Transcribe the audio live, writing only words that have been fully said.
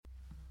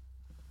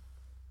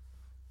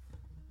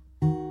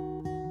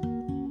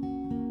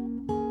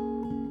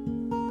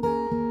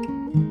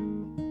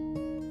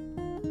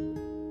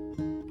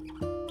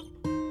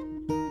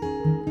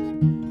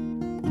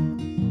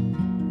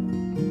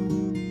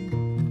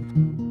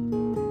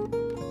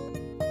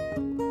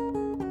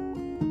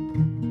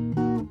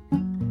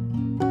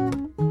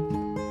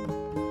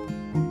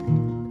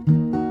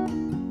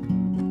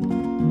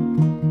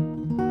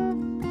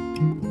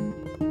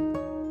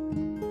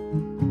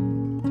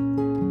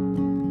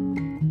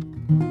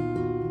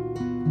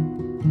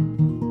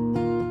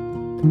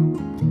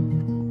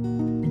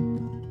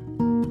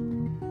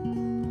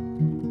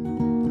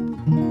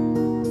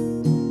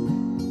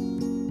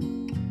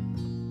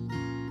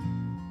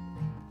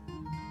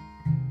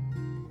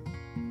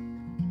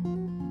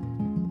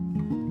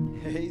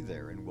Hey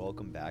there, and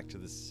welcome back to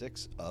the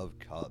Six of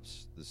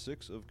Cups. The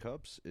Six of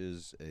Cups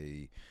is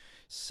a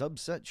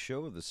subset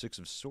show of the Six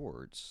of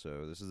Swords.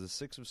 So, this is the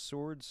Six of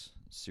Swords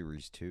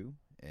Series 2,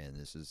 and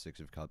this is Six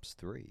of Cups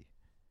 3.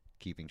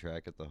 Keeping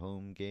track at the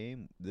home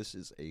game, this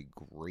is a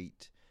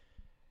great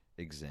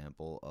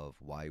example of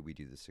why we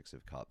do the Six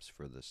of Cups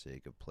for the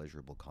sake of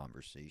pleasurable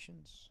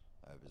conversations.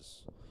 I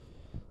was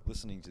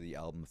listening to the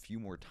album a few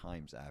more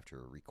times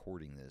after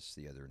recording this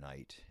the other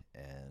night,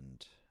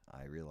 and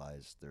I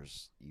realized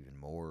there's even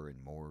more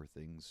and more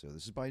things. So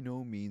this is by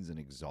no means an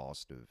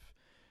exhaustive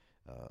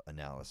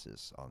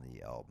analysis on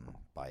the album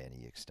by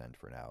any extent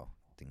for now.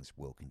 Things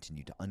will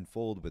continue to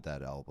unfold with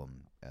that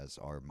album as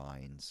our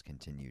minds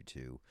continue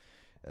to,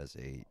 as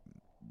a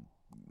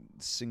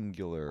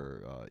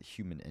singular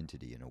human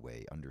entity in a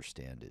way,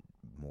 understand it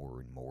more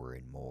and more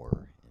and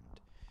more. And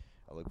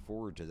I look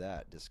forward to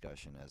that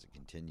discussion as it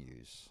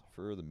continues.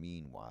 For the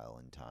meanwhile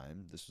in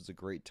time, this was a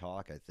great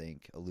talk. I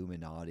thank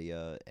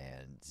Illuminatia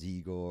and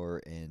Zigor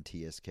and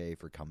TSK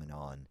for coming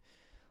on.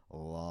 A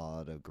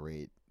lot of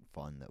great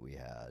fun that we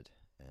had.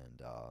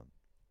 And,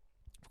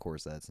 of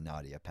course, that's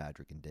Nadia,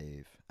 Patrick, and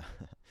Dave.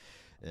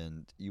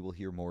 And you will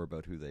hear more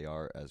about who they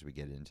are as we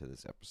get into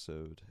this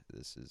episode.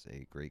 This is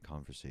a great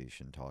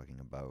conversation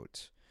talking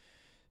about,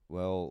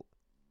 well,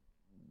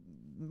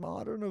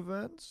 modern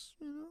events,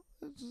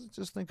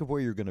 just think of where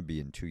you're going to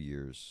be in 2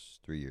 years,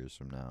 3 years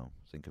from now.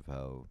 Think of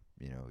how,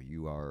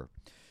 you are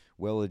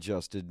well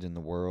adjusted in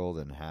the world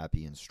and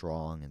happy and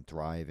strong and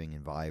thriving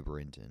and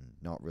vibrant and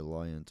not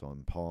reliant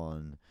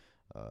upon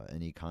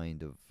any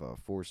kind of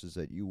forces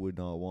that you would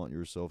not want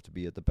yourself to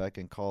be at the beck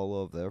and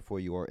call of. Therefore,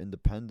 you are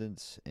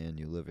independent and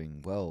you're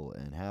living well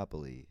and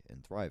happily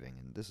and thriving.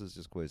 And this is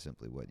just quite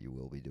simply what you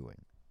will be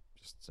doing.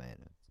 Just saying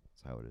it.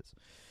 That's how it is.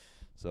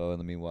 So in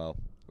the meanwhile,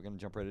 we're going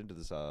to jump right into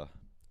this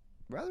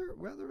rather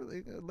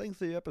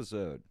lengthy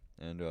episode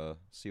and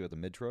see you at the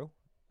midtro.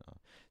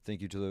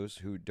 Thank you to those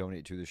who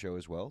donate to the show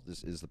as well.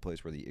 This is the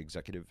place where the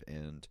executive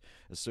and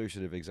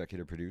associative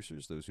executive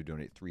producers, those who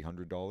donate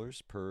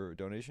 $300 per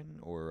donation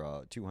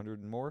or $200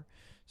 and more.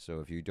 So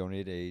if you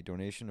donate a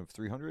donation of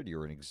 $300,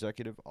 you're an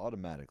executive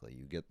automatically.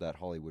 You get that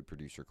Hollywood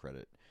producer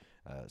credit.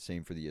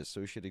 Same for the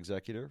associate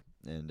executive.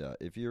 And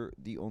if you're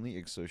the only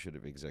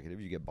associative executive,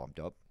 you get bumped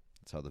up.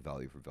 That's how the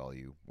value for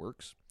value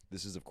works.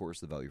 This is, of course,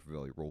 the value for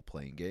value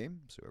role-playing game,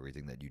 so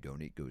everything that you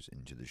donate goes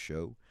into the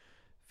show.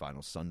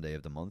 Final Sunday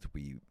of the month,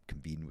 we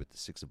convene with the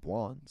Six of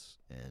Wands,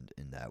 and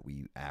in that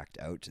we act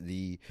out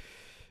the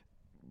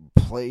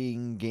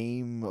playing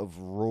game of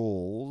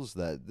roles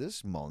that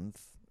this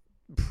month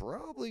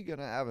probably going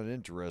to have an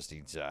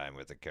interesting time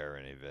with the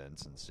current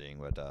events and seeing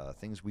what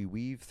things we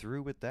weave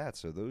through with that.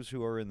 So those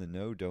who are in the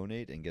know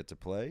donate and get to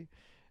play.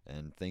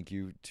 And thank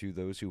you to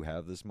those who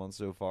have this month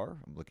so far.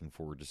 I'm looking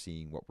forward to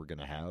seeing what we're going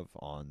to have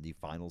on the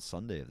final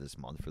Sunday of this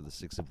month for the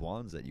Six of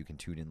Wands that you can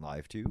tune in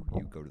live to.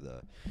 You go to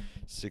the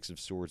Six of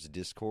Swords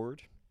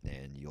Discord,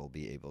 and you'll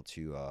be able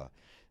to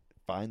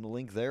find the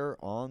link there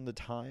on the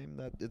time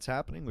that it's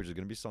happening, which is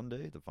going to be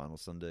Sunday, the final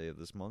Sunday of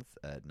this month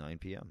at 9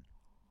 p.m.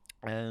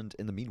 And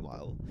in the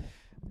meanwhile,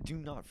 do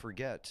not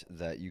forget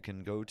that you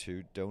can go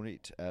to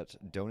donate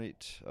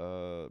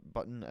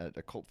button at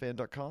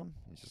occultfan.com.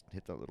 You just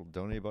hit that little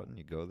donate button.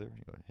 You go there.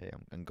 You go, hey,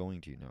 I'm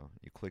going to,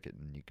 You click it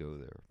and you go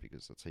there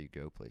because that's how you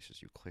go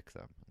places. You click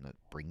them and that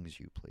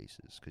brings you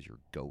places because you're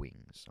going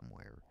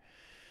somewhere.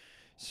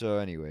 So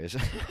anyways,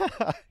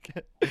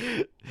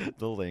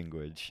 the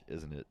language,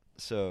 isn't it?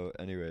 So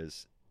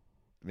anyways,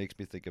 it makes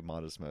me think of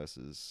Modest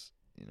Mouse's,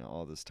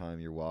 all this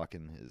time you're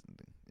walking,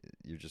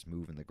 you're just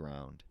moving the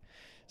ground.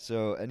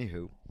 So,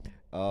 anywho,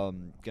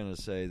 gonna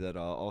say that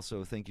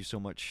also thank you so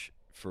much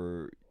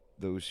for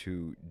those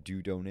who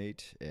do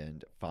donate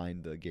and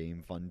find the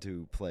game fun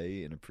to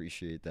play and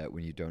appreciate that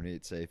when you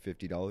donate, say,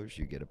 $50,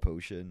 you get a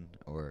potion,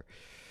 or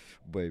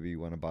maybe you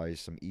want to buy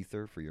some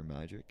ether for your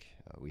magic.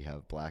 We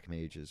have black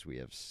mages, we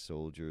have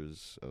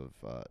soldiers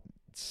of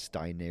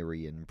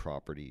Steinerian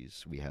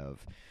properties, we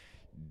have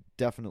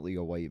definitely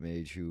a white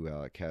mage who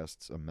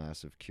casts a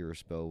massive cure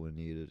spell when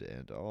needed,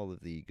 and all of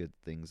the good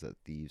things that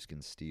thieves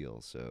can steal.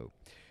 So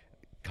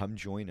come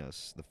join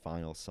us the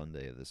final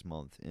Sunday of this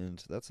month.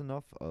 And that's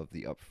enough of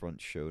the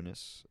upfront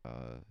showness.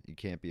 You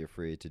can't be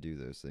afraid to do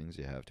those things.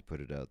 You have to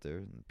put it out there,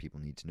 and people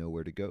need to know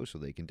where to go so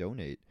they can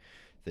donate.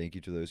 Thank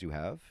you to those who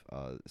have,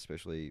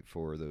 especially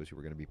for those who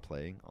are going to be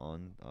playing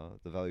on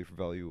the Value for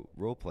Value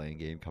role-playing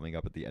game coming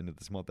up at the end of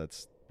this month.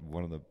 That's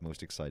one of the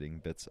most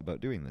exciting bits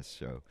about doing this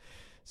show.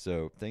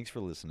 So thanks for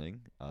listening.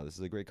 This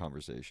is a great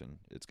conversation.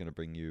 It's going to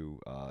bring you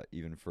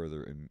even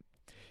further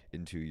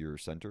into your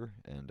center,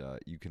 and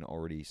you can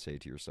already say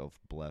to yourself,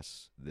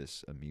 bless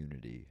this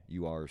immunity.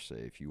 You are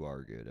safe. You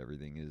are good.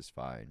 Everything is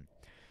fine.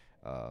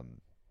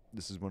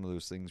 This is one of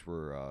those things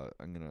where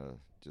I'm going to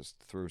just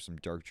throw some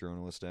dark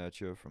journalist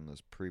at you from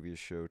this previous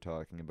show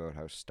talking about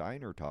how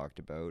Steiner talked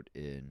about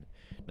in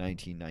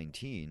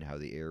 1919 how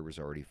the air was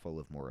already full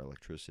of more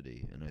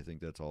electricity, and I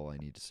think that's all I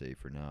need to say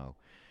for now.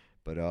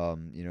 But,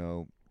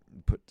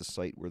 put the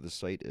sight where the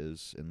sight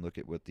is and look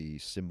at what the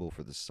symbol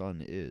for the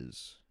sun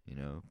is.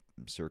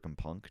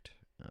 circumpunct.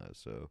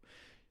 So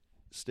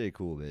stay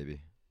cool,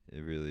 baby.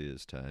 It really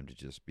is time to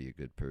just be a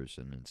good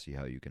person and see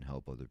how you can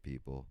help other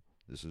people.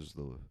 This is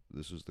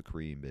the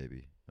cream,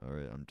 baby. All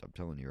right, I'm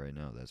telling you right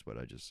now. That's what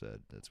I just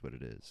said. That's what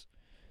it is.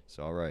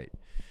 So all right,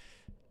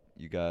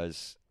 you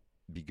guys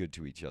be good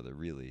to each other.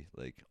 Really,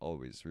 like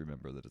always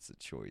remember that it's a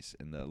choice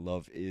and that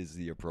love is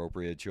the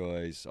appropriate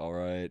choice. All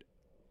right,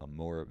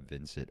 Amor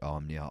vincit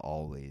omnia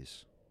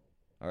always.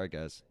 All right,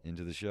 guys,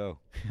 into the show.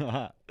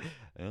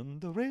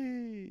 And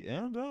away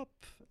and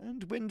up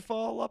and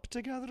windfall up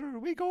together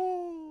we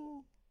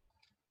go.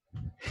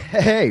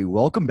 Hey,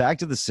 welcome back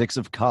to the Six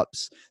of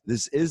Cups.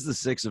 This is the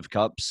Six of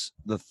Cups,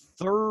 the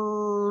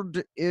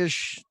third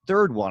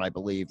one, I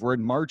believe. We're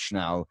in March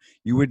now.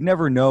 You would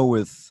never know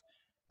with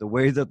the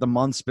way that the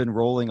month's been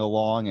rolling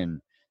along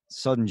and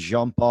sudden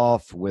jump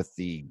off with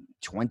the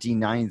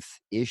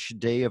 29th-ish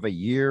day of a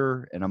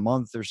year and a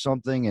month or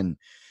something. And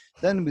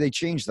then they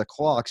changed the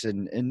clocks,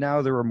 and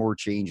now there are more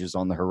changes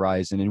on the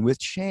horizon. And with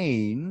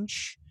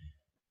change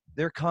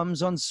there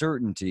comes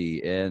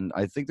uncertainty. And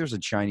I think there's a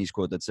Chinese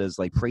quote that says,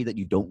 like, pray that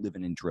you don't live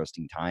in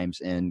interesting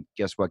times. And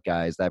guess what,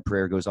 guys? That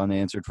prayer goes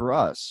unanswered for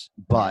us.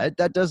 But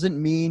that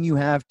doesn't mean you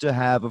have to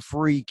have a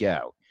freak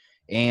out.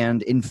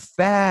 And in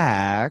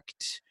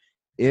fact,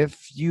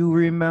 if you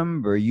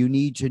remember, you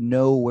need to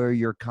know where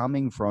you're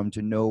coming from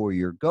to know where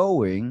you're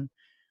going.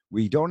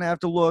 We don't have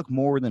to look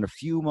more than a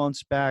few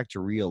months back to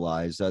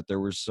realize that there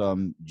were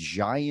some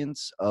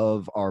giants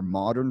of our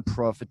modern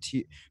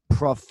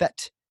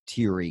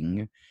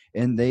propheteering,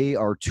 and they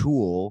are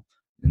Tool,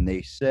 and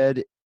they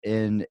said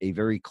in a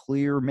very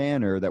clear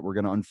manner that we're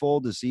going to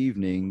unfold this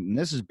evening, and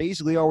this is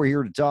basically all we're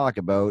here to talk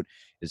about,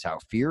 is how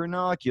Fear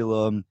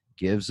Inoculum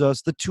gives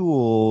us the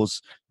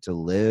tools to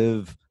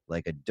live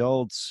like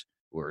adults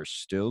who are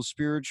still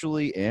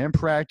spiritually and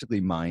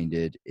practically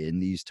minded in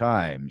these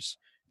times.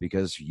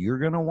 Because you're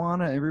going to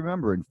want to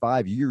remember in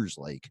 5 years,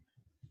 like,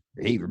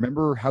 hey,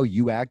 remember how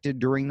you acted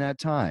during that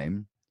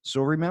time?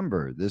 So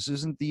remember, this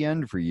isn't the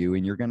end for you,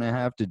 and you're going to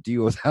have to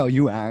deal with how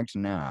you act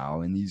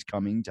now in these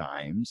coming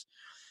times.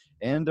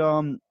 And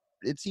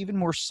it's even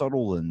more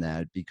subtle than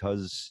that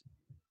because,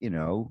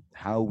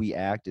 how we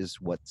act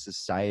is what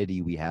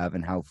society we have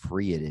and how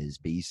free it is,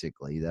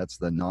 basically. That's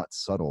the not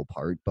subtle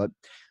part. But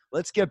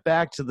let's get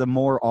back to the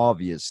more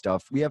obvious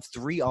stuff. We have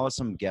 3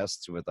 awesome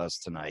guests with us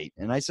tonight.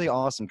 And I say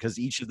awesome because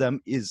each of them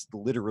is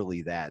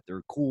literally that.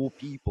 They're cool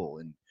people,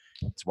 and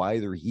it's why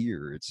they're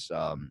here. It's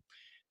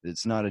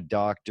not a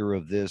doctor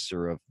of this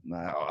or of,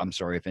 I'm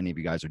sorry if any of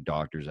you guys are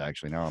doctors,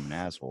 actually. Now I'm an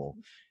asshole.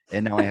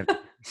 And now I have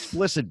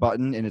explicit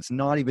button, and it's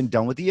not even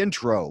done with the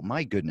intro.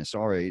 My goodness.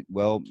 All right.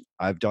 Well,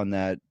 I've done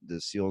that. The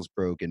seal's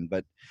broken.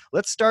 But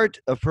let's start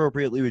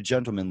appropriately with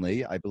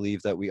gentlemanly. I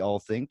believe that we all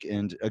think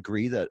and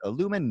agree that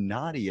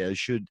Illuminatia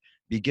should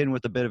begin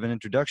with a bit of an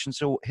introduction.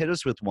 So hit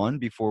us with one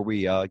before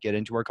we get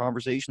into our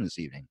conversation this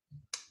evening.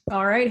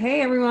 All right.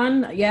 Hey,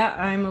 everyone. Yeah,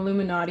 I'm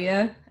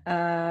Illuminatia.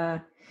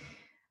 I'm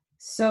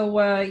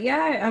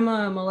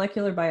a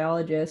molecular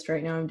biologist.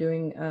 Right now I'm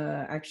doing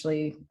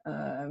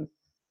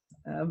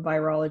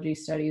virology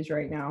studies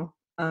right now.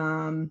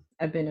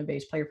 I've been a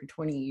bass player for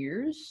 20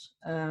 years.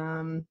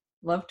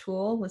 Love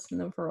Tool, listened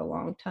to them for a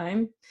long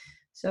time.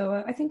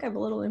 So I think I have a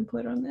little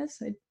input on this.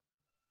 I'm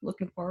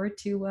looking forward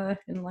to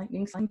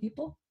enlightening some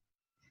people.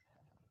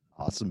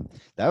 Awesome.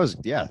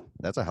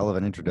 That's a hell of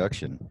an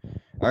introduction.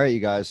 All right, you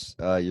guys,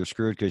 you're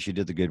screwed because you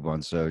did the good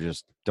one. So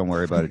just don't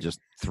worry about it. Just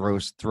throw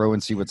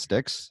and see what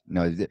sticks.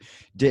 No,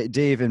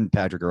 Dave and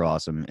Patrick are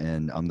awesome,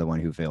 and I'm the one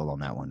who failed on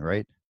that one,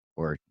 right?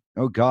 Or,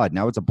 oh God,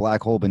 now it's a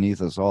black hole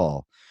beneath us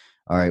all.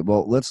 All right,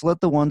 well, let's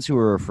let the ones who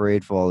are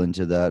afraid fall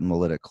into that, and we'll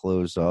let it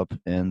close up,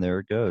 and there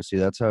it goes. See,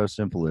 that's how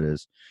simple it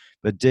is.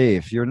 But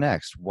Dave, you're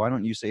next. Why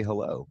don't you say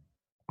hello?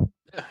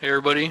 Hey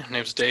everybody,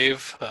 name's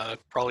Dave.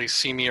 Probably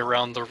see me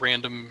around the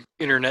random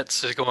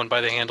internets going by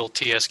the handle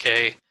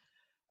TSK.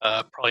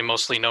 Probably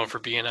mostly known for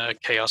being a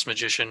chaos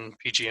magician,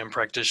 PGM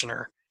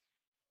practitioner.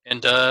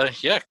 And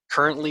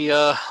currently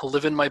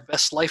living my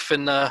best life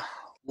and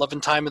loving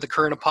time of the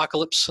current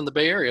apocalypse in the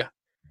Bay Area.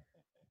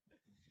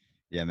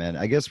 Yeah, man.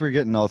 I guess we're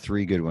getting all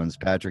 3 good ones.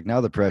 Patrick,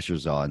 now the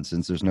pressure's on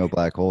since there's no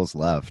black holes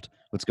left.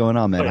 What's going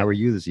on, man? How are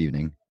you this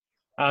evening?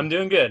 I'm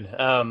doing good.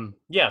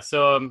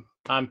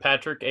 I'm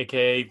Patrick,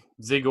 aka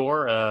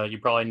Zigor. You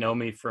probably know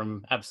me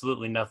from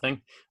absolutely nothing.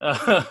 I'm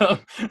a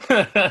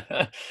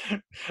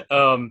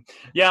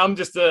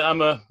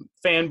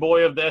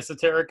fanboy of the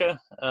Esoterica.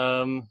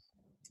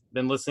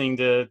 Been listening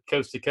to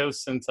Coast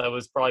since I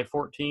was probably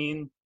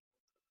 14.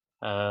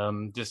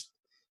 Just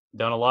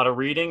done a lot of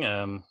reading.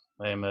 I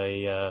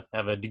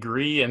have a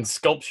degree in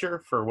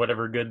sculpture for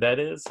whatever good that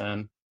is,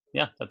 and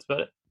yeah, that's about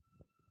it.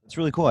 It's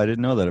really cool. I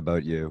didn't know that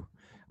about you.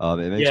 It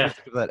makes me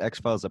think of that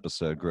X-Files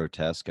episode,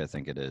 Grotesque, I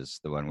think it is,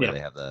 the one where they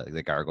have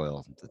the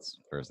gargoyle. That's the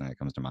first thing that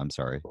comes to mind. I'm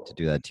sorry to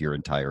do that to your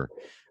entire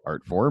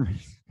art form.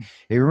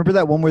 Hey, remember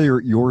that one where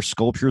your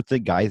sculpture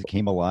guy that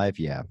came alive?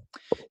 Yeah.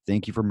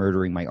 Thank you for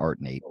murdering my art,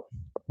 Nate.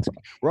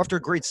 We're off to a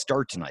great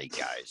start tonight,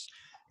 guys.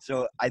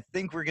 So I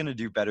think we're gonna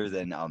do better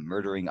than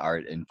murdering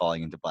art and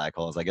falling into black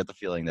holes. I get the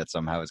feeling that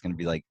somehow it's gonna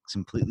be like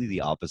completely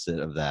the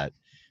opposite of that.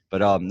 But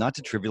not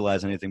to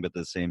trivialize anything, but at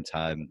the same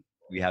time,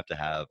 we have to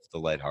have the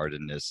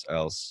lightheartedness. Or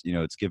else,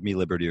 it's give me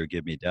liberty or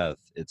give me death.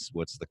 It's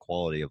what's the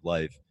quality of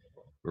life.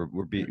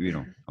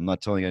 I'm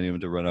not telling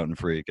anyone to run out and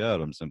freak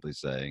out. I'm simply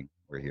saying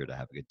we're here to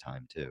have a good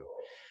time too.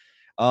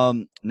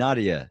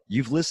 Nadia,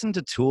 you've listened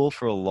to Tool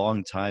for a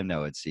long time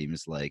now, it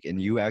seems like,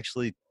 and you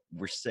actually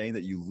were saying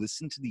that you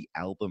listened to the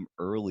album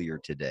earlier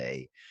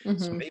today. So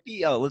Mhm.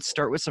 maybe let's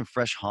start with some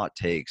fresh hot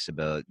takes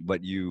about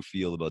what you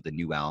feel about the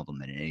new album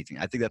and anything.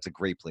 I think that's a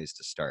great place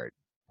to start.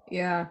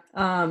 Yeah.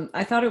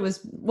 I thought it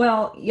was,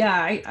 well,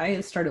 yeah,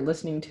 I started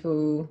listening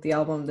to the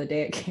album the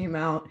day it came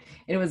out.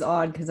 And it was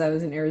odd because I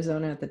was in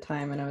Arizona at the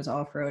time and I was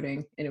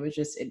off-roading, and it was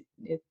just it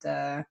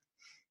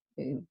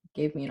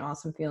gave me an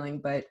awesome feeling.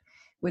 But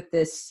with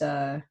this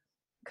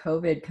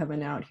COVID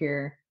coming out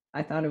here,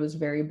 I thought it was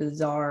very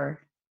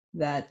bizarre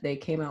that they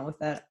came out with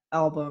that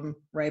album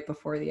right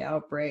before the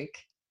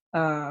outbreak.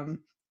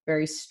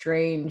 Very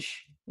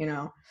strange,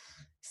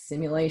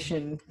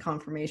 simulation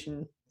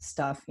confirmation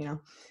stuff,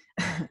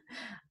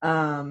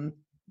 um,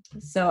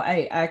 so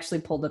I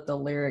actually pulled up the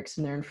lyrics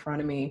and they're in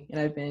front of me, and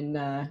I've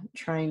been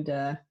trying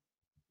to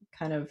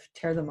kind of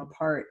tear them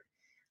apart,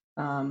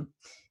 um,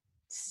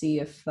 see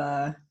if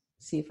I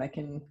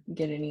can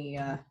get any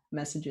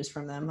messages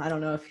from them. I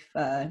don't know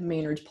if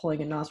Maynard's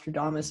pulling a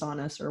Nostradamus on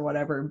us or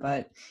whatever,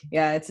 but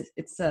yeah,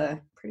 it's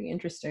pretty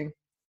interesting.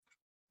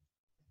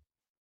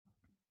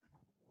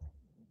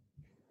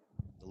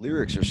 The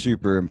lyrics are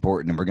super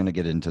important, and we're going to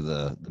get into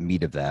the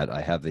meat of that.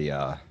 I have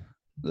the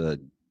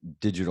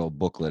digital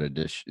booklet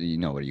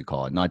edition. What do you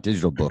call it? Not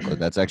digital booklet.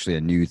 That's actually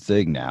a new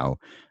thing now.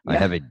 I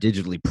have a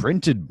digitally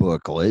printed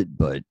booklet,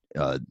 but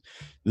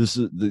this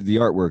is the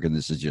artwork, and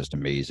this is just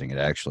amazing. It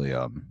actually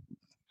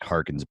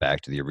harkens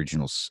back to the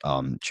original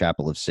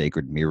Chapel of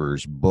Sacred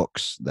Mirrors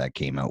books that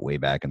came out way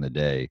back in the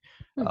day,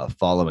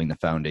 following the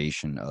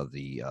foundation of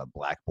the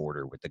black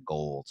border with the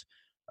gold.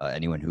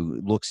 Anyone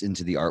who looks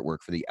into the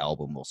artwork for the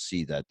album will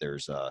see that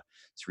there's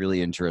it's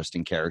really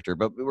interesting character,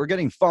 but we're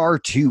getting far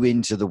too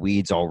into the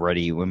weeds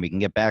already when we can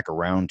get back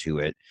around to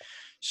it.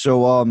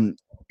 So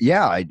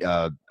yeah, I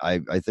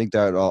think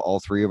that all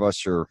three of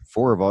us, or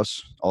four of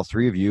us, all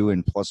three of you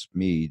and plus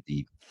me,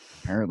 the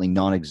apparently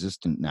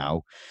non-existent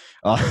now,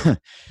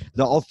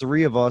 all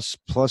three of us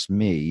plus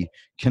me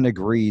can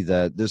agree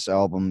that this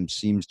album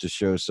seems to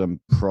show some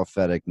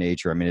prophetic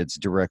nature. I mean, it's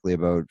directly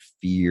about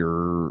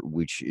fear,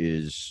 which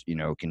is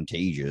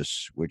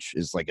contagious, which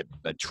is like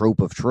a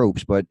trope of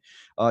tropes. But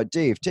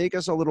Dave, take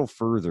us a little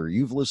further.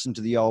 You've listened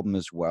to the album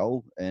as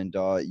well, and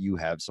you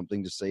have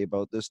something to say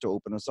about this to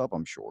open us up,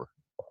 I'm sure.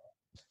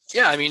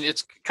 Yeah, I mean,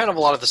 it's kind of a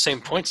lot of the same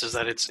points. Is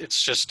that it's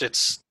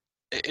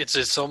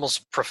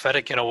almost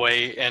prophetic in a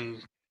way,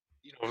 and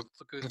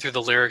looking through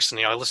the lyrics, and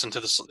I listened to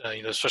this,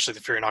 especially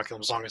the Fear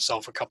Inoculum song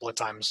itself a couple of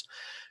times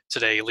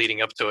today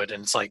leading up to it,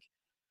 and it's like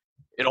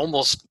it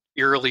almost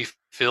eerily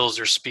feels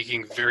they're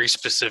speaking very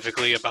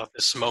specifically about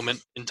this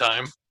moment in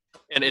time,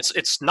 and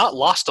it's not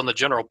lost on the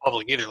general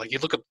public either. Like you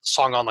look at the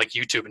song on like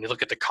YouTube, and you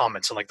look at the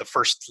comments, and like the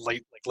first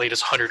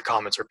latest 100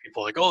 comments are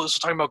people like, "Oh, this is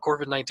talking about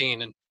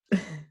COVID-19," and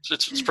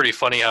it's pretty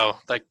funny how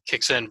that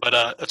kicks in.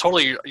 But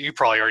totally, you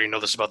probably already know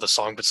this about the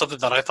song, but something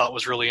that I thought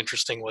was really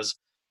interesting was,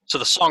 so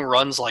the song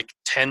runs like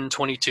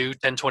 10:22,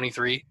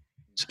 10:23.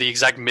 So the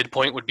exact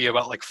midpoint would be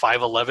about like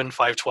 5:11,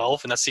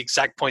 5:12, and that's the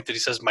exact point that he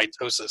says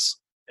mitosis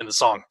in the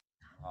song.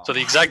 So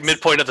the exact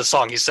midpoint of the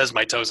song, he says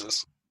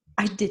mitosis.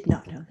 I did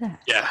not know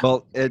that. Yeah.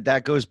 Well,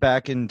 that goes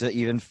back into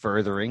even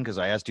furthering, because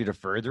I asked you to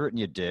further it and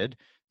you did.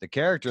 The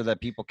character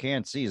that people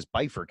can't see is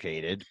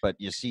bifurcated, but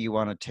you see you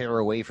want to tear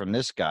away from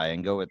this guy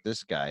and go with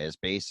this guy is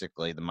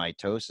basically the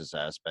mitosis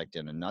aspect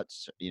in a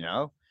nuts,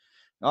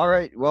 All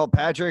right. Well,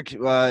 Patrick,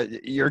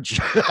 you're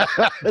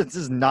this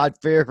is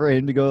not fair for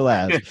him to go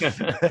last.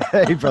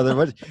 Hey, brother,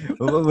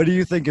 what are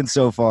you thinking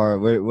so far?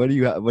 What do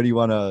you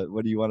want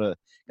to?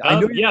 I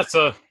know. Yeah.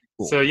 So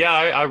yeah,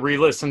 I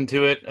re-listened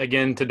to it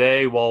again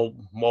today while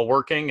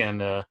working,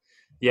 and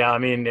yeah, I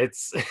mean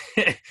it's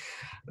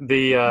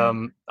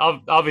the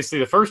obviously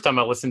the first time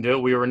I listened to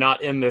it, we were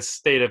not in this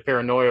state of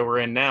paranoia we're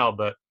in now,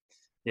 but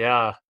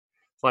yeah,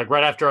 like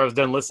right after I was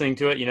done listening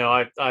to it,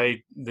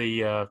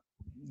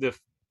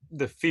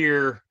 the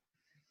fear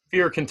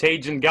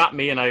contagion got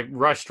me, and I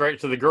rushed right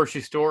to the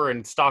grocery store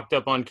and stocked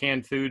up on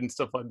canned food and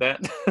stuff like that.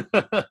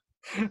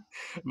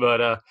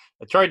 But I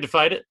tried to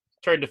fight it.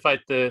 Tried to fight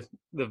the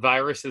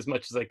virus as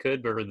much as I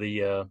could, or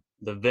the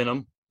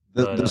venom.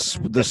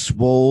 The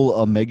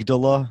swole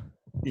amygdala.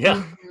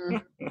 Yeah.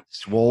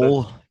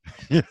 Swole.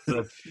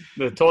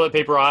 The toilet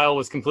paper aisle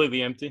was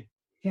completely empty.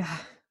 Yeah.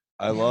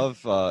 I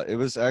love it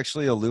was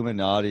actually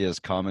Illuminati's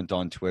comment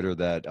on Twitter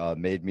that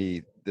made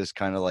me this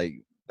kind of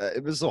like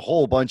it was a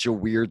whole bunch of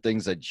weird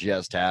things that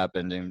just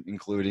happened,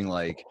 including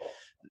like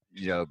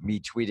me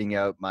tweeting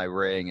out my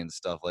ring and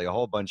stuff, like a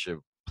whole bunch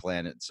of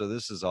planets. So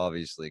this is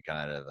obviously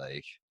kind of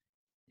like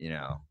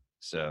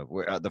so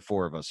we're the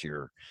four of us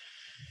here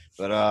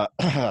But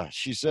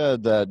she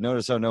said that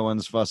notice how no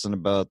one's fussing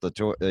about the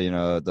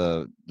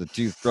the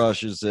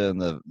toothbrushes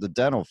and the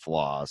dental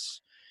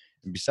floss.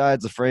 And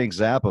besides the Frank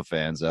Zappa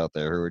fans out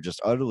there who are just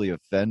utterly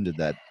offended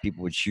that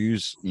people would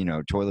choose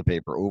toilet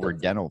paper over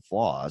dental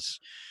floss,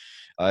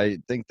 I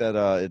think that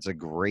it's a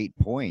great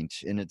point,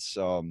 and it's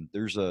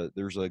there's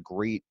a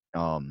great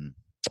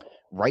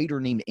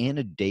writer named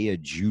Anadea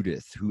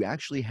Judith who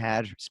actually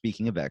had,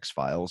 speaking of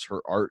X-Files,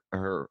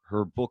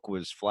 her book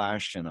was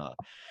flashed in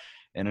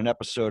an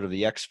episode of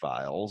the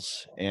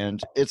X-Files,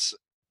 and it's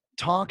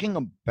talking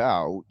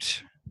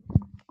about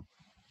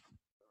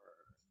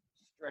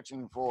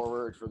stretching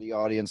forward for the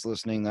audience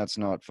listening. That's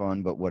not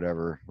fun, but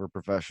whatever. We're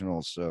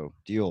professionals, so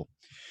deal.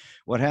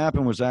 What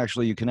happened was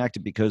actually you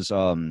connected because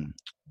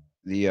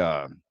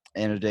the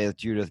Anadea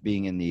Judith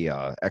being in the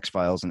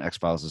X-Files, and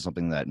X-Files is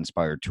something that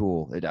inspired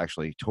Tool. It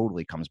actually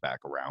totally comes back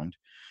around.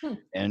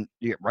 And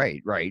yeah,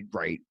 right.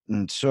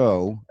 And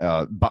so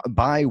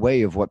by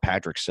way of what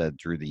Patrick said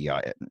through the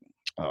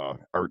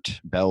Art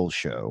Bell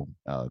show,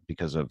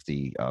 because of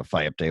the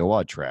Phi Up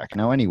Deowad track.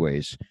 Now,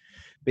 anyways,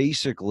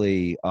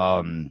 basically,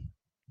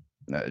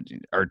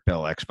 Art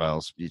Bell,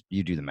 X-Files,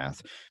 you do the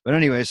math. But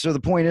anyway, so the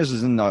point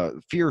is in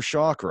the fear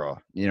chakra,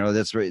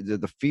 that's right.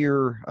 The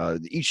fear,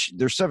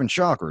 there's 7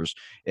 chakras,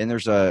 and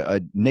there's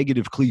a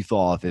negative cleave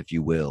off, if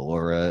you will,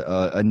 or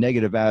a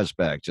negative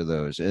aspect to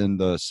those. And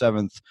the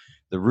 7th,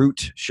 the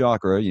root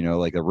chakra,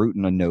 like a root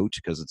in a note,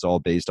 because it's all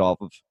based off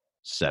of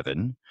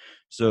 7.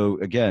 So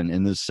again,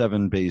 in this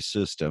 7-based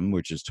system,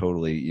 which is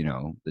totally,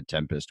 the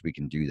Tempest, we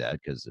can do that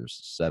because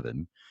there's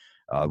 7.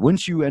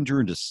 Once you enter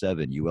into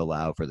 7, you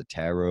allow for the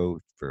tarot,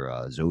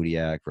 for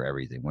zodiac, for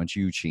everything. Once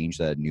you change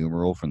that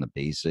numeral from the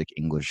basic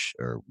English,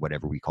 or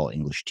whatever we call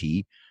English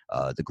T,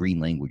 the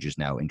green language is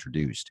now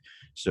introduced.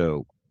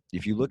 So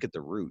if you look at the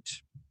root,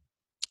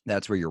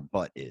 that's where your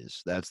butt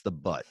is. That's the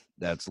butt.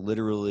 That's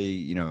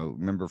literally,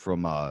 remember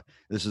from,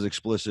 this is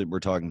explicit,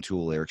 we're talking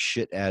Tool lyrics,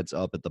 shit adds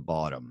up at the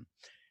bottom.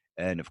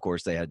 And of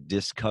course they had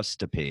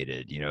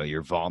discustipated,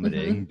 you're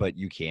vomiting, but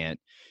you can't,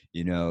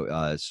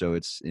 so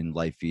it's in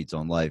Life Feeds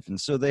on Life. And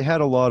so they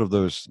had a lot of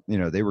those,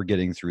 they were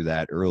getting through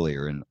that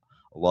earlier, and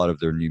a lot of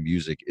their new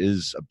music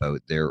is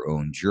about their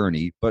own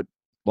journey. But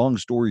long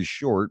story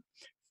short,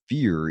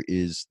 fear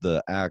is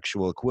the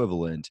actual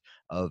equivalent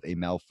of a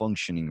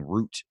malfunctioning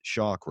root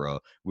chakra,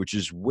 which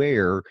is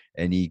where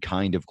any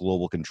kind of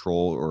global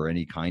control or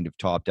any kind of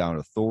top-down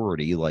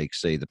authority, like,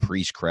 say, the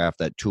priestcraft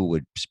that Tool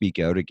would speak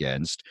out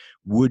against,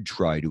 would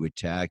try to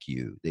attack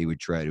you. They would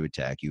try to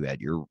attack you at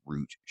your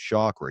root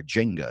chakra,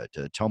 Jenga,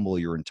 to tumble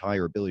your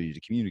entire ability to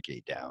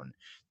communicate down.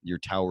 Your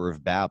Tower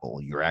of Babel.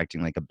 You're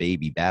acting like a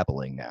baby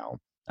babbling now.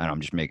 And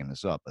I'm just making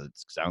this up, but it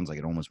sounds like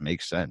it almost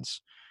makes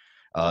sense.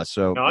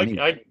 So no,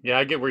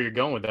 I get where you're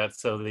going with that.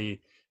 So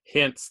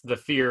hence the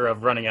fear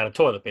of running out of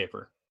toilet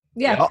paper.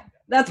 Yeah,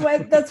 that's why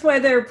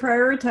they're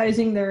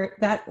prioritizing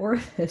that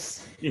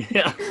orifice.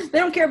 Yeah, they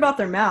don't care about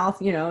their mouth,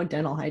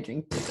 dental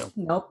hygiene.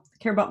 Nope, they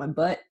care about my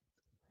butt.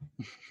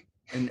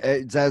 And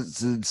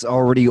it's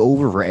already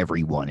over for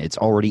everyone. It's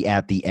already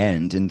at the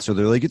end. And so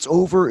they're like, it's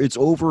over.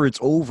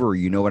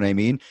 You know what I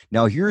mean?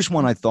 Now, here's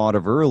one I thought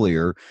of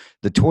earlier.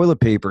 The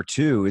toilet paper,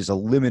 too, is a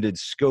limited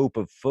scope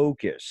of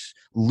focus,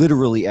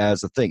 literally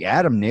as a thing.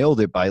 Adam nailed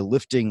it by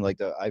lifting,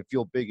 like, I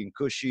feel big and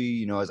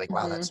cushy. I was like,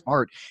 wow, that's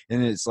smart.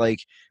 And it's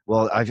like,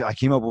 well, I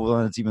came up with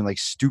one that's even, like,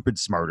 stupid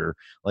smarter.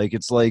 Like,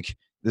 it's like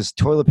this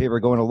toilet paper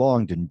going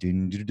along. Dun,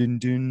 dun, dun, dun,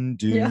 dun,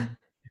 dun. Yeah.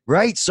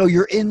 Right, so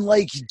you're in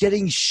like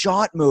getting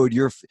shot mode.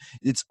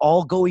 It's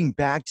all going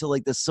back to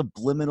like the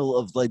subliminal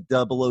of like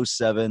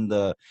 007.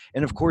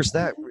 And of course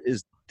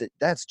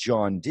that's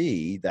John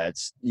D.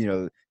 That's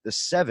the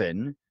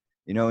 7.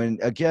 And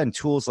again,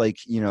 Tool's like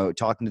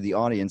talking to the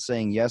audience,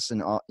 saying yes,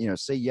 and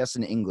say yes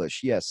in English,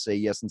 yes, say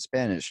yes in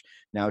Spanish.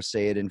 Now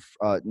say it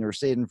or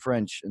say it in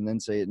French, and then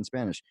say it in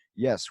Spanish.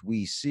 Yes,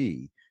 we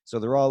see. So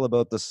they're all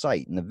about the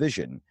sight and the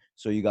vision.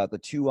 So you got the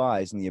 2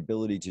 eyes and the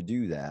ability to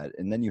do that.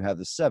 And then you have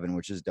the 7,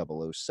 which is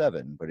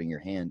 007, putting your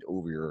hand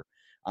over your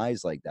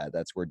eyes like that.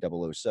 That's where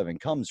 007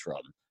 comes from.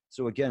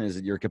 So again, is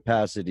it your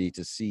capacity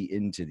to see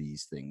into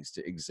these things,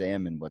 to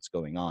examine what's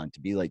going on,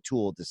 to be like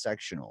Tool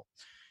dissectional.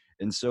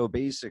 And so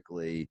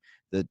basically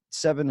the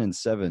 7 and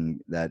 7,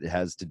 that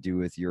has to do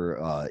with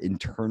your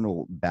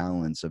internal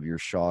balance of your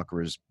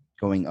chakras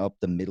going up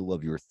the middle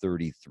of your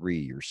 33,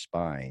 your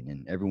spine.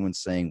 And everyone's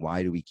saying,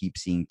 why do we keep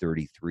seeing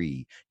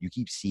 33? You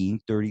keep seeing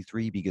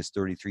 33 because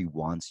 33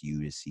 wants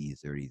you to see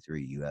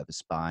 33. You have a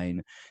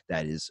spine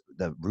that is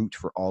the root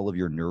for all of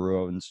your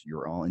neurons,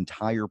 your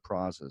entire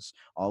process.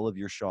 All of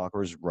your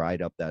chakras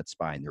ride up that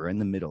spine. They're in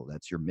the middle.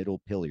 That's your middle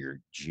pillar, your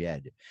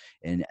jed.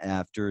 And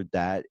after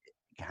that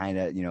kind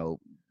of,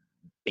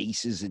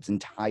 bases its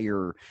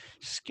entire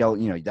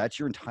skeleton, that's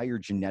your entire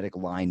genetic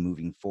line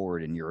moving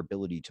forward and your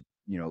ability to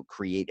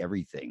create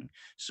everything.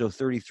 So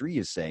 33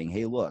 is saying,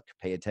 hey, look,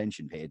 pay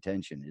attention.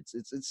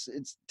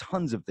 It's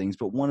tons of things,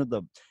 but one of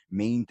the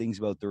main things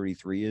about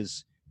 33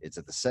 is it's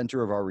at the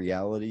center of our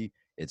reality.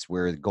 It's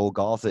where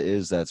Golgotha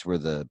is. That's where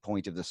the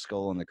point of the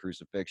skull and the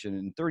crucifixion.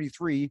 And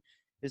 33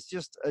 It's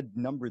just a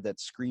number that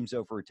screams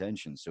out for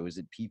attention. So is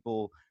it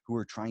people who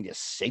are trying to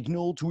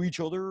signal to each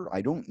other?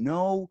 I don't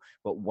know.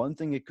 But one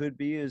thing it could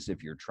be is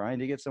if you're trying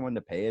to get someone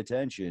to pay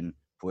attention,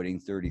 putting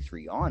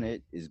 33 on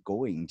it is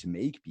going to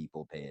make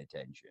people pay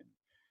attention.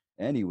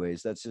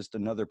 Anyways, that's just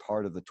another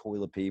part of the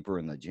toilet paper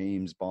and the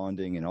James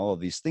bonding and all of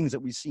these things that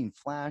we've seen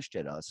flashed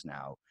at us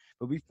now.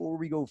 But before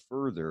we go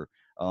further,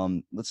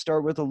 let's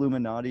start with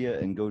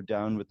Illuminatia and go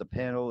down with the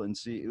panel and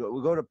see.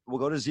 We'll go to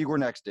Zigor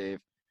next, Dave,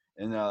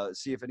 and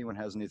see if anyone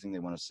has anything they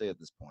want to say at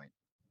this point.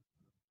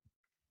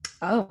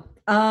 Oh,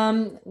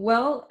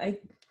 well,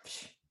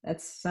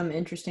 that's some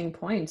interesting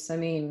points. I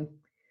mean,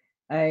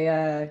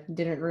 I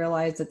didn't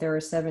realize that there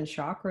were 7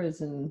 chakras,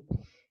 and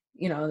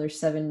there's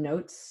 7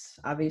 notes,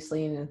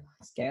 obviously, in a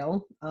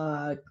scale.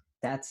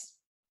 That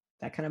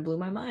kind of blew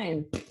my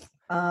mind.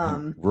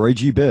 Roy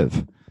G.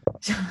 Biv.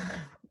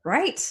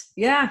 Right.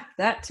 Yeah,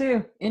 that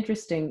too.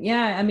 Interesting.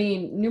 Yeah, I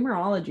mean,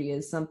 numerology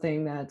is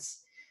something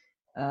that's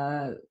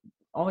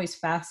always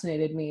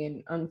fascinated me,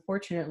 and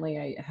unfortunately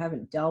I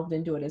haven't delved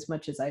into it as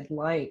much as I'd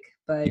like,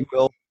 but you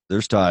will.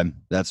 There's time.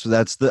 That's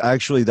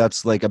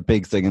like a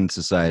big thing in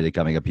society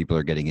coming up. People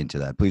are getting into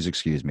that. Please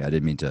excuse me. I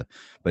didn't mean to,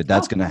 but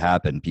that's going to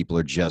happen. People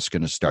are just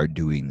going to start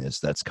doing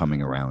this. That's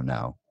coming around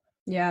now.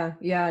 Yeah,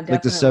 definitely.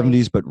 Like the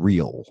 70s, but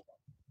real.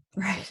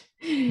 Right.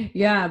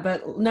 Yeah,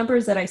 but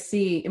numbers that I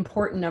see,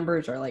 important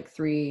numbers, are like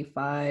 3,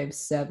 5,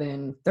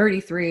 7,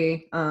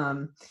 33.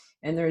 And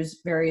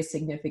there's various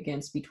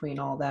significance between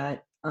all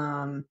that.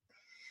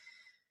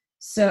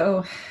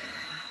 So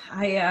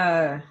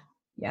I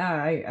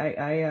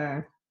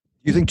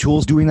Do you think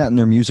Tool's doing that in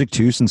their music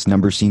too, since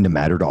numbers seem to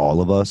matter to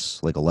all of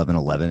us, like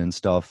 1111 and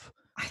stuff?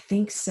 I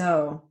think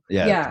so.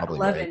 Yeah,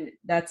 11. Right.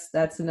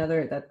 That's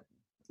another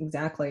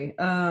exactly.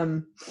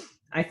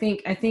 I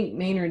think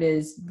Maynard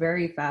is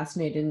very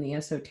fascinated in the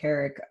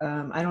esoteric.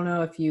 I don't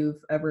know if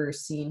you've ever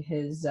seen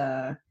his.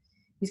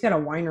 He's got a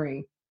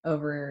winery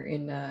over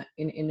in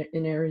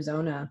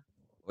Arizona.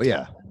 Oh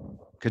yeah,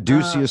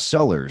 Caduceus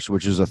Cellars,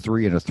 which is a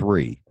 3 and a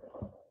 3.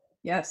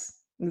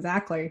 Yes,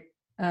 exactly.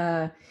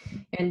 And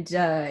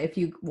if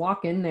you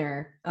walk in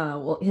there,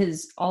 all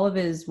of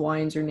his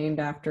wines are named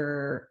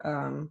after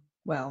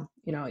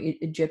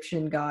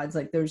Egyptian gods.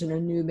 Like there's an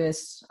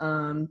Anubis.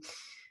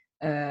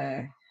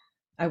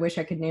 I wish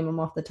I could name him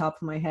off the top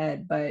of my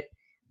head, but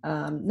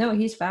no,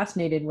 he's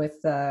fascinated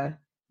with that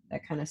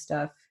kind of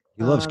stuff.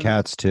 He loves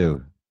cats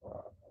too.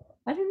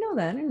 I didn't know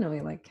that. I didn't know he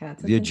liked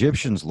cats. The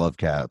Egyptians love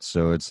cats,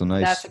 so it's a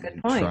nice That's a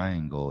good point.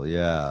 triangle.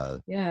 Yeah.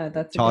 Yeah,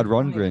 that's Todd a good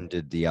Rundgren point.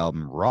 did the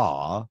album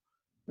Ra,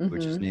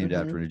 which is named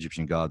after an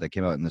Egyptian god that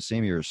came out in the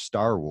same year as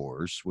Star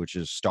Wars, which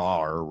is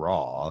Star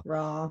Ra.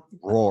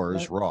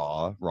 Roars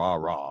Ra, Ra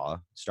Ra,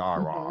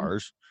 Star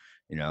Wars.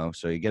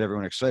 So you get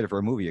everyone excited for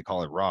a movie, you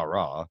call it Ra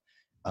Ra.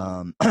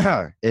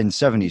 In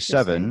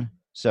 77.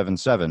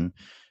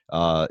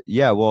 Well,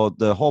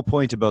 the whole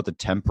point about the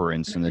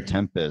temperance and the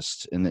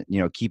tempest and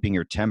keeping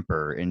your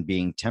temper and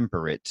being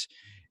temperate,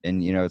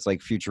 and it's like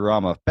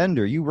Futurama.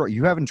 Bender,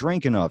 you haven't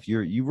drank enough.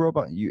 You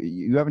robot,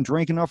 you haven't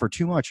drank enough or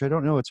too much. I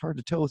don't know. It's hard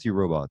to tell with you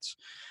robots.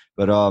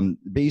 But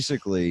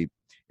basically,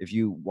 if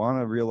you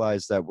want to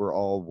realize that we're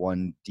all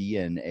one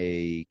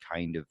DNA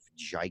kind of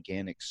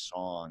gigantic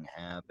song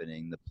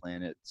happening, the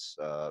planets,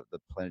 the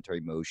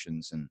planetary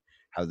motions, and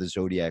how the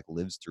zodiac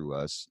lives through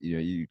us,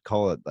 you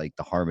call it like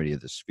the harmony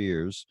of the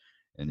spheres,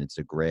 and it's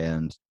a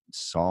grand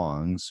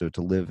song. So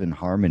to live in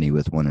harmony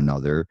with one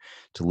another,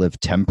 to live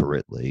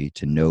temperately,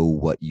 to know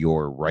what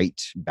your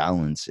right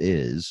balance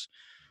is,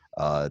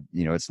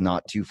 it's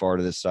not too far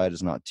to this side,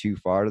 it's not too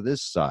far to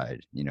this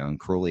side, and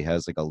Crowley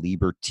has like a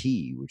Liber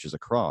T, which is a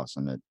cross,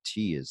 and a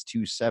T is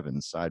 2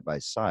 7s side by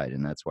side,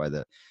 and that's why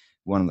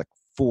one of the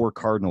 4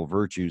 cardinal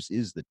virtues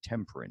is the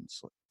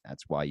temperance.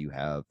 That's why you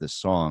have this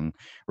song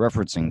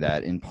referencing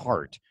that in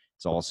part.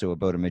 It's also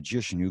about a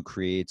magician who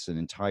creates an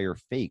entire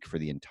fake for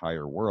the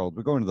entire world.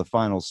 We're going to the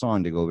final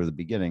song to go over the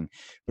beginning.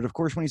 But of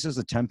course, when he says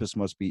the tempest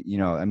must be,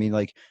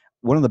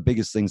 one of the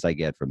biggest things I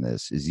get from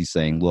this is he's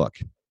saying, look,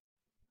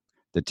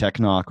 the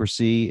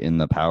technocracy and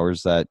the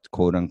powers that,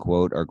 quote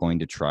unquote, are going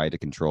to try to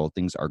control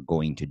things are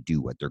going to do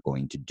what they're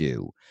going to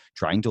do.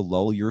 Trying to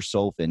lull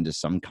yourself into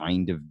some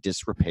kind of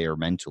disrepair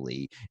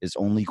mentally is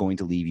only going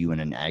to leave you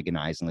in an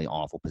agonizingly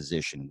awful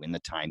position when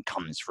the time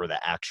comes for the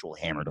actual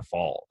hammer to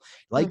fall.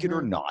 Like it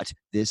or not,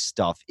 this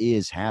stuff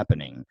is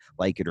happening.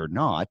 Like it or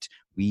not,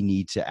 we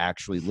need to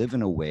actually live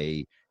in a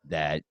way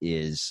that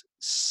is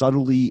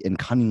subtly and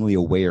cunningly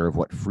aware of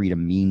what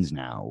freedom means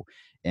now.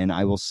 And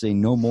I will say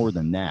no more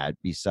than that,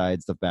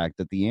 besides the fact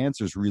that the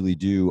answers really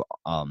do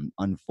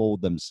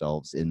unfold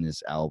themselves in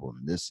this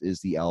album. This is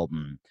the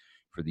album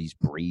for these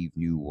brave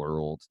new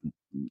world,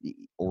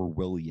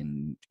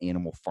 Orwellian,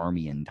 Animal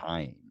Farmian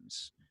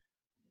times.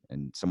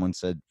 And someone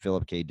said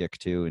Philip K. Dick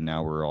too, and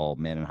now we're all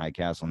Man in High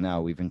Castle.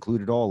 Now we've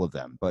included all of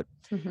them. But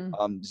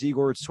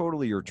Zigor, it's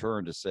totally your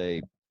turn to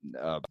say.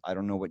 I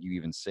don't know what you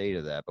even say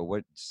to that, but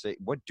what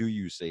do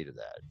you say to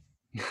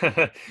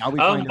that? Now we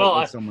find out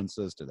what someone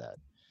says to that.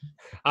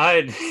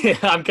 I'm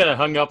kind of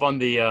hung up on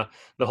the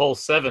whole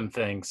seven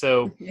thing.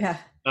 So Yeah.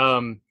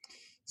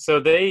 so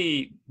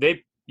they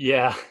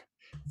yeah,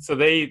 so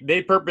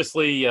they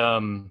purposely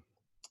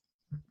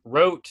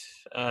wrote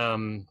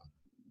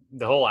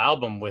the whole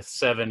album with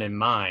seven in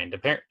mind.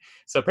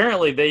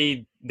 Apparently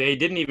they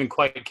didn't even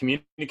quite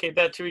communicate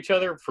that to each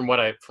other. From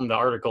the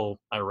article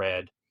I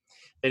read,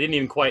 they didn't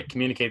even quite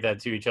communicate that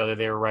to each other.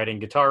 They were writing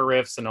guitar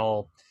riffs and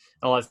all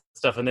that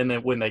stuff, and then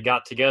when they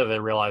got together, they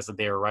realized that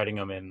they were writing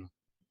them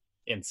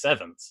in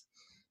sevens.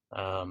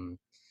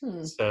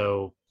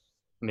 So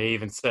they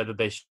even said that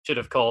they should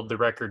have called the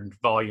record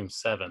Volume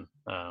 7.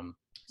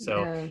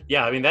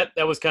 Yeah, I mean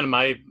that was kind of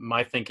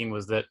my thinking,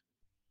 was that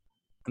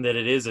it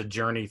is a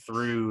journey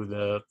through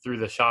the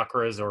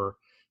chakras or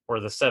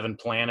the seven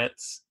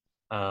planets,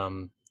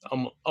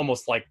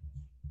 almost like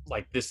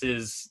this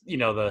is, you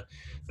know,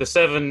 the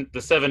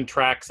seven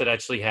tracks that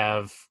actually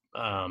have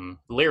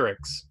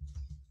lyrics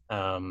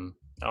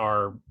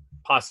are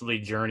possibly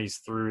journeys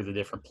through the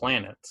different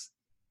planets.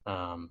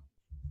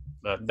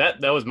 But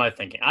that was my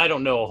thinking. I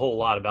don't know a whole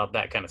lot about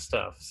that kind of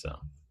stuff, so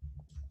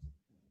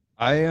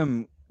I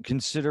am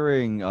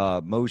considering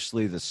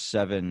mostly the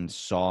 7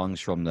 songs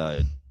from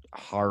the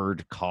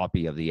hard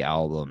copy of the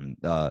album.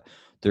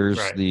 There's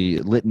Right. the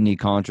Litany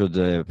Contra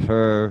de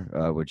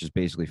Peur, which is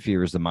basically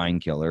Fear is the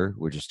Mind Killer,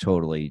 which is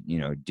totally, you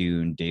know,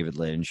 Dune, David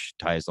Lynch,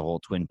 ties the whole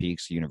Twin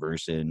Peaks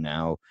universe in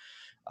now.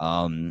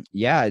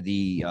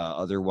 The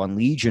other one,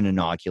 Legion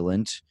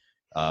Inoculant.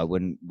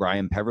 When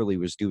Ryan Peverly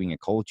was doing a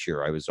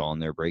culture, I was on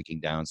there breaking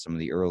down some of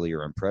the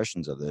earlier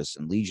impressions of this,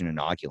 and Legion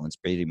Inoculant's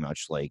pretty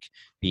much like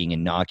being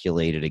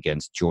inoculated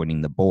against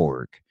joining the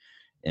Borg.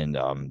 And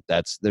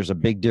there's a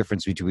big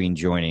difference between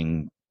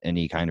joining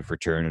any kind of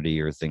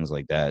fraternity or things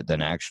like that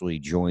than actually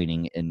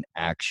joining an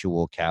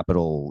actual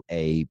capital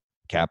A,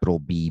 capital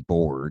B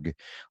Borg.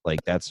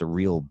 Like, that's a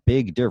real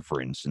big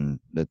difference, and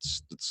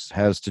that's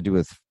has to do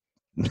with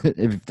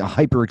the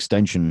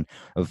hyperextension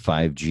of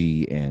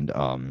 5G and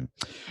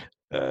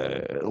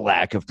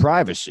lack of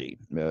privacy.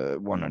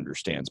 One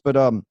understands,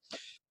 but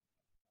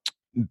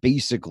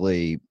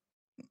basically,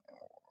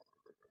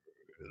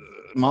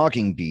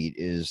 Mocking Beat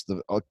is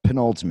the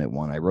penultimate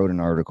one. I wrote an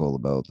article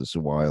about this a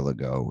while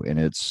ago, and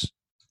it's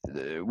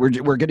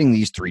we're getting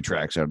these 3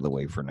 tracks out of the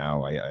way for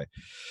now.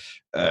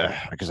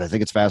 Because I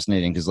think it's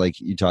fascinating, because like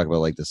you talk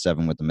about like the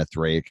 7 with the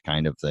Mithraic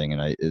kind of thing,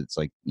 and it's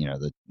like, you know,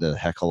 the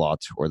Hecalot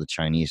or the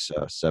Chinese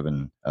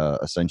 7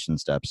 ascension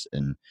steps,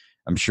 and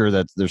I'm sure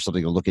that there's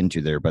something to look into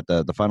there. But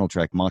the final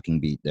track, Mocking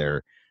Beat,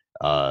 there,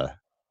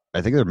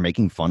 I think they're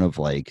making fun of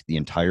like the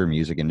entire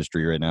music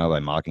industry right now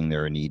by mocking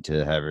their need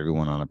to have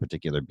everyone on a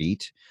particular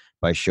beat,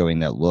 by showing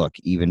that, look,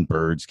 even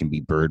birds can be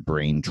bird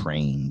brain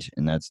trained,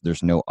 and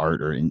there's no art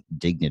or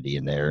dignity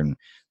in there. And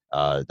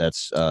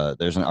there's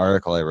an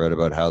article I wrote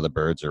about how the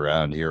birds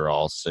around here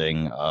all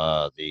sing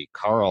the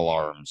car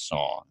alarm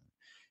song.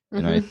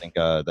 And I think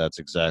that's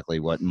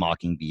exactly what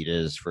Mocking Beat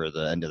is for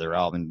the end of their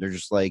album. They're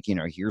just like, you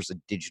know, here's a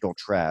digital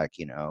track,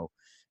 you know,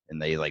 and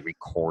they like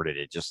recorded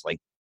it just like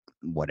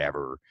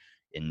whatever.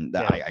 And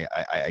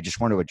I just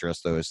want to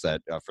address those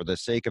that for the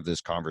sake of this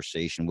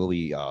conversation, we'll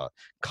be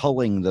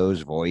culling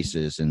those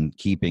voices and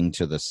keeping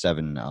to the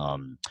 7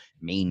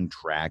 main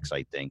tracks.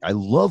 I think I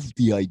love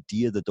the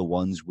idea that the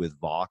ones with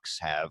Vox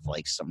have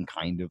like some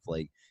kind of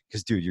like,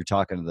 because dude, you're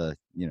talking to the,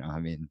 you know, I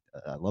mean,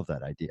 I love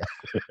that idea.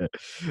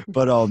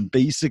 But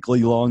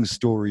basically, long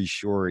story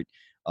short,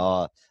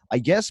 I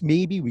guess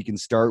maybe we can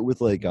start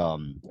with like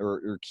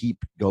or keep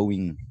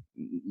going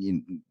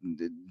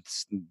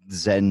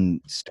Zen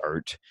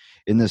start,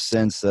 in the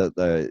sense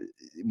that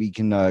we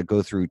can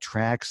go through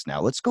tracks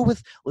now. Let's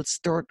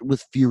start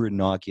with Fear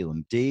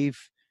Inoculum. Dave,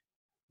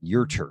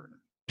 your turn.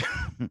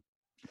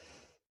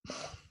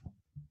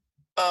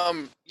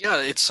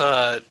 Yeah, it's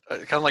kind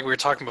of like we were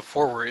talking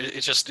before, where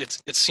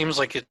it seems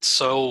like it's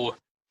so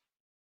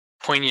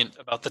poignant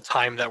about the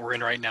time that we're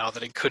in right now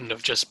that it couldn't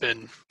have just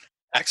been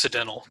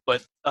accidental.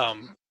 But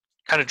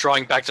kind of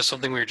drawing back to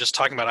something we were just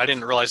talking about, I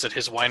didn't realize that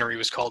his winery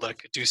was called a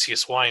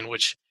Caduceus wine,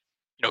 which,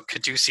 you know,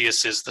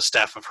 Caduceus is the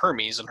staff of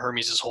Hermes, and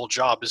Hermes' whole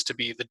job is to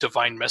be the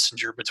divine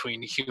messenger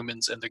between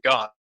humans and the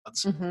gods.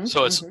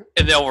 So it's,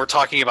 and then we're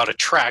talking about a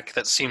track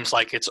that seems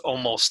like it's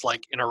almost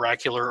like an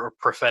oracular or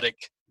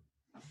prophetic,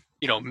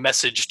 you know,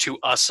 message to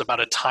us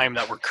about a time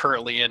that we're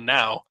currently in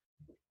now.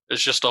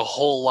 There's just a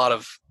whole lot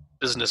of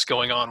business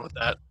going on with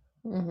that.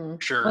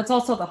 Sure. Well, it's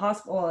also the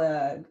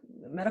hospital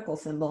medical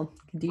symbol,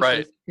 Caduceus.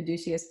 Right.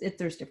 Caduceus.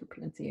 There's different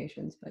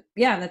pronunciations, but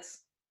yeah,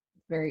 that's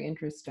very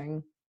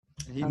interesting.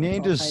 He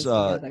named his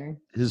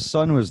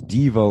son was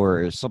Devo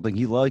or something.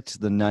 He liked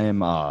the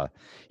name.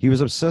 He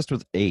was obsessed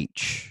with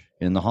H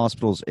in the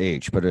hospital's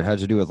H, but it had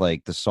to do with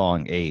like the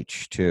song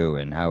H too,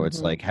 and how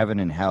it's like heaven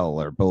and hell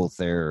are both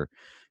there,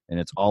 and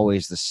it's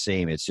always the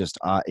same. It's just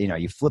you know,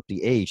 you flip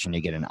the H and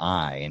you get an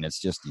I, and it's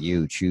just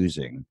you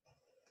choosing.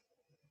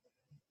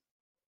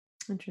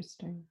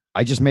 Interesting.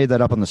 I just made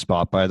that up on the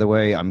spot, by the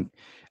way. I'm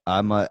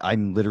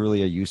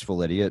literally a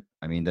useful idiot.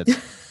 I mean, that's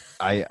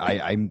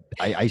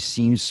I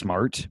seem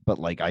smart, but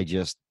like I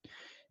just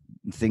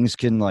things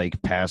can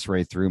like pass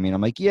right through me, and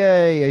I'm like,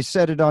 yay, I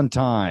said it on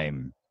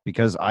time,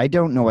 because I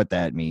don't know what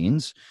that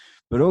means.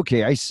 But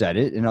okay, I said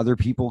it, and other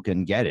people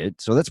can get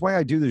it. So that's why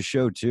I do this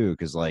show too,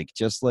 because like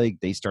just like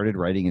they started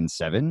writing in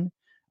 7,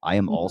 I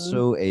am Mhm.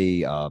 also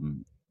a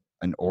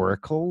an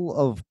oracle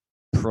of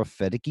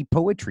prophetic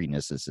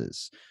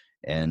poetrynesses,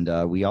 and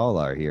we all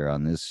are here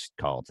on this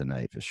call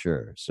tonight for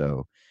sure.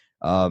 So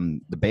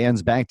the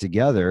band's back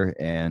together,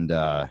 and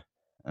I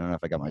don't know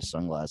if I got my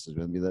sunglasses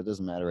with me. That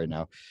doesn't matter right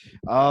now.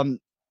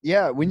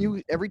 Yeah, when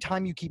you every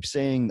time you keep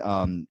saying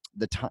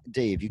the time,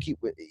 Dave, you keep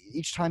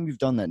each time you've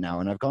done that now,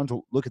 and I've gone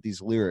to look at these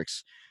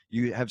lyrics.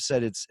 You have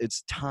said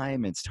it's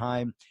time,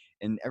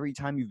 and every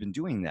time you've been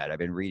doing that, I've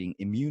been reading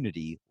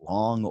immunity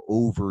long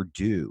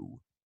overdue.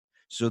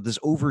 So this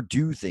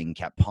overdue thing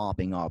kept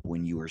popping up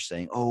when you were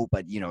saying, "Oh,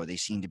 but you know, they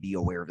seem to be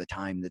aware of the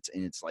time that's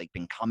and it's like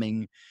been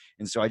coming."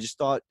 And so I just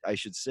thought I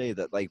should say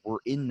that like we're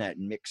in that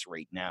mix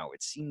right now.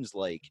 It seems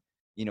like,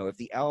 you know, if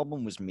the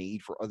album was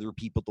made for other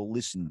people to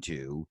listen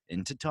to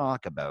and to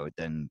talk about,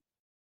 then,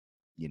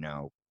 you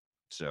know,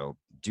 so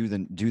do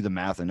the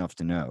math enough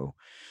to know.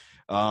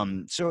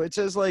 So it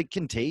says like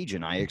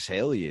Contagion, I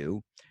exhale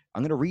you.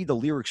 I'm gonna read the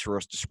lyrics for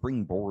us to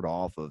springboard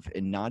off of.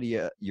 And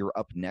Nadia, you're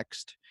up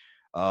next.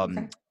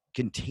 Okay.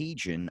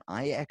 Contagion,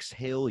 I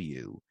exhale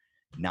you.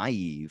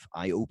 Naive,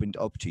 I opened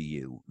up to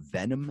you.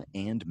 Venom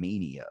and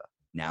mania.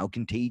 Now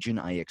contagion,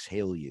 I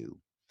exhale you.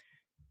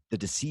 The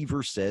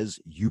deceiver says,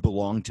 you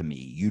belong to me.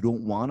 You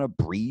don't want to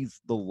breathe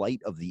the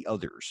light of the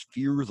others.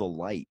 Fear the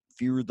light,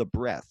 fear the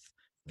breath,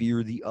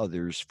 fear the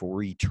others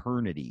for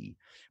eternity.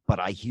 But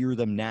I hear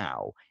them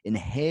now.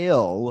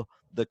 Inhale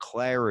the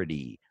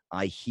clarity.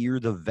 I hear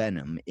the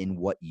venom in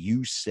what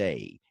you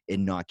say.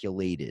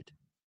 Inoculated.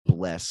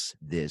 Bless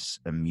this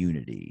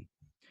immunity.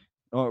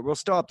 We'll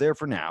stop there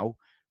for now.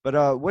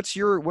 But what do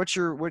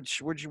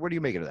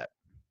you make of that?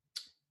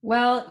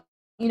 Well,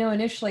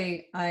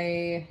 initially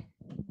I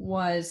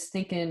was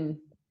thinking,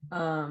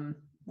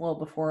 well,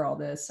 before all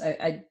this,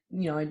 I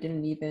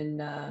didn't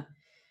even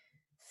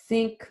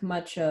think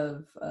much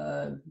of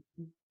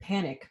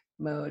panic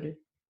mode.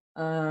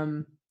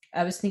 Um,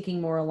 I was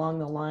thinking more along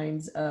the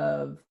lines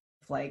of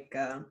like,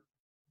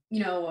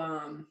 you know,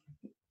 um,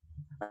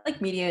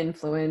 like media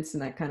influence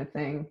and that kind of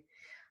thing.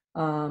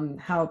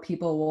 How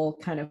people will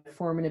kind of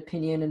form an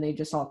opinion and they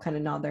just all kind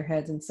of nod their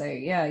heads and say,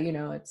 yeah,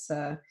 it's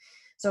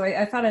so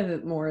I thought of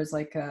it more as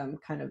like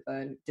kind of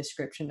a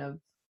description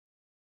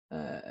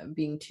of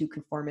being too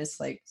conformist,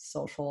 like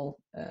social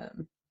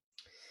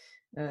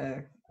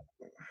uh,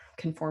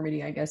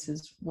 conformity, I guess,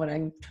 is what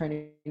I'm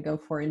trying to go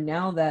for. And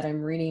now that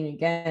I'm reading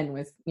again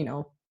with,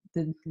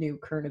 the new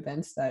current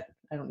events that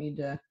I don't need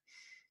to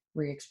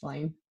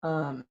re-explain,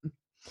 uh,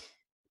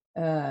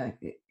 I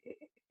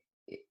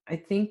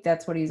think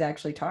that's what he's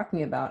actually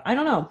talking about. I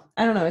don't know.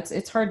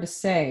 It's hard to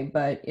say,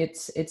 but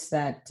it's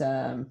that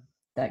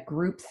that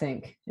group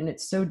think, and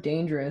it's so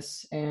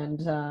dangerous.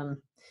 And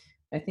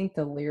I think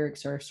the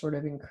lyrics are sort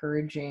of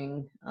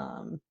encouraging.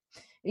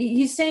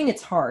 He's saying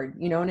it's hard,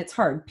 and it's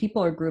hard.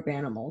 People are group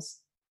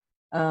animals,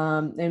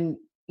 and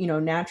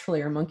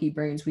naturally, our monkey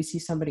brains, we see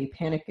somebody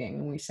panicking,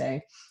 and we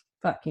say,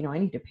 fuck, I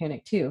need to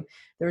panic too.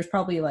 There was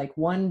probably like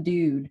one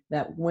dude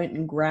that went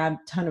and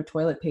grabbed a ton of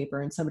toilet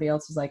paper, and somebody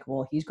else is like,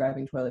 well, he's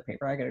grabbing toilet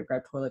paper, I gotta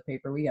grab toilet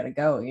paper, we gotta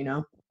go.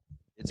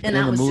 It's And been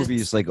in that the was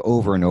movies just like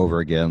over and over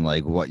again.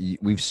 Like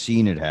we've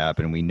seen it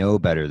happen. We know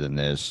better than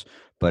this.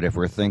 But if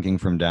we're thinking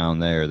from down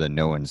there, then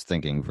no one's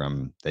thinking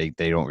from. They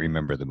don't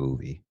remember the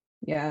movie.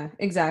 Yeah,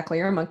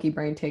 exactly. Our monkey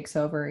brain takes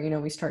over.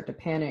 We start to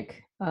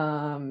panic,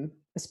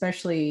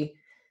 especially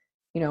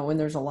when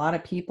there's a lot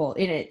of people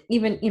in it.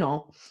 Even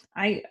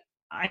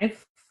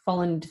I've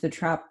fallen into the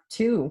trap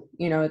too.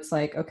 It's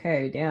like,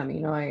 okay, damn,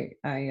 I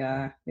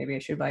maybe I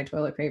should buy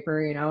toilet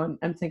paper. And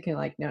I'm thinking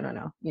like,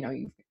 no.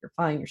 You're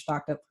fine. You're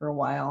stocked up for a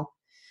while.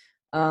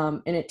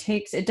 And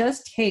it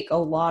does take a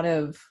lot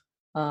of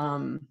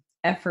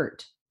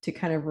effort to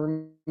kind of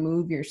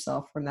remove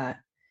yourself from that,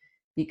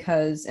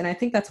 because, and I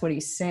think that's what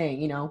he's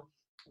saying.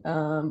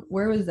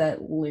 Where was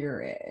that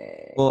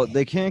lyric? Well,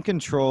 they can't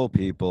control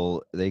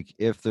people.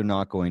 If they're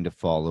not going to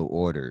follow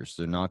orders,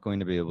 they're not going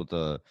to be able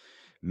to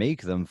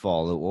make them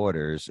follow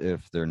orders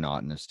if they're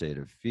not in a state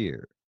of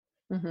fear.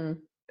 Mm-hmm.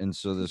 And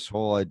so this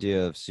whole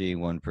idea of seeing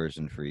one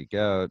person freak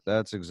out,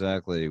 that's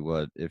exactly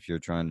what, if you're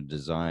trying to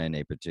design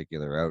a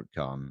particular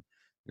outcome,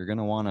 you're going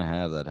to want to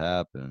have that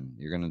happen.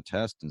 You're going to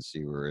test and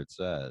see where it's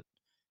at.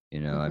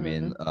 I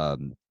mean,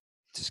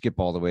 to skip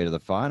all the way to the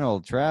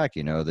final track,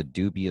 the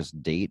dubious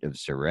date of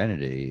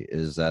Serenity,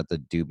 is that the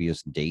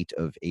dubious date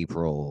of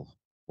April?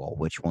 Well,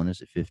 which one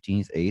is it?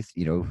 15th,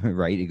 8th?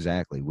 Right?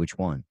 Exactly. Which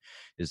one?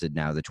 Is it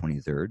now the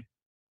 23rd?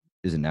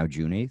 Is it now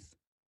June 8th?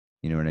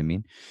 You know what I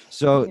mean?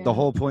 So the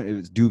whole point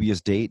is dubious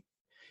date.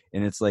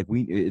 And it's like,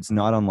 it's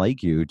not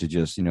unlike you to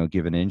just,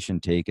 give an inch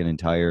and take an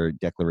entire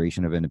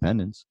Declaration of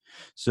Independence.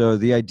 So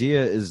the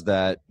idea is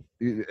that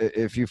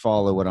if you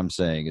follow what I'm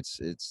saying, it's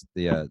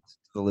the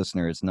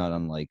listener, it's not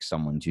unlike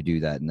someone to do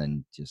that and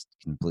then just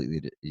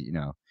completely,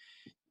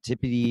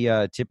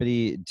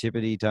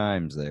 tippity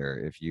times there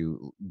if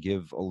you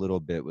give a little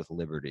bit with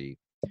liberty.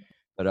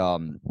 But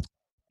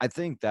I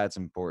think that's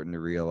important to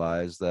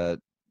realize that,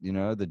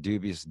 the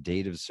dubious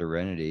date of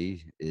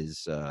serenity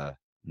is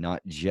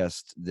not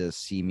just this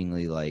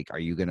seemingly like, are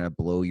you going to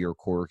blow your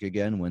cork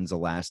again? When's the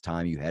last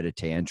time you had a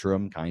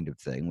tantrum kind of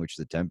thing, which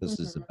the Tempest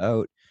is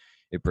about.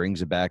 It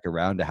brings it back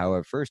around to how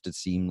at first it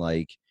seemed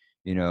like,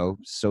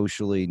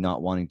 socially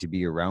not wanting to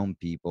be around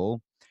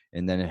people.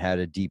 And then it had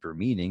a deeper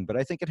meaning, but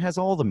I think it has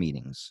all the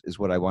meanings is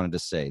what I wanted to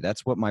say.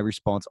 That's what my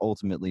response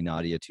ultimately,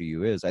 Nadia, to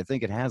you is. I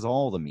think it has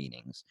all the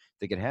meanings. I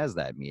think it has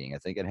that meaning. I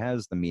think it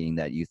has the meaning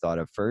that you thought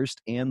of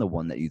first and the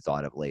one that you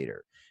thought of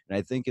later. And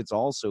I think it's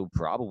also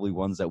probably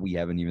ones that we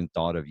haven't even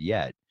thought of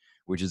yet,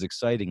 which is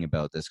exciting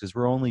about this because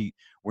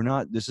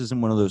this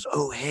isn't one of those,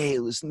 oh, hey,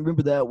 listen,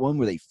 remember that one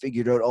where they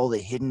figured out all the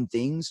hidden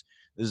things?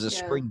 This is a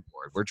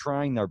springboard. We're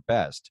trying our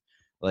best.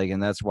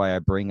 And that's why I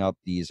bring up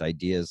these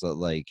ideas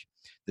that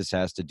this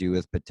has to do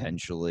with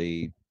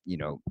potentially,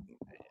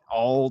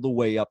 all the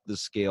way up the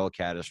scale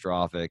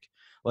catastrophic.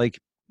 We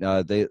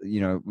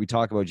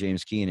talk about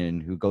James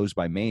Keenan, who goes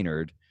by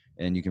Maynard,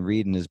 and you can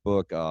read in his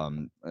book,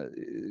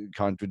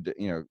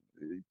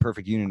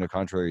 Perfect Union of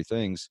Contrary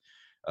Things,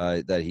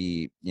 that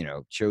he,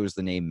 chose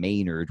the name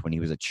Maynard when he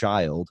was a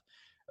child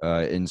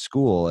in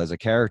school as a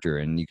character.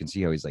 And you can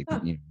see how he's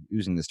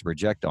using this to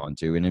project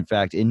onto. And in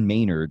fact, in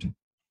Maynard,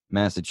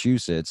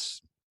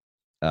 Massachusetts,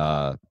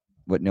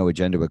 what No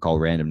Agenda would call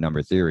random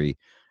number theory,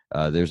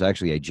 there's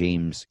actually a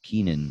James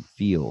Keenan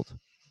Field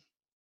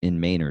in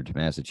Maynard,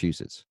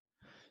 Massachusetts.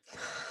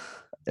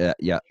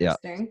 Yeah.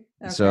 Okay.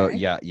 So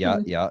yeah.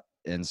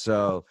 And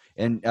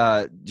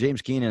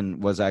James Keenan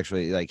was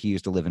actually he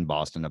used to live in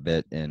Boston a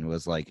bit and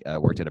was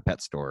worked at a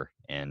pet store.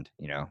 And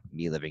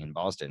me living in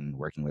Boston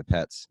working with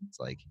pets, it's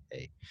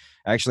hey,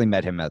 I actually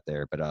met him out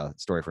there, but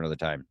story for another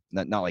time.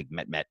 Not like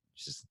met,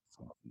 just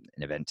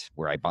an event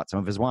where I bought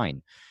some of his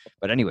wine.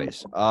 But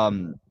anyways,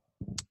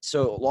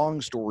 so long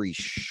story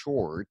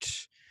short,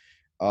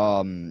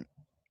 I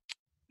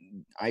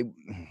was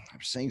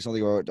saying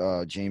something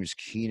about James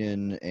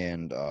Keenan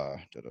and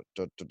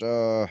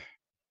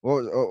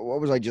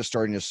what was I just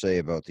starting to say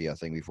about the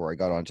thing before I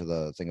got onto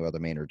the thing about the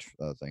Maynard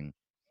thing?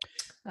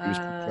 He was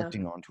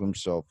projecting onto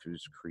himself. He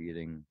was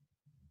creating.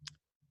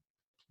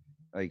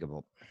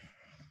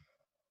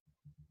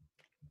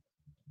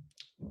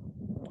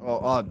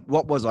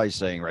 What was I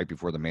saying right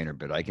before the Maynard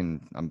bit?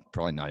 I'm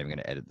probably not even going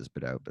to edit this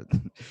bit out, but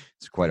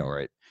it's quite all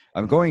right.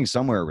 I'm going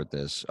somewhere with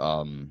this.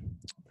 I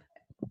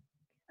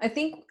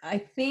think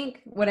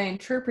what I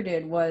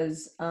interpreted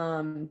was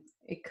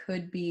it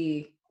could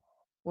be,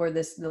 or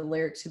the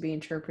lyrics could be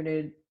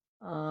interpreted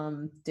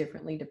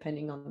differently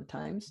depending on the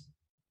times.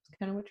 That's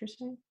kind of what you're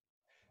saying.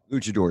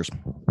 Luchadors.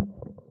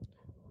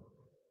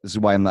 This is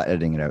why I'm not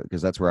editing it out,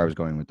 because that's where I was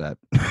going with that.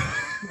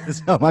 That's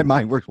how my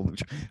mind works.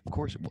 Of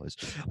course it was.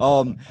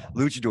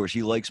 Luchadors.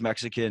 He likes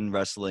Mexican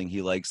wrestling.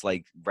 He likes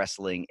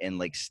wrestling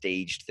and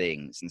staged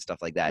things and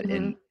stuff like that.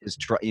 And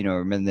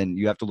and then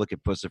you have to look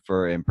at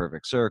Pucifer and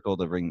Perfect Circle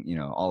to bring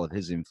all of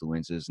his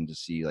influences and to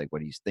see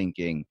what he's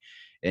thinking.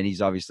 And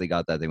he's obviously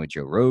got that thing with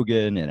Joe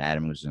Rogan, and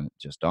Adam was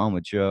just on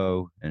with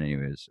Joe. And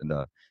anyways, and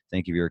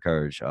thank you for your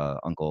courage,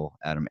 Uncle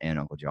Adam and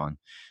Uncle John.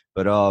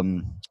 But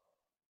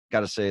got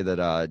to say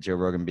that Joe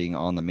Rogan being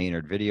on the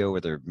Maynard video where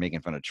they're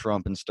making fun of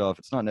Trump and stuff,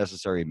 it's not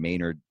necessarily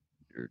Maynard,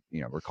 or,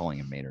 we're calling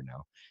him Maynard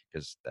now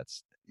because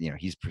that's,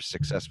 he's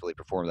successfully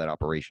performed that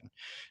operation.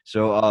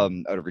 So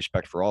out of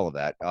respect for all of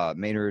that,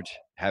 Maynard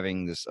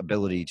having this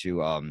ability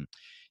to,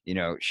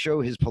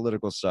 show his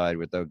political side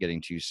without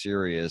getting too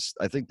serious.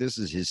 I think this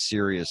is his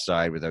serious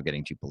side without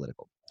getting too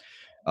political.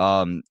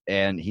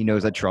 And he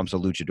knows that Trump's a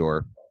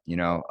luchador.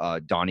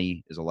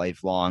 Donnie is a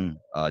lifelong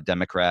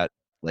Democrat.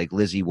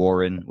 Lizzie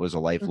Warren was a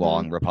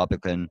lifelong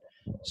Republican.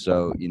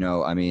 So,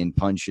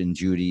 Punch and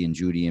Judy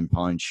and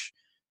Punch,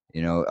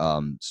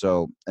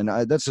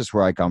 that's just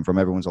where I come from.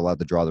 Everyone's allowed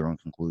to draw their own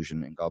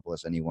conclusion, and God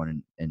bless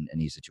anyone in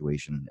any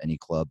situation, any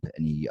club,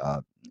 any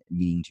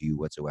meaning to you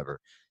whatsoever.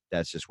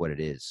 That's just what it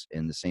is.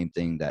 And the same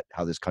thing that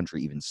how this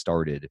country even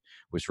started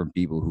was from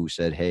people who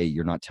said, hey,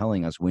 you're not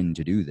telling us when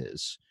to do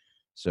this.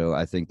 So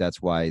I think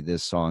that's why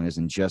this song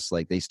isn't just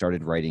they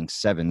started writing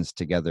sevens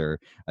together.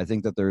 I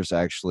think that there's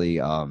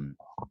actually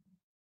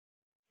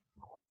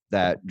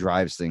that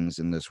drives things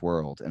in this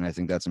world. And I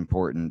think that's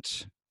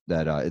important,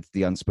 that it's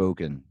the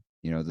unspoken,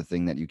 the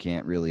thing that you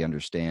can't really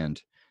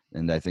understand.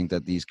 And I think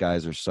that these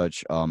guys are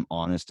such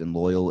honest and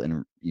loyal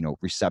and,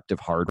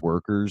 receptive hard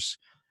workers.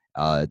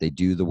 They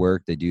do the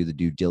work, they do the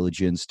due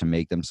diligence to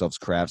make themselves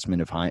craftsmen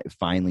of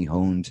finely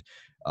honed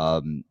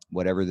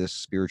whatever this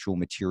spiritual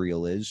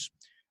material is.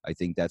 I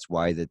think that's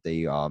why that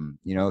they,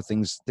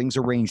 things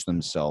arrange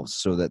themselves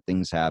so that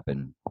things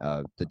happen.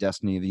 The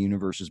destiny of the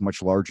universe is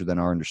much larger than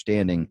our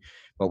understanding,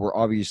 but we're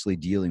obviously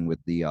dealing with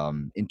the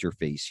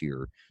interface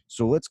here.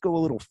 So let's go a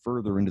little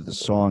further into the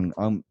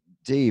song.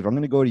 Dave, I'm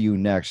going to go to you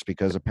next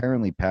because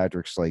apparently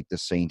Patrick's the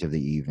saint of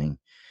the evening.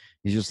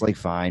 He's just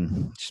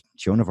fine. Just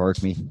Joan of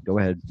Arc me. Go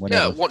ahead.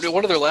 Whatever. Yeah,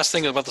 one other last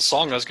thing about the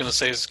song I was going to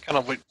say is kind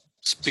of what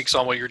speaks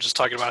on what you were just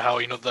talking about, how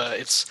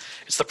it's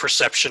the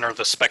perception or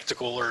the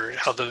spectacle or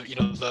how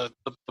the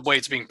way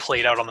it's being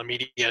played out on the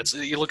media.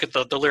 You look at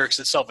the lyrics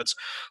itself. It's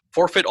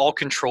forfeit all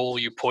control,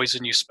 you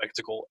poison, you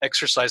spectacle,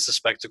 exercise the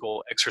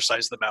spectacle,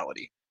 exercise the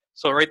malady.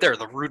 So right there,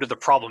 the root of the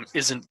problem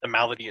isn't the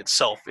malady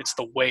itself. It's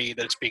the way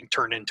that it's being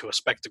turned into a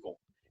spectacle.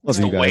 Love It's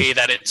you the guys. way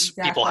that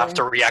people have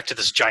to Exactly. react to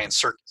this giant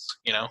circus.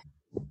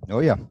 Oh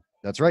yeah,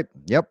 that's right.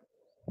 Yep,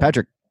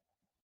 Patrick.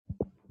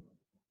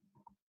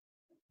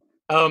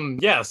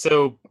 Yeah,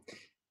 so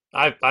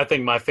I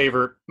think my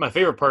favorite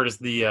part is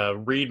the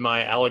read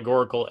my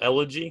allegorical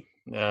elegy.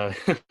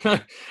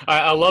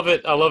 I love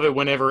it. I love it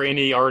whenever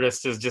any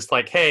artist is just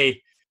like,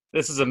 hey,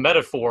 this is a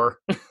metaphor.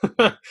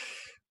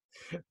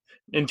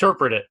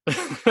 Interpret it.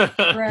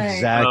 Right.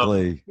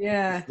 Exactly.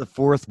 Yeah. The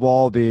fourth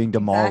wall being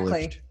demolished.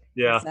 Exactly.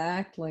 Yeah.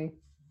 Exactly.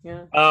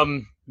 Yeah.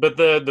 But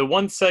the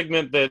one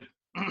segment that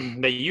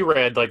that you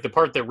read, like the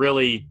part that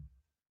really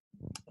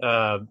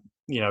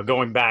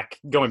going back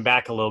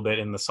a little bit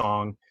in the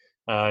song,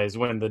 is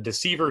when the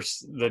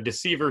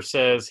deceiver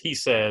says, he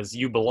says,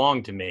 you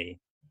belong to me.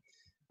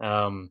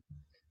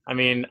 I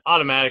mean,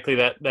 automatically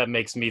that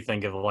makes me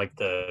think of like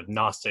the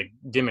Gnostic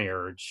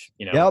demiurge,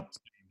 Yep.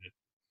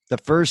 The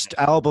first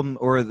album,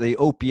 or the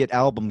Opiate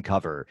album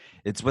cover,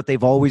 it's what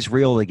they've always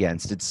reeled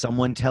against. It's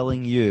someone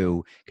telling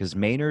you, because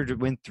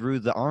Maynard went through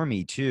the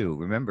army too.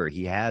 Remember,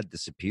 he had the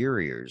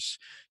superiors.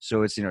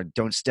 So it's,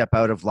 don't step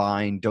out of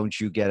line. Don't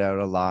you get out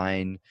of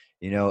line.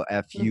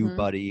 F you, Mhm.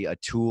 buddy. A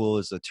tool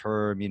is a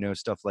term,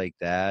 stuff like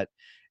that.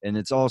 And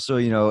it's also,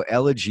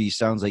 elegy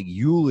sounds like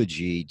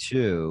eulogy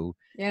too.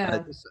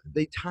 Yeah.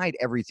 They tied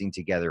everything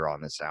together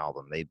on this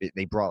album.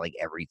 They brought like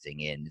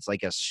everything in. It's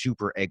like a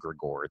super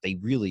egregore. They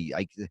really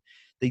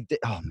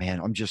oh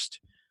man,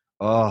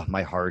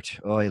 my heart.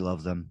 Oh, I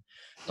love them.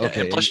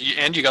 Okay. And plus,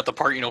 you got the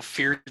part,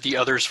 fear the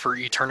others for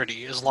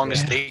eternity. As long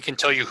as Yeah. they can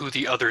tell you who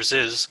the others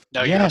is,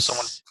 now you have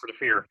someone Yes. for to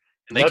fear,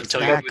 and they can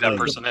tell you who that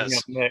person coming is.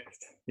 up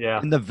next. Yeah.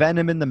 And the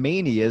venom and the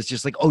mania is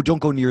just like, oh, don't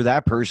go near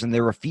that person.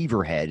 They're a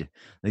fever head.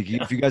 Like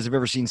if you guys have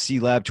ever seen C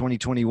Lab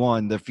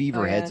 2021, the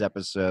fever heads yeah.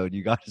 episode,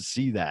 you got to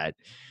see that.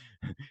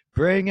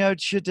 Bring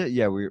out shit.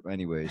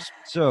 Anyways.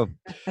 So,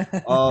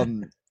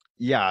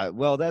 yeah,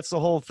 well, that's the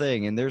whole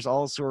thing. And there's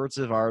all sorts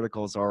of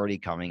articles already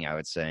coming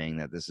out saying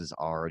that this is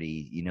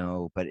already,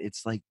 but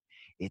it's like,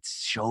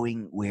 it's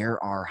showing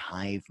where our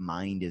hive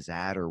mind is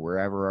at, or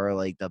wherever our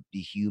like the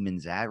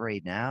humans at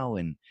right now.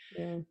 And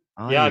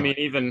Yeah. I mean,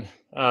 even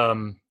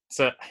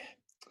so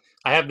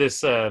I have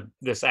this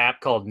this app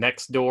called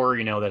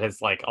Nextdoor, that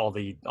has like all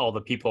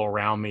the people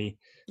around me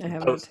I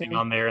have that posting too.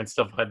 on there and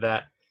stuff like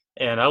that.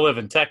 And I live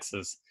in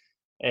Texas,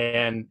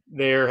 and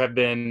there have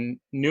been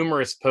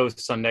numerous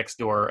posts on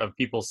Nextdoor of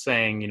people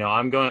saying,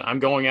 I'm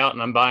going out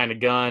and I'm buying a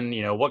gun.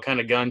 What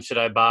kind of gun should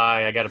I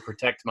buy? I got to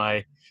protect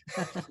my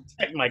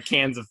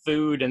cans of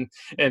food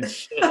and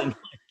shit. And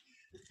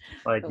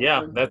like,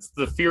 yeah, that's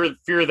the fear of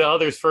the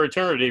others for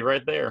eternity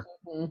right there.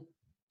 Mhm.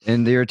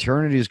 And their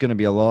eternity is going to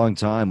be a long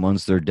time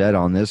once they're dead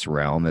on this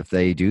realm if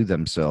they do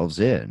themselves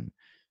in.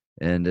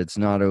 And it's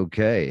not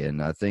okay.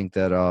 And I think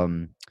that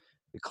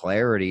the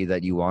clarity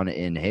that you want to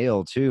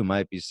inhale too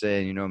might be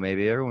saying,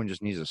 maybe everyone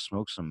just needs to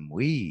smoke some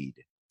weed,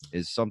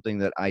 is something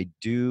that I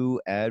do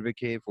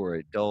advocate for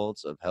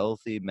adults of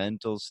healthy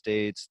mental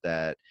states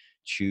that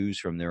choose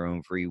from their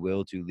own free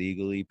will to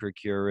legally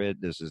procure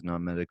it. This is not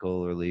medical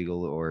or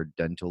legal or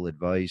dental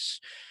advice.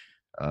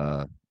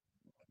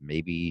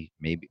 Maybe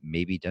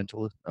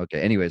dental.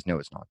 Okay. Anyways, no,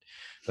 it's not.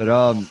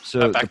 But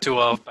so back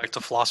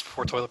to floss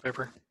before toilet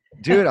paper.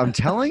 dude, I'm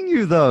telling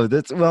you though,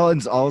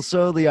 it's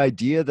also the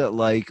idea that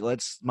like,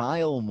 let's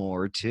smile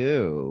more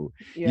too.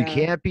 Yeah. You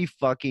can't be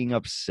fucking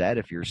upset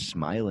if you're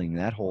smiling.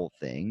 That whole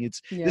thing.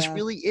 This Yeah.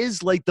 really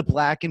is like the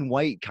black and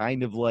white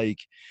kind of like,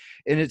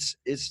 and it's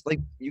like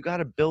you got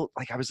to build.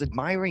 Like I was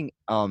admiring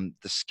the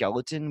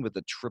skeleton with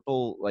the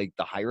triple, like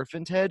the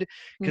Hierophant head,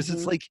 because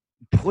it's Mhm. like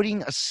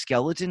putting a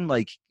skeleton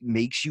like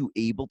makes you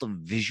able to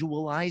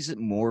visualize it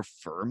more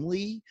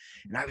firmly.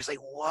 And I was like,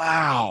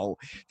 wow,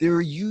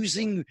 they're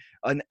using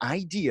an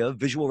idea,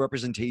 visual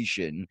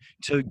representation,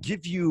 to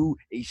give you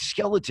a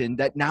skeleton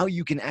that now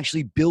you can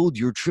actually build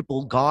your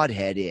triple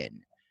godhead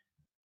in.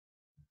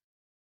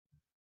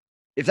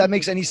 If that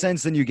makes any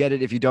sense, then you get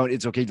it. If you don't,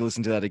 it's okay to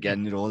listen to that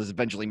again. It'll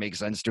eventually make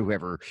sense to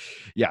whoever.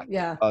 Yeah.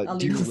 Yeah. I'll need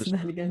dear to listen listener.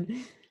 to that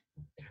again.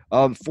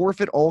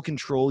 Forfeit all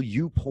control,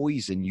 you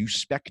poison, you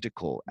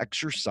spectacle,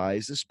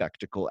 exercise the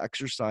spectacle,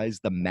 exercise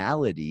the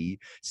malady,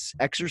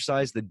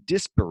 exercise the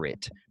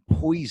disparate,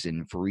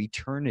 poison for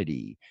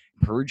eternity,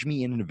 purge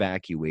me in and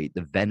evacuate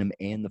the venom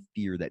and the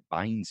fear that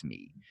binds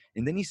me.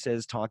 And then he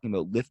says, talking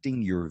about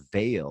lifting your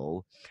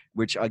veil,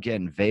 which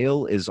again,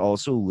 veil is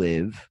also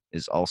live,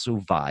 is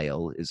also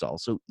vile, is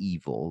also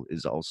evil,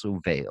 is also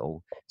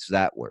veil. It's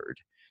that word.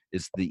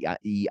 It's the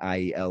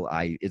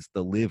EILI. It's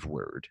the live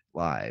word,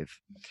 live.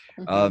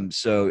 Mhm.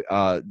 So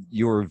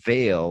your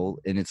veil,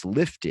 and it's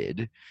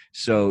lifted.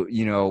 So,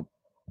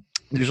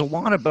 there's a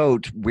lot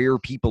about where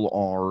people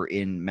are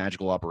in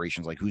magical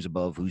operations, like who's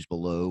above, who's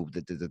below.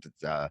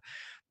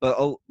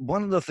 But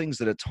one of the things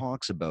that it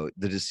talks about,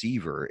 the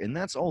deceiver, and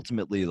that's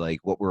ultimately like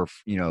what we're,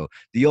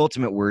 the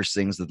ultimate worst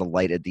things, that the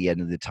light at the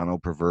end of the tunnel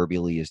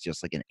proverbially is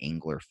just like an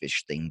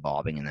anglerfish thing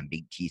bobbing and then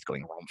big teeth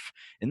going rumph.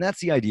 And that's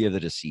the idea of the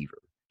deceiver.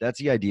 That's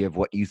the idea of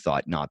what you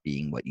thought not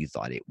being what you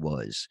thought it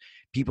was.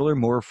 People are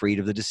more afraid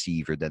of the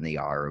deceiver than they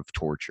are of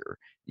torture.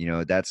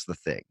 That's the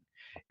thing.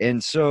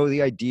 And so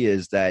the idea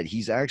is that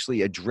he's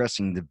actually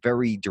addressing the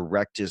very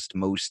directest,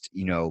 most,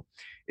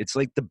 it's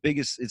like the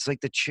biggest, it's like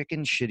the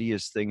chicken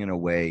shittiest thing in a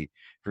way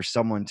for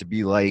someone to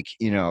be like,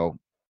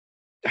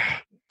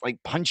 like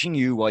punching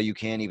you while you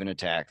can't even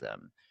attack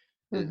them.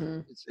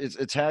 It's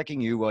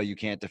attacking you while you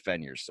can't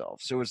defend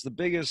yourself. So it's the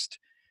biggest,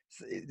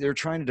 they're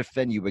trying to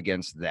defend you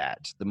against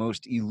that, the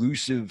most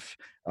elusive,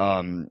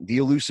 the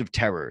elusive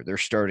terror they're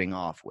starting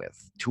off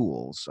with.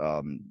 Tools,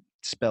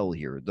 spell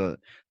here, the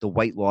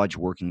White Lodge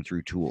working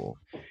through tool.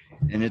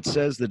 And it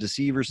says the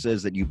deceiver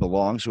says that you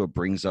belong, so it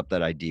brings up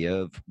that idea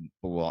of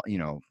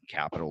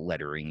capital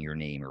lettering your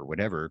name or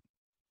whatever.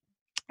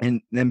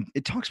 And then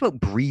it talks about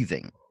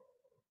breathing.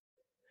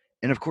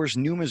 And of course,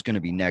 Numa is going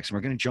to be next, and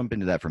we're going to jump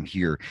into that from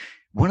here.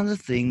 One of the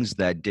things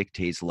that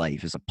dictates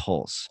life is a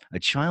pulse. A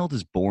child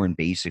is born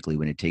basically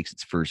when it takes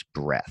its first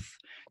breath.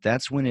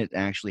 That's when it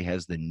actually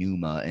has the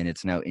pneuma, and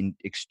it's now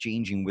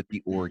exchanging with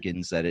the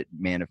organs that it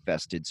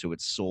manifested, so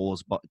its soul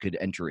could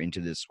enter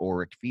into this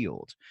auric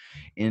field.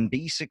 And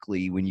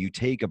basically, when you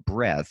take a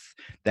breath,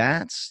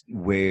 that's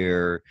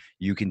where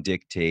you can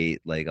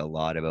dictate like a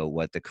lot about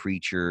what the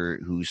creature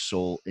whose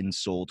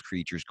ensouled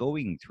creature's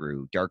going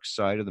through. Dark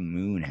Side of the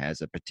Moon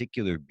has a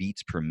particular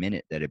beats per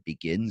minute that it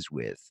begins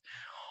with.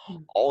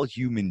 All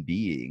human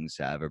beings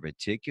have a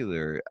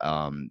particular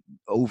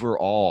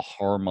overall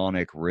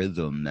harmonic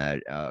rhythm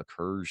that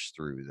occurs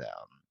through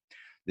them.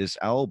 This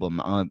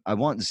album, I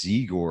want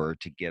Zigor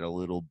to get a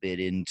little bit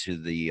into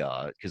the,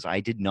 because I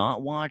did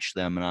not watch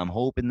them, and I'm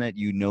hoping that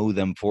you know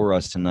them for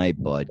us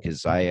tonight, bud,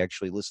 because I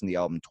actually listened to the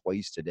album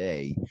twice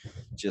today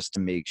just to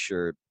make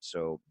sure.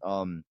 So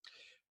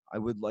I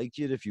would like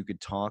it if you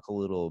could talk a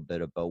little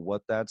bit about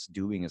what that's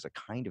doing as a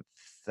kind of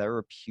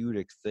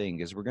therapeutic thing,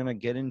 because we're going to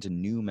get into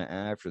Numa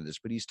after this,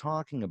 but he's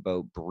talking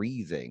about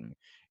breathing,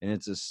 and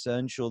it's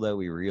essential that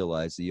we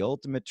realize the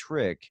ultimate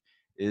trick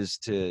is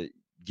to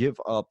give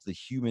up the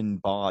human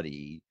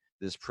body,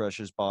 this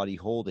precious body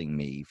holding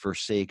me, for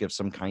sake of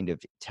some kind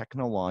of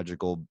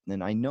technological,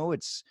 and I know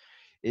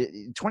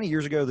 20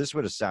 years ago, this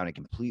would have sounded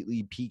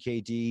completely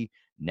PKD.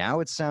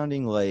 Now it's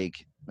sounding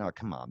like, oh,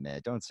 come on,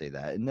 man, don't say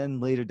that. And then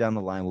later down the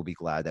line, we'll be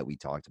glad that we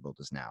talked about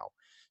this now.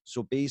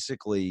 So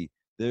basically,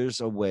 there's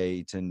a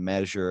way to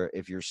measure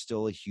if you're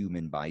still a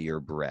human by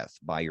your breath,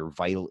 by your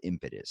vital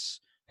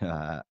impetus,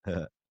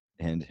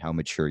 and how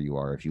mature you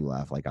are if you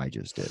laugh like I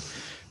just did.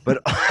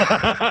 But,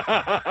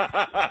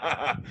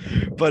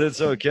 but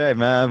it's okay,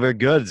 man. We're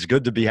good. It's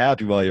good to be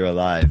happy while you're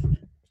alive.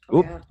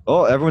 Oop. Yeah.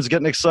 Oh, everyone's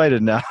getting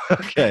excited now.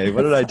 Okay,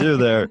 what did I do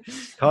there?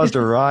 Caused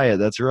a riot.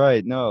 That's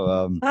right.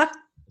 No,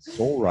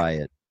 soul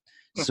riot.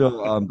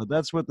 So, but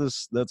that's what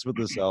this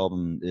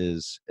album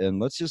is.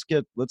 And let's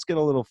get a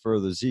little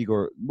further.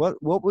 Zigor,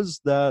 what was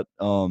that?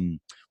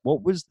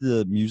 What was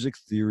the music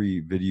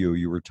theory video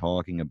you were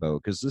talking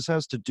about? Because this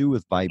has to do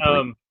with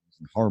vibrations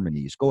and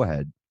harmonies. Go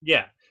ahead.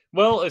 Yeah.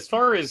 Well, as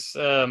far as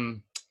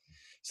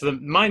so the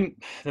main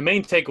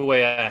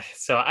takeaway.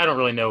 So I don't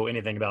really know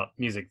anything about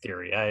music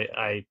theory.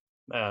 I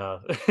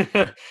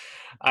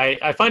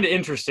find it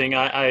interesting.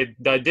 I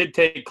did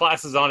take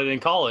classes on it in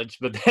college,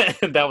 but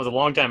that was a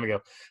long time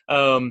ago.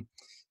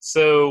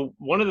 So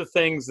one of the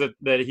things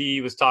that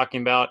he was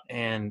talking about,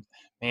 and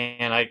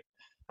man, I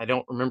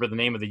don't remember the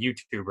name of the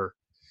YouTuber,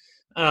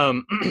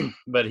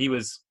 but it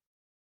was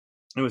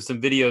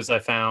some videos I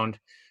found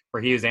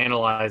where he was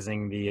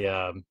analyzing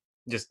the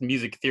just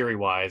music theory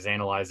wise,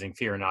 analyzing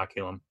Fear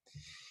Inoculum.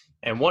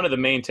 And one of the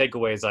main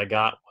takeaways I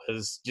got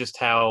was just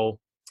how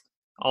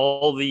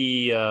all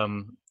the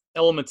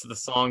elements of the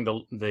song,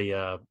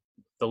 the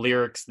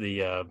lyrics,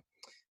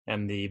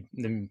 and the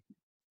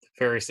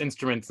various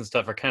instruments and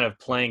stuff are kind of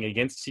playing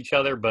against each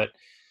other, but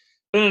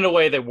in a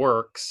way that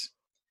works,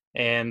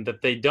 and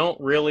that they don't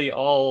really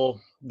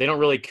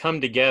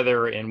come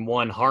together in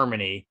one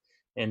harmony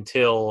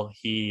until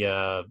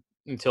the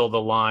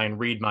line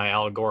 "Read my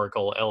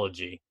allegorical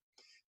elegy,"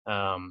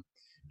 and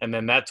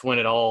then that's when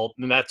it all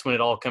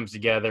comes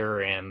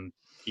together, and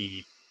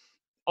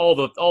all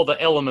the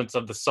elements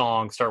of the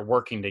song start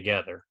working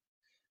together.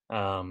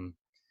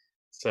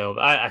 So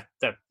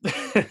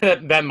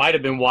that might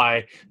have been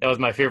why that was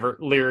my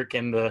favorite lyric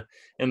in the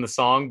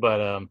song,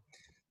 but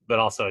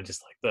also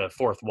just like the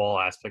fourth wall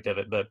aspect of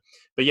it. But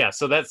yeah,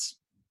 so that's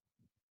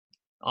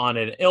on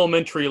an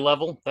elementary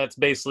level. That's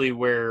basically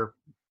where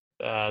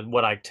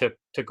what I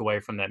took away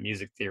from that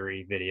music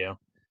theory video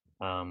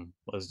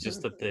was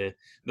just that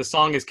the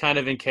song is kind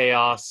of in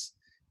chaos.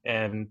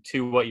 And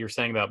to what you're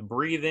saying about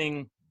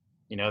breathing,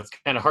 it's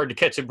kind of hard to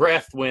catch a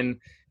breath when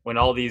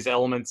all these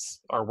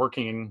elements are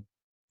working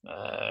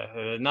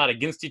not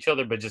against each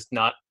other, but just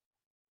not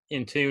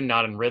in tune,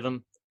 not in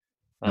rhythm,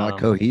 not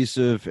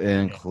cohesive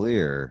and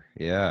clear.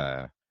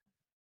 Yeah.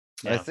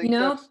 I Yeah. think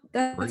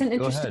That's great. an Go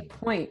interesting ahead.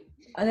 point.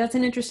 That's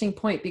an interesting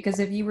point because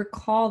if you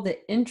recall the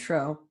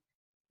intro,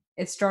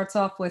 it starts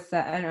off with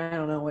that. I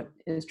don't know what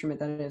instrument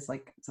that is,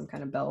 like some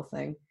kind of bell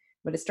thing,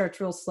 but it starts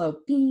real slow,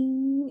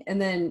 bing,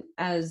 and then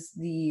as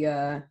the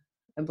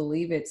I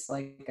believe it's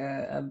like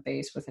a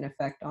bass with an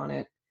effect on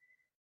it.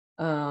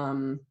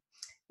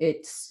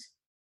 It's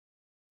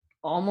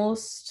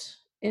almost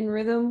in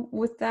rhythm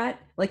with that.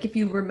 Like if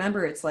you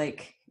remember, it's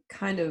like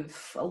kind of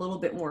a little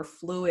bit more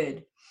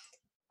fluid.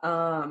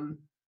 Um,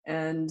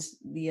 and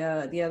the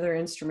other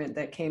instrument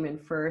that came in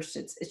first,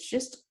 it's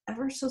just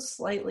ever so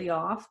slightly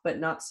off, but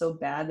not so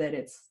bad that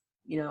it's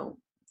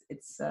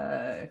it's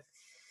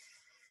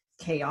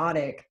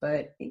chaotic.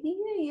 But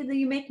yeah,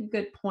 you make a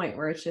good point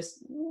where it's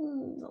just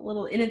a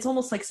little, and it's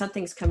almost like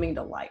something's coming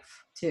to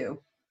life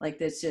too. Like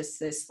there's just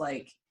this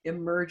like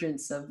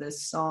emergence of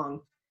this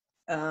song,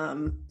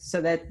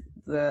 so that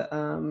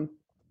the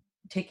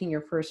taking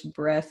your first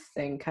breath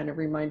thing kind of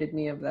reminded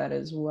me of that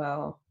as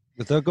well.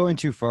 Without going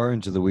too far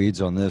into the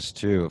weeds on this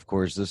too, of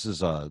course, this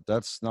is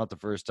that's not the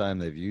first time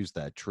they've used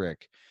that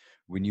trick.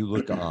 When you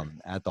look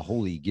at the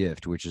Holy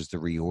Gift, which is the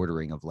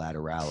reordering of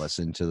Lateralis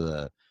into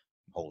the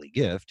Holy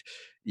Gift,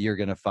 you're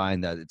gonna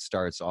find that it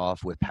starts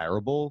off with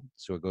parable.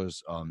 So it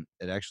goes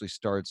it actually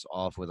starts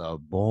off with a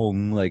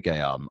bong, like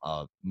a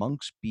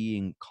monks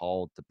being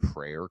called the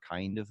prayer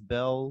kind of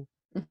bell.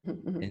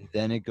 And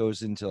then it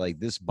goes into like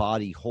this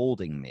body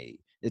holding me.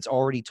 It's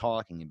already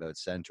talking about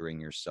centering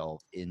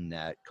yourself in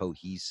that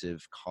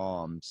cohesive,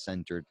 calm,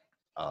 centered,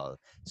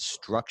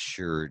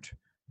 structured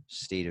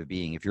state of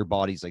being. If your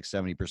body's like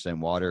 70%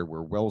 water,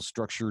 we're well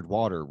structured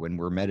water when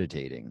we're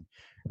meditating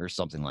or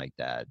something like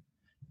that.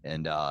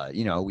 And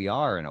we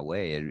are in a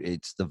way.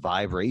 It's the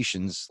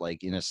vibrations,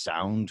 like in a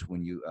sound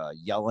when you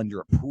yell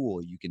under a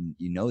pool, you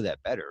know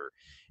that better.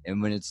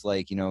 And when it's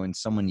like, and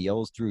someone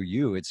yells through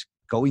you, it's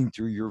going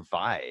through your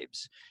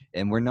vibes.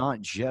 And we're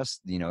not just,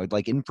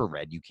 like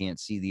infrared, you can't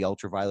see the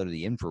ultraviolet or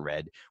the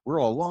infrared. We're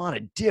a lot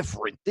of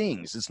different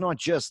things. It's not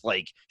just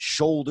like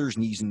shoulders,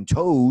 knees, and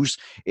toes.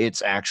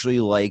 It's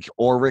actually like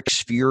auric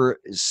sphere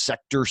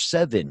sector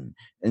 7.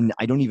 And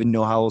I don't even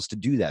know how else to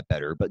do that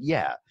better. But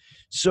yeah.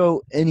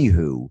 So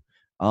anywho,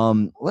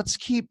 let's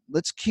keep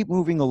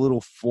moving a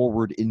little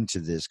forward into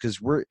this, because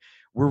we're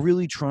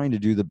really trying to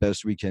do the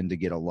best we can to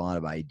get a lot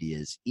of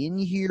ideas in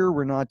here.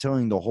 We're not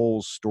telling the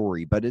whole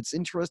story, but it's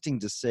interesting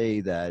to say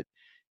that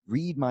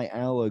read my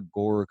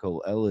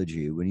allegorical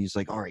elegy when he's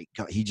like, all right,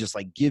 he just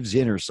like gives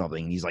in or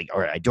something. He's like, all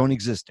right, I don't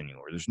exist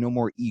anymore. There's no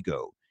more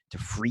ego to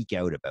freak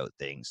out about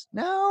things.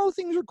 Now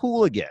things are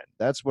cool again.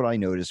 That's what I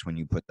noticed when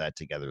you put that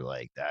together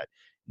like that.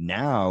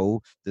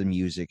 Now the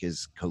music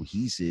is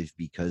cohesive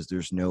because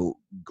there's no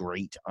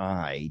great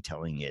eye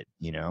telling it,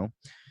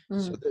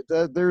 So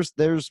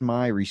there's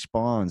my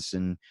response.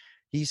 And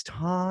he's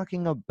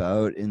talking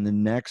about in the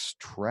next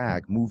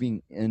track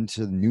moving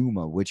into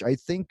Pneuma, which I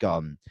think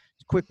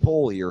quick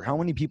poll here, how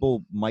many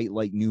people might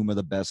like Pneuma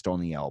the best on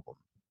the album?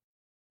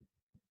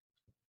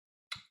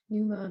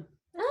 Pneuma,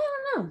 I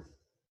don't know.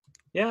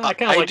 Yeah, I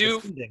kind of like do.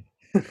 Descending.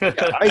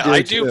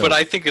 I do, too. but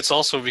I think it's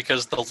also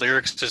because the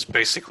lyrics is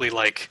basically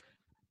like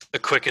the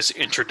quickest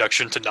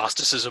introduction to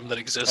Gnosticism that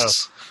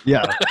exists.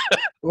 Yeah.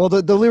 Well,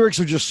 the lyrics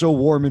are just so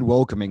warm and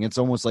welcoming. It's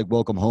almost like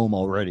welcome home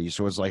already.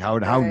 So it's like, how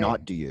Right.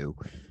 not do you?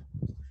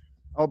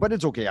 Oh, but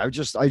it's okay. I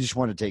just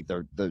want to take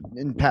the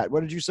and Pat,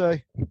 what did you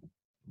say?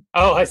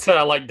 Oh, I said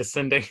I like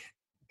Descending.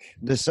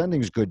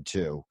 Descending's good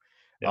too.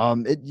 Yeah.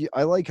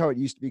 I like how it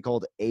used to be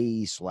called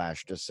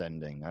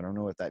A/Descending. I don't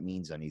know if that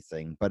means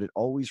anything, but it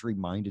always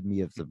reminded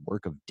me of the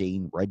work of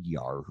Dane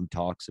Redyar, who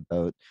talks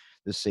about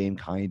the same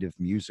kind of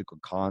musical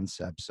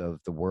concepts of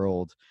the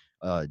world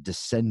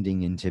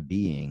descending into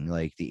being,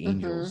 like the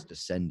angels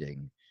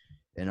descending.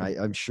 And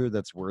I'm sure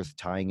that's worth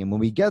tying in when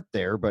we get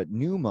there. But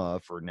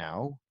Pneuma for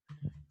now,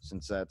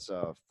 since that's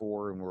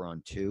 4 and we're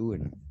on 2,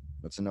 and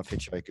that's enough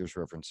Hitchhikers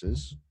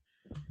references.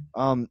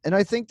 And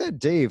I think that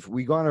Dave,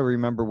 we got to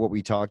remember what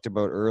we talked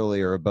about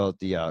earlier about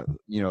the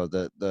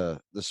the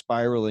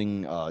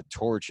spiraling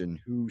torch and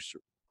who,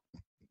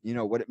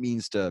 what it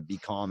means to be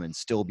calm and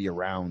still be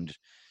around,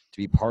 to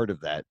be part of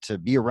that, to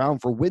be around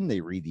for when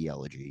they read the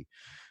elegy.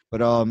 But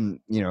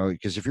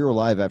because if you're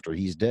alive after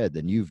he's dead,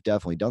 then you've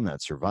definitely done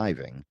that,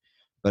 surviving.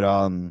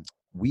 But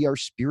we are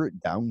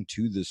spirit bound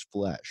to this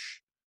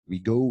flesh. We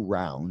go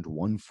round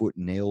 1 foot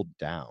nailed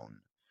down,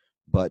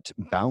 but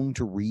bound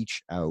to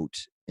reach out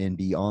and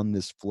beyond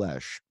this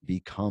flesh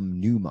become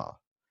Pneuma.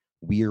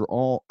 We are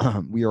all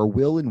we are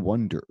will and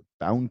wonder,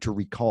 bound to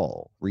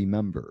recall,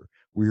 remember.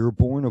 We are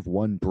born of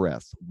one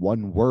breath,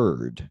 one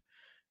word.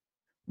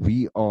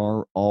 We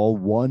are all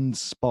one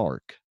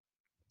spark,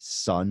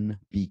 sun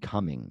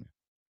becoming.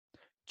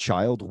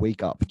 Child,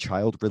 wake up.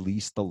 Child,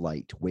 release the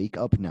light. Wake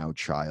up now,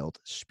 child.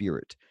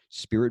 Spirit.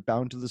 Spirit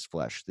bound to this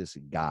flesh, this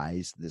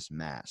guise, this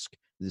mask,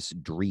 this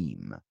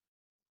dream.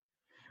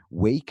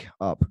 Wake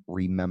up,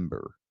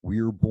 remember.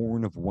 We're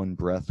born of one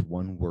breath,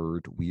 one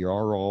word. We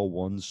are all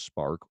one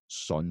spark,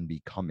 sun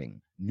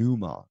becoming.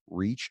 Pneuma,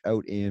 reach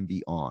out and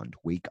beyond.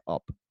 Wake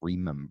up,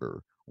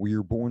 remember. We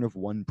are born of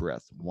one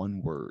breath,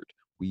 one word.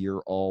 We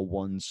are all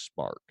one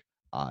spark,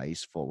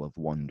 eyes full of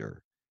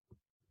wonder.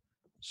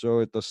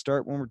 So at the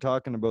start, when we're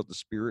talking about the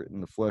spirit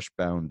and the flesh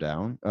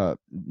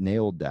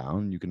nailed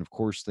down, you can of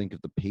course think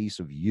of the pace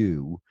of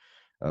you,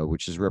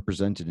 which is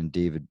represented in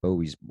David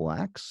Bowie's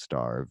Black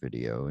Star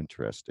video.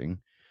 Interesting.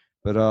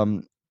 But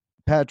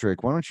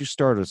Patrick, why don't you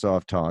start us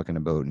off talking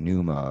about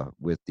Numa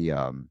with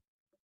the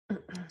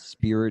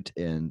spirit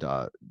and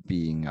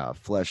being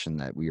flesh, and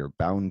that we are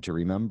bound to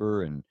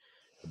remember, and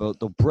about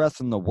the breath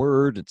and the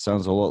word. It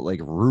sounds a lot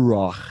like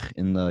ruach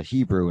in the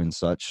Hebrew and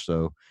such.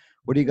 So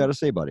what do you got to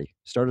say, buddy?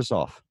 Start us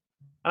off.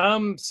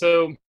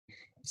 So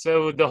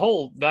that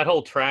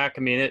whole track,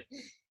 I mean, it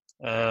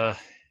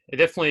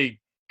definitely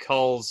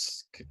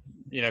calls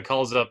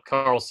up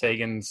Carl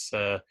Sagan's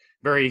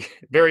very,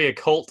 very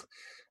occult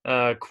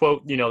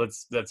quote,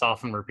 that's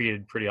often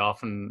repeated pretty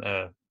often,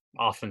 that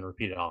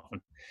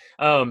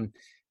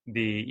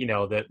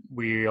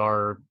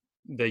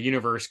the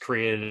universe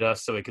created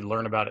us so it could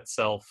learn about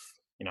itself.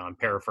 I'm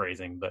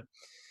paraphrasing, but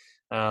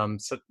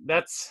so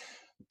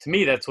to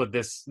me, that's what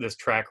this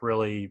track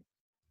really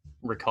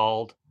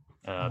recalled,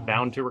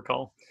 bound to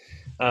recall.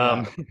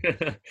 But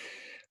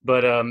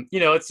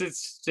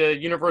it's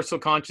universal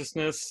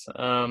consciousness.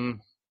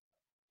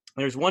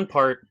 There's one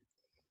part,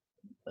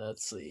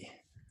 let's see,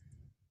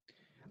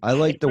 I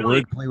like the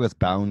wordplay with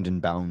bound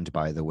and bound,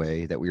 by the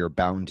way, that we are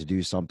bound to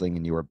do something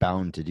and you are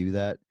bound to do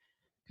that,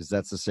 because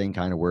that's the same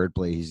kind of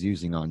wordplay he's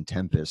using on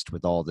Tempest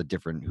with all the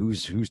different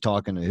who's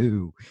talking to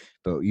who.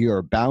 But you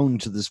are bound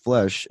to this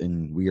flesh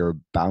and we are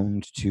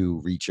bound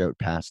to reach out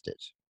past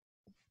it.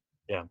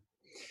 Yeah.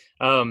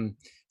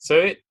 So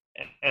it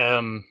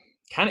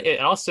it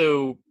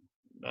also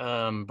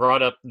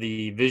brought up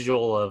the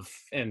visual of,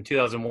 in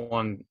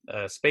 2001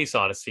 Space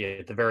Odyssey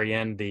at the very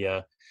end,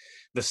 the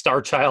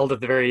Star Child at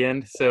the very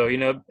end. So,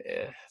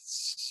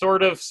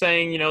 sort of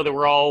saying, that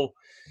we're all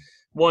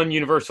one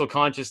universal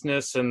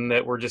consciousness and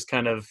that we're just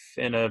kind of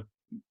in a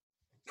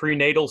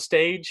prenatal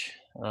stage,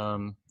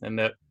 and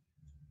that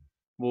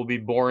we'll be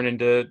born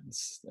into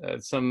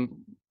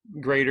some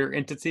greater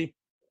entity.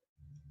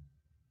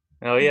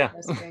 Oh, yeah.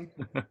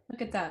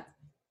 Look at that.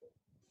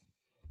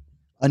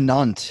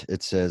 Anant,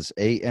 it says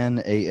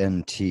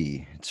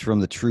Anant. It's from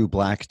the True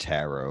Black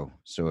Tarot.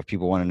 So if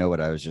people want to know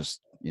what I was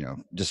just,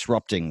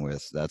 disrupting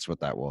with, that's what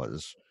that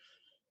was.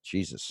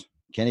 Jesus.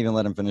 Can't even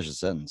let him finish a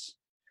sentence.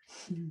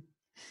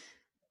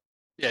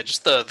 Yeah,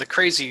 just the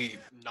crazy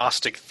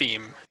Gnostic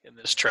theme in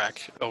this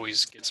track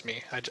always gets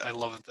me. I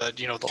love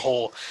the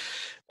whole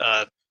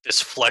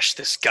this flesh,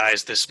 this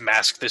guise, this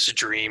mask, this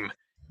dream.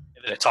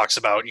 And then it talks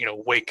about,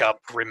 wake up,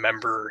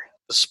 remember,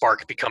 the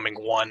spark becoming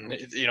one.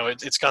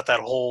 It's got that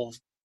whole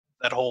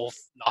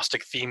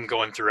Gnostic theme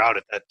going throughout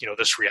it, that,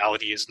 this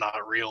reality is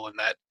not real, and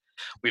that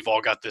we've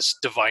all got this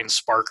divine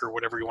spark, or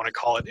whatever you want to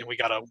call it, and we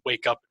got to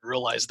wake up and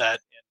realize that,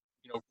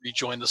 and,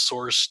 rejoin the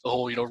source, the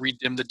whole,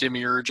 redim the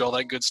demiurge, all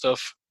that good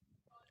stuff.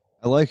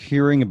 I like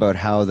hearing about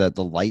how that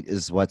the light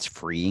is what's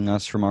freeing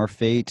us from our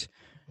fate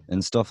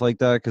and stuff like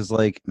that, because,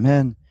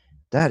 man,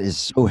 that is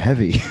so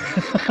heavy.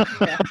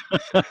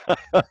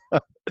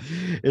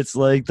 It's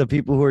like the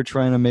people who are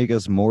trying to make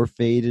us more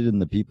faded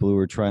and the people who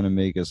are trying to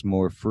make us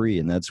more free.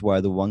 And that's why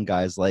the one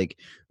guy's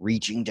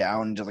reaching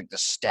down into the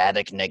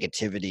static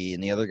negativity,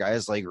 and the other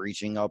guy's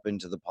reaching up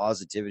into the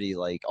positivity,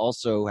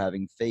 also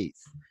having faith.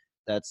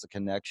 That's the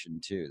connection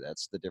too.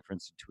 That's the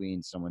difference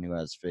between someone who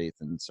has faith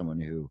and someone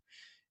who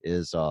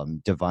is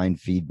divine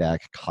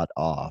feedback cut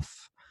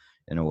off,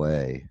 in a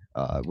way,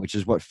 which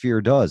is what fear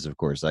does. Of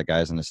course, that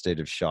guy's in a state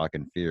of shock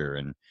and fear,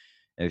 and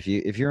if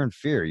you're in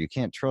fear, you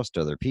can't trust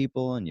other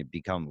people, and you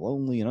become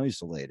lonely and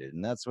isolated,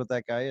 and that's what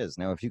that guy is.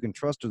 Now, if you can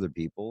trust other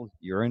people,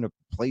 you're in a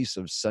place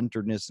of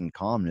centeredness and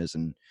calmness,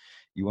 and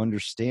you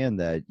understand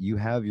that you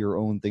have your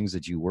own things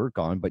that you work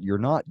on, but you're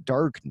not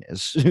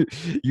darkness.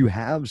 You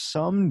have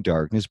some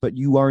darkness, but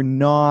you are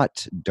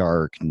not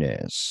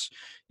darkness.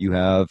 You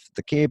have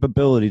the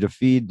capability to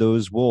feed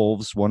those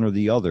wolves, one or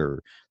the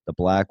other, the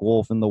black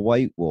wolf and the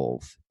white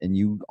wolf. And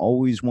you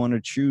always want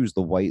to choose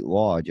the White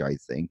Lodge, I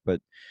think.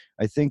 But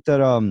I think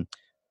that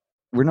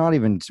we're not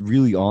even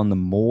really on the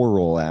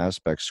moral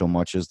aspect so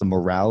much as the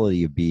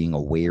morality of being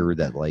aware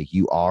that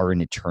you are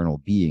an eternal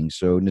being.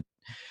 So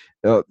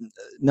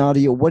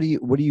Nadia, what do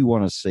you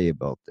want to say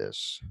about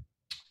this?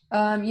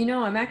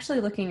 I'm actually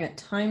looking at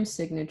time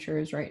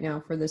signatures right now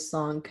for this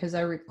song, because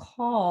I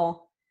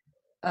recall,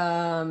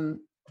 I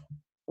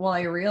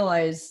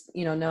realize,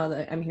 now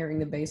that I'm hearing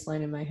the bass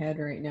line in my head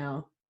right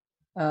now,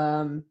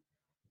 and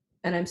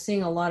I'm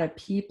seeing a lot of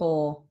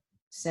people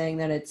saying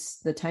that it's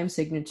the time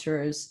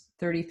signature is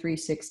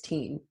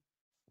 3316.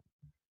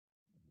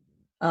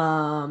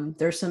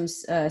 There's some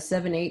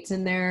 7/8s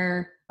in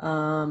there.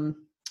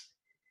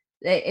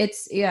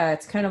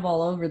 It's kind of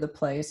all over the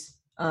place.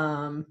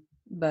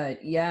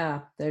 But yeah,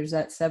 there's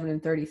that 7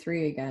 and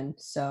 33 again.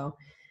 So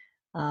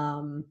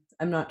I'm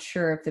not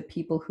sure if the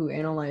people who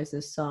analyze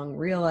this song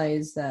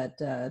realize that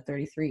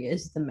 33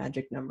 is the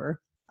magic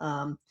number.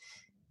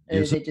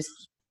 Yes. They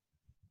just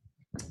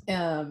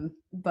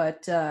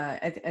But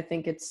I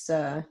think it's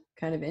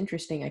kind of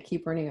interesting. I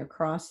keep running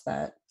across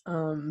that.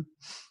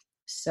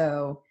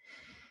 So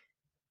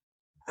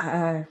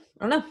I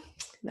don't know.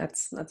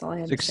 That's all I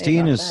had to say 16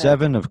 about is that.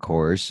 7, of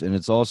course, and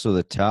it's also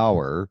the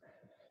tower.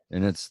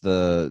 And it's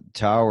the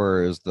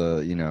tower is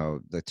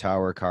the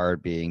tower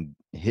card being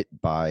hit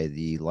by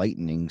the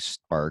lightning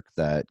spark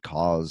that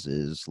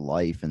causes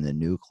life in the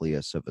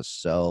nucleus of a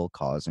cell,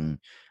 causing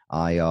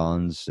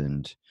ions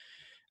and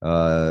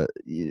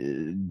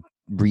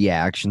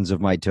reactions of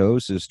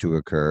mitosis to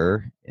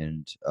occur,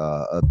 and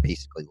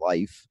basically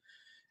life.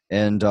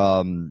 And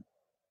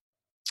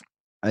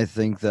I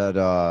think that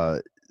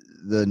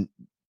the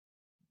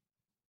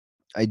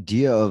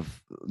idea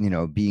of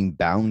being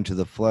bound to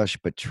the flesh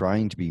but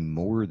trying to be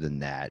more than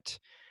that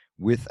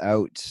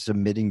without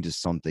submitting to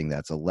something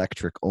that's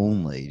electric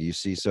only. Do you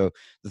see? So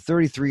the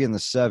 33 and the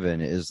 7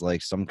 is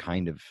like some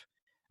kind of,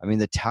 I mean,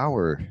 the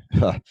tower,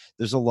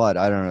 there's a lot.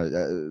 I don't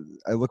know.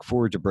 I look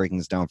forward to breaking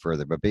this down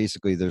further, but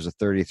basically there's a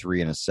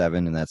 33 and a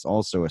 7, and that's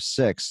also a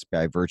 6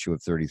 by virtue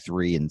of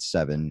 33 and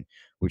 7,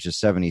 which is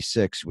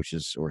 76,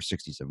 or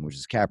 67, which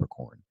is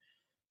Capricorn.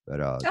 But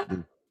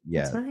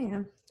yeah. That's what I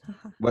am.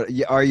 What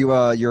are you?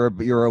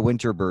 You're a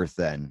winter birth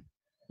then.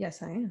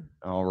 Yes, I am.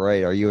 All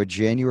right. Are you a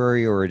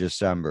January or a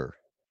December?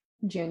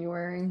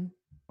 January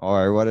All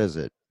right. What is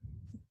it?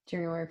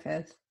 January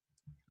 5th.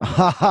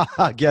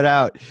 Get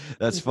out.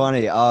 That's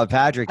funny.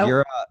 Patrick,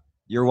 Oh.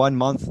 you're 1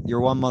 month.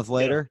 You're 1 month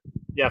later.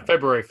 Yeah,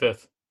 February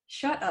 5th.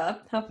 Shut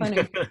up. How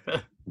funny.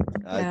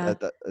 Yeah.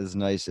 That is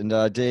nice.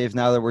 And Dave,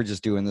 now that we're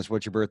just doing this,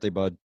 what's your birthday,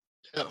 bud?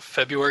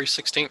 February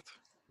 16th.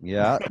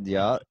 Yeah.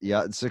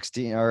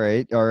 16. All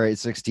right.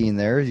 16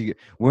 there.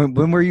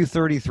 When were you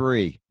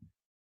 33?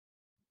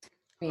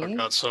 Me? Oh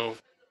God, so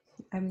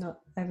I'm not.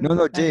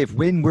 No, Dave.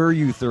 When were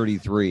you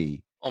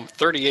 33? I'm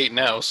 38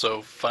 now,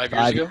 so 5 years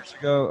ago. 5 years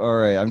ago. All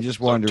right. I'm just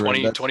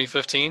wondering.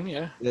 2015,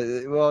 yeah.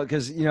 Well,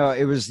 because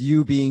it was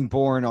you being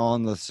born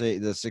on the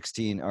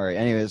 16. All right.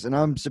 Anyways, and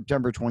I'm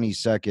September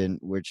 22nd,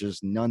 which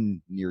is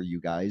none near you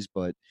guys,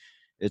 but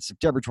it's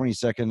September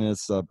 22nd, and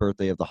it's the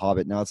birthday of the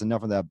Hobbit. Now it's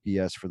enough of that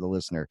BS for the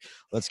listener.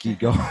 Let's keep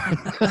going.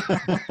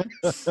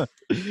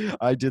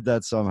 I did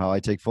that somehow. I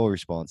take full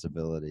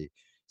responsibility.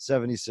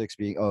 76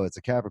 being it's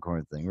a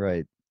Capricorn thing,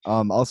 right?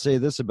 I'll say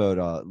this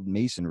about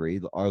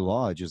masonry. Our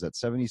lodge is at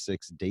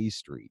 76 Day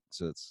Street,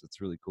 so it's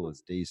really cool.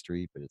 It's Day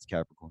Street, but it's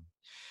Capricorn.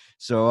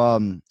 So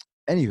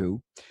anywho,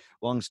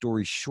 long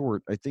story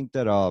short, I think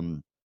that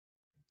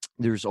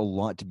there's a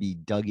lot to be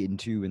dug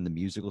into in the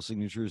musical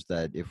signatures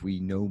that if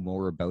we know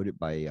more about it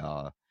by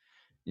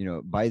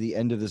by the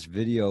end of this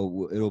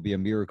video, it'll be a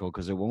miracle,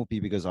 because it won't be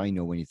because I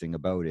know anything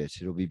about it.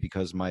 It'll be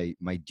because my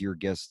dear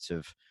guests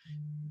have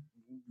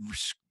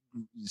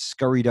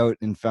scurried out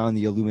and found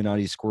the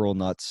Illuminati squirrel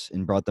nuts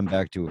and brought them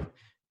back to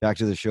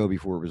the show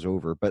before it was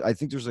over. But I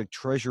think there's a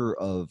treasure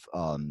of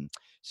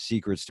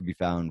secrets to be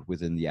found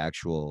within the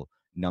actual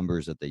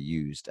numbers that they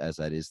used, as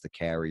that is the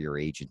carrier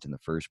agent in the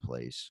first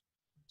place.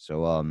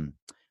 So I'm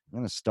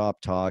going to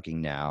stop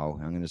talking now.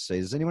 I'm going to say,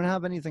 does anyone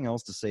have anything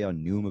else to say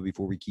on Numa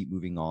before we keep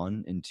moving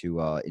on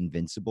into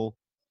Invincible?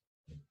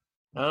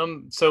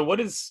 So what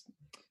is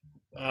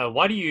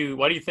why do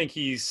you think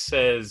he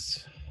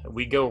says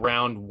we go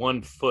round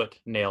 1 foot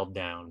nailed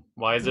down?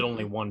 Why is it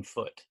only 1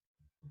 foot?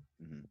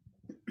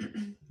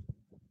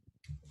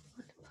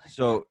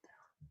 So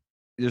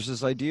there's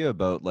this idea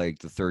about like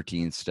the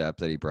 13th step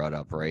that he brought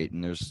up, right?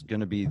 And there's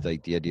going to be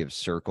like the idea of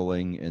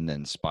circling and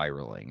then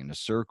spiraling. And a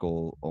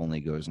circle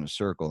only goes in a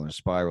circle, and a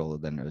spiral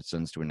then it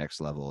ascends to a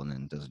next level and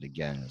then does it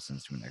again and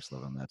ascends to a next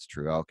level. And that's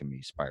true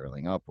alchemy,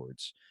 spiraling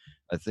upwards.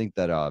 I think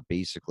that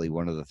basically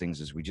one of the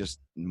things is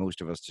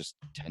most of us just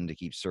tend to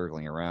keep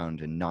circling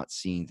around and not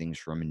seeing things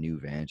from a new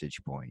vantage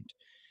point.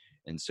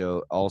 And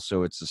so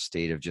also it's a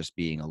state of just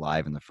being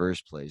alive in the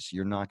first place.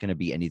 You're not going to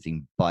be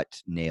anything but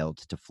nailed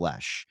to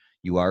flesh.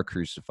 You are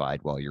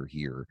crucified while you're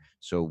here.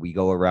 So we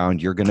go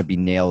around, you're going to be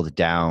nailed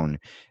down.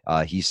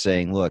 He's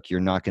saying, look, you're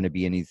not going to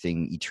be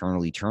anything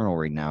eternal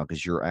right now,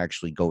 because you're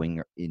actually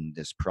going in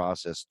this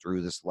process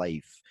through this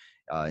life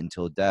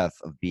until death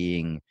of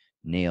being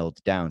nailed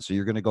down. So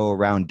you're going to go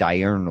around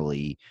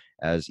diurnally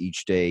as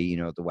each day,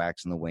 the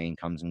wax and the wane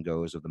comes and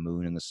goes of the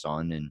moon and the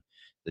sun, and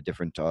the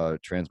different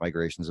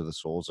transmigrations of the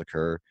souls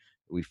occur.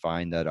 We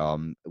find that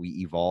we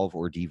evolve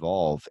or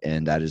devolve,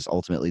 and that is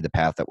ultimately the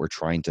path that we're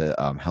trying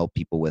to help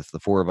people with.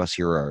 The 4 of us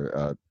here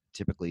are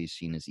typically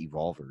seen as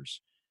evolvers.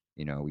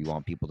 We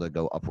want people to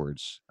go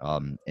upwards,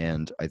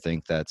 and I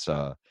think that's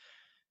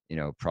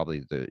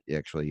probably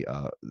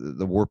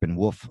the warp and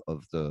woof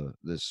of the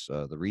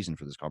reason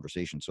for this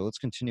conversation. So let's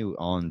continue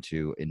on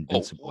to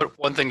Invincible.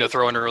 One thing to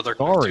throw in earlier.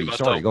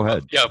 Sorry, go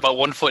ahead. Yeah, about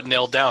 1 foot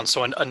nailed down.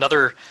 So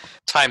another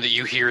time that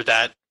you hear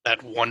that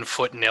 1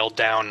 foot nailed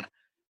down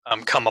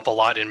come up a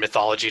lot in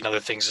mythology and other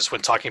things is when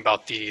talking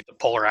about the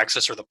polar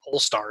axis or the pole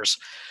stars,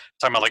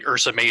 talking about like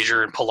Ursa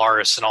Major and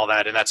Polaris and all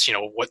that, and that's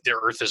what the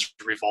Earth is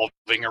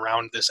revolving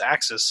around this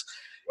axis,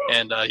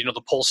 and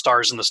the pole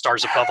stars and the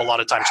stars above a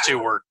lot of times too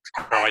were,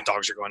 my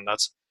dogs are going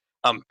nuts.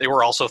 They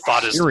were also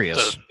thought as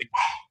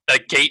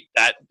gate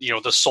that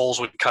the souls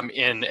would come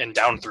in and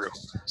down through.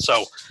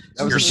 So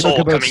That was your a joke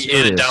soul about coming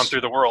in and down Sirius.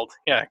 through the world,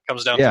 it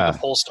comes down Yeah. through the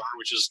pole star,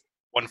 which is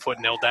 1 foot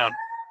nailed down.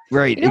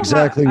 Right, You know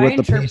exactly how I what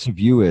the pace of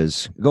view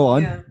is. Go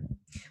on. Yeah.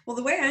 Well,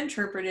 the way I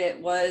interpret it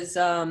was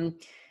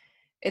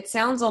it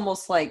sounds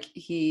almost like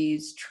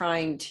he's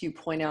trying to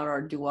point out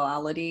our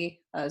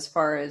duality as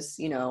far as,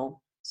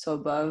 so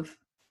above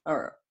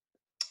or,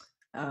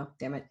 oh,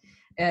 damn it.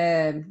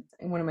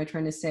 What am I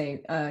trying to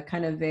say?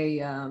 Kind of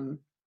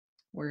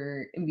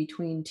we're in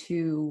between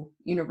two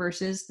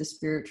universes, the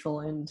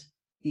spiritual and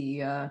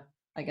the,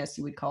 I guess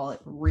you would call it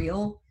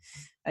real.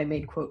 I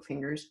made quote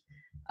fingers.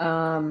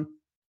 The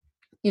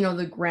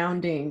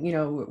grounding,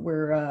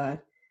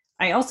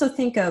 I also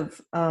think of,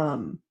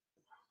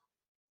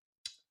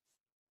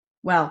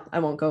 well, I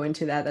won't go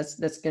into that.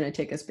 That's going to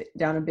take us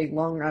down a big,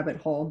 long rabbit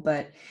hole.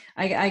 But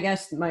I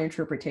guess my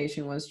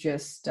interpretation was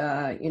just,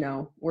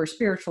 we're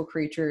spiritual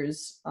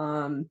creatures,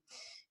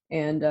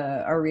 and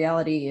our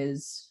reality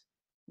is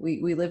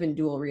we live in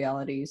dual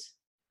realities.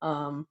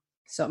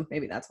 So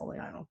maybe that's only,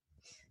 I don't know.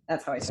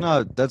 That's how I.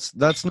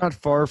 That's not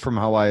far from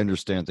how I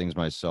understand things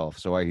myself.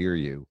 So I hear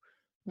you.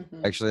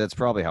 Mm-hmm. Actually, that's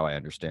probably how I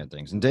understand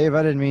things. And Dave,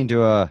 I didn't mean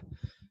to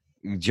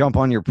jump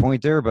on your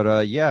point there,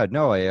 but yeah,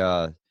 no,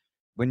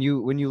 when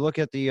you look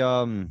at the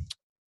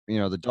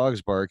the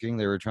dogs barking,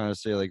 they were trying to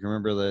say, like,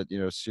 remember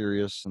that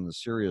Sirius and the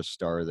Sirius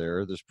star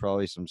there's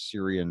probably some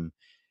Syrian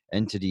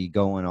entity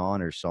going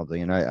on or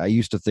something. And I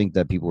used to think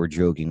that people were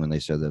joking when they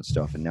said that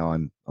stuff, and now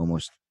I'm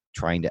almost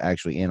trying to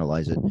actually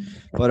analyze it.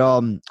 But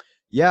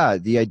yeah,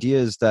 the idea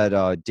is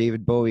that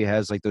David Bowie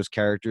has like those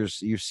characters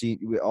you've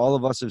seen. All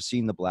of us have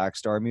seen the Black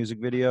Star music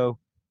video,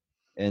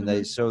 and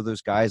they show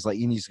those guys like,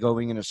 and he's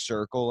going in a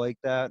circle like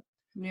that.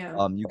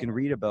 Yeah. You can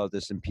read about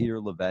this in Peter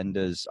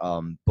Levenda's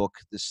book,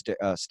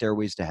 The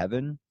Stairways to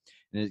Heaven,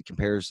 and it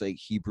compares like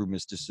Hebrew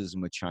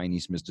mysticism with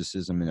Chinese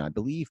mysticism, and I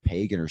believe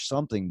pagan or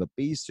something. But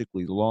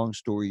basically, the long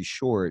story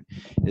short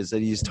is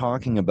that he's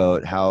talking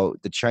about how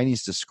the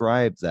Chinese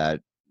describe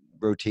that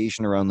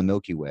rotation around the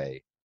Milky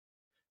Way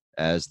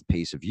as the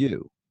pace of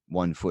view,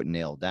 1 foot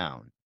nailed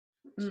down.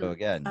 So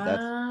again,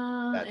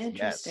 that's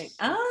interesting. Yes.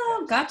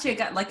 Oh, gotcha.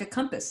 Got like a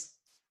compass.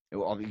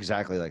 Well,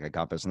 exactly like a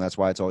compass, and that's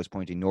why it's always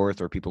pointing north,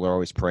 or people are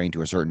always praying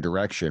to a certain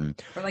direction.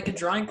 Or like a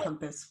drawing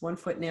compass, 1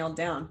 foot nailed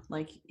down,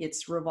 like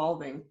it's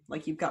revolving.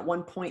 Like you've got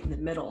one point in the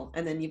middle,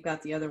 and then you've got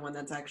the other one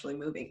that's actually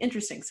moving.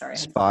 Interesting. Sorry.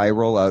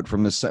 Spiral out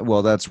from the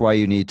well. That's why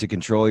you need to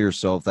control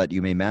yourself, that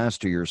you may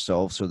master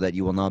yourself, so that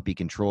you will not be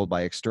controlled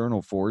by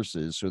external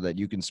forces, so that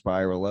you can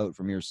spiral out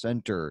from your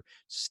center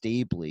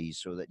stably,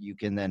 so that you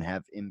can then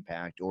have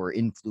impact or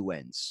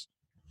influence.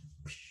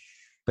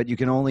 But you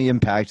can only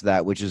impact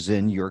that which is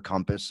in your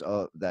compass,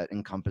 that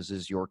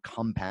encompasses your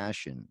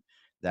compassion,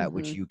 that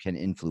which you can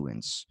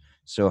influence.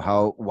 So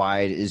how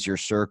wide is your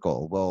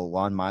circle? Well,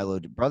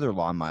 brother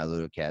Lon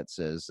Milo Cat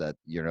says that,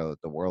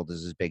 the world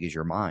is as big as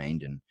your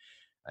mind. And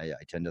I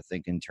tend to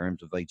think in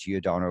terms of like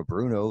Giordano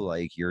Bruno,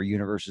 like your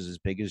universe is as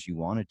big as you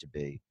want it to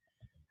be.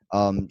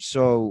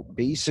 So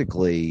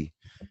basically,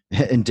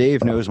 and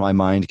Dave knows my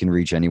mind can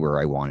reach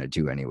anywhere I want it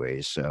to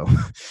anyways. So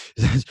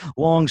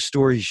long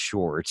story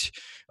short,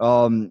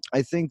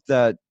 I think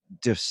that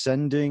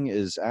descending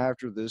is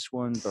after this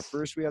one, but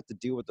first we have to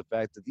deal with the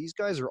fact that these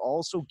guys are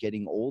also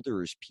getting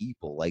older as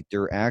people. Like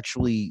they're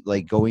actually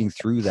like going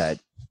through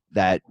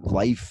that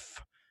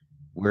life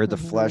where the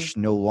flesh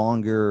no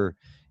longer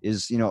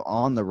is,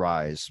 on the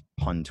rise,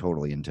 pun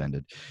totally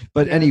intended.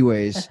 But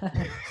anyways,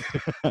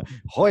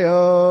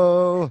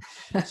 hoyo.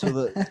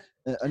 So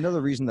another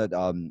reason that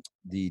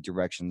the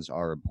directions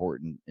are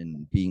important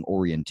and being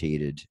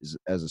orientated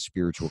as a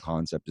spiritual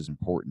concept is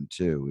important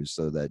too, is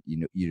so that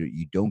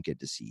you don't get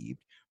deceived.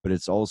 But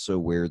it's also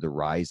where the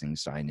rising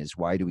sign is.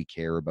 Why do we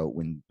care about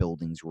when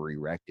buildings were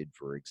erected,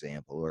 for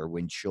example, or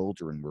when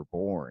children were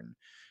born?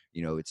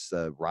 It's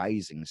the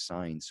rising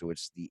sign. So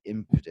it's the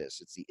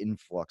impetus, it's the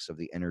influx of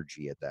the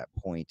energy at that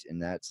point.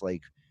 And that's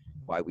like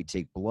why we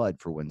take blood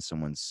for when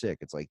someone's sick.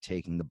 It's like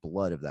taking the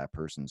blood of that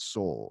person's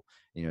soul.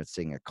 It's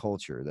taking a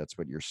culture. That's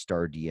what your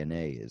star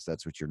DNA is.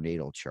 That's what your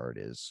natal chart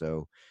is.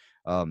 So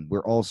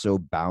we're also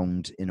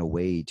bound in a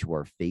way to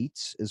our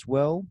fates as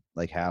well.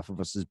 Like half of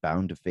us is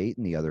bound to fate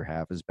and the other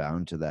half is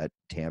bound to that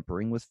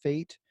tampering with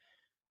fate.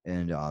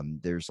 And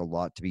there's a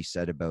lot to be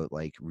said about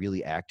like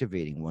really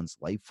activating one's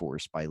life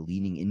force by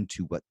leaning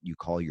into what you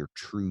call your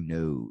true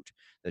node.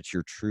 That's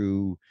your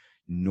true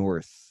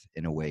north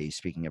in a way,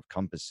 speaking of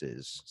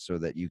compasses, so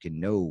that you can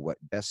know what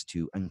best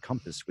to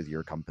encompass with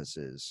your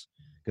compasses.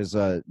 Because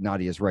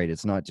Nadia's right,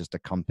 it's not just a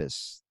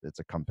compass, it's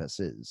a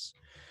compasses.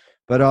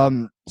 But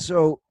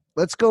so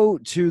let's go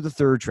to the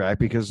third track,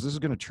 because this is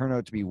going to turn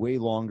out to be way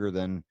longer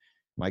than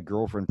my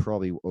girlfriend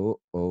probably.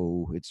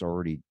 It's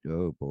already.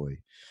 Oh boy.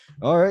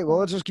 All right. Well,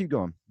 let's just keep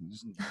going.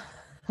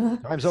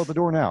 Time's out the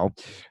door now.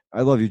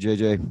 I love you,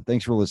 JJ.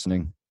 Thanks for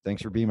listening.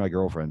 Thanks for being my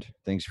girlfriend.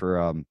 Thanks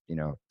for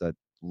that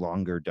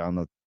longer down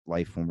the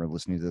life when we're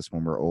listening to this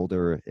when we're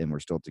older and we're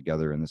still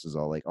together, and this is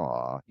all like,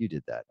 "Aw, you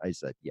did that." I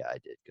said, "Yeah, I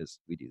did," because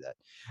we do that.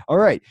 All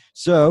right,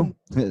 so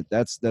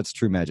that's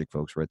true magic,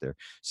 folks, right there.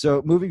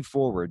 So moving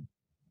forward,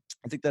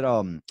 I think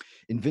that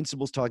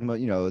Invincible's talking about,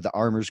 the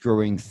armor's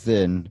growing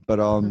thin, but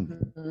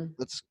Mhm.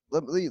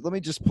 let me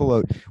just pull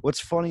out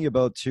what's funny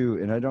about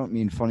too, and I don't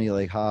mean funny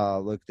like, ha,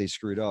 look, they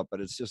screwed up, but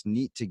it's just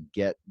neat to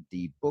get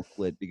the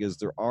booklet because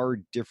there are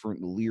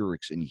different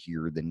lyrics in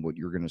here than what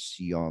you're going to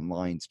see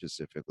online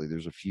specifically.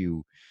 There's a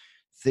few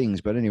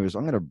things, but anyways,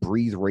 I'm going to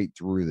breathe right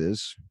through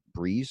this.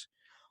 Breeze.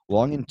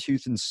 Long in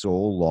tooth and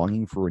soul,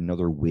 longing for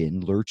another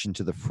win, lurch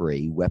into the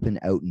fray, weapon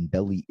out and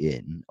belly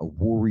in, a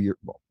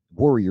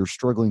warrior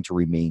struggling to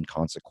remain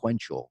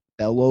consequential,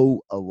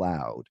 bellow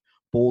aloud,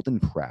 bold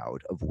and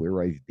proud of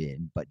where I've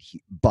been, but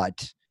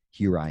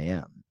here I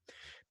am.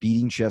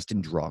 Beating chest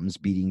and drums,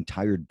 beating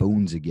tired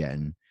bones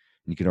again.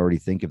 You can already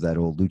think of that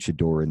old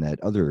luchador in that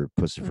other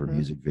Pussifer Mhm.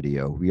 music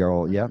video. We are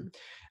all, yeah.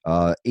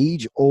 Mhm.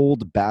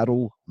 Age-old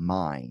battle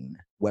mine,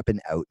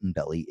 weapon out and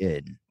belly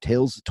in.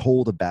 Tales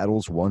told of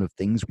battles won, of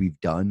things we've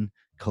done.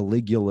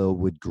 Caligula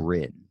would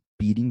grin,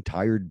 beating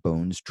tired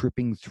bones,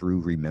 tripping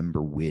through,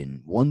 remember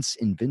win. Once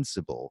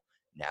invincible,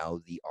 now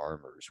the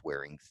armor's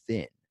wearing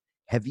thin.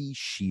 Heavy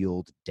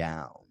shield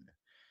down.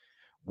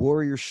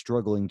 Warrior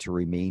struggling to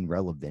remain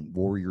relevant.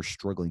 Warrior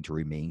struggling to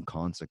remain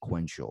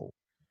consequential.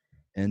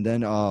 And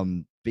then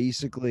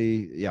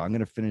basically, yeah, I'm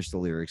gonna finish the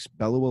lyrics.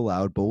 Bellow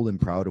aloud, bold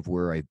and proud of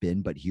where I've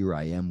been, but here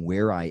I am,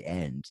 where I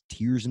end.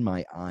 Tears in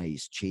my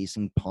eyes,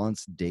 chasing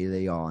Ponce de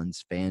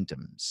Leon's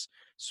phantoms.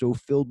 So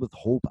filled with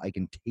hope I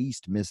can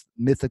taste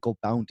mythical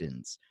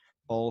fountains.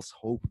 False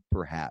hope,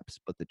 perhaps,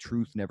 but the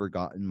truth never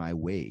got in my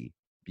way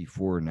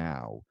before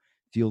now.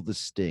 Feel the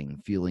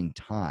sting, feeling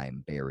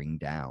time bearing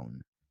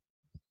down.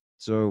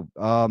 So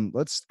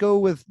let's go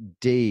with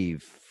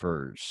Dave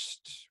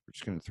first. We're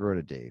just gonna throw it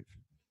to Dave.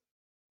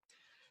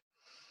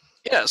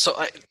 Yeah, so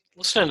I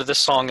listening to this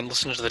song and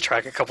listening to the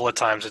track a couple of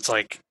times, it's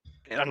like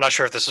I'm not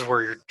sure if this is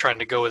where you're trying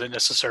to go with it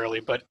necessarily,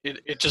 but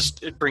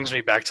it brings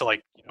me back to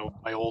like,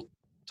 my old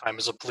time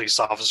as a police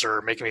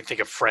officer, making me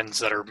think of friends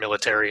that are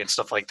military and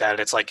stuff like that.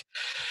 It's like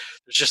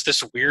there's just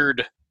this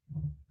weird,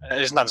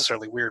 it's not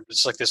necessarily weird, but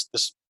it's like this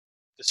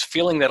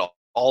feeling that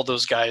all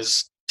those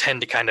guys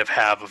tend to kind of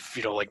have of,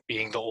 like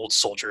being the old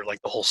soldier,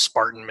 like the whole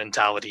Spartan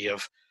mentality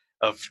of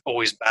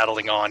always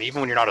battling on.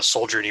 Even when you're not a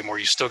soldier anymore,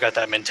 you still got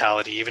that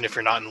mentality. Even if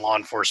you're not in law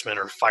enforcement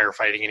or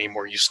firefighting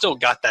anymore, you still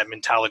got that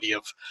mentality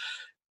of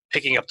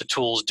picking up the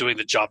tools, doing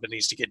the job that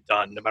needs to get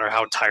done, no matter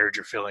how tired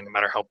you're feeling, no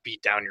matter how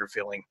beat down you're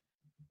feeling.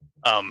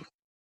 And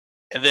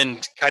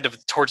then kind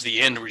of towards the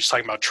end, we're just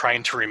talking about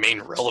trying to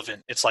remain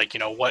relevant. It's like,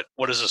 what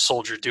does a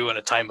soldier do in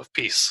a time of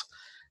peace?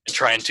 And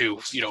trying to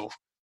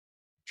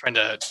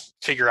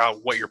figure out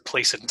what your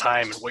place in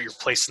time and what your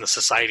place in the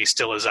society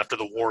still is after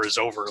the war is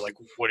over. Like,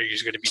 what are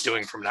you going to be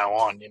doing from now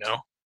on?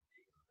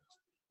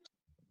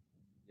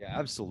 Yeah,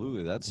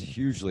 absolutely. That's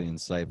hugely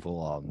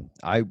insightful.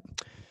 I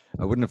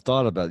wouldn't have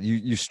thought about it.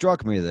 You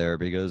struck me there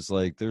because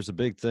like there's a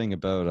big thing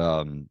about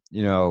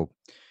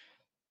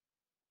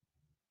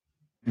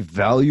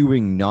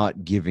valuing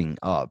not giving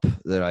up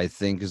that I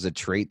think is a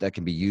trait that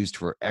can be used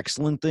for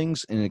excellent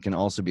things, and it can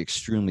also be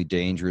extremely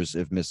dangerous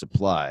if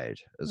misapplied,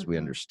 as we Mhm.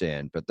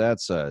 understand. But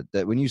that's that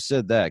when you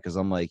said that, because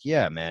I'm like,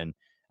 yeah, man,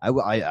 I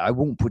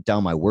won't put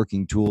down my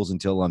working tools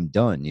until I'm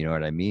done. You know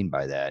what I mean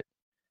by that?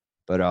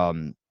 But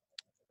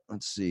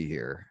let's see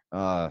here.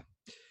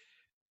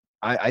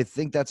 I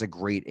think that's a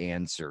great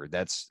answer.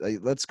 That's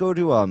let's go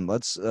to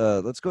let's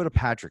go to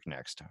Patrick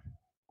next.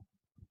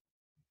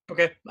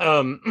 Okay.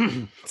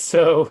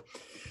 So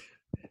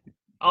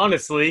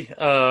honestly,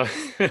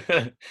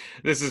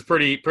 this is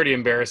pretty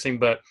embarrassing,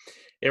 but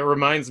it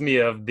reminds me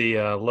of the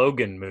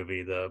Logan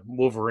movie, the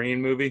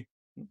Wolverine movie.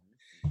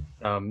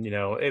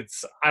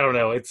 It's I don't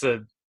know, it's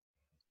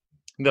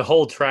the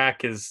whole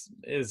track is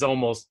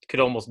almost could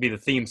almost be the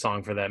theme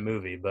song for that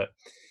movie, but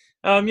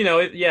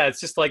it's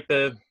just like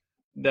the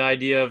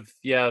idea of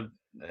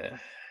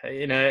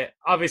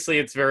obviously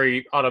it's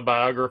very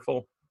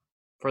autobiographical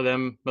for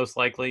them, most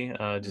likely,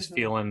 just Mhm.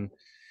 feeling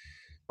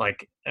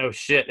like, oh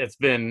shit, it's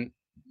been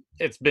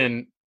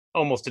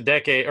almost a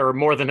decade or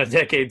more than a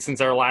decade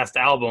since our last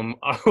album.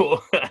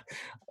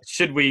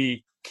 Should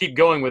we keep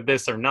going with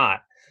this or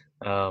not?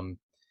 And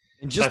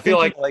I just feel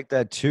thinking like, like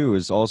that too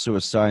is also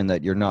a sign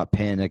that you're not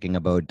panicking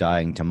about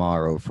dying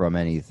tomorrow from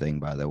anything.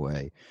 By the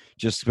way,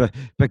 just but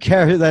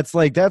Carrie, that's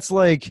like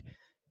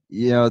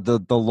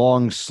the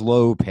long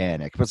slow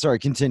panic. But sorry,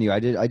 continue.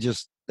 I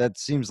just that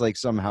seems like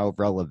somehow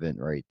relevant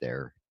right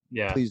there.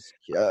 yeah. Please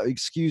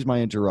excuse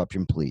my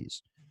interruption,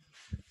 please.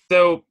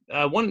 So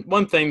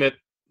one thing that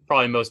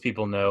probably most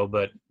people know,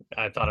 but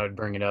I thought I'd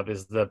bring it up,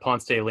 is the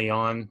Ponce de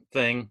Leon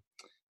thing.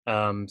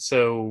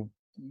 So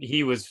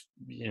he was,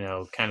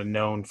 kind of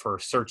known for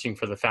searching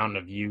for the Fountain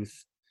of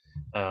Youth.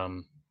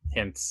 Um,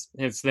 hence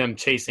them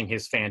chasing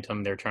his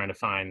phantom. They're trying to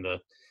find the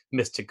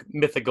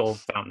mythical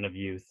Fountain of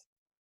Youth.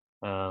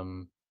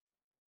 Um,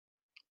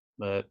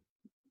 but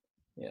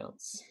yeah,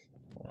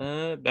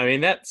 I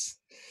mean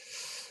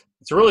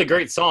it's a really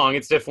great song.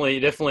 It's definitely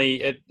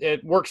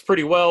it works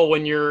pretty well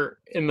when you're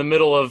in the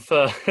middle of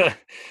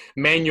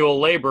manual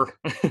labor.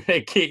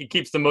 It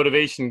keeps the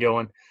motivation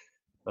going.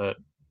 But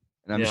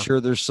And I'm yeah. sure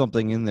there's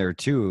something in there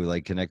too,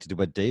 like connected to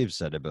what Dave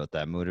said about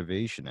that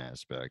motivation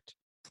aspect.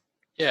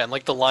 Yeah, and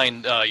like the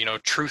line,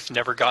 truth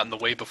never got in the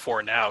way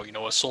before now.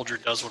 A soldier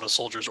does what a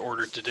soldier's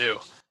ordered to do.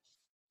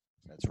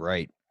 That's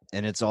right.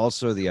 And it's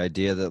also the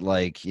idea that,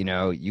 like,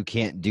 you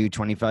can't do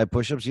 25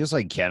 push-ups. Yes,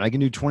 I can. I can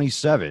do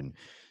 27.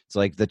 It's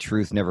like the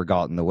truth never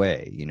got in the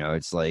way.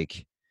 It's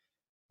like,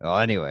 well,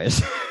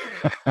 anyways.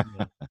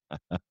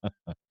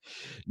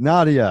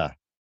 Nadia,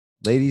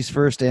 ladies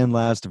first and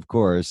last, of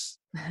course.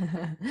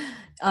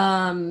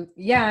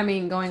 Yeah, I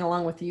mean, going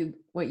along with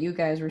what you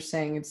guys were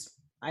saying,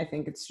 I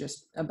think it's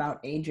just about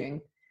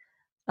aging.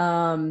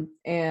 And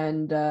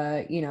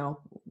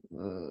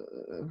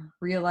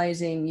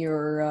realizing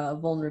your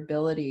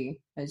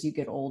vulnerability as you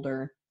get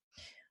older.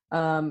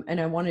 And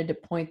I wanted to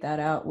point that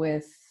out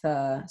with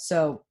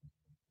so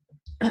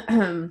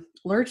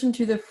lurch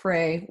into the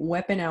fray,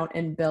 weapon out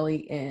and belly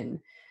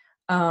in.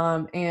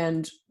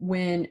 And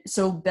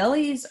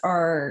bellies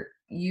are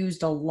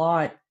used a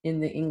lot in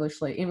the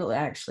English language,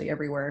 actually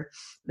everywhere.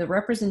 The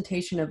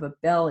representation of a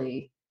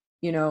belly,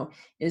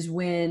 is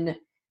when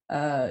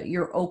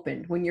you're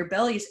open, when your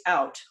belly's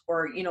out,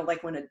 or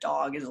like when a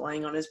dog is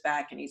laying on his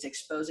back and he's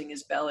exposing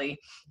his belly,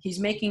 he's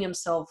making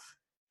himself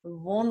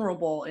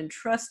vulnerable and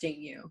trusting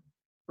you,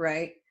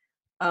 right?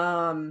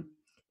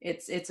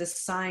 It's a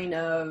sign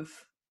of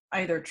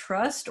either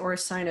trust or a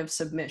sign of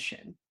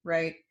submission,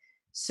 right?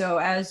 So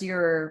as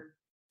you're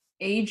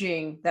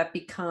aging, that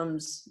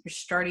becomes, you're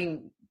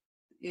starting,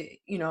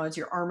 as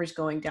your armor's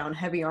going down,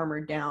 heavy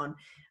armor down,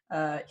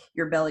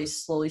 your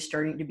belly's slowly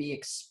starting to be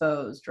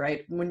exposed,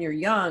 right? When you're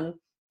young,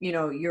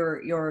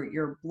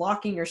 you're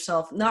blocking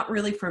yourself, not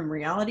really from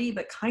reality,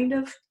 but kind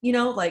of,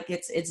 like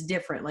it's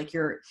different. Like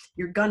your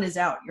gun is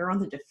out, you're on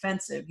the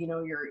defensive,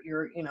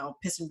 you're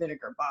piss and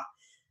vinegar,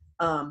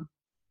 bah.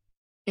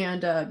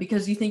 And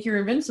because you think you're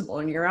invincible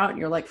and you're out and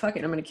you're like, fuck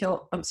it, I'm gonna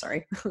kill. I'm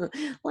sorry,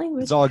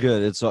 language. It's all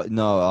good. It's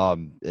no,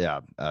 yeah.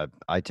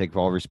 I take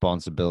all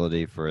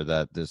responsibility for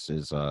that. This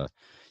is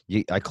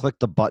I clicked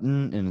the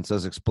button and it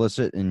says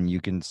explicit, and you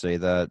can say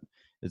that.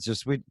 It's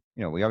just we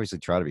obviously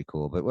try to be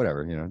cool, but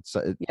whatever, it happens.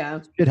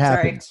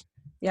 Sorry.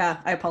 Yeah,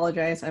 I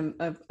apologize. I've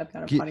got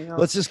a potty mouth.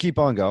 Let's just keep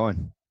on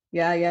going.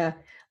 Yeah.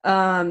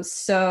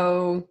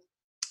 So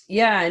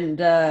yeah,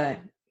 and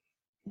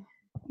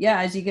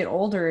as you get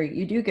older,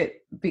 you do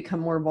become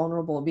more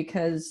vulnerable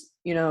because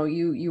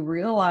you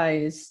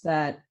realize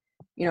that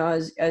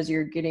as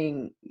your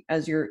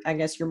I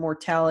guess your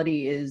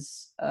mortality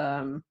is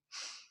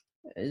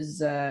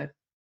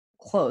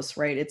close,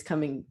 right? It's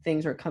coming,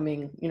 things are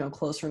coming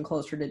closer and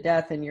closer to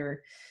death, and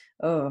you're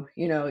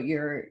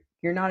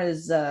not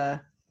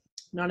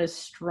as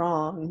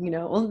strong,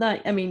 well,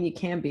 not, I mean, you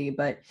can be,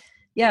 but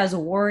yeah, as a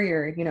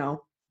warrior,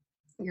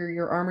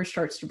 your armor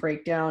starts to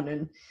break down,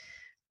 and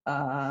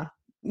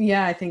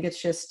I think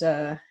it's just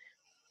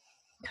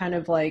kind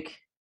of like,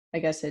 I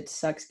guess it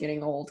sucks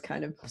getting old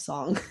kind of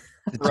song.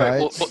 To tie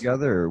it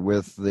together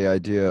with the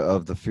idea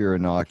of the fear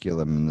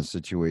inoculum and the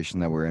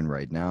situation that we're in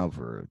right now,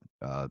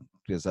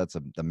 because that's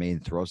the main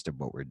thrust of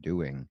what we're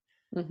doing.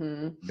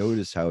 Mm-hmm.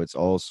 Notice how it's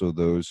also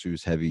those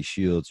whose heavy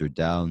shields are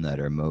down that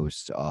are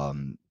most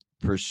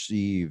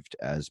perceived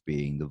as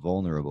being the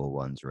vulnerable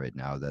ones right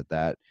now.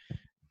 That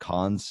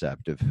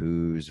concept of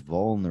who's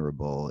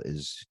vulnerable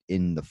is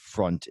in the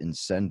front and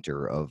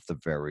center of the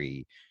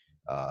very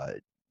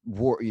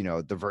war,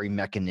 the very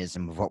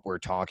mechanism of what we're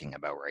talking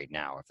about right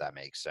now, if that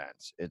makes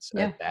sense. It's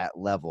at that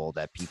level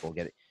that people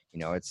get,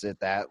 it's at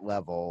that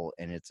level,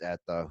 and it's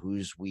at the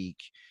who's weak.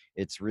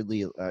 It's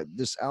really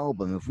this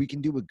album, if we can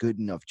do a good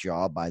enough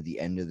job by the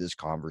end of this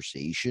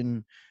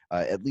conversation,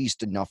 at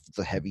least enough of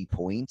the heavy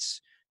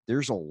points,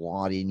 there's a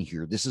lot in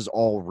here. This is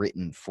all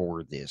written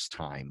for this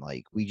time.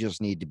 Like, we just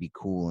need to be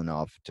cool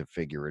enough to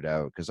figure it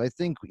out, because I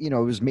think it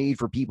was made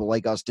for people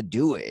like us to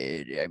do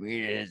it. I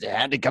mean, it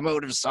had to come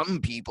out of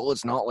some people.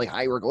 It's not like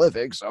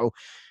hieroglyphics, so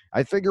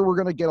I figure we're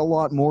gonna get a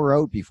lot more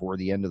out before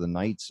the end of the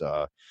nights.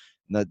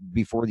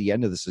 Before the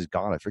end of this is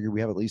gone, I figure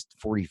we have at least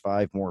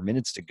 45 more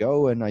minutes to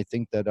go, and I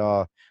think that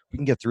we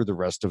can get through the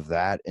rest of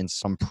that and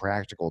some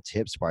practical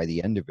tips by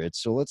the end of it.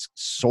 So let's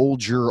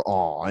soldier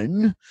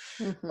on.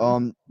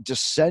 Mm-hmm.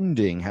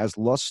 Descending has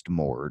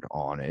Lustmord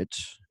on it,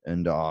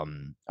 and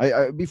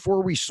I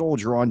before we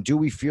soldier on, do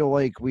we feel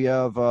like we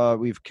have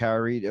we've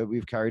carried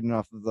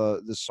enough of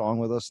the song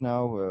with us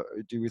now?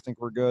 Do we think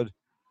we're good?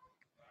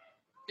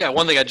 Yeah,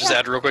 one thing I just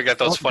add real quick, I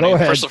thought was funny. Go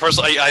ahead. First,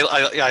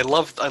 I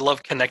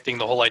love connecting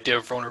the whole idea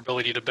of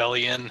vulnerability to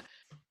belly in and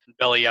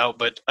belly out,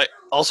 but I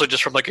also,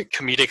 just from like a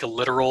comedic,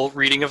 literal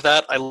reading of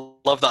that, I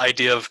love the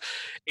idea of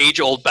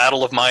age-old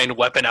battle of mind,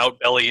 weapon out,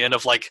 belly in,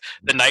 of like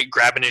the knight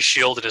grabbing his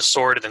shield and his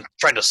sword and then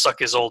trying to suck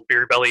his old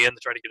beer belly in to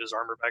try to get his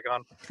armor back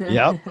on.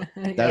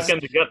 Yep. That's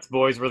in the Guts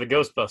Boys were the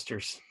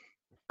Ghostbusters.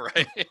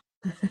 Right.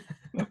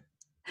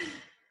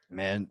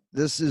 Man,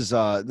 this is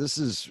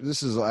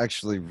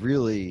actually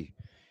really.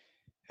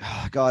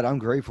 God, I'm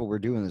grateful we're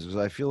doing this because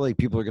I feel like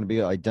people are going to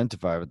be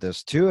identified with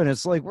this too. And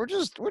it's like, we're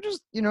just,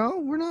 you know,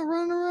 we're not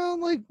running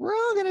around like we're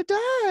all going to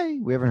die.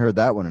 We haven't heard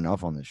that one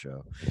enough on the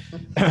show.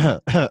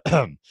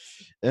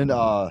 And,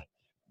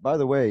 by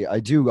the way, I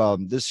do.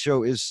 This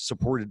show is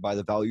supported by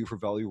the Value for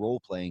Value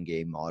role-playing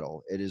game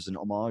model. It is an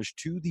homage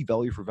to the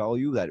Value for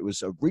Value that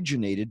was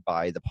originated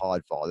by the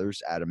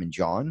Podfathers, Adam and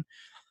John.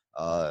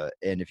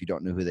 And if you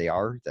don't know who they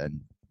are,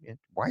 then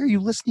why are you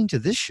listening to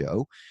this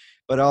show?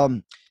 But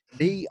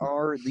they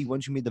are the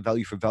ones who made the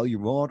Value for Value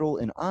model,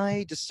 and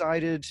I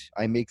decided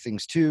I make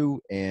things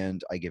too,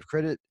 and I give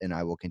credit, and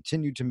I will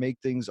continue to make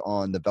things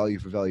on the Value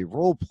for Value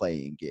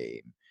role-playing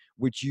game,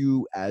 which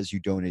you, as you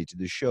donate to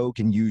the show,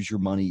 can use your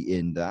money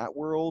in that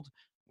world.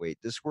 Wait,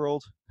 this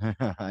world?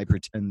 I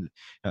pretend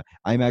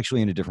I'm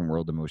actually in a different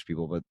world than most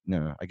people, but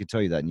no, I could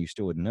tell you that and you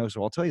still wouldn't know,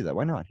 so I'll tell you that.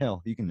 Why not?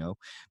 Hell, you can know.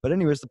 But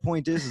anyways, the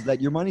point is that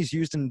your money's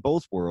used in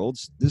both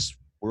worlds, this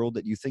world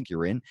that you think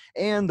you're in,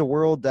 and the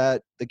world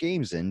that the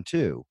game's in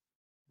too,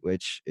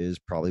 which is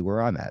probably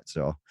where I'm at.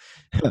 So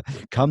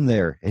come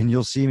there and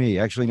you'll see me.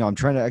 Actually, no, I'm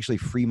trying to actually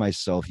free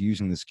myself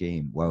using this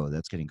game. Whoa,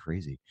 that's getting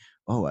crazy.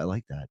 Oh, I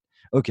like that.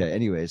 Okay,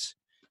 anyways.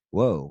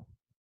 Whoa,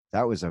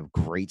 that was a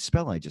great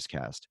spell I just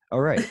cast. All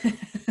right.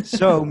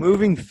 So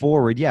moving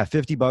forward, yeah,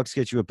 $50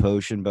 gets you a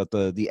potion, but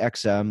the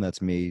XM,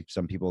 that's me.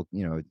 Some people,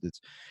 you know, it's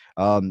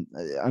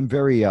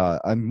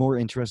I'm more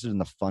interested in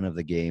the fun of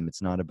the game.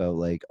 It's not about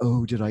like,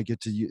 oh, did I get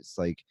to use, it's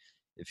like,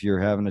 if you're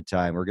having a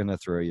time, we're gonna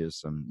throw you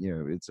some, you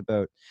know, it's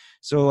about,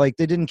 so like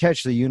they didn't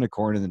catch the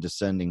unicorn in the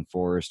Descending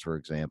Forest, for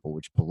example,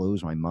 which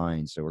blows my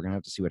mind. So we're gonna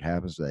have to see what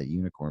happens to that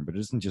unicorn, but it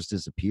doesn't just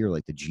disappear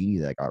like the genie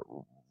that got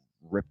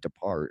ripped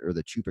apart, or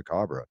the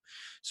chupacabra.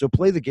 So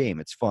play the game.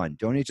 It's fun.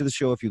 Donate to the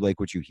show if you like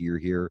what you hear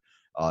here.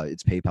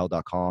 It's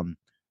paypal.com.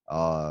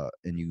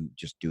 And you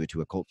just do it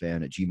to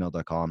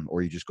occultfan@gmail.com,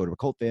 or you just go to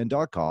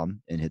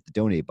occultfan.com and hit the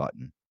donate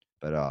button.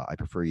 But I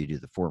prefer you do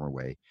the former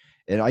way.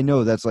 And I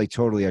know that's like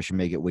totally, I should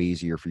make it way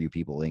easier for you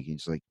people thinking,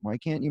 it's like, why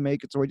can't you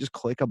make it so I just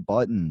click a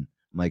button?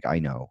 I'm like, I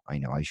know,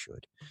 I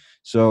should.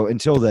 So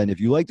until then, if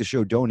you like the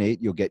show, donate.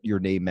 You'll get your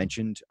name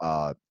mentioned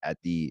at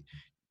the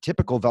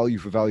typical Value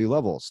for Value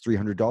levels.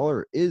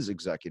 $300 is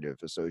executive,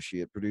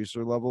 associate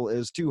producer level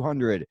is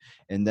 $200.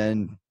 And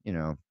then, you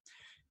know,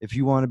 if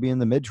you want to be in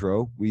the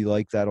mid-row, we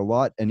like that a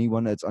lot.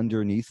 Anyone that's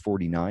underneath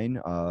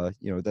 49,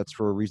 you know, that's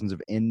for reasons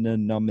of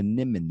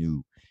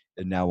anonymity.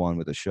 And now on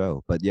with the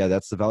show. But yeah,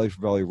 that's the Value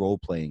for Value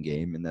role-playing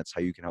game, and that's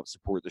how you can help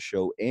support the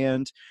show.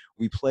 And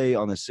we play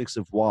on the Six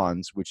of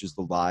Wands, which is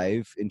the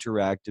live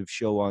interactive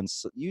show on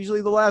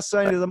usually the last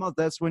Sunday of the month.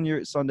 That's when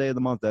you're Sunday of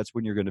the month. That's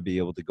when you're going to be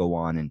able to go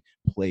on and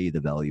play the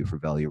Value for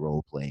Value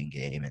role-playing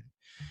game, and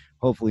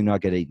hopefully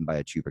not get eaten by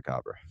a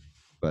chupacabra.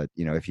 But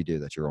you know, if you do,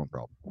 that's your own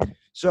problem.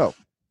 So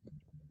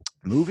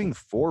moving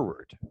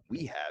forward,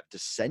 we have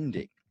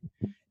Descending,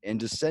 and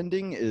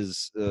Descending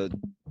is you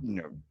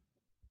know,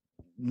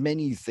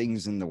 many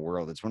things in the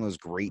world. It's one of those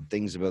great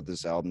things about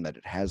this album that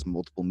it has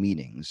multiple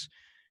meanings.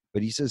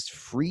 But he says,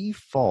 free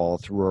fall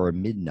through our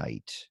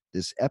midnight,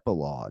 this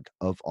epilogue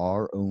of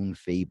our own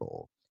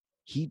fable.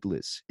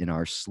 Heedless in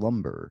our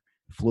slumber,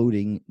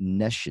 floating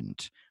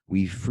nescient,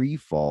 we free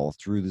fall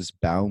through this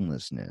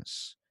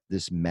boundlessness,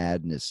 this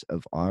madness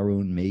of our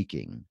own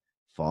making.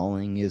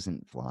 Falling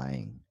isn't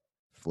flying,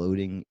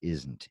 floating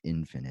isn't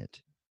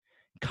infinite.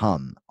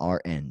 Come,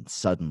 our end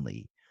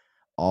suddenly.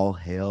 All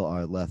hail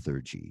our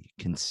lethargy,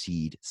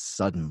 concede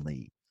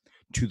suddenly.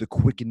 To the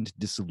quickened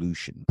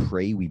dissolution,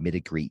 pray we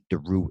mitigate the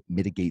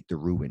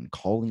ruin,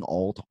 calling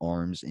all to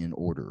arms in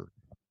order.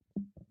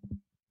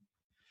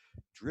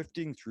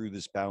 Drifting through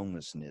this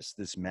boundlessness,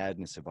 this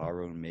madness of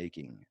our own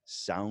making,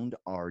 sound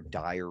our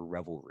dire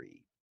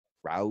revelry.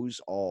 Rouse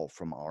all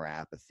from our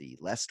apathy,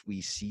 lest we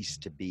cease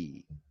to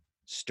be.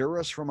 Stir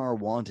us from our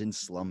wanton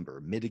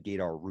slumber, mitigate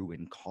our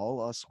ruin,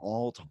 call us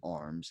all to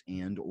arms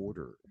and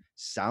order.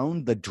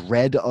 Sound the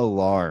dread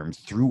alarm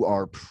through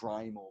our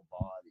primal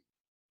body.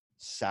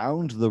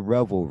 Sound the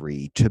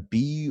revelry, to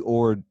be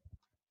or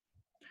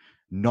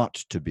not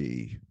to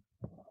be.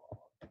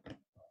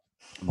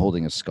 I'm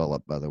holding a skull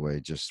up, by the way,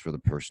 just for the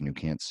person who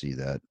can't see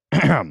that.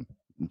 I'm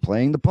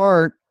playing the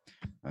part.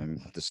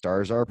 The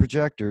stars are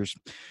projectors.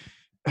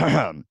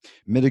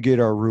 Mitigate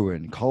our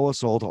ruin. Call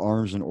us all to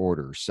arms and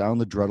order.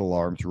 Sound the dread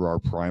alarm through our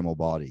primal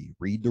body.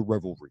 Read the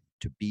revelry,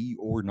 to be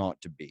or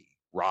not to be.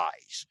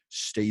 Rise.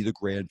 Stay the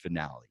grand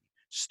finale.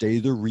 Stay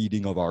the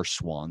reading of our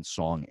swan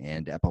song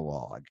and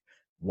epilogue.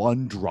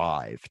 One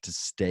drive to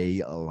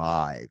stay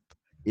alive.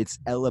 It's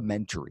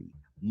elementary.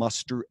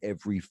 Muster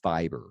every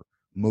fiber.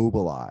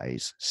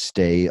 Mobilize.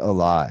 Stay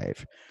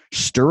alive.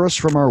 Stir us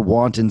from our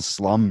wanton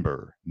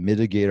slumber.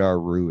 Mitigate our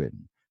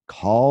ruin.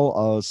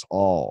 Call us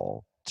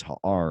all to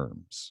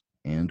arms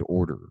and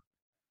order.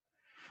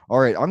 All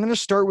right, I'm going to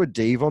start with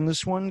Dave on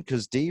this one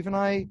because Dave and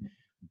I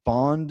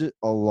bond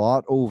a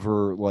lot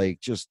over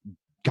like just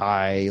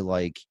guy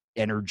like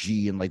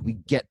energy, and like we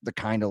get the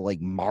kind of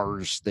like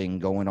Mars thing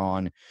going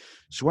on.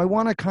 So I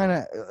want to kind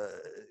of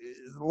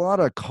a lot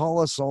of call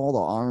us all to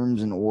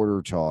arms and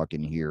order talk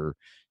in here.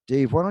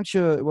 Dave, why don't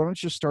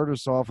you start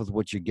us off with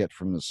what you get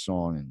from the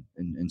song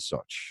and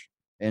such,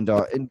 and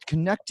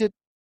connect it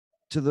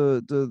to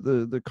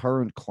the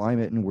current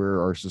climate and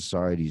where our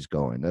society's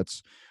going.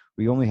 That's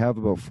we only have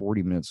about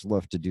 40 minutes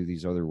left to do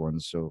these other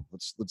ones, so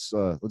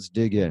let's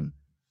dig in.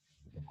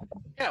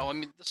 Yeah, well, I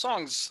mean, the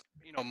song's,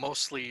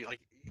 mostly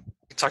like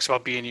it talks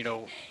about being,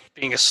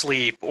 being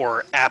asleep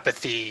or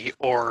apathy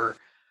or,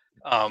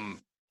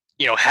 um,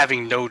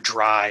 having no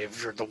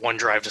drive or the one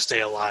drive to stay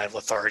alive,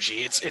 lethargy.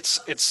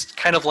 It's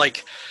kind of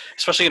like,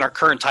 especially in our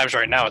current times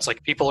right now, it's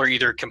like people are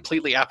either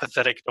completely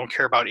apathetic, don't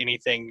care about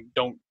anything,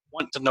 don't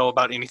want to know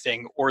about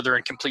anything, or they're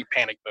in complete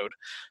panic mode.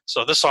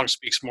 So this song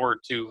speaks more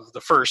to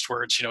the first,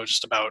 where it's,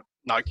 just about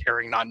not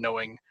caring, not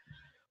knowing,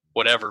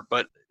 whatever.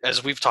 But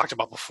as we've talked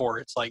about before,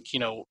 it's like,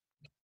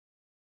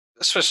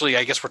 especially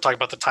I guess we're talking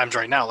about the times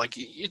right now, like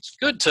it's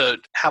good to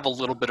have a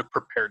little bit of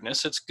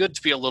preparedness. It's good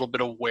to be a little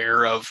bit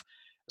aware of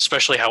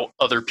especially how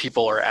other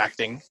people are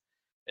acting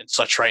and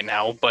such right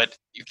now, but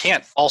you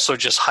can't also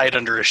just hide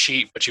under a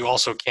sheet, but you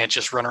also can't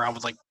just run around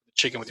with like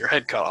chicken with your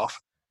head cut off.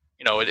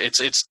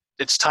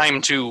 It's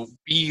time to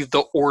be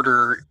the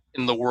order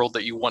in the world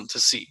that you want to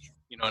see.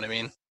 You know what I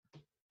mean?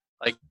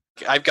 Like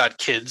I've got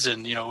kids,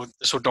 and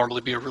this would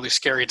normally be a really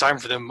scary time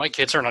for them. My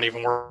kids are not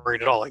even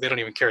worried at all. Like they don't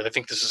even care. They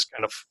think this is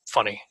kind of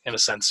funny in a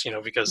sense,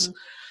 because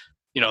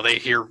they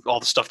hear all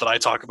the stuff that I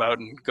talk about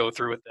and go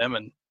through with them,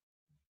 and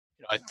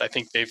I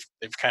think they've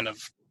kind of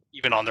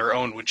even on their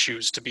own would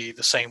choose to be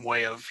the same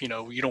way of you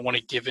don't want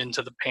to give in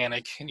to the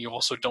panic, and you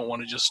also don't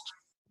want to just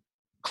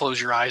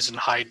close your eyes and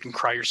hide and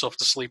cry yourself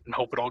to sleep and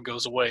hope it all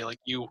goes away. Like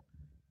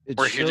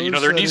we're here.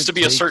 There needs to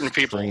be a certain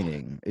people.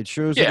 Training. It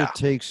shows that it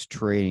takes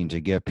training to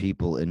get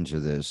people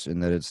into this,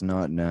 and that it's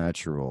not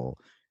natural,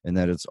 and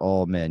that it's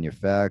all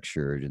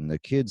manufactured, and the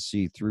kids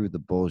see through the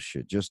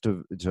bullshit just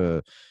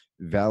to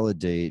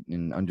validate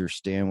and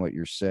understand what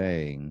you're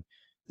saying.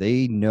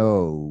 They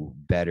know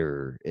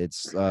better.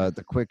 It's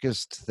the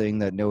quickest thing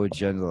that No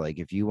Agenda. Like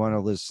if you want to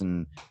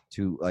listen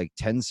to like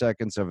 10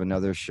 seconds of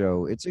another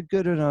show, it's a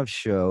good enough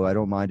show. I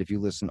don't mind if you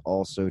listen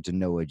also to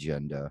No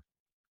Agenda.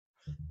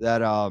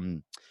 That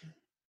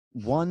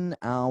 1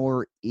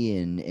 hour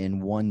in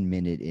and 1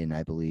 minute in,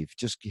 I believe.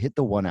 Just hit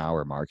the 1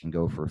 hour mark and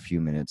go for a few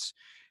minutes.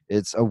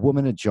 It's a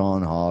woman at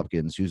Johns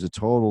Hopkins who's a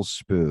total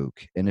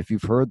spook. And if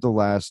you've heard the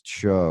last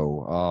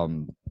show, I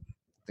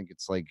think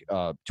it's like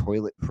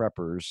Toilet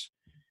Preppers.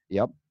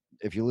 Yep.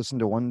 If you listen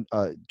to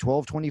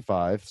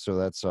 1225, so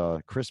that's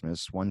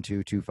Christmas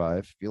 1225.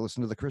 If you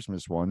listen to the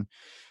Christmas one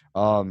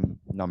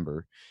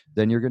number,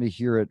 then you're going to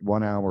hear it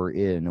 1 hour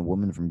in a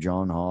woman from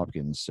Johns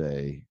Hopkins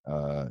say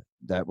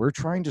that we're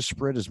trying to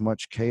spread as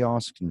much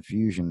chaos,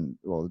 confusion.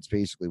 Well, it's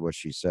basically what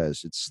she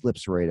says. It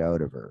slips right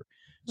out of her.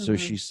 So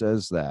she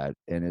says that,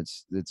 and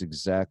it's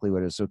exactly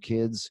what it is. So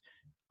kids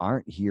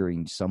aren't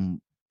hearing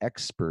some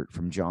expert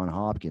from Johns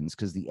Hopkins,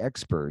 because the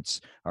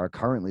experts are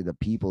currently the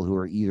people who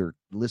are either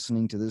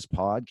listening to this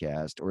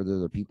podcast or they're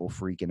the people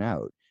freaking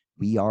out.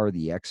 We are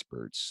the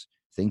experts.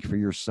 Think for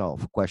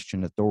yourself.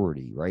 Question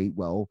authority, right?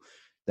 Well,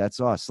 that's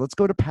us. Let's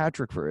go to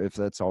Patrick if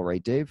that's all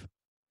right, Dave.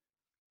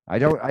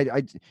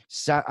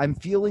 I'm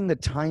feeling the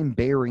time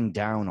bearing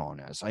down on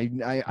us.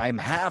 I'm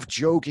half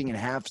joking and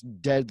half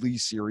deadly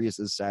serious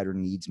as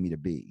Saturn needs me to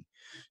be.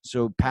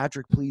 So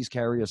Patrick, please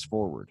carry us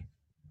forward.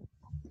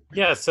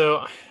 Yeah,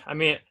 so I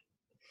mean,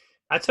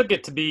 I took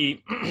it to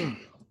be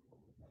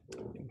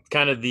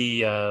kind of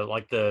the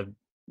like the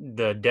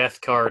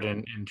death card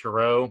in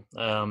Tarot.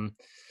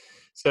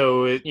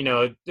 So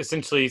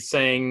essentially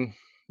saying,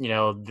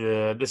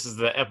 this is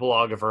the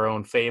epilogue of her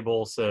own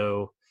fable.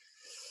 So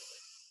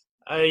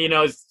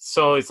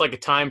so it's like a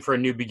time for a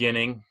new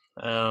beginning.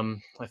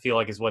 I feel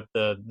like is what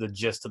the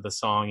gist of the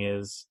song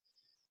is.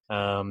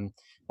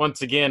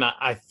 Once again,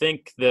 I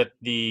think that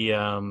they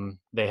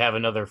have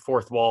another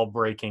fourth wall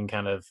breaking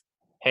kind of,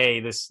 hey,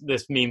 this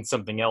means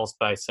something else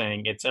by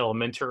saying it's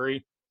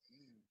elementary.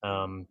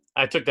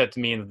 I took that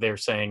to mean that they're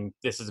saying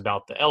this is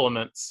about the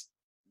elements,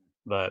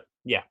 but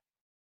yeah.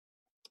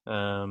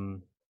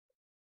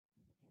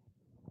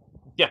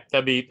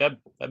 That'd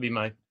be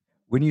my.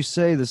 When you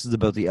say this is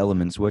about the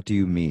elements, what do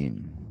you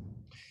mean?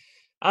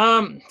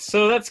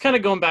 So that's kind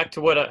of going back to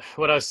what I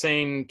was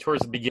saying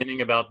towards the beginning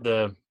about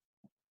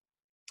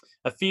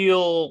I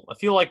feel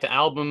like the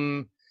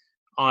album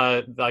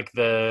on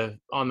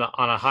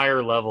a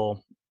higher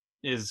level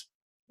is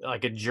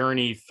like a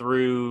journey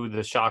through the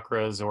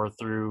chakras, or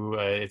through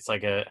it's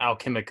like a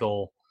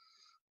alchemical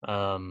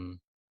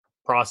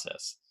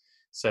process.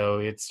 So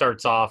it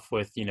starts off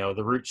with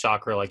the root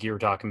chakra, like you were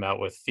talking about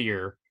with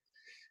fear,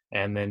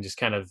 and then just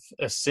kind of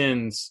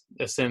ascends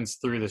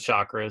through the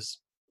chakras.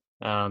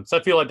 So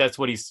I feel like that's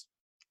what he's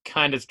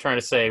kind of trying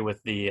to say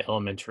with the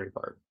elementary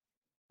part,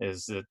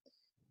 is that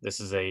this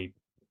is an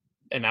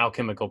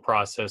alchemical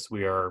process.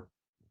 We are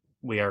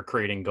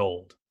creating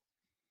gold.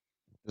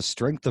 The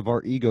strength of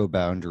our ego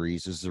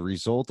boundaries is the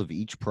result of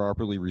each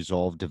properly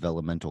resolved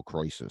developmental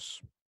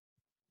crisis.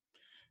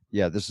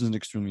 Yeah, this is an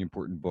extremely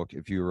important book.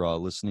 If you're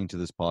listening to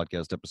this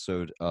podcast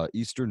episode,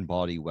 Eastern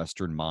Body,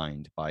 Western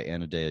Mind by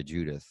Anodea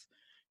Judith.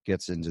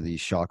 gets into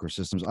these chakra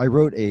systems. I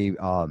wrote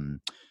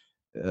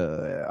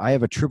I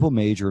have a triple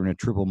major and a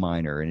triple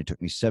minor, and it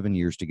took me 7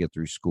 years to get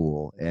through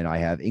school. And I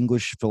have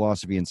English,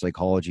 philosophy, and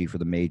psychology for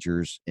the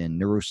majors,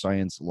 and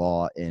neuroscience,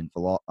 law, and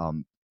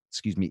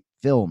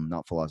film,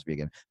 not philosophy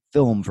again,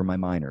 film for my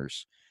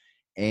minors.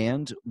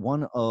 And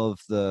one of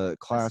the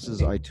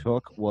classes I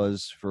took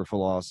was for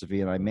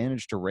philosophy, and I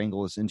managed to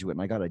wrangle us into it.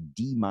 And I got a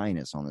D-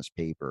 on this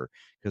paper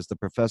because the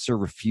professor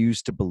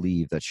refused to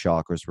believe that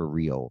chakras were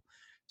real.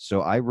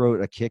 So I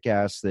wrote a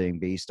kick-ass thing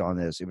based on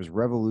this. It was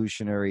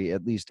revolutionary,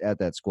 at least at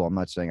that school. I'm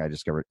not saying I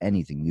discovered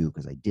anything new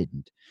because I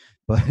didn't,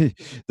 but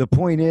the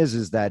point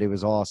is that it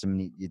was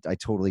awesome. I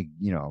totally,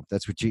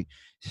 that's what you,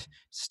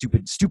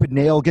 stupid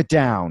nail, get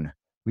down.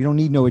 We don't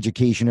need no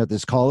education at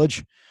this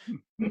college.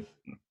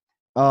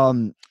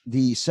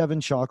 The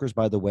 7 chakras,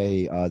 by the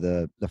way,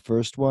 the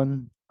first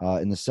one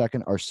and the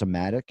second are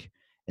somatic,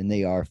 and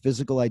they are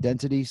physical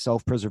identity,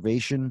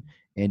 self-preservation,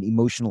 and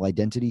emotional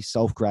identity,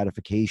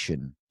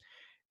 self-gratification.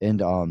 And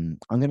I'm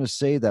going to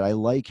say that I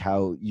like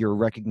how you're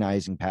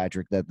recognizing,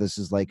 Patrick, that this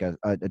is like a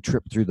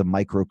trip through the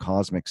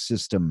microcosmic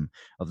system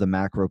of the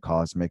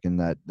macrocosmic, and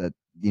that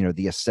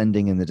the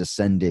ascending and the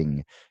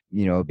descending,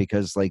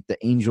 because like the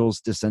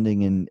angels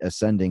descending and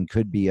ascending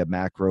could be a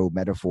macro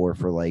metaphor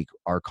for like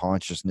our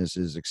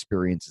consciousness's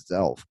experience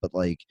itself. But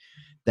like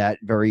that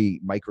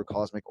very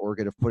microcosmic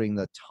organ of putting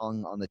the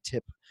tongue on the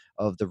tip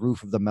of the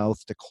roof of the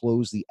mouth to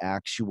close the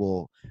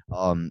actual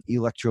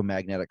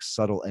electromagnetic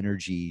subtle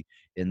energy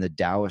in the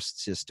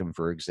Taoist system,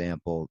 for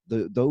example,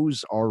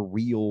 those are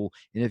real.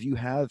 And if you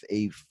have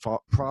a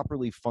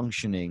properly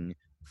functioning,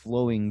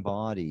 flowing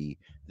body,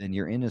 then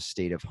you're in a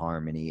state of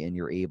harmony and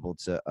you're able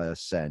to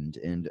ascend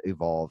and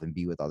evolve and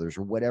be with others,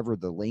 or whatever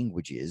the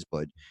language is,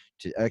 but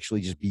to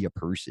actually just be a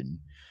person,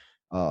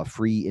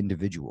 free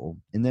individual.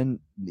 And then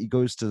it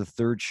goes to the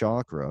third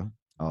chakra,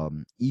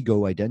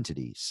 ego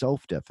identity,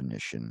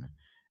 self-definition.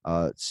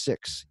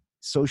 6,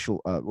 social,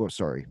 I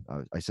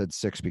said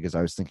 6 because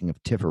I was thinking of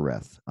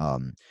Tifereth,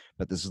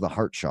 but this is the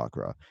heart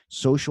chakra.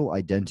 Social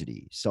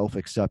identity,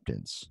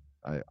 self-acceptance.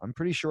 I'm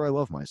pretty sure I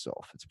love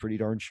myself. It's pretty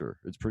darn sure.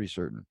 It's pretty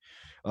certain.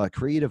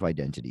 Creative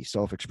identity,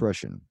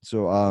 self-expression.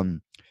 So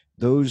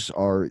those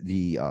are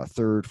the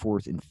 3rd,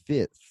 4th, and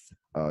 5th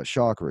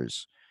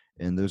chakras.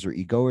 And those are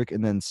egoic.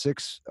 And then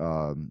 6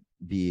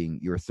 being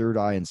your third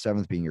eye, and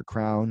 7th being your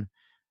crown.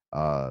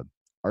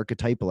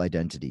 Archetypal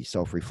identity,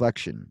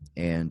 self-reflection,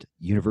 and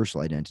universal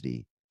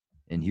identity.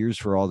 And here's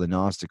for all the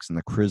Gnostics and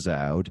the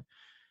Chrysaud,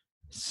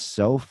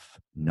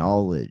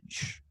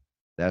 self-knowledge.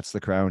 That's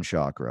the crown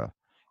chakra.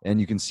 And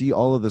you can see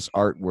all of this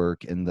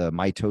artwork and the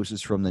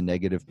mitosis from the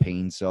negative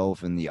pain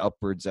self and the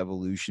upwards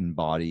evolution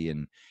body.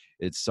 And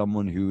it's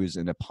someone who is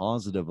in a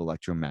positive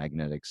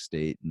electromagnetic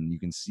state, and you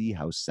can see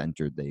how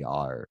centered they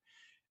are.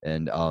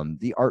 And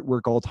the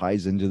artwork all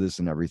ties into this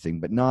and everything.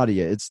 But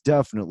Nadia, it's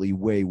definitely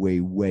way,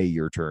 way, way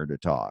your turn to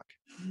talk.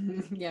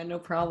 Yeah, no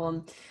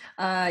problem.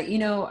 I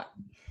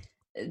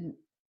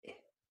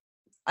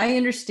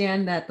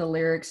understand that the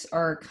lyrics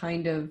are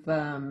kind of,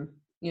 they're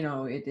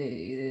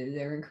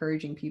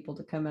encouraging people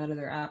to come out of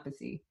their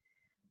apathy.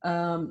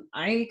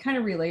 I kind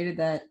of related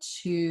that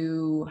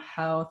to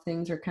how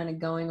things are kind of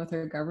going with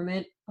our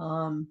government.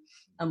 I'm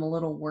a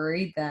little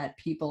worried that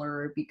people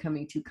are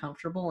becoming too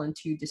comfortable and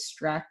too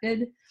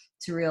distracted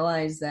to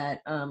realize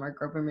that our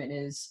government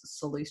is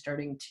slowly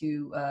starting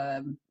to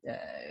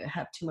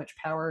have too much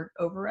power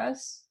over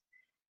us.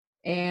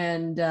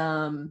 And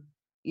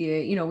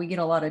we get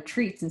a lot of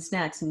treats and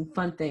snacks and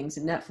fun things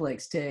and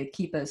Netflix to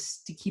keep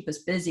us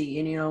busy.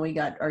 And we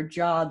got our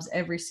jobs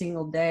every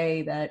single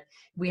day that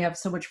we have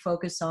so much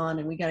focus on,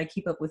 and we got to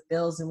keep up with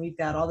bills, and we've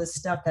got all this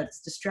stuff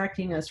that's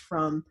distracting us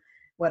from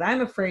what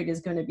I'm afraid is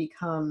going to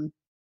become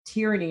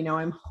tyranny. Now,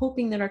 I'm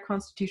hoping that our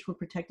Constitution will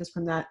protect us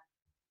from that.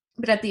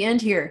 But at the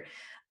end here,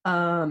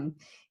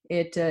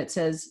 it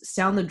says,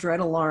 sound the dread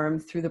alarm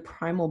through the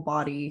primal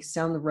body,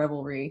 sound the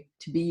revelry,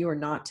 to be or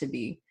not to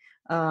be.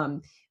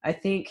 I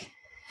think,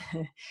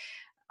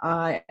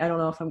 I don't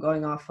know if I'm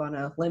going off on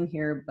a limb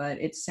here, but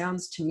it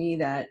sounds to me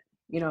that,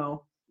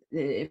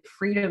 if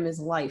freedom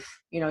is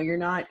life, you're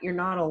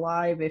not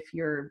alive if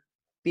you're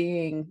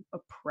being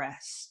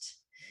oppressed.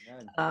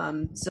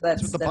 So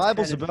that's what the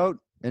Bible's about.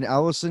 And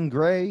Allison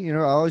Gray,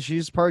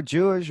 she's part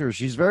Jewish, or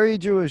she's very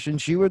Jewish, and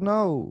she would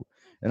know.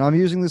 And I'm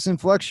using this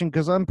inflection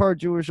because I'm part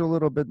Jewish a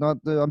little bit.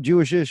 I'm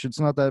Jewish-ish. It's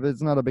not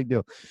a big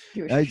deal.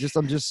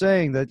 I'm just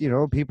saying that,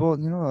 people,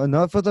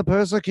 enough of the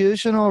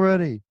persecution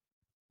already.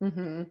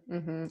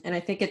 And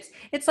I think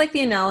it's like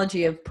the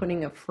analogy of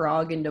putting a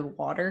frog into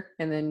water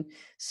and then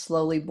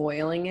slowly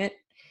boiling it.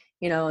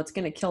 It's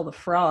going to kill the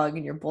frog,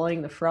 and you're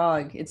boiling the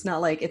frog. It's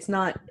not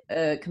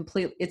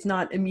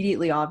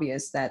immediately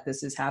obvious that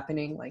this is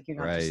happening. Like,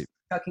 you're not just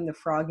chucking the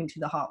frog into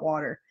the hot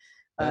water.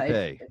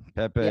 Pepe,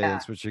 yeah.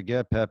 That's what you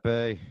get,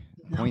 Pepe.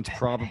 Point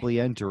probably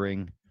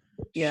entering.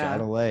 Yeah.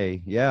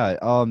 Chatelet. Yeah.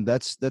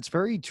 That's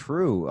very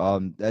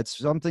true. That's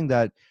something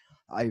that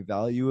I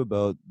value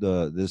about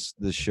this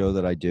show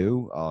that I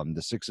do.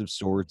 The 6 of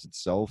Swords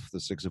itself, the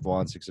 6 of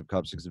Wands, 6 of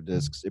Cups, 6 of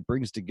Discs. It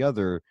brings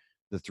together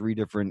the three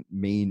different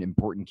main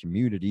important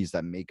communities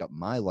that make up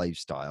my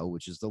lifestyle,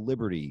 which is the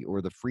liberty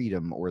or the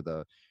freedom or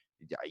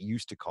I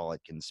used to call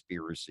it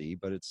conspiracy,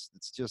 but it's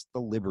just the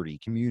liberty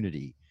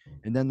community.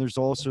 And then there's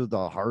also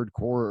the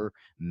hardcore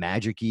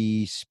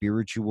magic-y,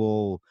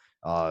 spiritual,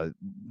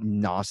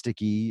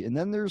 gnostic-y, and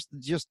then there's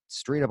just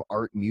straight up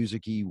art,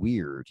 music-y,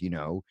 weird,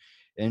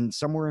 and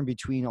somewhere in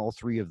between all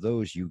three of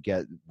those, you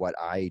get what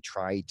I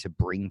try to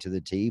bring to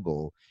the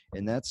table,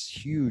 and that's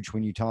huge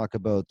when you talk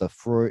about the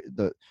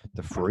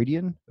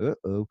Freudian,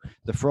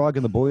 the frog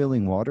in the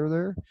boiling water.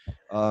 There,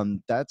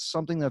 that's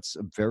something that's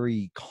a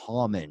very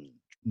common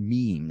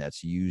meme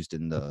that's used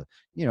in the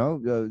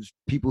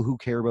people who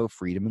care about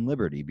freedom and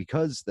liberty,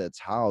 because that's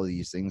how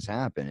these things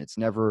happen. It's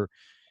never,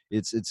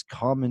 it's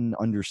common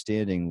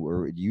understanding,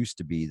 where it used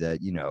to be that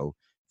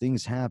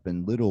things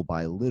happen little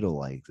by little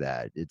like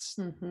that. It's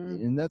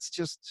and that's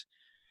just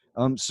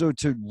so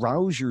to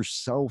rouse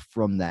yourself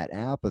from that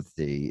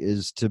apathy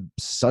is to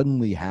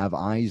suddenly have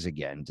eyes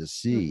again to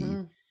see.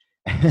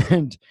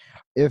 And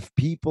if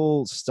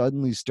people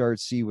suddenly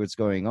start see what's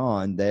going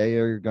on, they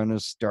are going to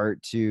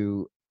start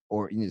to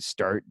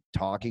start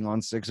talking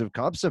on Six of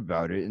Cups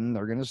about it, and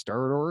they're going to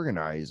start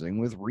organizing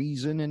with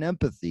reason and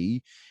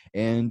empathy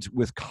and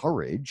with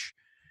courage.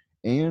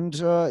 And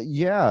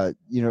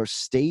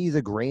stay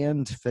the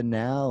grand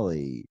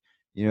finale.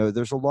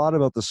 There's a lot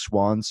about the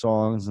swan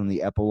songs and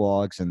the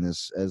epilogues and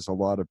this, as a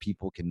lot of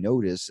people can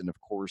notice. And of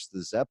course,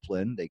 the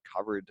Zeppelin, they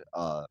covered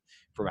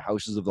from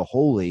Houses of the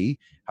Holy.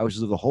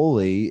 Houses of the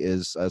Holy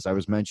is, as I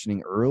was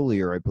mentioning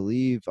earlier, I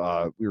believe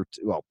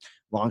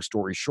long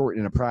story short,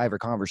 in a private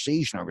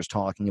conversation, I was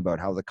talking about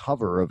how the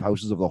cover of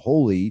Houses of the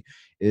Holy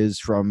is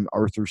from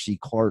Arthur C.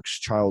 Clarke's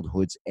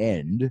Childhood's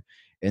End.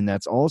 And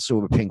that's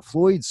also a Pink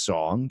Floyd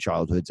song,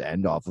 Childhood's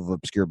End, off of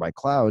Obscured by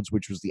Clouds,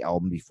 which was the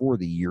album before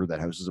the year that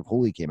Houses of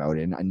Holy came out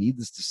in. I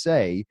needless to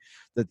say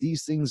that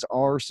these things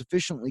are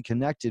sufficiently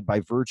connected by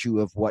virtue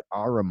of what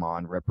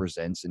Ahriman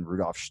represents in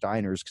Rudolf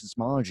Steiner's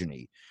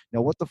cosmogony.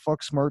 Now, what the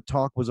fuck smart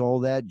talk was all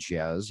that,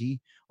 Jazzy?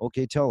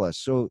 Okay, tell us.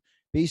 So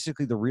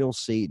basically, the real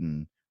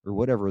Satan, or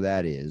whatever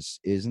that is,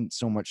 isn't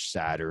so much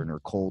Saturn or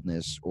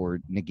coldness or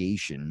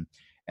negation,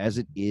 as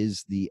it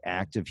is the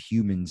act of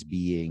humans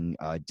being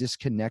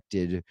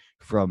disconnected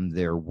from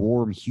their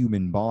warm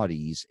human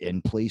bodies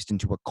and placed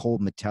into a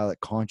cold metallic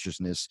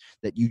consciousness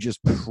that you just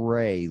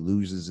pray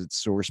loses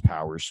its source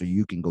power so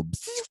you can go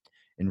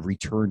and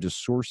return to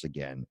source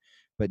again.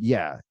 But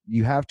yeah,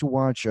 you have to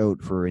watch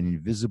out for an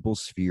invisible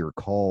sphere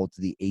called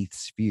the eighth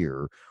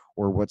sphere,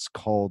 or what's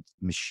called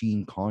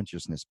machine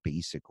consciousness,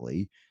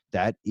 basically.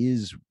 That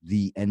is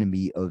the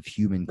enemy of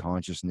human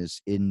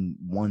consciousness in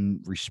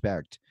one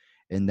respect.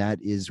 And that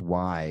is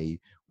why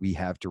we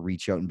have to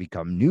reach out and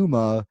become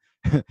Pneuma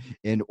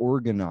and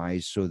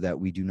organize so that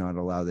we do not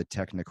allow the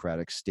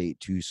technocratic state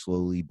to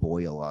slowly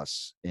boil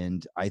us.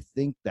 And I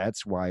think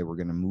that's why we're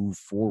going to move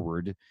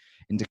forward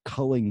into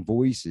culling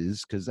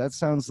voices, because that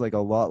sounds like a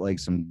lot like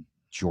some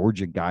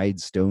Georgia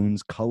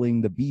Guidestones,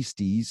 culling the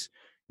beasties.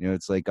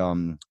 It's like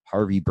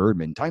Harvey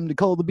Birdman, time to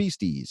cull the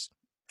beasties.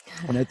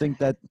 And I think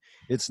that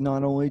it's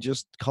not only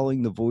just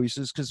culling the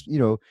voices, because,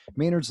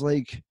 Maynard's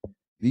like,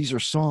 these are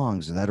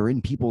songs that are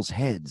in people's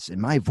heads,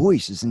 and my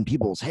voice is in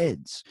people's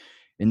heads.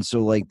 And so,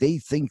 like, they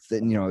think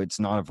that, it's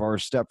not a far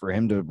step for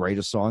him to write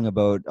a song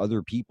about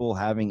other people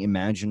having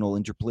imaginal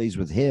interplays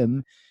with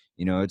him.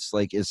 It's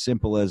like as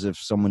simple as if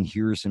someone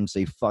hears him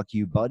say, fuck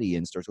you, buddy,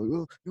 and starts going,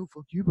 oh, no,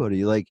 fuck you,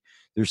 buddy. Like,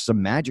 there's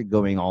some magic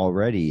going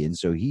already. And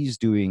so he's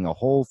doing a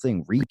whole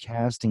thing,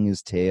 recasting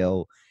his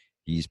tale.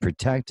 He's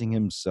protecting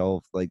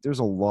himself. Like, there's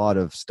a lot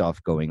of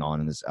stuff going on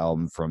in this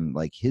album from,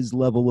 like, his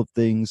level of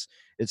things.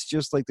 It's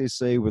just like they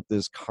say with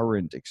this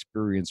current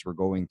experience we're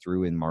going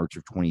through in March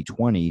of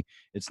 2020.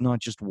 It's not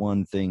just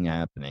one thing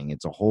happening.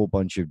 It's a whole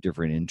bunch of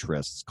different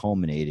interests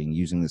culminating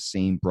using the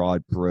same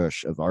broad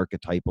brush of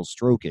archetypal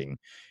stroking.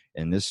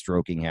 And this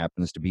stroking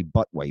happens to be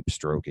butt wipe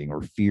stroking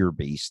or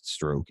fear-based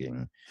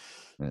stroking.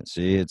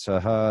 See, it's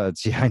I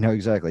know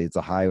exactly. It's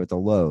a high with a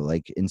low,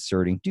 like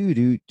inserting do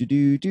do do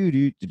do do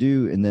do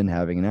do, and then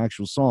having an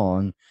actual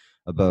song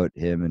about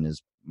him and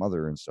his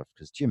mother and stuff.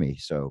 Because Jimmy.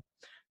 So,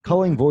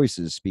 culling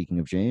voices. Speaking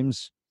of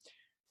James,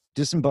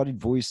 disembodied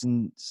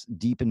voices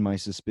deepen my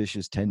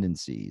suspicious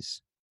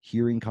tendencies.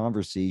 Hearing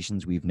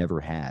conversations we've never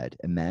had.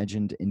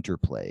 Imagined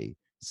interplay.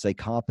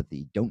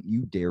 Psychopathy. Don't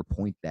you dare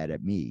point that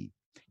at me.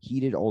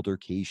 Heated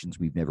altercations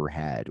we've never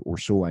had, or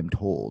so I'm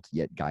told,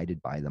 yet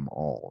guided by them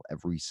all,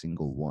 every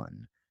single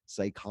one.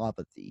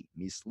 Psychopathy,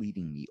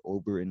 misleading me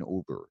over and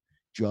over.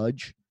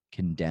 Judge,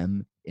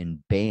 condemn, and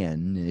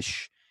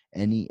banish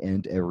any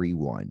and every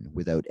one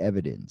without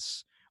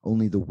evidence,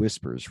 only the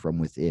whispers from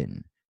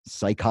within.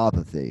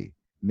 Psychopathy,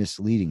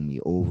 misleading me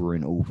over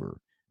and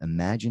over.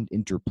 Imagined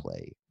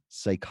interplay.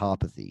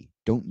 Psychopathy,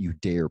 don't you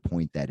dare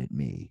point that at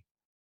me.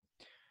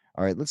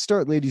 All right, let's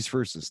start ladies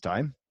first this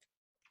time.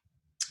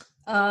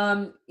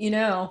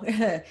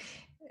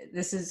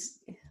 This is,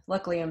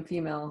 luckily I'm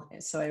female,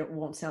 so I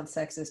won't sound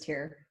sexist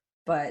here,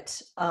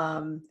 but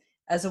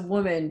as a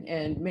woman,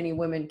 and many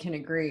women can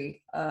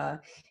agree,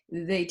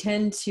 they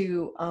tend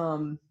to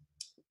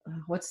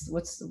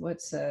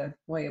what's a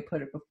way I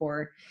put it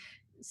before?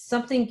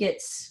 Something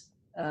gets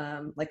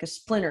like a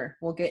splinter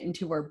will get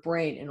into our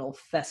brain and it'll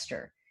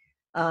fester.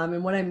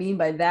 And what I mean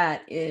by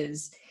that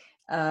is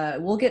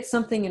we'll get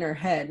something in our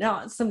head.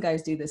 Now, some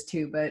guys do this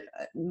too, but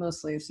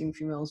mostly I've seen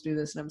females do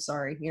this, and I'm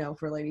sorry,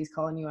 for ladies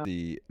calling you out.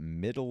 The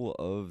middle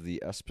of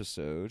the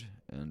episode,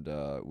 and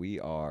we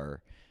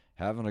are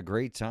having a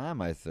great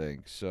time, I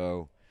think.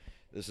 So,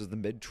 this is the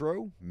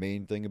midtro.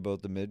 Main thing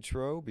about the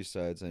midtro,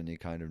 besides any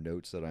kind of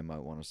notes that I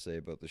might want to say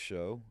about the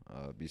show,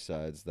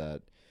 besides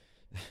that,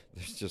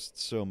 there's just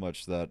so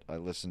much that I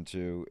listened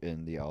to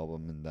in the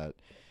album and that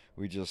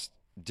we just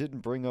didn't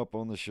bring up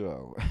on the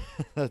show.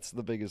 That's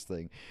the biggest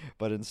thing.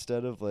 But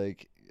instead of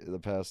like the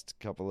past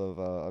couple of,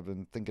 I've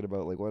been thinking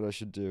about like what I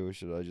should do.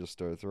 Should I just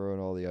start throwing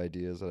all the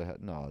ideas that I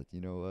had? No, you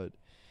know what?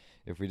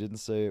 If we didn't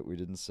say it, we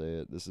didn't say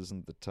it. This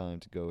isn't the time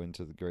to go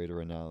into the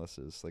greater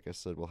analysis. Like I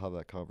said, we'll have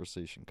that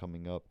conversation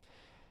coming up.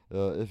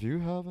 If you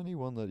have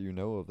anyone that you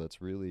know of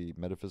that's really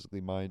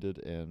metaphysically minded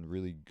and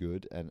really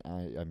good, and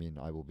I mean,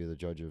 I will be the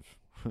judge of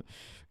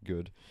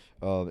good,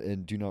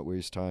 and do not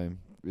waste time.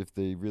 If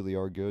they really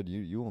are good,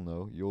 you will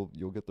know.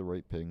 You'll get the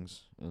right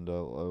pings, and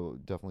I'll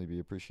definitely be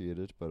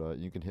appreciated. But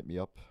you can hit me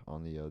up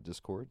on the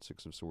Discord,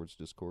 Six of Swords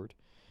Discord,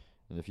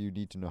 and if you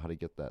need to know how to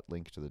get that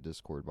link to the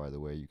Discord, by the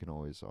way, you can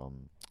always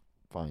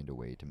find a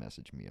way to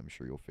message me. I'm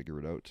sure you'll figure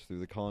it out through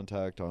the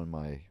contact on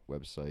my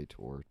website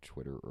or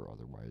Twitter or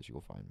otherwise.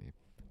 You'll find me.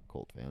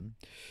 Cult fan,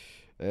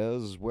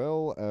 as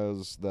well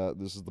as that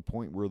this is the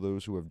point where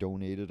those who have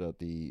donated at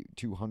the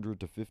 200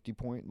 to 50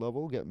 point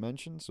level get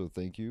mentioned, so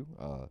thank you.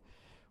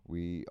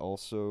 We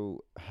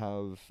also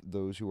have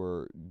those who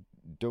are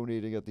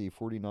donating at the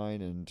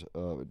 49 and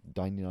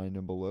 99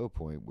 and below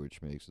point,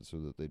 which makes it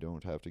so that they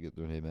don't have to get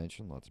their name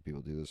mentioned. Lots of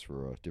people do this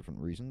for different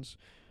reasons.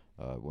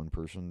 One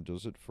person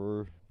does it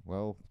for,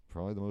 well,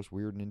 probably the most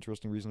weird and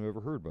interesting reason I've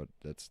ever heard, but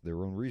that's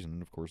their own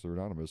reason. Of course, they're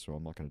anonymous, so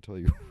I'm not going to tell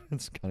you.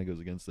 It kind of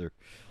goes against their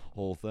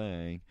whole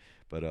thing.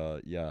 But,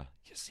 yeah,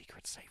 your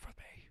secret's safe with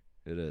me.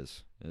 It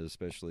is,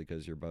 especially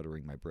because you're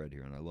buttering my bread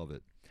here, and I love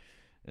it.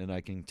 And I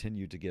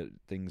continue to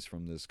get things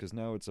from this, because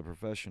now it's a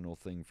professional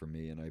thing for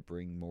me, and I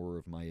bring more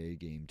of my A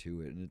game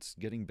to it, and it's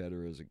getting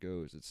better as it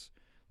goes. It's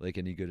like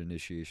any good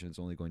initiation, it's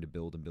only going to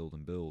build and build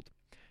and build.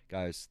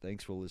 Guys,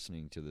 thanks for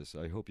listening to this.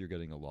 I hope you're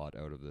getting a lot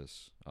out of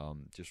this.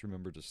 Just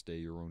remember to stay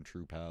your own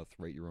true path,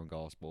 write your own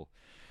gospel.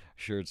 I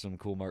shared some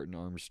cool Martin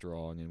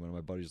Armstrong, and one of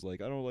my buddies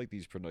like, I don't like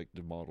these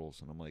predictive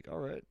models. And I'm like, all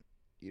right,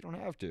 you don't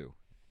have to.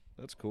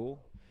 That's cool.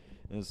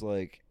 And it's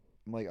like,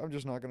 I'm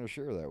just not going to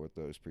share that with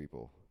those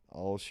people.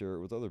 I'll share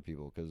it with other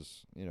people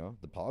because,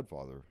 the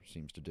Podfather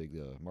seems to dig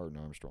Martin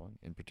Armstrong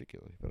in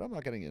particular. But I'm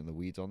not going to get in the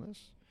weeds on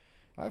this.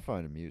 I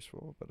find him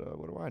useful, but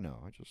what do I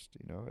know? I just,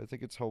 I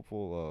think it's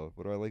helpful.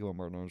 What I like about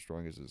Martin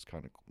Armstrong is his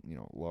kind of,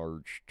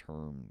 large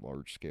term,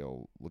 large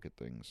scale look at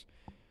things.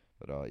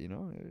 But,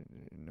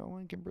 no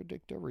one can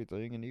predict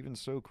everything, and even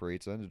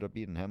Socrates ended up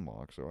eating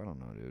hemlock, so I don't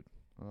know, dude.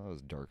 Well, that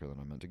was darker than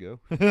I meant to go.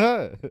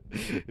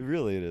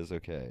 It is,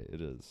 okay, it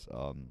is.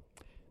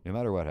 No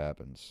matter what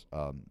happens,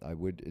 I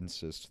would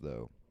insist,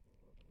 though,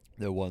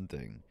 the one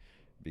thing,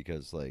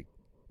 because,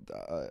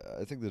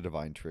 I think the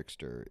Divine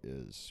Trickster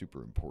is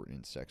super important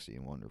and sexy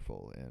and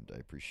wonderful, and I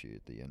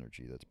appreciate the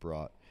energy that's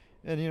brought.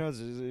 And it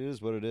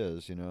is what it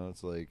is.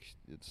 It's like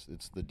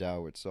it's the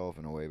Tao itself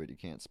in a way, but you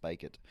can't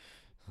spike it,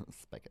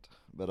 spike it.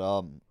 But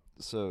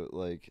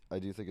so I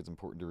do think it's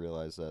important to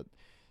realize that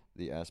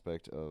the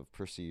aspect of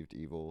perceived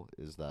evil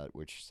is that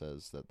which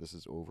says that this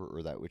is over,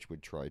 or that which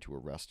would try to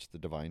arrest the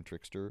Divine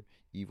Trickster.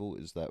 Evil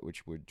is that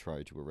which would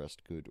try to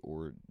arrest good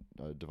or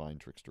Divine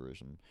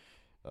Tricksterism.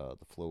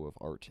 The flow of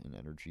art and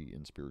energy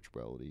and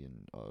spirituality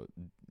and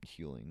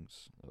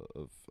healings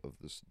of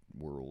this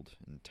world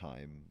and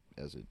time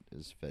as it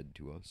is fed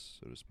to us,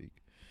 so to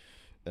speak.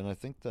 And I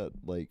think that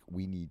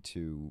we need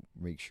to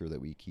make sure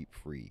that we keep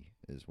free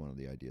is one of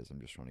the ideas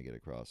I'm just trying to get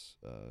across.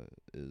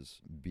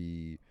 Is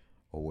be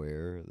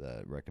aware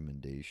that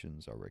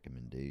recommendations are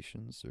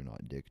recommendations; they're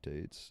not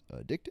dictates.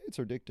 Dictates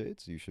are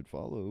dictates. You should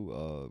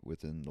follow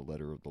within the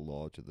letter of the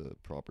law to the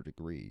proper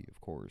degree. Of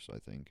course, I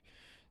think.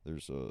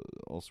 There's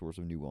all sorts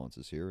of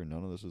nuances here, and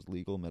none of this is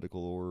legal,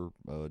 medical,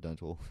 or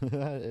dental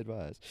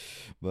advice.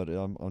 But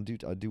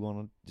I do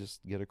want to just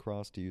get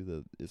across to you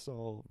that it's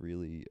all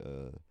really,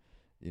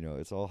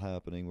 it's all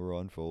happening. We're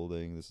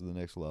unfolding. This is the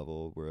next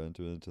level. We're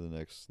entering into the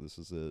next. This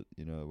is it.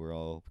 We're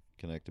all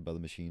connected by the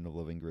machine of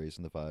loving grace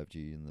and the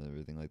 5G and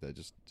everything like that.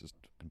 Just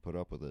can put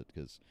up with it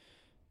because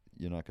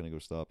you're not going to go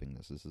stopping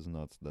this.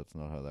 That's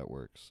not how that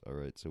works. All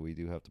right. So we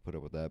do have to put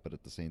up with that. But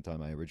at the same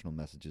time, my original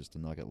message is to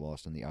not get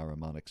lost in the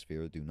Ahrimanic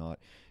sphere. Do not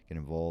get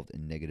involved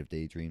in negative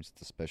daydreams.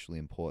 It's especially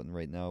important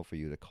right now for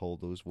you to cull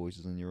those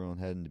voices in your own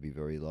head and to be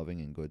very loving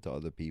and good to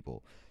other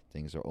people.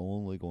 Things are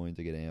only going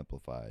to get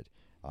amplified.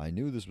 I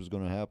knew this was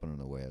going to happen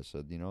in a way. I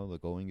said, the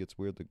going gets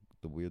weird,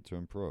 the weird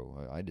turn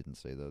pro. I didn't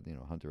say that.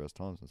 Hunter S.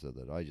 Thompson said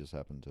that. I just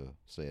happened to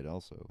say it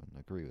also and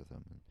agree with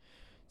him. And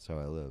that's how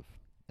I live.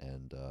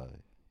 and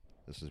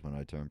this is when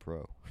I turned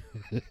pro.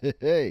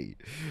 Hey,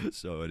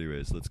 so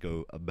anyways, let's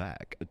go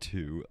back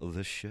to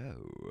the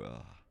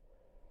show.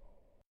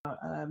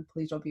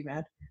 Please don't be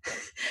mad.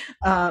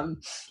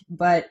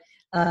 But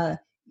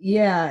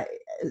yeah,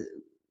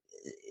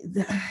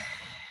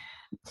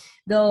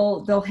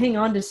 they'll hang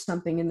on to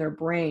something in their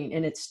brain,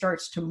 and it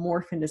starts to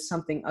morph into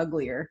something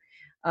uglier.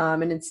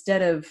 And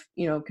instead of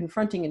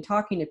confronting and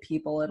talking to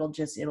people, it'll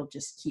just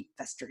keep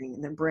festering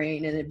in their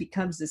brain, and it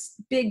becomes this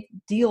big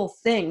deal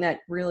thing that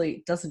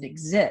really doesn't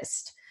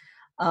exist.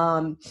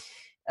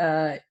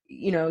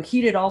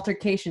 Heated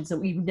altercations that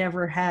we've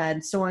never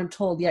had, so I'm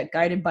told, yet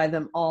guided by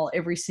them all,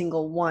 every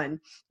single one.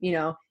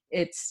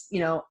 It's,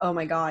 oh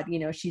my God,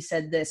 she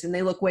said this, and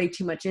they look way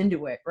too much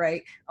into it,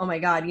 right? Oh my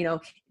God,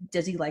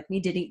 does he like me?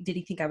 Did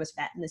he think I was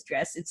fat in this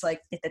dress? It's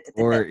like,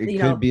 or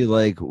it could be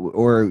like,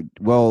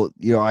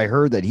 I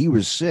heard that he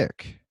was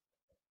sick.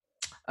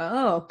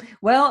 Oh,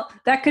 well,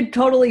 that could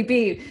totally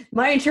be.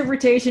 My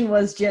interpretation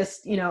was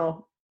just,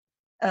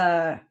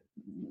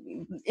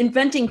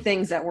 inventing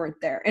things that weren't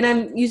there. And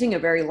I'm using a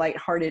very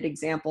lighthearted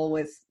example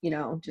with,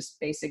 just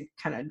basic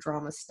kind of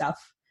drama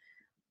stuff.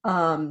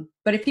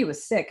 But if he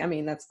was sick, I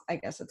mean, I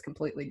guess that's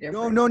completely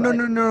different.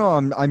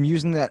 No. I'm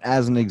using that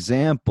as an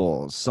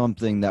example,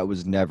 something that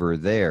was never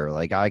there.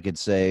 Like I could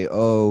say,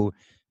 oh,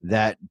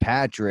 that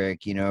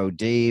Patrick,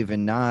 Dave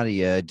and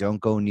Nadia,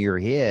 don't go near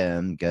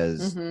him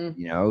because,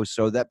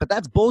 but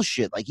that's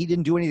bullshit. Like he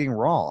didn't do anything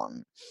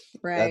wrong.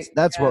 Right.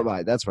 That's what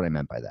I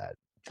meant by that.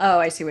 Oh,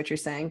 I see what you're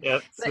saying. Yeah.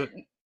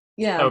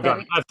 Yeah. Oh,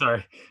 God. I'm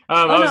sorry.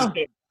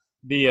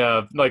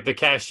 The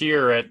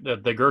cashier at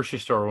the grocery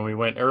store when we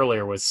went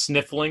earlier was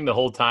sniffling the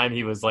whole time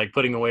he was like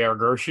putting away our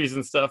groceries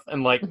and stuff.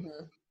 And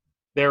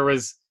there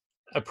was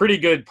a pretty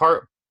good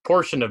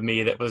portion of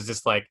me that was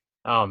just like,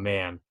 oh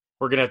man,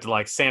 we're going to have to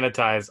like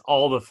sanitize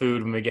all the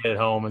food when we get it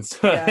home and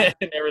stuff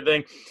and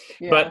everything.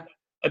 Yeah. But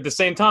at the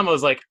same time, I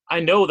was like, I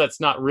know that's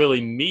not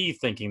really me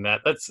thinking that.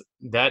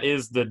 That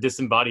is the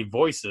disembodied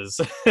voices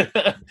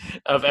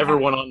of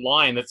everyone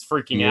online that's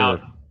freaking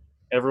out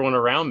everyone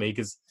around me.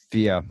 Because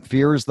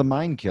fear is the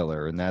mind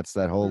killer, and that's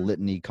that whole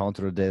litany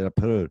contre de la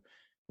peur.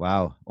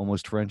 Wow,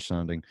 almost French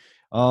sounding.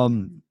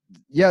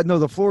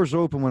 The floor's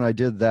open when I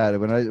did that.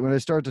 When I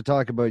start to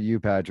talk about you,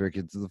 Patrick,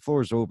 the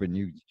floor's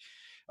open.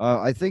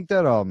 I think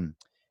that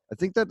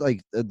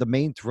like the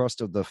main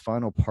thrust of the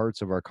final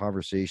parts of our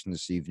conversation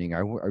this evening,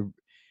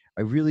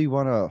 I really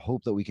want to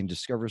hope that we can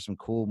discover some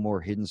cool, more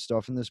hidden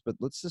stuff in this, but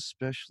let's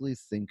especially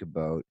think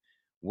about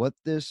what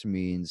this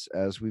means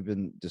as we've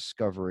been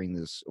discovering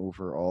this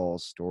overall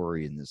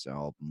story in this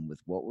album with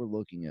what we're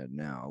looking at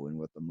now and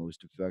what the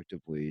most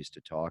effective ways to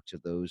talk to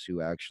those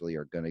who actually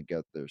are going to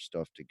get their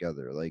stuff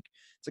together. Like,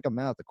 it's like a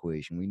math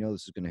equation. We know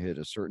this is going to hit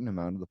a certain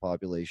amount of the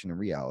population in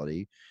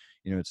reality.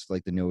 It's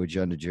like the no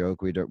agenda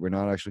joke. We're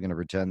not actually going to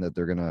pretend that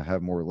they're going to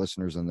have more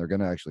listeners than they're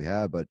going to actually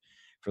have, but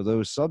for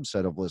those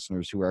subset of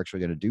listeners who are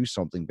actually going to do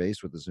something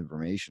based with this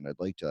information, I'd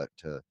like to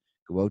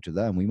go out to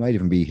them. We might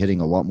even be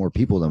hitting a lot more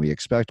people than we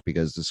expect,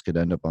 because this could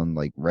end up on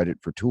like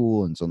Reddit for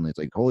Tool, and suddenly it's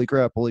like, holy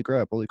crap, and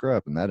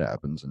that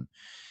happens. And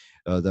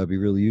that'd be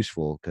really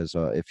useful, because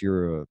if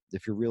you're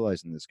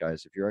realizing this,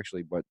 guys, if you're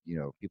actually what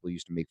people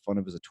used to make fun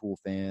of as a Tool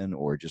fan,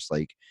 or just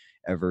like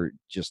ever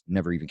just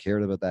never even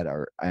cared about that,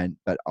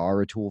 but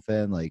are a Tool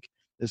fan, like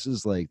this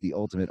is like the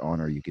ultimate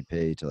honor you could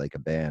pay to like a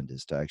band,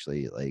 is to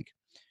actually like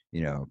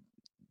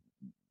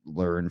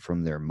learn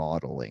from their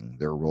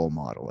role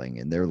modeling,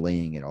 and they're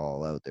laying it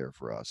all out there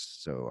for us.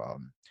 So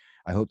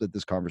I hope that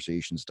this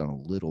conversation's done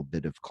a little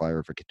bit of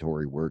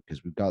clarificatory work,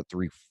 because we've got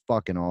 3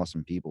 fucking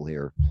awesome people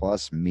here,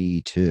 plus me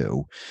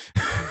too.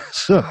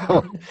 So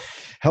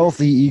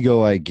healthy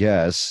ego, I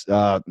guess.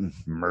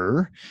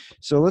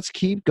 So let's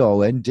keep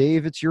going.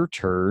 Dave, it's your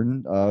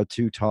turn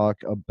to talk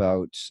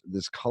about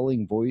this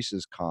culling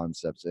voices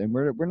concepts, and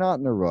we're not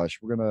in a rush.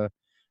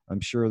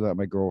 I'm sure that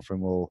my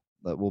girlfriend will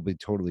be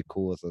totally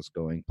cool with us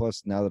going.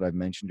 Plus, now that I've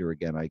mentioned her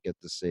again, I get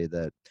to say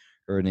that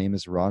her name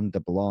is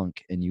Rhonda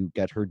Blanc, and you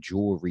get her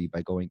jewelry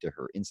by going to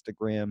her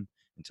Instagram,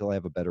 until I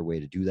have a better way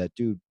to do that.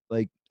 Dude,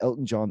 like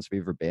Elton John's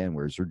favorite band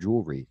wears her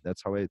jewelry.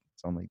 That's how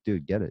I'm like,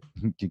 dude, get it.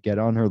 Get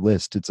on her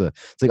list. It's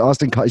like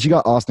Austin. She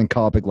got Austin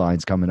Coppock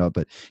lines coming up,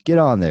 but get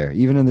on there.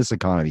 Even in this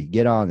economy,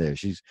 get on there.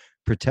 She's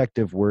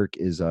protective work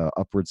is a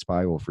upward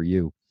spiral for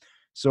you.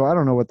 So I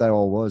don't know what that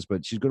all was,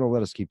 but she's going to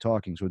let us keep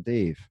talking. So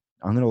Dave,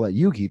 I'm going to let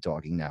you keep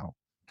talking now.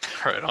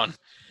 Right on.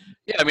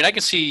 Yeah, I mean, I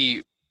can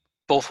see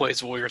both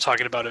ways of what we were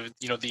talking about,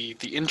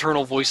 the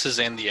internal voices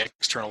and the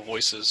external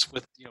voices.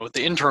 With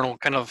the internal,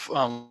 kind of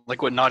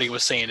like what Nadia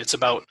was saying, it's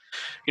about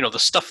the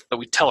stuff that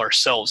we tell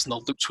ourselves and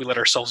the loops we let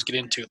ourselves get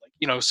into.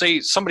 Like,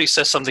 say somebody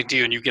says something to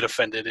you and you get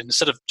offended, and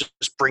instead of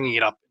just bringing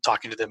it up and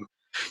talking to them,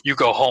 you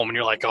go home and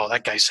you're like, oh,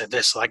 that guy said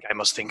this, so that guy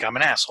must think I'm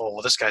an asshole.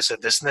 Well, this guy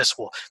said this and this.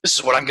 Well, this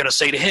is what I'm going to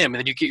say to him. And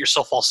then you get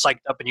yourself all psyched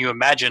up and you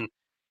imagine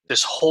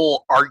this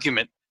whole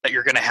argument that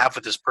you're going to have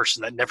with this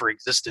person that never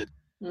existed.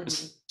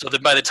 Mm-hmm. So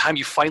that by the time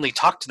you finally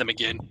talk to them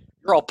again,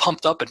 you're all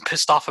pumped up and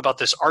pissed off about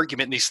this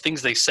argument and these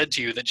things they said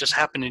to you that just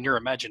happened in your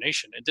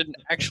imagination. It didn't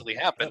actually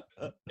happen.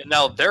 And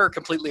now they're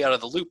completely out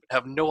of the loop and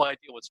have no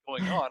idea what's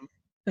going on.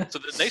 So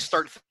then they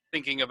start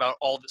thinking about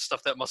all this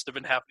stuff that must have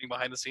been happening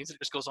behind the scenes. It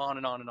just goes on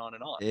and on and on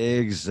and on.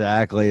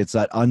 Exactly. It's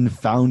that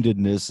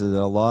unfoundedness and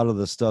a lot of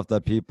the stuff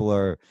that people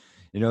are,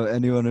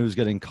 anyone who's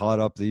getting caught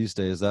up these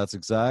days, that's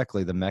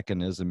exactly the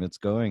mechanism it's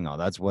going on.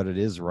 That's what it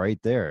is right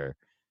there.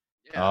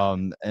 Yeah.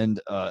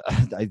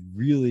 I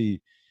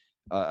really,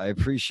 I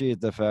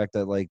appreciate the fact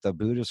that like the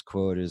Buddhist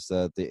quote is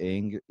that the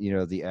anger,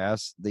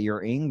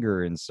 your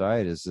anger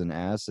inside is an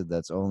acid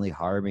that's only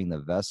harming the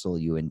vessel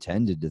you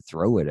intended to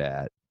throw it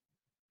at.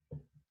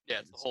 Yeah,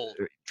 it's the whole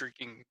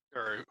drinking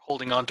or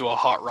holding on to a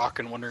hot rock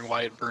and wondering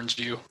why it burns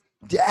you.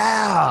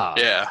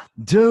 Yeah,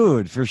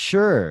 dude, for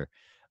sure.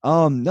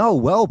 No,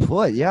 well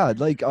put. Yeah,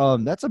 like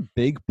that's a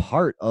big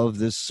part of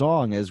this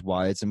song is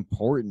why it's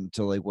important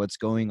to like what's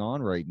going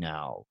on right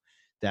now.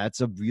 That's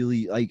a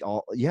really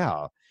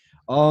yeah.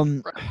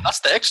 Right. That's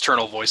the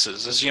external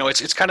voices. Is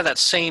it's kind of that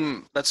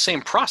same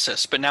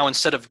process, but now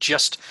instead of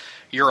just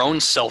your own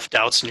self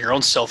doubts and your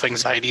own self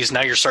anxieties,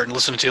 now you're starting to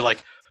listen to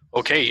like,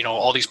 okay,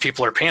 all these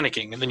people are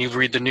panicking, and then you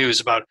read the news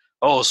about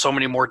so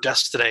many more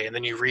deaths today, and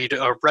then you read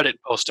a Reddit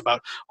post about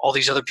all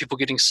these other people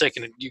getting sick,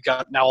 and you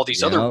got now all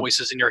these other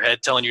voices in your head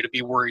telling you to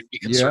be worried, be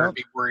concerned,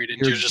 be worried,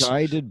 and you're just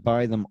guided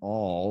by them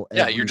all.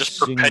 Yeah, you're just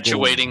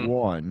perpetuating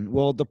one.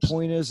 Well, the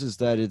point is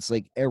that it's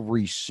like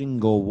every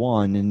single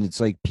one, and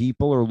it's like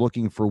people are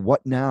looking for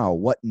what to do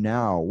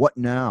now.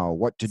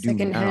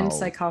 Secondhand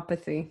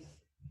psychopathy.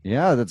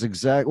 Yeah, that's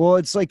exact. Well,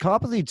 it's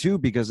psychopathy too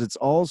because it's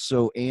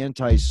also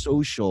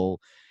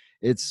antisocial.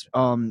 It's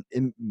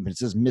it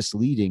says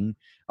misleading.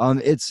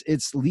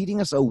 It's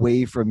leading us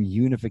away from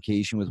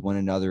unification with one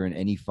another in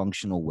any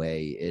functional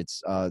way.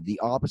 It's the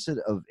opposite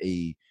of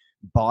a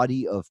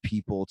body of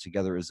people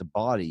together as a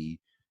body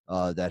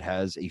that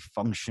has a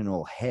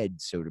functional head,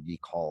 so to be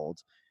called.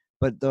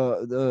 But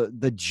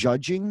the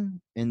judging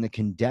and the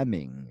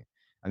condemning,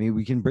 I mean,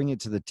 we can bring it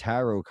to the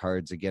tarot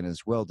cards again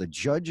as well. The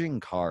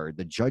judgment card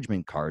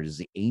is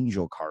the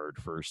angel card,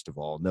 first of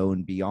all,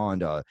 known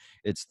beyond.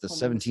 It's the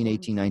 17,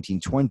 18, 19,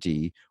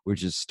 20,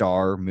 which is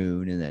star,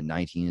 moon, and then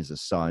 19 is the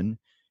sun.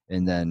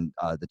 And then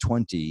the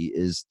 20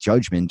 is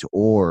judgment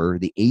or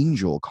the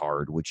angel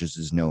card, which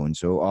is known.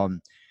 So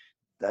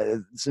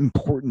it's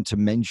important to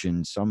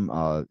mention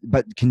some,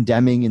 but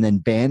condemning and then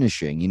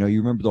banishing. You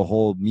remember the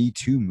whole Me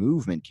Too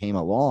movement came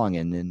along,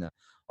 and then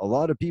a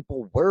lot of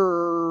people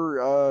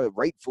were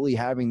rightfully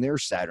having their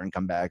Saturn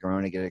come back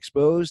around and get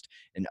exposed,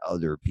 and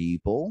other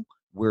people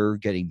were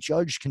getting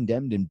judged,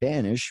 condemned, and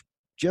banished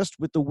just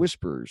with the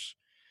whispers.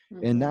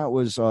 Mm-hmm. And that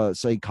was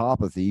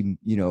psychopathy.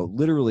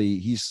 Literally,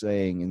 he's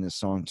saying in this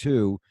song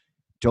too,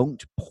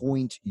 don't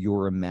point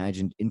your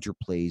imagined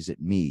interplays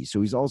at me. So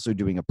he's also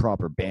doing a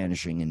proper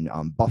banishing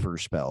and buffer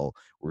spell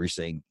where he's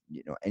saying,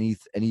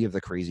 any of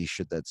the crazy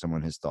shit that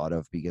someone has thought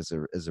of because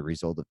as a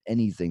result of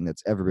anything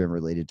that's ever been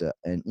related to,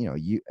 and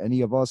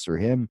any of us or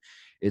him,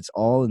 it's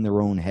all in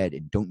their own head.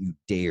 And don't you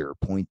dare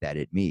point that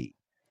at me.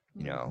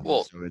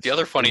 Well, so the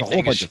other funny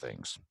thing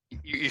is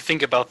you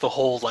think about the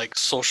whole like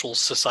social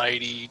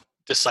society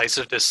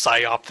decisiveness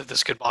psyop that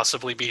this could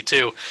possibly be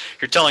too.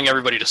 You're telling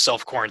everybody to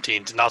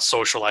self-quarantine, to not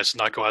socialize, to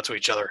not go out to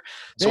each other.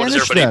 So banish what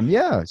does everybody? Them,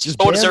 yeah. Just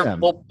them.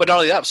 Well, but not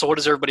only that. So what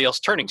is everybody else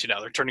turning to now?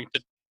 They're turning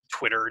to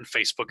Twitter and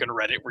Facebook and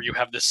Reddit, where you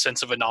have this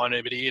sense of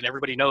anonymity, and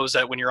everybody knows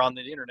that when you're on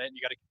the internet, and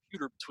you got a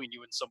computer between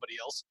you and somebody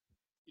else.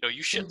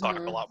 You shit talk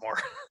a lot more.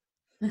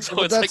 So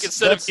well, it's like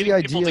instead of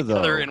getting people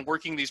together and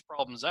working these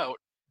problems out,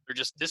 they're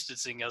just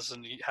distancing us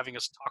and having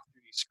us talk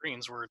through these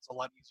screens, where it's a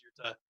lot easier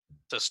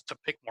to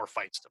pick more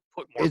fights, to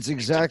put more. It's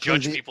exactly to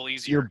judge people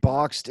easier. You're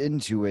boxed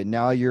into it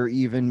now. You're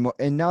even more,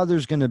 and now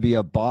there's going to be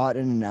a bot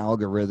and an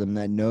algorithm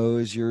that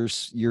knows your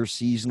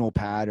seasonal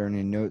pattern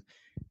and knows.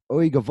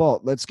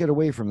 Gavalt, let's get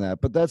away from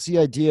that. But that's the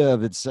idea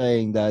of it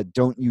saying that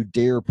don't you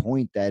dare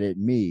point that at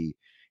me.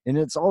 And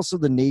it's also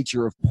the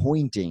nature of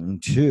pointing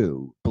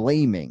too,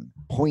 blaming,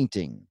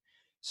 pointing.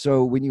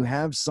 So when you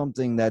have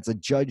something that's a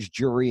judge,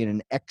 jury, and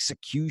an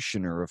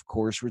executioner, of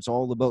course, where it's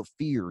all about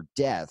fear,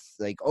 death,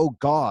 like, oh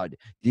God,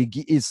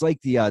 it's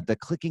like the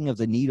clicking of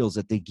the needles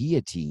at the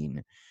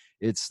guillotine.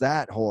 It's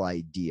that whole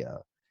idea.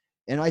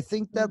 And I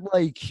think that,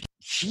 like,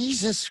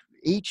 Jesus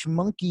H.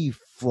 Monkey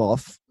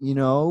fluff,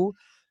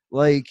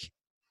 like,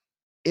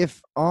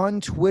 if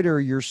on Twitter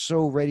you're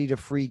so ready to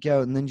freak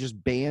out and then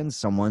just ban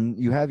someone,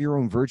 you have your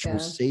own virtual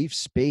safe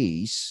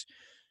space.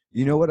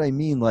 You know what I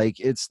mean? Like,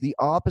 it's the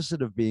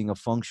opposite of being a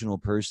functional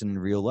person in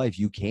real life.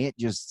 You can't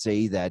just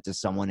say that to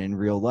someone in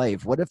real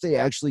life. What if they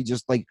actually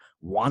just, like,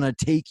 want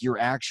to take your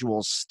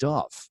actual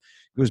stuff?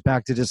 It goes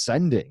back to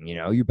descending,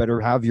 you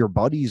better have your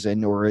buddies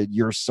or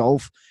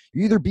yourself.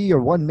 You either be a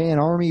one-man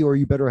army or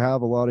you better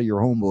have a lot of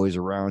your homeboys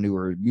around who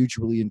are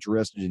mutually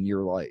interested in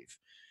your life.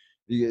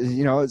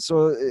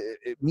 So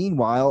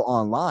meanwhile,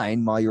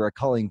 online, while you're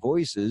culling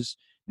voices,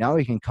 now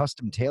we can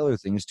custom tailor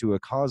things to a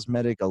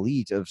cosmetic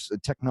elite of a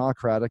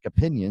technocratic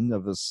opinion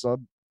of a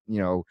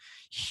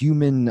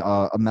human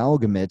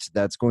amalgamate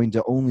that's going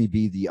to only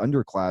be the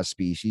underclass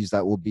species.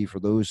 That will be for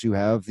those who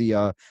have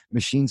the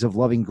machines of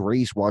loving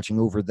grace watching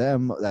over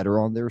them that are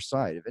on their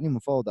side. If anyone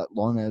followed that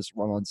long ass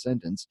run-on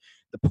sentence,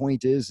 the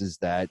point is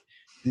that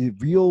the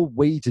real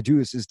way to do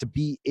this is to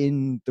be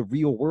in the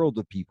real world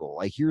with people.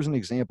 Like, here's an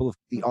example of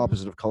the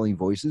opposite of culling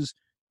voices: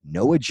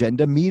 no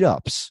agenda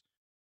meetups.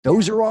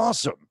 Those are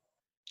awesome.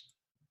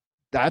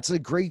 That's a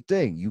great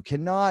thing. You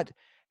cannot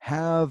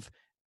have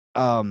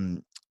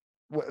the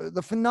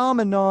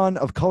phenomenon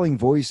of culling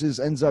voices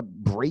ends up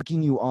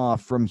breaking you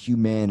off from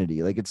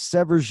humanity. Like, it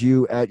severs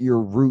you at your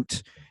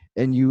root,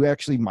 and you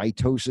actually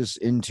mitosis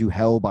into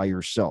hell by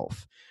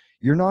yourself.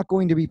 You're not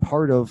going to be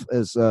part of,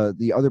 as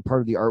the other part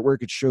of the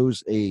artwork, it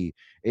shows an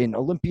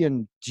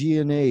Olympian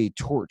DNA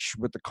torch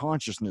with the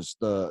consciousness,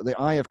 the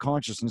eye of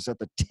consciousness at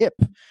the tip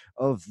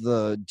of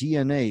the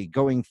DNA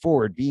going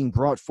forward, being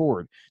brought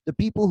forward. The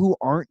people who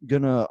aren't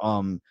gonna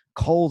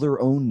call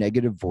their own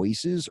negative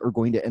voices are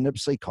going to end up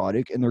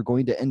psychotic, and they're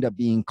going to end up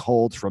being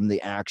culled from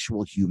the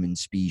actual human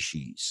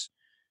species.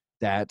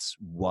 That's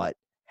what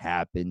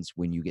happens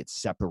when you get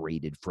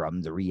separated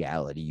from the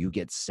reality. You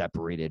get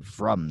separated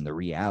from the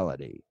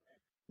reality.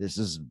 This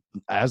is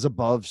as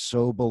above,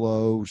 so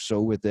below,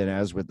 so within,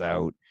 as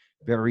without.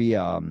 Very,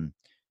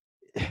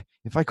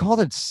 if I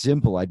called it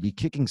simple, I'd be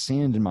kicking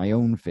sand in my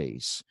own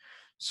face.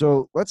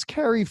 So let's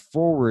carry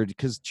forward,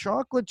 because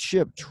Chocolate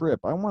Chip Trip,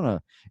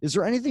 is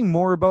there anything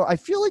more about, I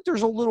feel like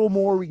there's a little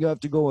more we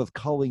have to go with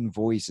culling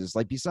voices.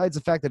 Like, besides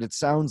the fact that it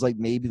sounds like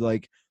maybe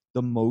like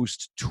the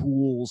most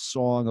Tool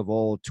song of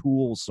all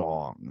Tool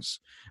songs.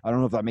 I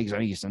don't know if that makes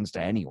any sense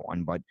to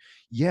anyone, but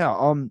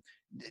yeah,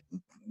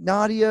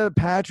 Nadia,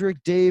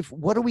 Patrick, Dave,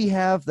 what do we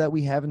have that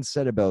we haven't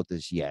said about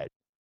this yet?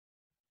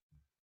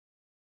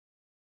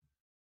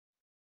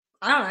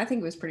 I don't know. I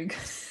think it was pretty good.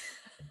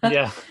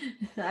 Yeah.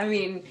 I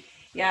mean,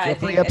 yeah.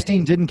 Jeffrey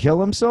Epstein didn't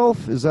kill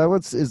himself? Is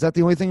that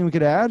the only thing we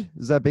could add?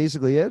 Is that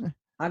basically it?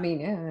 I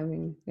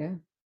mean, yeah.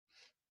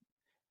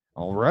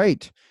 All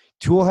right.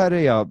 Tool had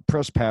a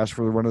press pass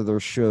for one of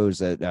those shows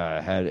that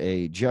had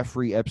a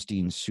Jeffrey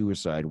Epstein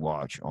suicide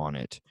watch on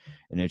it.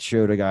 And it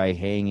showed a guy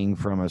hanging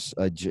from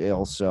a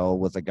jail cell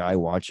with a guy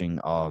watching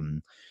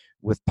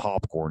with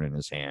popcorn in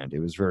his hand. It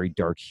was very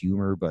dark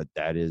humor, but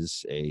that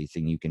is a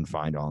thing you can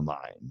find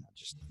online.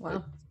 Just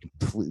Wow.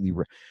 Completely.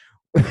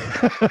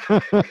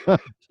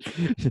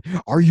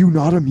 Are you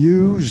not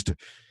amused?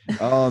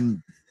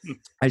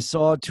 I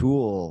saw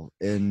Tool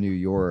in New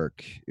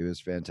York. It was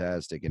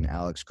fantastic, and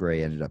Alex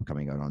Gray ended up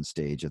coming out on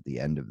stage at the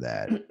end of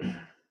that,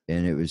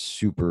 and it was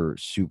super,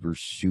 super,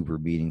 super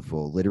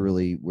meaningful.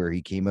 Literally, where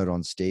he came out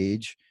on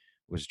stage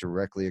was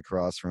directly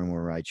across from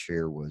where my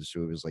chair was,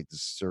 so it was like the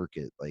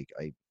circuit.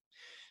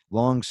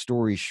 Long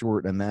story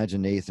short,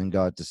 imagine Nathan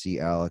got to see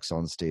Alex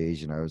on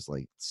stage, and I was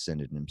like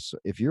sending him. So,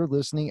 if you're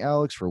listening,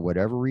 Alex, for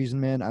whatever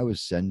reason, man, I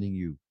was sending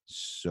you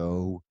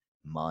so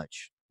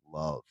much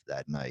love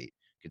that night.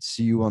 Could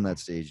see you on that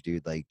stage,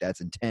 dude. Like,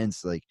 that's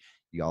intense. Like,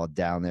 you all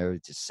down there,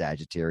 just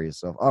Sagittarius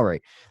stuff. All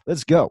right,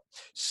 let's go.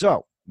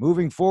 So,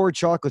 moving forward,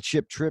 Chocolate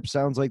Chip Trip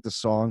sounds like the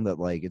song that,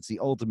 like, it's the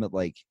ultimate,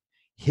 like,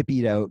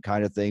 hippied out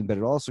kind of thing, but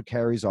it also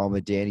carries on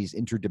with Danny's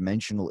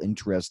interdimensional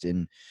interest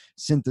in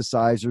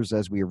synthesizers,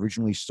 as we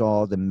originally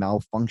saw the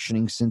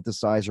malfunctioning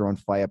synthesizer on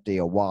Fayep de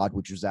Awad,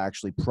 which was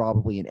actually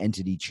probably an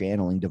entity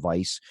channeling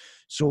device.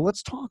 So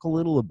let's talk a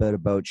little bit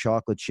about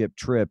Chocolate Chip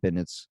Trip, and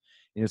it's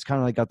kind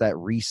of like got that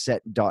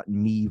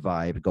reset.me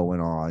vibe going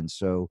on.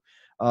 So,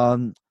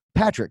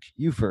 Patrick,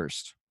 you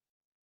first.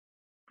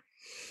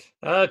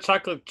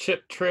 Chocolate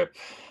Chip Trip.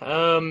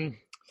 Yeah,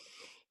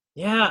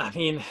 I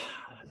mean,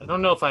 I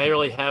don't know if I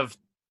really have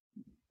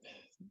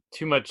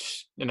too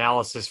much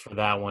analysis for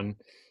that one.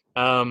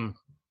 I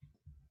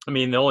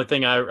mean, the only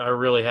thing I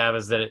really have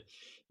is that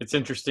it's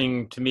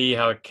interesting to me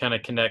how it kind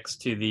of connects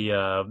to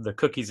the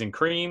cookies and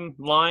cream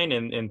line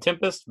in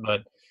Tempest,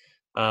 but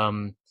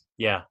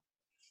yeah,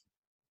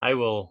 I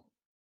will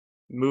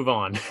move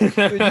on.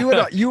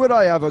 you and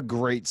I have a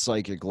great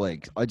psychic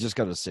link. I just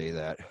got to say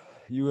that.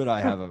 You and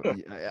I have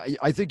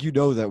I think you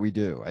know that we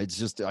do. It's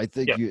just, I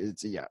think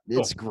it's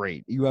cool.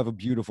 Great. You have a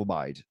beautiful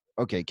mind.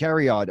 Okay,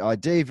 carry on.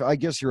 Dave, I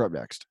guess you're up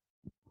next.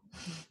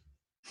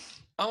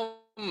 Yeah,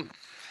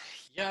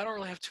 I don't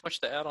really have too much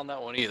to add on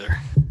that one either.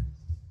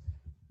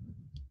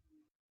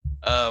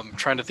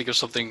 Trying to think of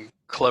something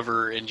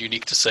clever and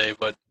unique to say,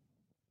 but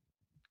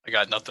I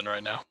got nothing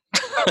right now.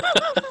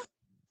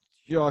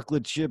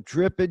 Chocolate Chip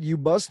Trippin', you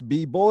must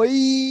be, boy.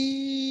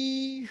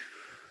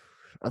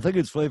 I think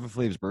it's Flavor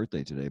Flav's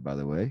birthday today, by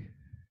the way.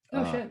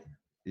 Oh, shit.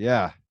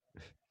 Yeah.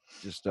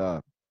 Just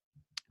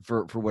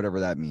for whatever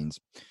that means.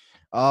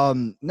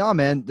 No,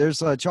 man,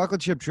 there's a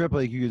Chocolate Chip Trip,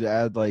 like, you could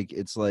add, like,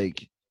 it's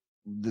like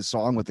the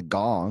song with the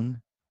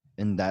gong,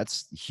 and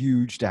that's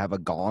huge to have a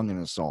gong in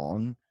a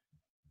song.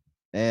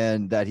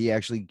 And that he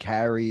actually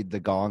carried the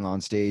gong on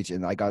stage,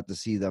 and I got to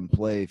see them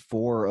play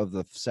 4 of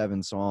the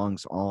 7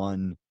 songs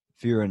on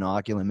Fear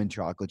Inoculum, and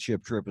Chocolate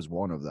Chip Trip is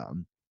one of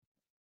them.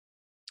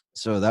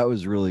 So that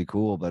was really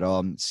cool. But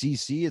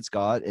CC it's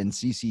got, and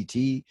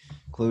CCT,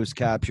 closed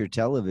capture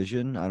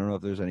television. I don't know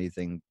if there's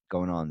anything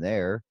going on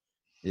there.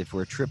 If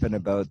we're tripping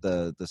about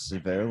the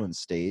surveillance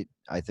state,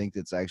 I think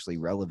it's actually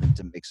relevant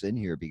to mix in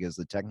here, because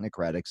the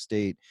technocratic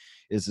state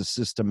is a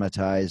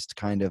systematized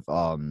kind of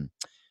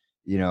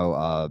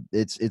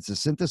it's a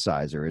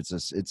synthesizer.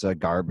 It's a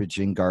garbage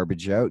in,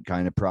 garbage out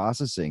kind of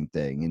processing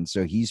thing. And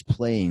so he's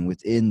playing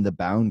within the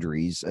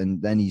boundaries,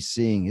 and then he's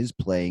seeing his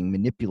playing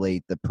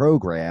manipulate the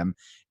program.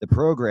 The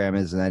program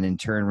is then in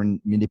turn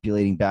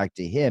manipulating back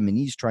to him, and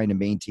he's trying to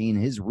maintain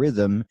his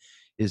rhythm,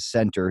 his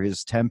center,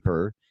 his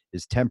temper,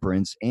 his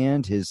temperance,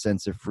 and his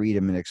sense of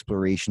freedom and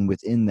exploration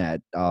within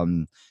that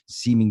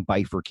seeming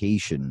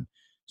bifurcation.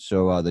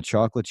 So the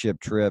chocolate chip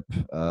trip,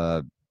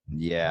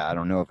 yeah, I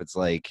don't know if it's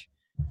like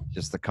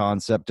just the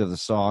concept of the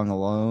song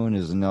alone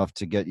is enough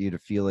to get you to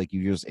feel like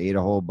you just ate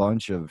a whole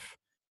bunch of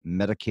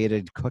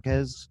medicated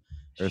cookies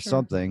or Sure.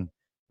 something.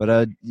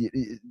 But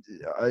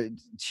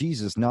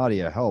Jesus,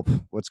 Nadia, help!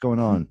 What's going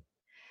on?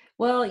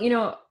 Well,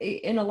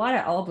 in a lot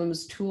of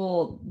albums,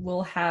 Tool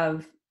will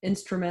have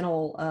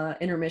instrumental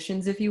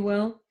intermissions, if you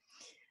will.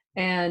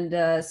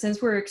 And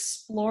since we're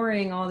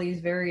exploring all these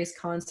various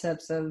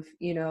concepts of,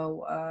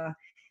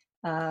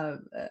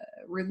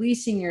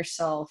 releasing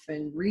yourself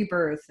and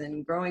rebirth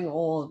and growing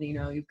old,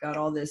 you've got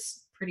all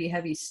this pretty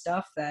heavy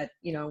stuff that,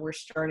 we're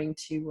starting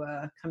to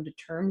come to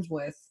terms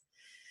with.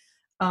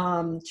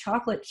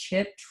 Chocolate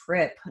chip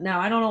trip. Now,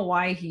 I don't know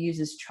why he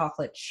uses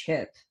chocolate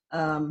chip.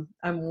 I'm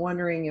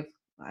wondering if,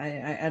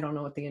 I don't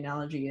know what the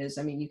analogy is.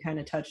 I mean, you kind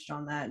of touched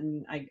on that,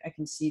 and I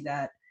can see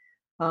that.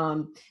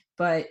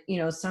 But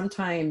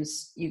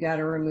sometimes you got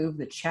to remove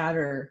the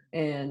chatter,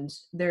 and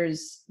there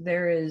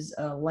is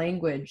a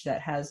language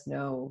that has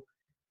no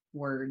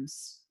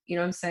words. You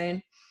know what I'm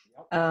saying?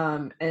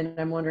 And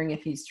I'm wondering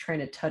if he's trying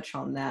to touch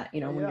on that.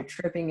 When you're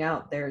tripping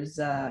out, there's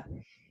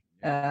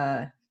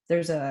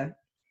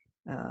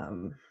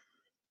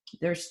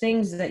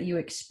things that you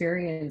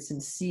experience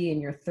and see in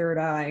your third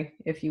eye,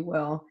 if you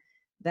will,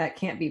 that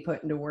can't be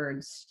put into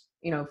words.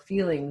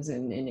 Feelings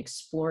and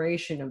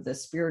exploration of the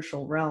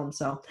spiritual realm.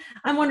 So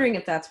I'm wondering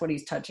if that's what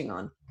he's touching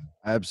on.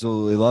 I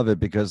absolutely love it,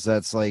 because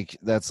that's like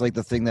the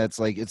thing that's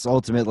like, it's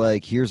ultimate,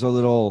 like, here's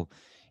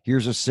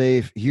a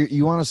safe, here,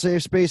 you want a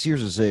safe space,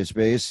 here's a safe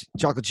space.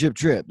 Chocolate chip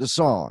trip, the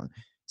song.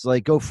 It's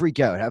like, go freak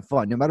out, have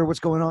fun, no matter what's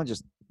going on,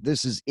 just,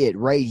 this is it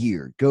right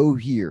here, go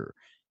here,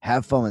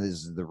 have fun.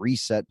 This is the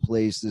reset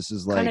place. This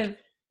is like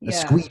a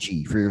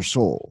squeegee for your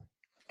soul.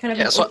 Kind of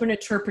an open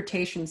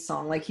interpretation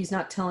song. Like, he's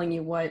not telling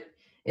you what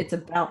it's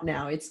about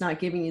now. It's not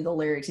giving you the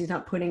lyrics. He's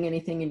not putting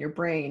anything in your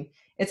brain.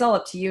 It's all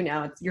up to you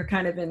now. You're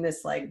kind of in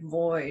this like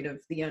void of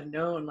the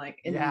unknown,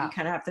 like, and then you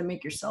kind of have to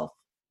make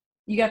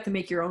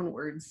your own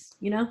words,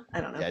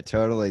 I don't know. Yeah,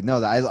 totally.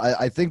 No,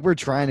 I think we're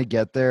trying to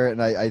get there.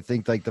 And I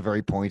think like the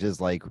very point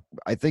is, like,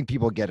 I think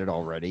people get it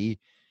already.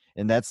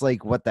 And that's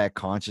like what that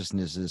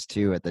consciousness is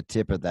too, at the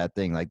tip of that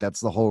thing. Like,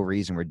 that's the whole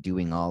reason we're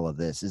doing all of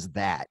this, is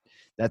that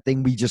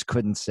thing we just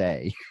couldn't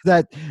say.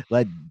 that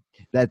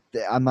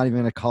I'm not even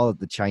going to call it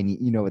the Chinese,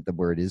 you know what the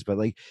word is, but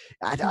like,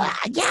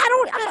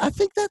 I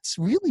think that's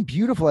really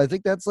beautiful. I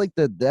think that's like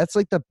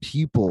the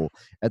pupil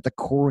at the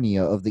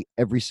cornea of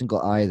every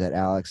single eye that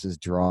Alex is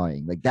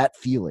drawing. Like, that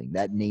feeling,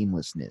 that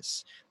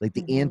namelessness, like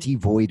the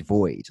anti-void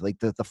void, like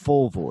the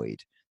full void.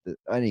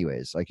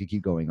 Anyways, I could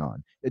keep going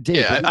on.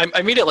 Dave,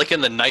 I mean it like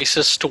in the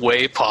nicest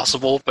way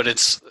possible, but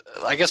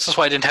I guess that's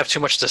why I didn't have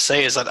too much to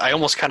say, is that I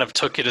almost kind of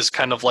took it as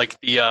kind of like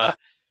the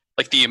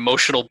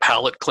emotional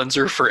palate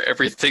cleanser for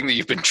everything that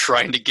you've been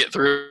trying to get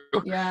through.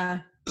 Yeah.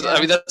 I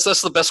mean,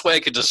 that's the best way I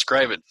could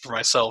describe it for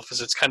myself, is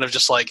it's kind of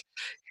just like,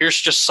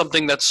 here's just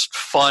something that's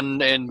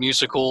fun and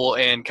musical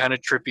and kind of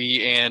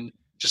trippy, and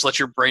just let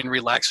your brain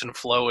relax and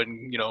flow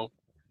and,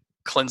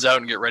 cleanse out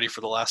and get ready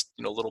for the last,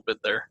 little bit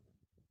there.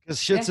 Because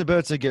shit's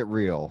about to get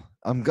real.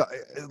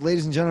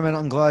 Ladies and gentlemen,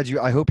 I'm glad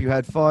I hope you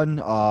had fun.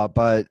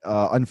 But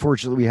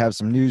unfortunately, we have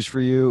some news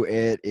for you.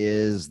 It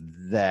is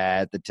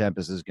that the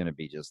Tempest is going to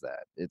be just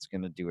that. It's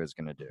going to do what it's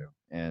going to do,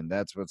 and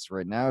that's what's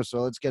right now. So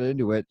let's get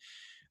into it.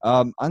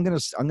 I'm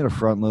gonna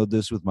front load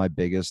this with my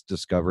biggest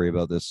discovery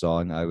about this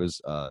song. I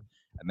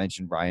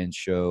mentioned Ryan's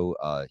show.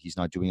 He's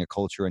not doing a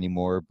culture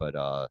anymore, but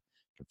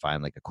can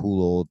find like a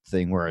cool old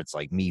thing where it's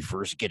like me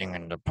first getting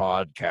into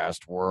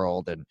podcast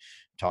world and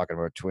talking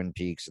about Twin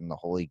Peaks and the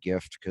Holy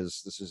Gift,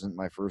 because this isn't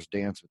my first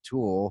dance with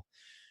Tool.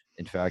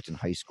 In fact, in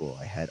high school,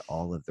 I had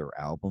all of their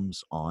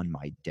albums on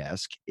my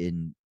desk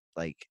in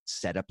like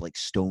set up like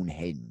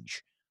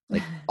Stonehenge,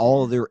 like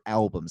all of their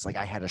albums. Like,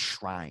 I had a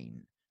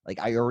shrine. Like,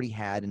 I already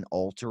had an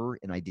altar,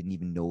 and I didn't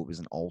even know it was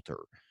an altar.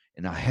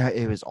 And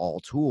it was all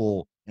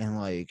Tool, and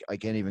like, I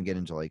can't even get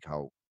into like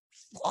how,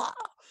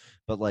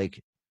 but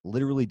like,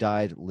 literally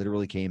died,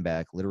 literally came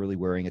back, literally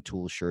wearing a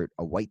Tool shirt,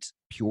 a white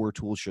pure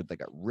Tool shirt that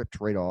got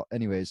ripped right off.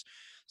 Anyways,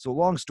 so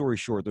long story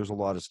short, there's a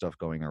lot of stuff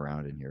going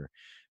around in here.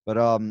 But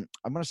I'm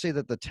going to say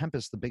that the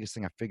Tempest, the biggest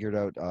thing I figured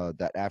out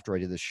that after I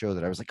did this show,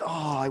 that I was like,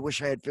 oh, I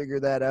wish I had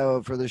figured that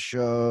out for the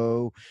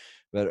show,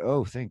 but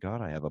oh, thank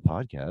God I have a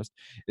podcast,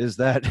 is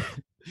that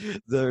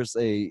there's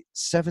a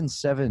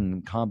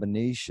 7-7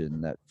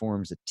 combination that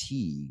forms a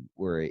T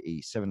where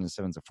a 7 and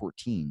 7 is a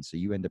 14. So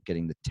you end up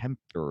getting the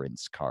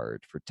Temperance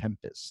card for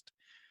Tempest.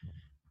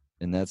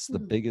 And that's the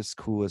Hmm. biggest,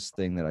 coolest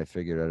thing that I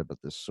figured out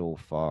about this so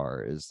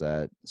far is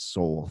that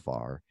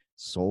Solfar,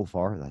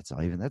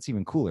 that's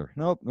even cooler.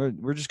 Nope,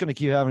 we're just gonna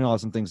keep having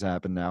awesome things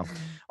happen now.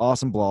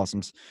 Awesome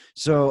blossoms.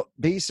 So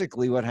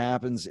basically what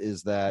happens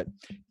is that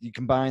you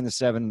combine the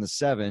 7 and the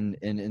 7,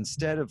 and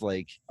instead of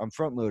like, I'm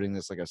front loading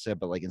this, like I said,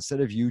 but like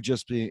instead of you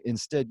just being,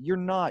 instead you're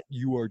not,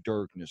 you are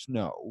darkness.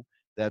 No,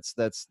 that's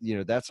that's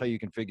how you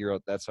can figure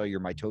out, that's how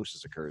your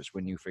mitosis occurs,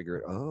 when you figure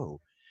it.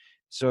 Oh,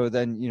 so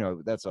then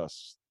that's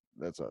us,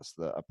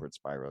 the upward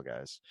spiral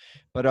guys.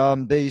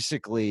 But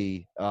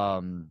basically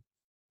and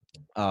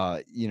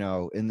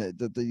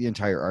the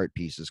entire art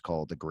piece is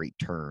called The Great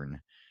Turn,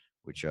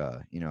 which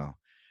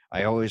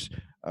I always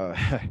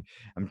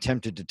I'm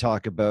tempted to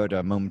talk about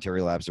a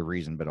momentary lapse of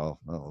reason, but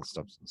I'll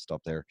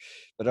stop there.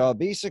 But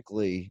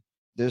basically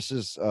this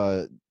is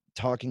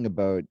talking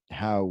about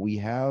how we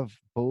have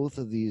both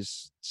of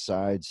these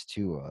sides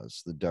to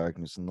us, the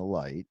darkness and the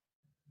light,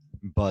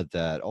 but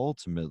that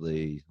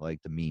ultimately,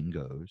 like the meme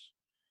goes,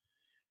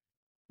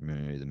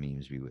 may the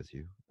memes be with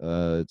you.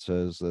 It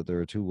says that there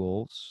are 2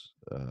 wolves,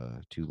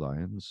 2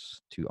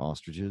 lions, 2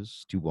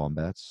 ostriches, 2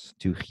 wombats,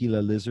 2 Gila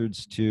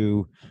lizards,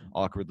 2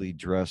 awkwardly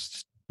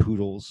dressed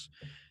poodles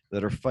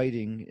that are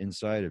fighting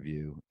inside of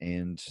you.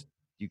 And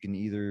you can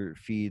either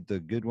feed the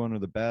good one or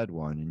the bad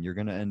one, and you're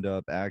going to end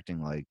up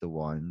acting like the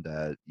one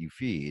that you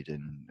feed.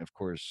 And of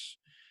course,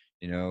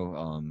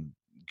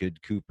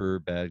 good Cooper,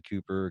 bad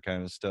Cooper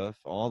kind of stuff,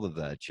 all of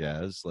that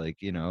jazz, like,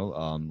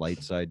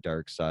 light side,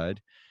 dark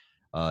side.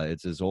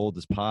 It's as old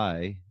as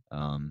pie.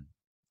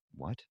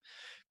 What?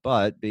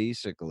 But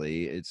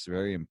basically, it's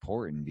very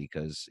important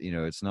because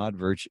it's not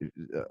virtue.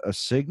 A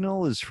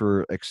signal is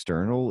for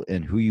external,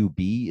 and who you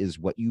be is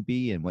what you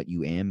be, and what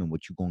you am, and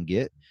what you gonna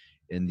get.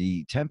 And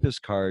the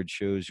Tempest card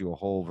shows you a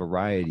whole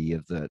variety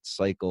of that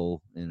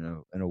cycle.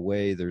 In a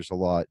way, there's a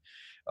lot.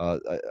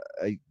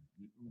 I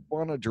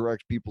want to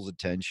direct people's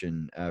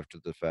attention after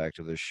the fact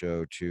of the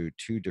show to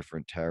 2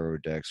 different tarot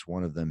decks,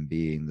 one of them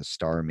being the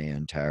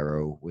Starman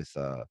Tarot with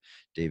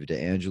David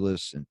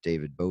DeAngelis and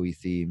David Bowie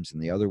themes,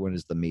 and the other one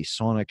is the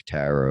Masonic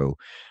Tarot,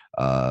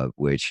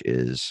 which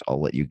is,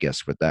 I'll let you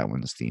guess what that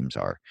one's themes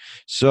are.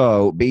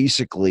 So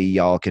basically,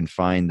 y'all can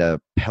find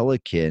the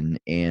Pelican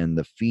and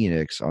the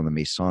Phoenix on the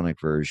Masonic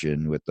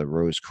version with the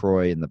Rose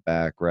Croix in the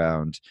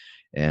background,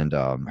 and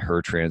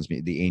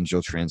the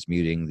angel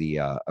transmuting the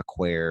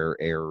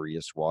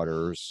Aquarius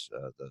waters,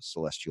 the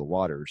celestial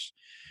waters.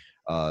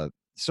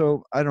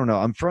 So I don't know,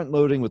 I'm front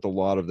loading with a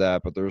lot of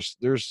that, but there's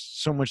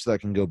so much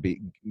that can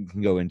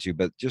go into.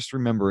 But just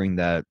remembering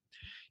that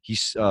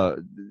he's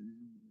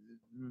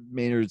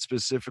Maynard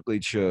specifically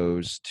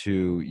chose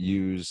to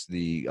use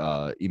the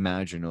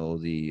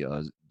imaginal, the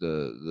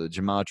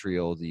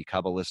gematrial, the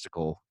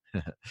kabbalistical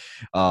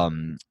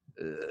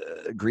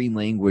green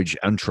language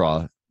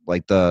entra,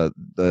 like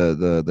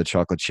the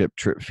chocolate chip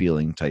trip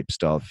feeling type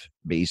stuff,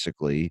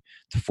 basically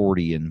to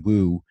 40 and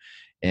woo.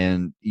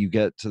 And you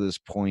get to this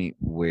point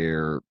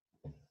where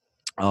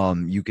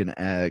you can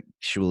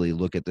actually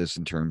look at this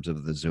in terms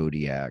of the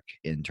zodiac,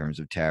 in terms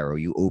of tarot.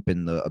 You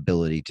open the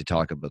ability to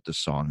talk about the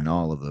song and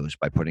all of those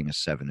by putting a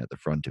 7 at the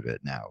front of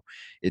it. Now,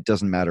 it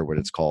doesn't matter what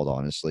it's called,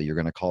 honestly. You're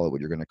going to call it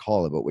what you're going to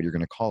call it, but what you're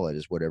going to call it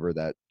is whatever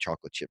that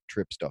chocolate chip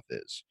trip stuff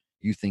is.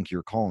 You think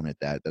you're calling it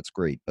that, that's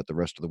great, but the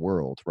rest of the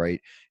world, right?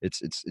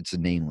 It's a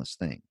nameless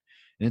thing.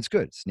 And it's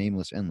good. It's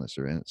nameless, endless,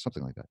 or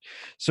something like that.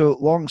 So,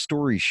 long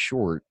story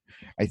short,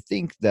 I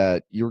think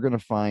that you're going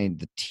to find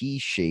the T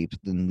shape,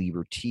 the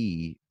Liber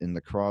T, in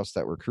the cross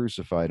that we're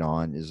crucified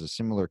on is a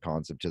similar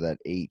concept to that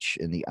H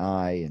in the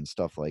eye and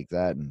stuff like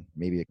that. And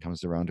maybe it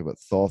comes around to what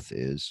Thoth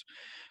is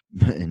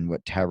and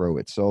what tarot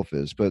itself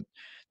is. But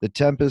the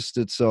Tempest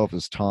itself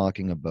is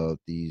talking about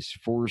these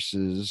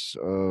forces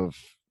of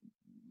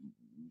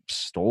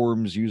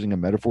storms, using a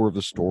metaphor of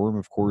the storm.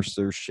 Of course,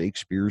 there's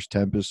Shakespeare's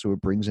Tempest, so it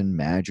brings in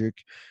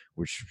magic,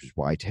 which is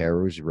why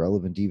tarot is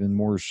relevant even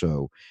more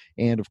so.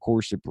 And of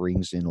course, it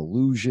brings in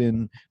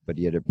illusion, but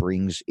yet it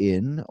brings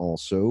in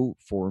also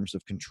forms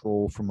of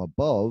control from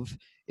above,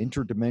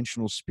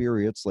 interdimensional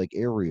spirits like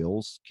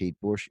Ariel's, Kate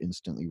Bush,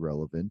 instantly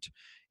relevant.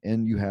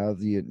 And you have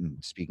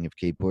speaking of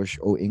Kate Bush,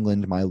 Oh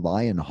England, My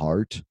Lion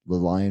Heart, the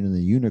Lion and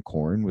the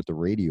Unicorn with the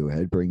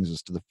Radiohead, brings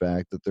us to the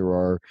fact that there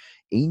are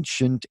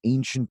ancient,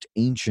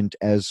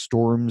 as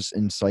storms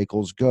and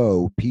cycles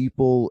go,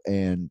 people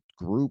and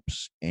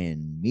groups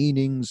and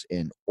meanings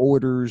and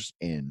orders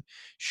and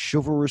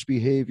chivalrous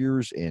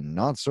behaviors and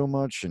not so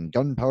much, and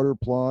gunpowder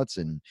plots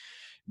and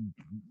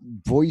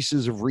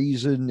voices of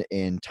reason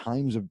and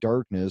times of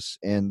darkness,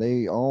 and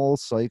they all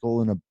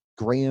cycle in a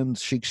grand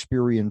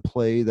Shakespearean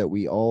play that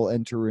we all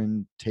enter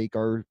and take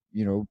our,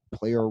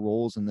 play our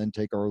roles and then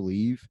take our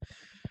leave.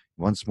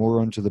 Once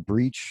more unto the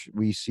breach,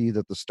 we see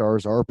that the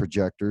stars are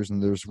projectors,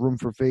 and there's room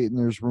for fate and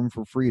there's room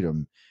for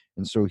freedom.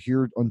 And so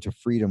here unto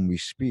freedom we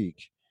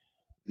speak.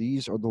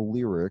 these are the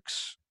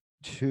lyrics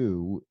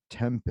to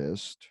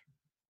Tempest.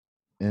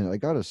 And I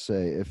gotta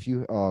say, if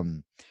you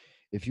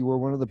were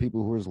one of the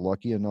people who was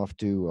lucky enough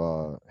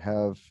to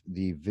have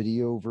the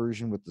video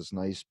version with this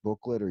nice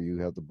booklet, or you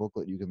have the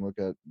booklet you can look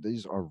at,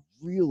 these are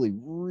really,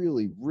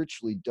 really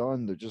richly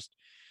done. They're just,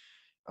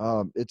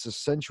 it's a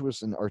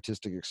sensuous and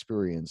artistic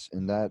experience,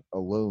 and that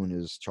alone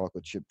is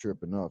chocolate chip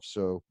trip enough.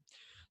 So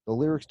the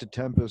lyrics to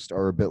Tempest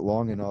are a bit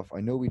long enough.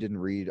 I know we didn't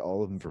read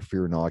all of them for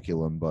Fear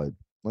Inoculum, but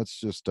let's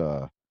just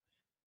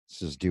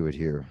do it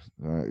here.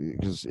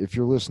 Because if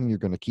you're listening, you're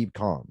going to keep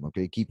calm,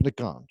 okay? Keeping it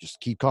calm. Just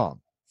keep calm.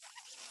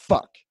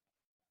 Fuck.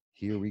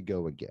 Here we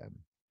go again.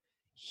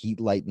 Heat,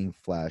 lightning,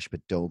 flash,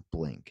 but don't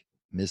blink.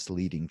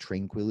 Misleading,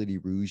 tranquility,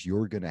 ruse,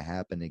 you're going to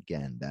happen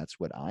again. That's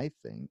what I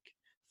think.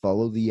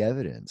 Follow the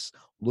evidence.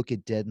 Look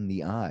it dead in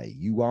the eye.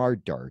 You are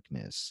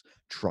darkness,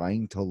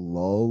 trying to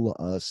lull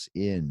us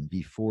in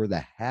before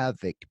the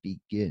havoc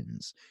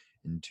begins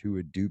into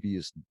a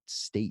dubious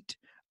state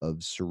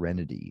of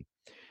serenity.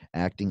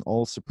 Acting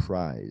all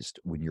surprised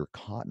when you're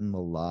caught in the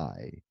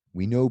lie.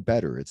 We know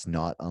better. It's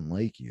not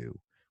unlike you.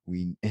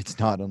 It's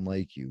not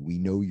unlike you. We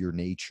know your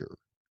nature.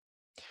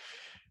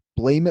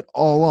 Blame it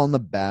all on the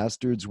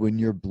bastards when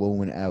you're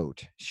blowing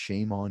out.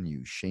 Shame on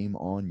you. Shame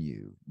on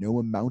you. No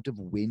amount of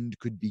wind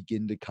could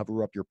begin to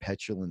cover up your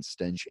petulant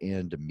stench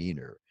and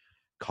demeanor.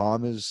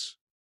 Calm as,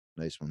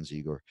 nice ones,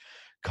 Igor.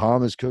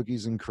 Calm as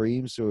cookies and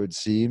cream, so it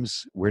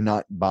seems we're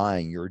not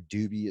buying your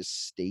dubious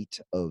state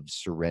of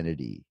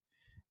serenity.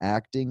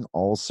 Acting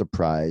all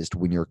surprised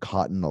when you're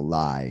caught in a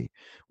lie.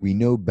 We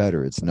know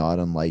better. It's not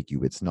unlike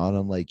you. It's not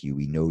unlike you.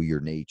 We know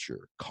your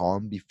nature.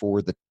 Calm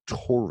before the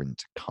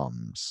torrent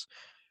comes.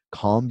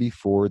 Calm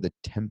before the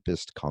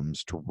tempest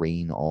comes to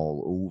rain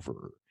all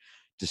over.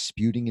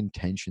 Disputing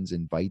intentions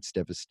invites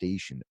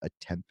devastation. A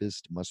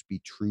tempest must be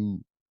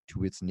true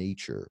to its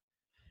nature.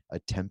 A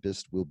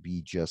tempest will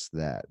be just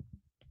that.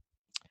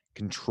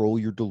 Control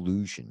your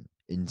delusion.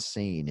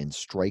 Insane and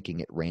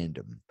striking at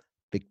random.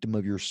 Victim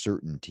of your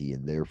certainty,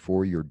 and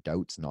therefore your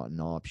doubt's not an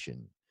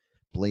option.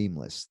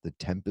 Blameless, the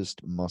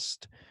tempest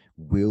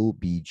will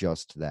be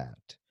just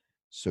that.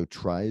 So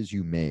try as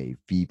you may,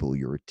 feeble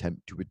your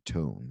attempt to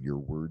atone, your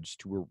words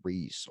to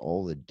erase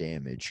all the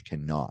damage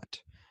cannot.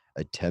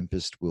 A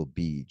tempest will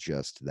be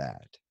just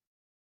that.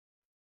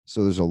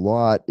 So there's a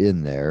lot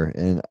in there,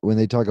 and when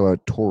they talk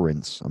about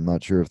torrents, I'm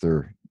not sure if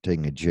they're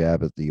taking a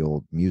jab at the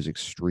old music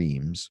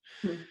streams,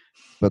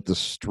 but the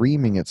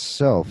streaming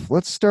itself.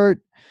 Let's start,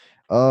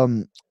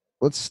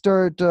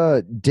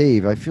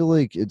 Dave. I feel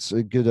like it's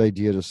a good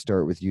idea to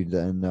start with you.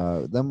 Then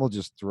we'll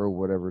just throw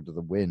whatever to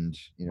the wind.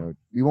 You know,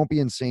 we won't be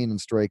insane and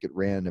strike at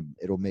random.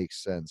 It'll make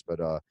sense. But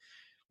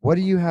what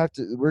do you have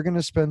to? We're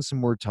gonna spend some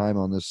more time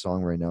on this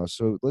song right now,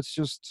 so let's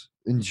just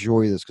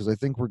enjoy this because I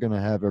think we're gonna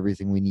have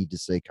everything we need to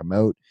say come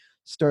out.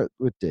 Start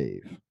with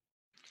Dave.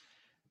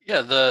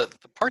 Yeah, the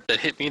part that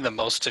hit me the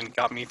most and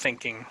got me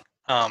thinking,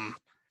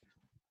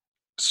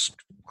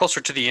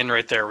 closer to the end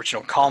right there, which,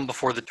 calm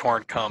before the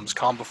torrent comes,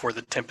 calm before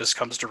the tempest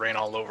comes to rain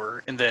all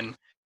over, and then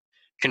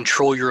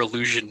control your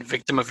illusion,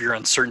 victim of your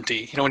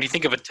uncertainty. When you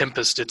think of a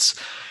tempest, it's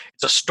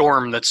a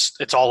storm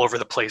it's all over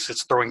the place.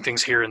 It's throwing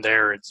things here and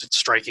there. It's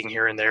striking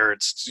here and there.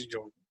 It's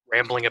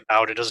rambling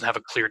about. It doesn't have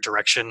a clear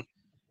direction,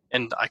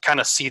 and I kind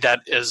of see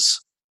that as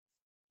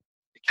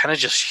kind of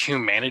just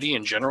humanity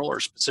in general, or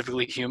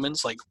specifically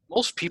humans. Like,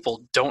 most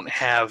people don't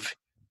have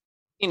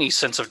any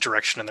sense of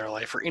direction in their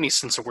life or any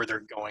sense of where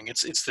they're going.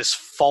 It's this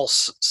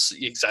false,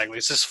 exactly.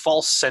 It's this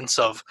false sense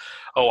of,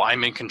 oh,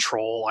 I'm in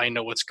control. I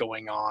know what's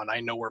going on.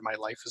 I know where my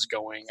life is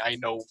going. I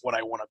know what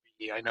I want to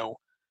be. I know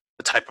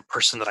the type of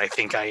person that I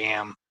think I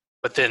am.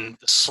 But then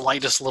the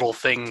slightest little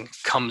thing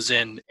comes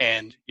in,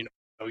 and you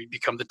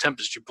become the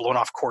tempest. You're blown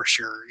off course.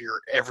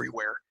 You're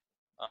everywhere.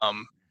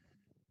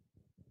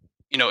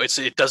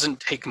 It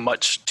doesn't take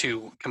much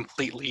to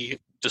completely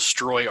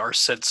destroy our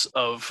sense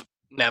of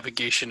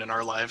navigation in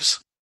our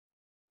lives.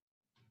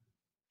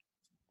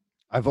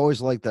 I've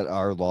always liked that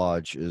our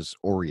lodge is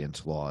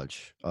Orient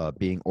Lodge.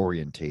 Being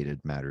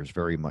orientated matters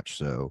very much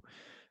so,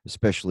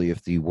 especially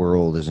if the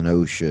world is an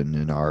ocean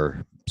and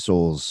our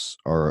souls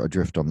are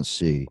adrift on the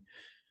sea.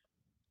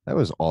 That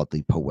was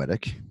oddly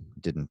poetic.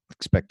 Didn't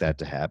expect that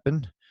to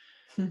happen.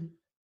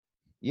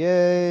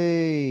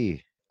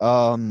 Yay!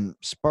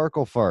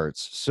 Sparkle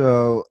farts.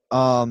 So,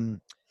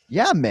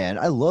 yeah, man,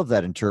 I love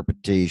that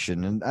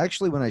interpretation. And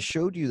actually, when I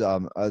showed you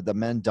the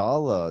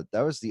mandala,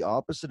 that was the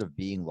opposite of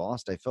being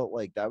lost. I felt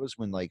like that was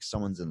when like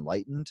someone's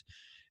enlightened.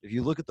 If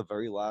you look at the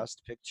very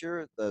last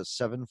picture, the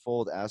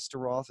sevenfold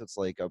Astaroth, it's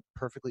like a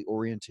perfectly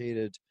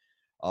orientated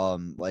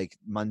like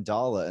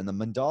mandala, and the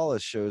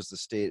mandala shows the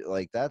state,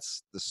 like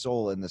that's the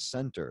soul in the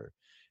center.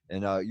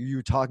 And you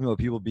were talking about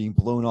people being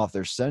blown off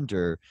their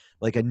center.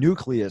 Like a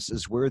nucleus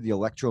is where the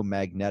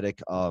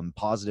electromagnetic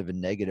positive and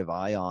negative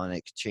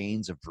ionic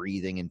chains of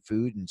breathing and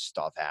food and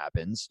stuff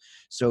happens.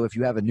 So if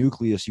you have a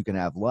nucleus, you can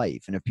have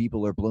life. And if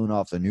people are blown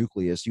off the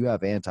nucleus, you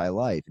have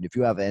anti-life. And if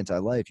you have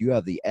anti-life, you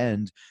have the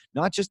end,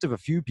 not just of a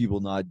few people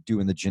not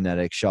doing the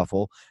genetic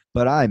shuffle,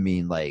 but I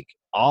mean like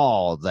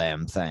all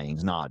them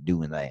things, not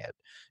doing that.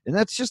 And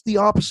that's just the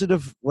opposite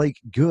of like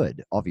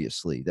good.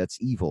 Obviously, that's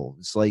evil.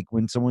 It's like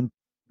when someone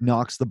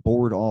knocks the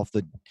board off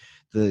the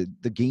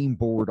game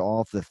board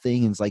off the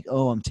thing and it's like,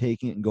 oh, I'm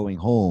taking it and going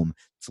home.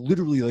 It's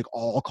literally like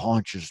all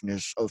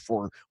consciousness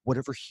for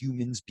whatever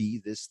humans be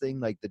this thing,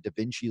 like the Da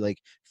Vinci like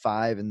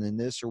 5 and then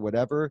this or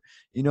whatever,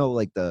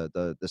 like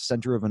the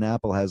center of an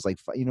apple has like,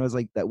 it's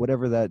like that,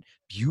 whatever that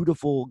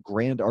beautiful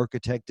grand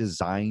architect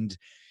designed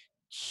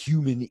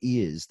human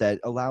is, that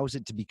allows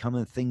it to become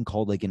a thing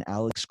called like an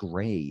Alex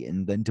Gray,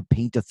 and then to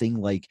paint a thing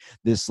like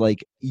this,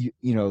 like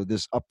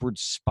this upward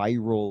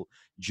spiral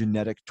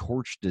genetic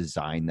torch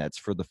design that's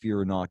for the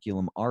fear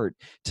inoculum art,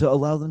 to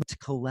allow them to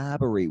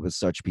collaborate with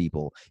such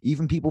people,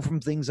 even people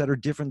from things that are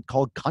different,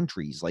 called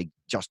countries, like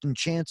Justin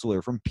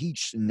Chancellor from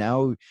Peach, and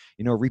now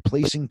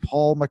replacing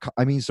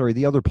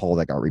the other Paul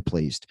that got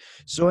replaced.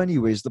 So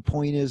anyways, the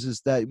point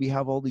is that we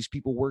have all these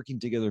people working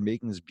together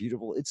making this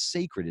beautiful, it's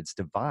sacred, it's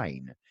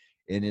divine,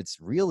 and it's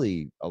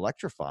really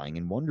electrifying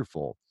and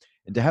wonderful.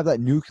 And to have that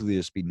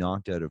nucleus be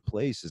knocked out of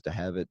place is to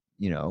have it,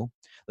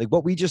 like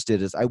what we just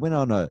did is I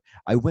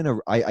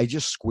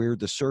just squared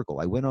the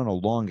circle. I went on a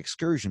long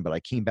excursion, but I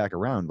came back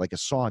around like a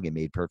song. It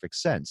made perfect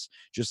sense.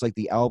 Just like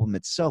the album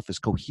itself is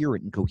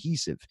coherent and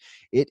cohesive.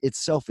 It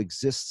itself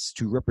exists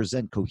to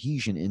represent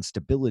cohesion and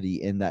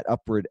stability in that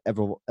upward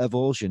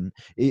evolution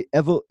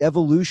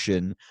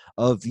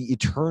of the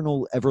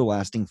eternal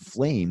everlasting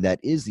flame that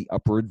is the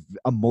upward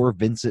amor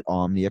vincit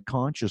omnia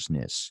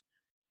consciousness.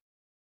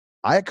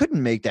 I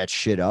couldn't make that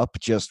shit up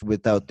just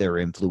without their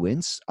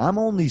influence. I'm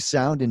only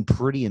sounding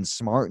pretty and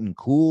smart and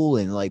cool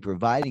and like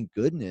providing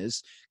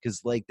goodness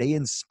because like they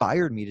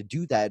inspired me to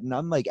do that. And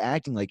I'm like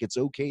acting like it's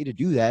okay to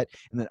do that.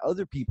 And then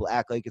other people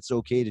act like it's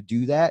okay to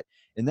do that.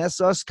 And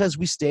that's us because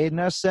we stayed in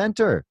our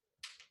center.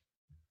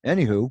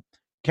 Anywho,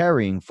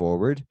 carrying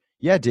forward.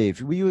 Yeah,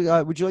 Dave,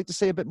 would you like to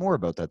say a bit more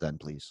about that then,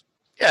 please?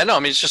 Yeah, no, I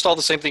mean, it's just all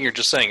the same thing you're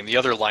just saying. The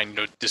other line,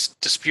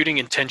 disputing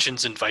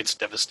intentions invites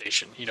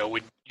devastation.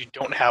 When you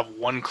don't have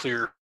one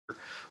clear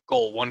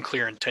goal, one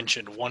clear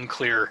intention, one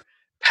clear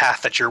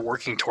path that you're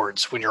working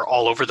towards, when you're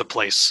all over the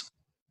place,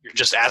 you're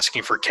just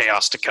asking for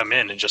chaos to come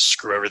in and just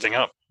screw everything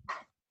up.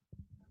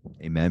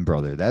 Amen,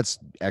 brother. That's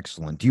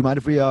excellent. Do you mind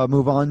if we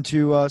move on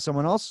to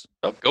someone else?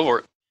 Oh, go for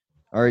it.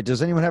 All right.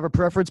 Does anyone have a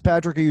preference?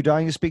 Patrick, are you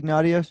dying to speak,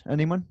 Nadia?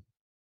 Anyone?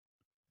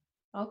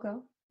 I'll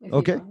go.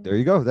 Okay, there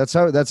you go. That's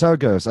how it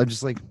goes. I'm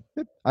just like,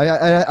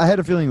 I had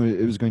a feeling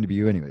it was going to be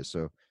you anyway.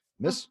 So,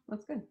 Miss,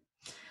 that's good.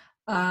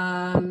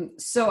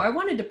 So I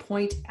wanted to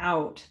point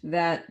out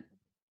that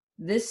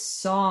this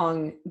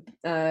song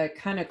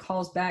kind of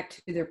calls back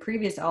to their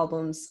previous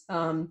albums.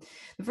 The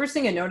first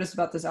thing I noticed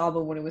about this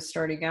album when it was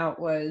starting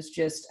out was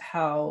just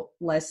how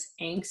less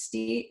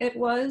angsty it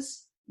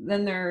was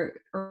than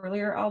their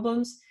earlier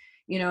albums.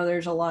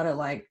 There's a lot of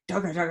like,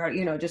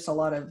 just a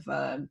lot of,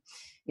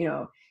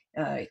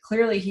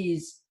 clearly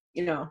he's,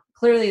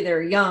 clearly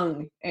they're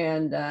young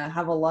and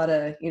have a lot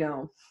of,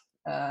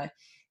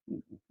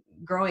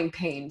 growing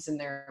pains in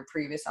their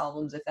previous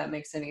albums, if that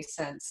makes any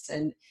sense.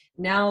 And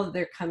now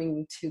they're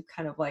coming to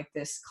kind of like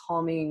this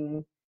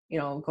calming,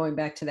 going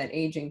back to that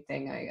aging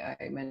thing I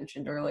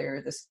mentioned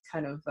earlier, this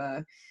kind of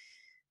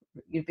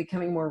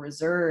becoming more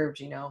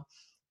reserved,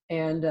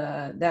 and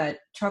that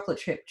Chocolate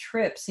Chip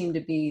Trip seemed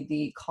to be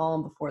the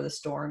calm before the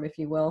storm, if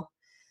you will.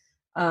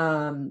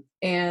 And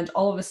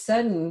all of a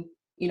sudden,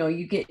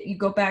 you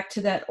go back to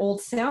that old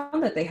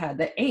sound that they had,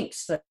 the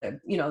angst,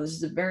 this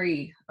is a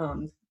very,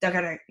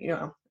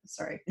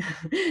 sorry,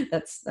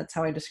 that's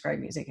how I describe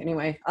music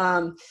anyway.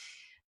 And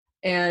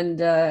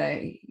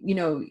there's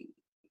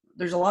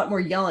a lot more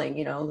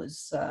yelling,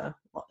 there's a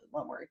lot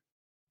more,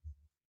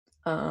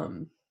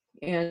 and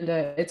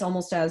it's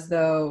almost as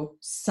though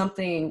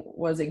something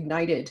was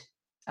ignited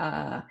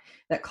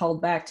that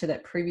called back to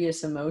that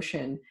previous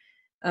emotion,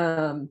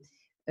 kind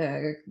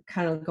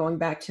of going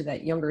back to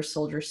that younger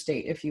soldier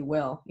state, if you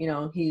will.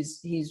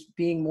 He's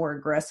being more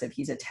aggressive,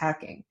 he's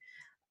attacking,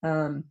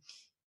 calling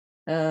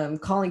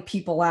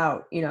people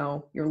out,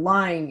 you're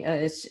lying,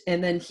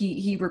 and then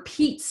he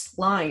repeats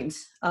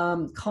lines,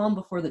 calm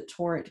before the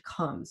torrent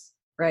comes,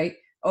 right,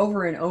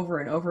 over and over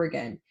and over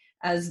again,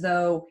 as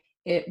though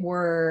it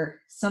were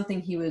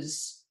something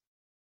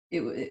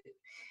it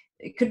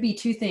could be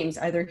two things: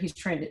 either he's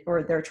trying to,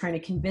 or they're trying to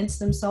convince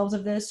themselves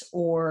of this,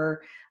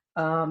 or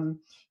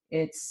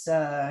it's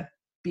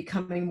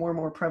becoming more and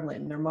more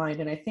prevalent in their mind.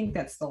 And I think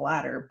that's the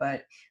latter,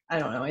 but I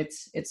don't know,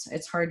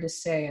 it's hard to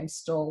say. I'm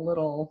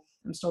still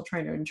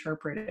trying to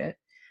interpret it.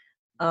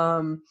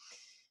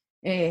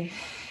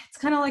 It's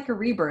kind of like a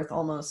rebirth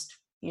almost,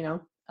 so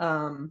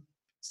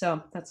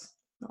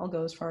I'll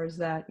go as far as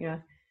that. Yeah.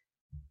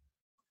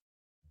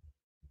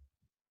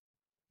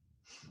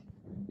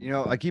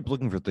 I keep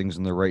looking for things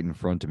and they're right in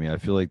front of me. I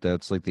feel like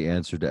that's like the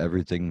answer to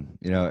everything.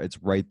 It's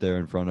right there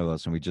in front of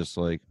us, and we just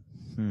like,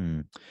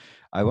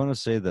 I want to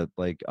say that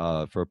like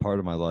for a part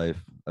of my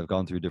life, I've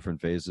gone through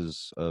different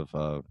phases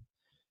of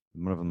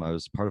one of them, I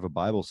was part of a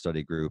Bible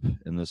study group,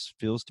 and this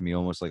feels to me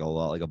almost like a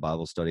lot like a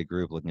Bible study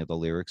group, looking at the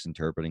lyrics,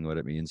 interpreting what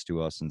it means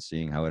to us, and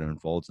seeing how it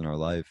unfolds in our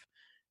life.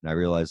 And I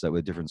realized that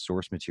with different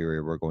source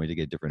material, we're going to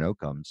get different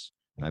outcomes.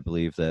 And I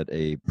believe that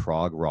a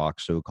prog rock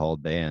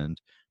so-called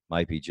band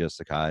might be just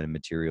the kind of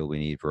material we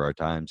need for our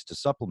times to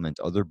supplement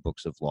other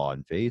books of law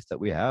and faith that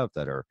we have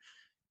that are,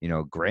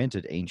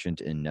 granted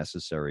ancient and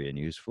necessary and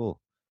useful.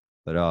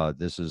 But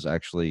this is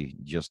actually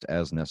just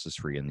as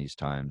necessary in these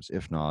times,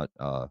 if not,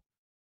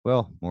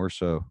 well, more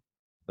so.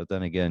 But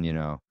then again,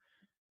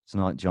 it's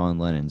not John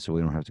Lennon, so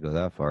we don't have to go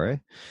that far, eh?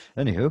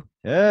 Anywho,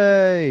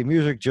 hey,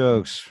 music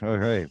jokes. All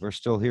right, we're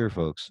still here,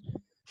 folks.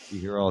 You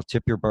hear, I'll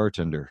tip your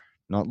bartender.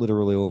 Not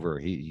literally over.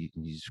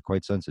 He's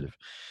quite sensitive.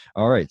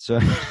 All right, so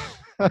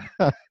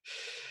I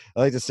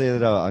like to say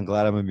that I'm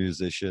glad I'm a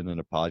musician and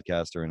a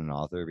podcaster and an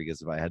author,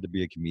 because if I had to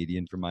be a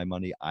comedian for my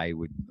money, I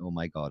would, oh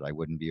my God, I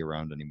wouldn't be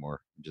around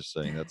anymore. I'm just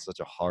saying, that's such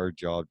a hard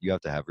job. You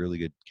have to have really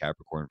good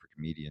Capricorn for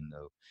comedian,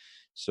 though.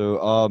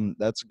 So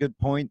that's a good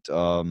point.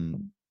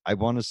 I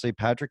want to say,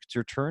 Patrick, it's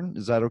your turn.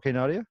 Is that okay,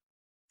 Nadia?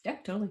 Yeah,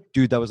 totally.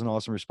 Dude, that was an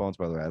awesome response,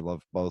 by the way. I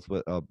love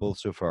both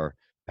so far.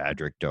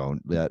 Patrick,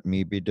 don't let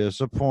me be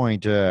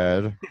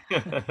disappointed.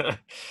 All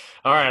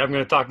right, I'm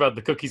going to talk about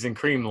the cookies and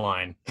cream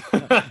line.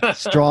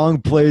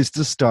 Strong place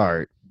to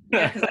start.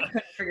 Yeah, because I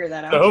couldn't figure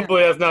that out. So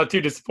hopefully that's not too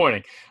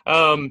disappointing.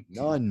 None.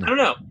 I don't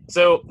know.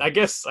 So I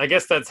guess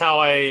that's how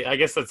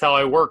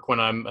I work when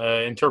I'm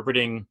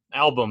interpreting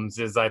albums.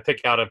 Is I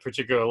pick out a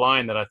particular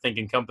line that I think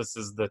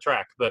encompasses the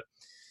track. But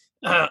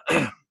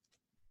the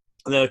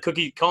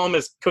column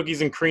is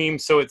cookies and cream,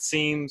 so it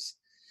seems.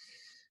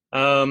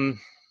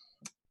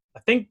 I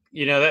think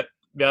that,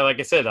 like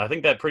I said, I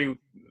think that pretty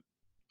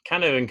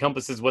kind of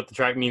encompasses what the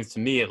track means to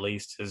me. At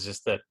least is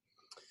just that.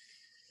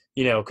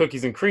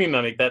 Cookies and cream,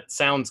 I mean, that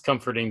sounds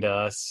comforting to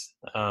us.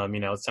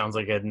 It sounds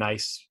like a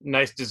nice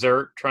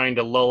dessert trying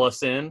to lull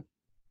us in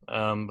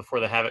before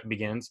the havoc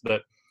begins.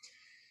 But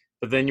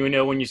then,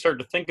 when you start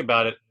to think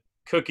about it,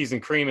 cookies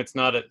and cream, it's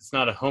not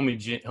a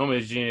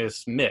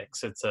homogeneous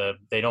mix.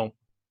 They don't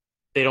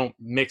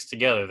mix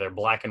together. They're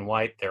black and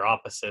white. They're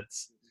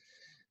opposites.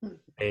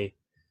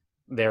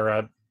 They're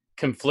a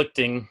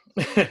conflicting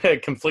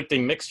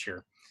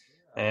mixture.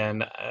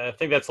 And I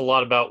think that's a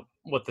lot about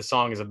what the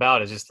song is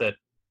about, is just that,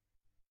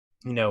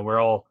 we're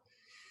all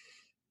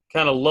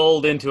kind of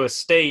lulled into a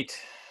state,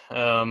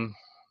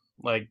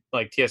 like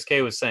TSK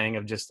was saying,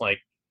 of just like,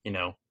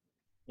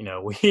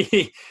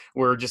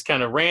 we're just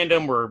kind of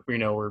random.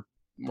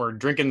 We're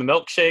drinking the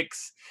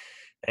milkshakes,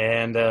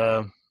 and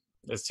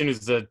as soon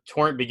as the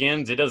torrent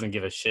begins, it doesn't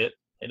give a shit.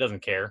 It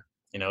doesn't care.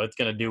 It's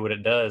gonna do what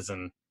it does,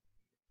 and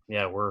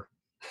yeah, we're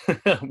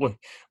we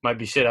might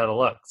be shit out of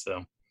luck.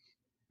 So.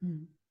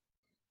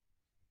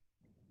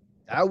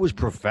 That was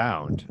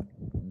profound.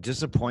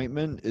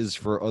 Disappointment is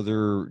for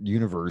other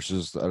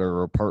universes that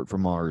are apart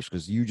from ours,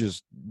 because you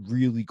just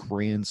really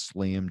grand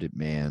slammed it,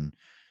 man.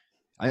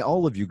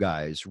 All of you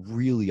guys,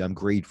 really, I'm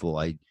grateful.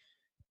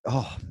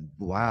 Oh,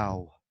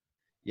 wow.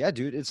 Yeah,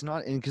 dude, it's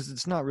not, and because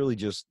it's not really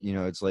just,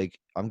 it's like,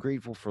 I'm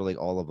grateful for like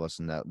all of us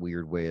in that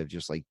weird way of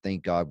just like,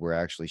 thank God we're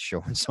actually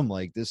showing some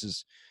like, this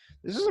is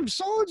some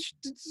solid,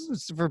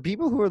 for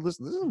people who are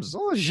listening, this is some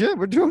solid shit.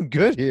 We're doing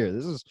good here.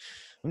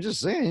 I'm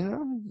just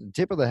saying,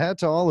 tip of the hat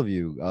to all of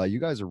you. You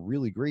guys are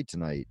really great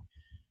tonight.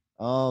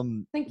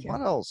 Thank you.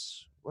 What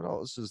else? What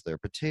else is there?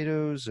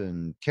 Potatoes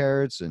and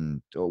carrots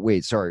and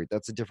wait, sorry,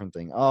 that's a different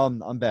thing.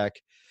 I'm back.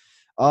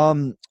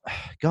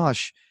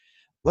 Gosh,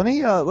 let me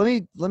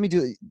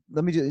do.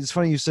 It's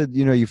funny you said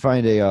you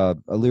find a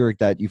lyric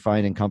that you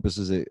find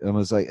encompasses it.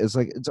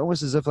 It's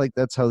almost as if like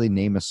that's how they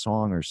name a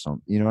song or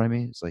something. You know what I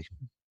mean? It's like.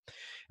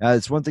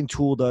 It's one thing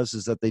Tool does,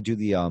 is that they do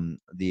the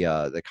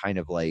kind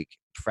of like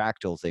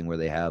fractal thing where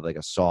they have like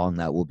a song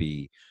that will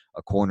be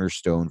a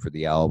cornerstone for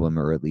the album,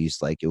 or at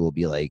least like it will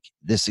be like,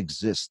 this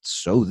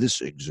exists, so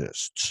this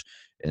exists.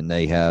 And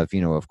they have,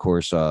 of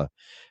course,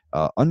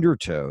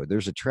 Undertow.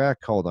 There's a track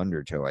called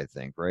Undertow, I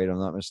think, right? I'm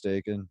not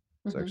mistaken.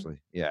 It's actually,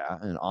 yeah,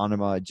 and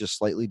Anima, just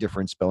slightly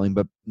different spelling.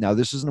 But now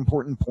this is an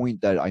important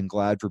point that I'm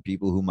glad for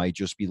people who might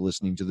just be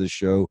listening to this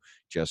show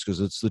just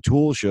because it's the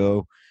Tool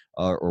show,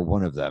 or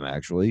one of them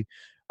actually.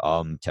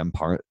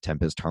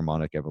 Tempest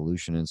Harmonic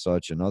Evolution and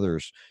such, and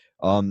others.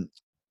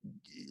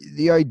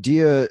 The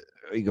idea,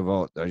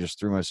 I just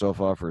threw myself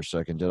off for a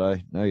second, did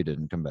I? No, you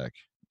didn't. Come back.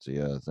 It's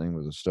the thing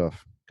with the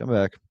stuff. Come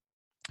back.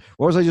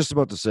 What was I just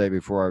about to say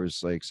before I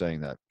was like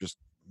saying that? Just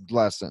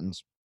last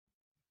sentence.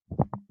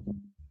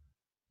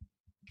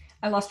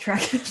 I lost track.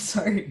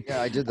 Sorry.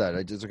 Yeah, I did that.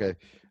 It's okay.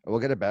 We'll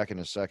get it back in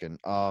a second.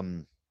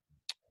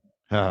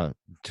 You're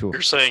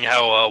saying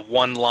how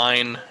one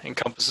line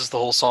encompasses the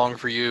whole song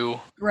for you.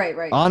 Right.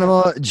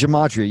 Anima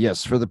Gematria,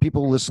 yes. For the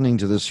people listening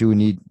to this who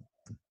need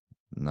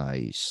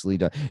nicely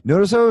done.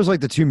 Notice how it was like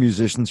the two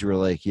musicians who were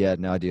like, yeah,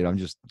 no, dude,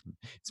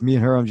 it's me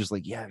and her. I'm just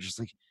like, yeah, it's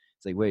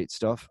like, wait,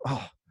 stuff.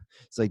 Oh,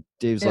 it's like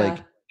Dave's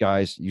like,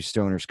 guys, you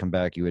stoners, come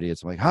back, you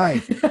idiots. I'm like,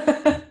 hi.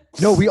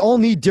 No, we all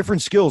need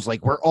different skills.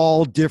 Like, we're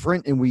all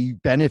different and we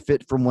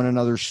benefit from one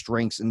another's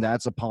strengths. And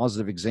that's a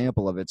positive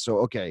example of it. So,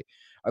 okay.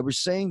 I was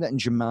saying that in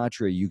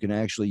gematria you can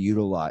actually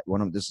utilize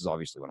this is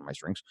obviously one of my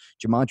strengths.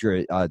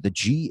 Gematria, the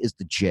G is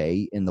the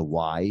J and the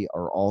Y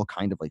are all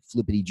kind of like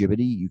flippity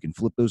jibbity. You can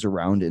flip those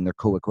around and they're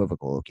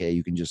co-equivocal. Okay,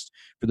 you can just,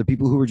 for the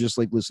people who are just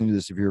like listening to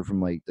this, if you're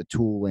from like the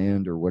Tool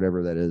Land or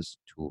whatever that is,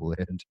 Tool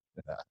Land.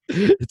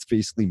 It's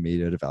basically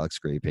made out of Alex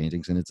Gray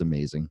paintings, and it's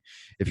amazing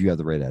if you have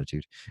the right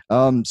attitude.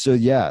 So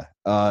yeah,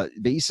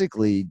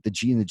 basically the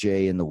G and the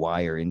J and the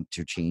Y are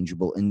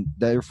interchangeable, and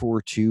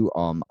therefore too,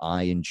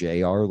 I and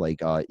J are like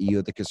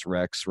Eothicus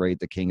Rex, right,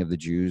 the king of the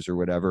Jews or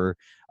whatever.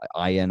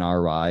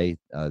 INRI,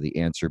 the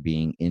answer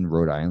being in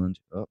Rhode Island.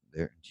 Oh,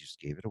 there, you just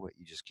gave it away.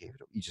 You just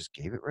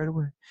gave it right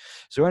away.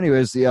 So,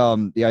 anyways, the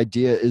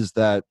idea is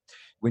that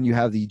when you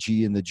have the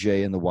G and the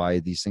J and the Y,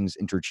 these things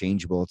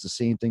interchangeable. It's the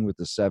same thing with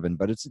the 7,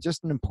 but it's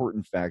just an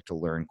important fact to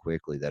learn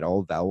quickly that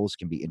all vowels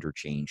can be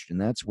interchanged. And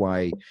that's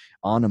why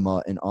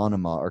anima and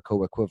anima are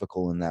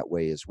co-equivocal in that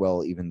way as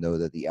well, even though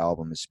that the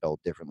album is spelled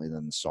differently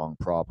than the song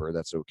proper.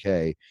 That's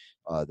okay.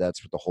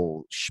 That's what the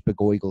whole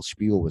Spiegel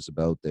spiel was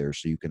about there,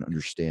 so you can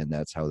understand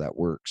that's how that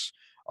works.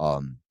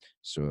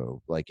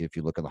 So like if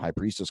you look at the High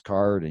Priestess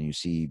card and you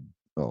see,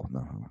 oh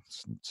no,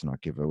 let's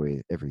not give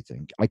away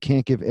everything. I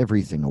can't give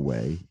everything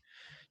away.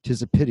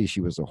 'Tis a pity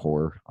she was a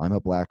whore. I'm a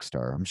black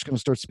star. I'm just going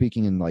to start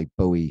speaking in like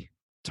Bowie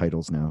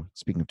titles now.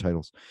 Speaking of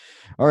titles.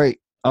 All right.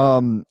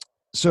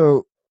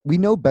 So we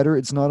know better.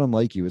 It's not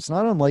unlike you. It's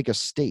not unlike a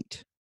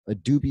state, a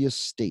dubious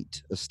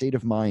state, a state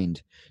of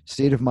mind.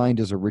 State of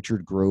Mind is a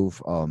Richard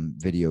Grove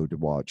video to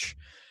watch.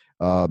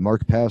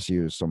 Mark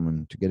Passio is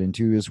someone to get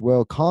into as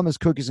well. Calm as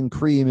Cookies and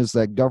Cream is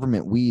that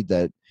government weed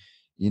that,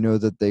 you know,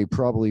 that they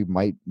probably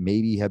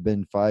maybe have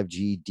been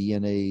 5G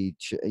DNA,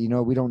 you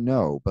know, we don't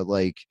know, but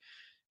like,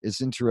 it's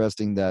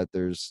interesting that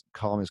there's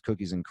Calm as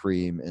Cookies and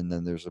Cream, and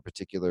then there's a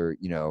particular,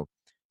 you know,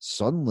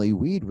 suddenly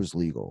weed was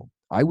legal.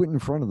 I went in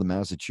front of the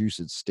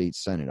Massachusetts State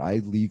Senate. I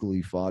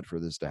legally fought for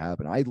this to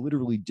happen. I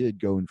literally did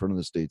go in front of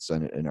the State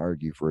Senate and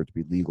argue for it to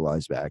be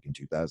legalized back in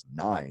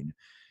 2009.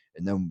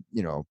 And then,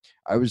 you know,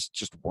 I was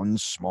just one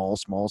small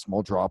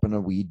drop in a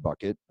weed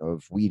bucket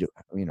of weed,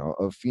 you know,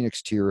 of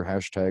Phoenix Tier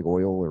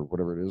 #oil or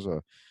whatever it is.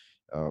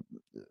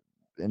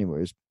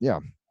 Anyways, yeah.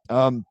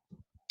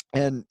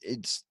 And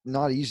it's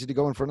not easy to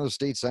go in front of the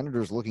state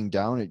senators looking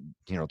down at,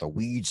 you know, the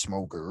weed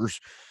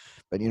smokers.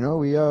 But, you know,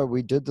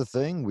 we did the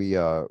thing. We,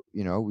 you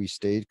know, we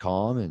stayed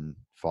calm and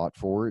fought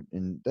for it.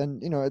 And then,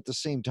 you know, at the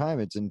same time,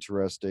 it's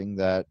interesting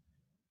that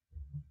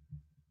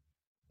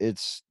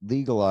it's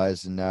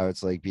legalized and now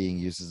it's like being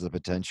used as a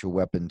potential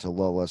weapon to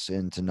lull us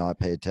in to not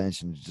pay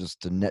attention,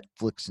 just to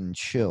Netflix and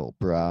chill,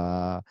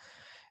 brah.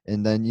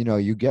 And then, you know,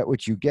 you get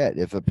what you get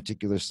if a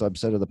particular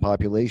subset of the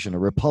population, a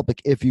republic,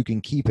 if you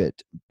can keep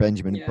it,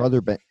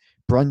 brother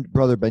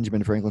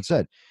Benjamin Franklin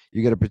said,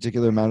 you get a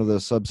particular amount of the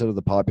subset of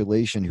the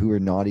population who are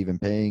not even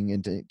paying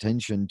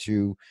attention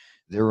to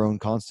their own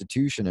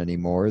constitution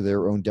anymore,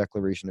 their own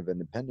Declaration of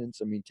Independence.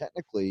 I mean,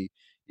 technically,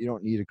 you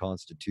don't need a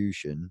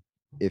constitution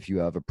if you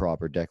have a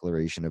proper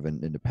Declaration of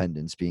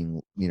Independence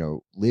being, you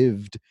know,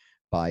 lived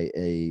by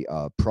a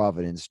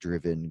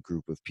providence-driven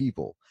group of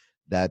people.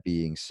 That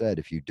being said,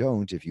 if you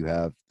don't, if you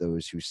have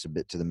those who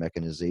submit to the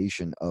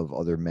mechanization of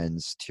other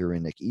men's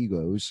tyrannic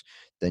egos,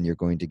 then you're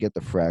going to get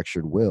the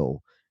fractured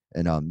will.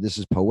 And this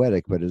is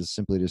poetic, but it's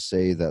simply to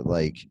say that,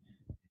 like,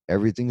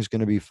 everything's going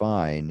to be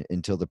fine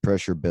until the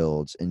pressure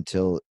builds,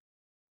 until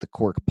the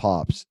cork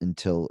pops,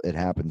 until it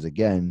happens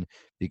again,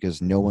 because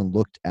no one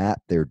looked at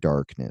their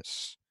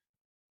darkness.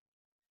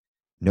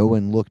 No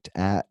one looked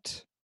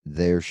at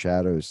their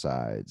shadow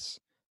sides.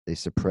 They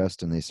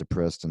suppressed and they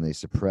suppressed and they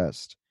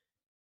suppressed.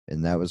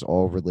 And that was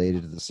all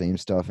related to the same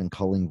stuff in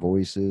Culling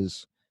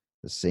Voices,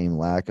 the same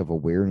lack of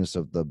awareness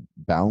of the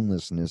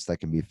boundlessness that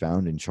can be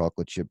found in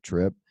Chocolate Chip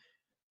Trip,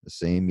 the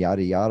same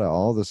yada yada,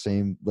 all the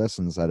same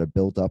lessons that have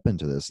built up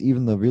into this,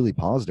 even the really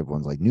positive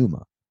ones like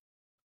Numa.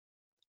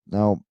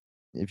 Now,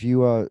 if you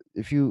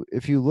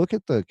look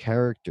at the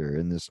character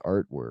in this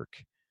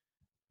artwork,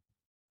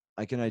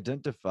 I can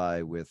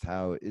identify with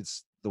how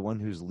it's the one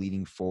who's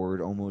leaning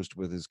forward almost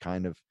with his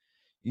kind of,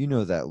 you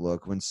know, that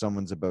look when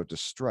someone's about to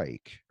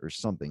strike or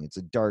something. It's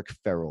a dark,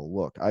 feral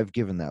look. I've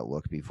given that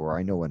look before.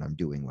 I know what I'm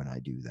doing when I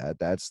do that.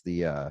 It's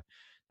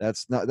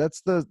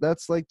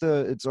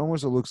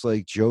almost, it looks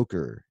like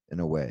Joker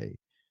in a way.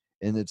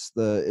 And there's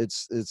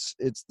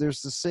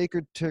the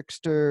sacred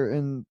trickster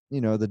and, you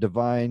know, the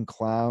divine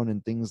clown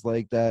and things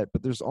like that.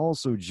 But there's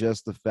also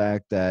just the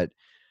fact that,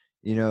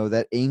 you know,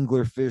 that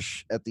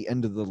anglerfish at the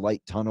end of the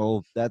light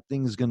tunnel, that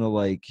thing's gonna,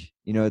 like,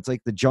 you know, it's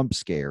like the jump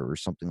scare or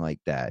something like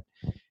that.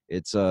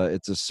 It's a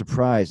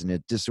surprise and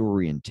it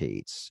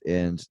disorientates,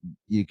 and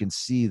you can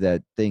see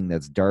that thing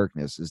that's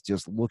darkness is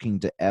just looking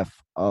to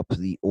F up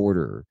the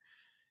order.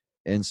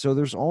 And so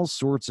there's all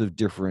sorts of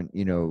different,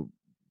 you know,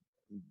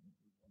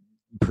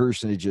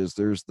 personages.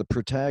 There's the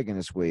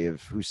protagonist way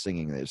of who's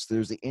singing this.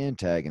 There's the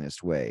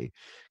antagonist way,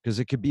 because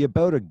it could be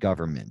about a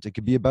government. It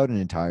could be about an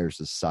entire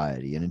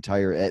society, an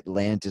entire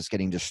Atlantis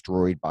getting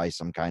destroyed by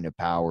some kind of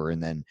power,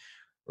 and then,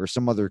 or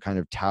some other kind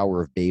of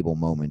Tower of Babel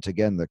moment.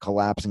 Again, the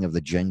collapsing of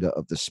the Jenga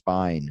of the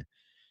spine.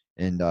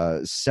 and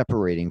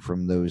separating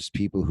from those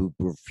people who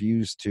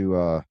refuse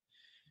to.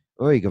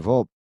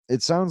 Well,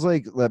 it sounds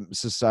like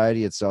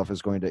society itself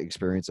is going to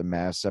experience a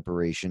mass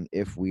separation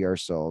if we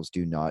ourselves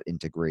do not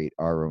integrate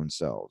our own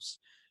selves.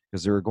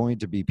 Because there are going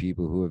to be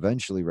people who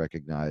eventually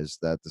recognize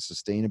that the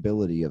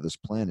sustainability of this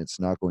planet's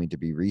not going to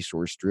be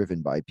resource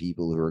driven by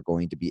people who are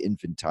going to be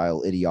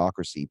infantile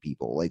idiocracy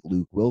people like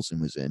Luke Wilson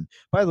was in.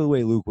 By the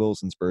way, Luke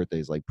Wilson's birthday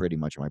is like pretty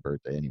much my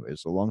birthday anyway.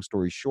 So long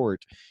story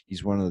short,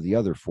 he's one of the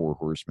other four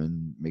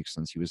horsemen. Makes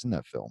sense he was in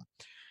that film.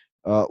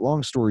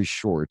 Long story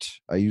short,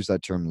 I use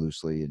that term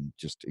loosely and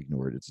just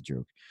ignore it. It's a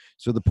joke.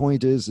 So the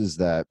point is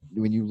that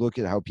when you look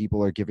at how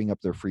people are giving up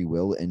their free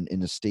will and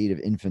in a state of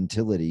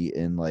infantility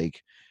and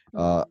like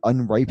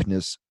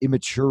unripeness,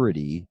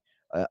 immaturity,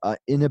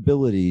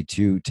 inability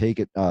to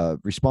take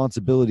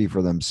responsibility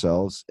for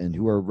themselves, and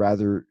who are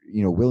rather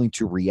willing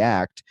to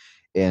react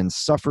and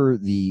suffer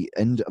the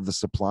end of the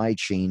supply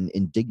chain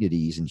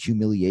indignities and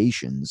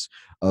humiliations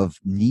of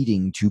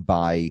needing to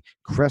buy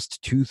Crest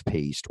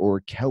toothpaste or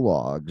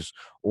Kellogg's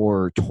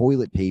or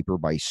toilet paper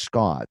by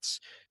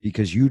Scott's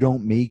because you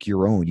don't make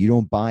your own. You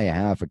don't buy a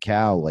half a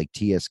cow like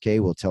TSK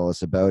will tell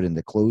us about in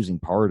the closing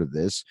part of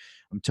this.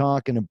 I'm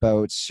talking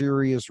about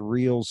serious,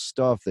 real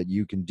stuff that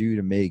you can do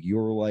to make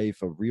your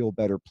life a real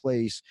better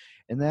place.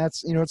 And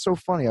that's, it's so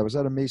funny. I was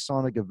at a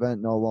Masonic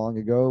event not long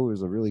ago. It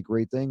was a really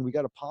great thing. We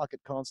got a pocket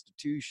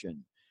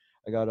constitution.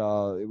 We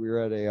were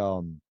at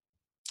a,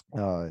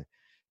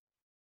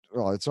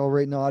 well, it's all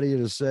right, Nadia,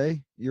 to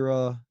say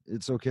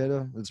it's okay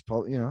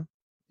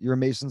you're a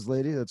Mason's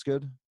lady. That's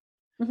good.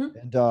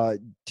 Mm-hmm. And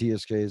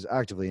TSK is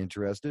actively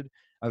interested.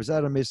 I was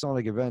at a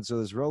Masonic event, so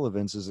this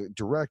relevance is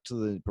direct to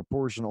the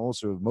proportion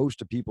also of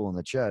most of people in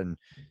the chat. And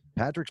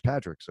Patrick's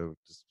Patrick, so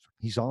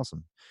he's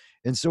awesome.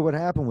 And so what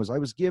happened was I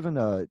was given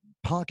a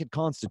pocket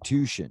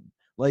constitution,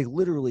 like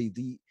literally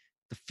the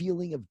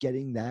feeling of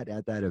getting that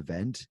at that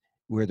event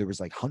where there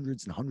was like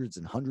hundreds and hundreds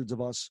and hundreds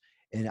of us.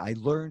 And I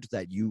learned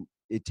that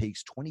it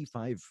takes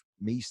 25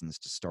 Masons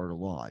to start a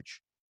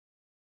lodge.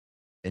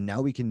 And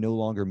now we can no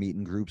longer meet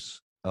in groups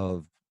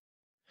of.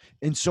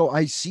 And so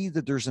I see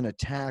that there's an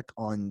attack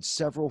on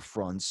several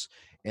fronts,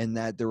 and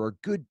that there are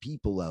good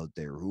people out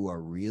there who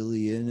are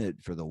really in it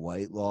for the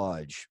White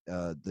Lodge,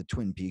 the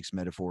Twin Peaks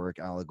metaphoric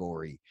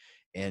allegory,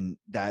 and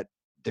that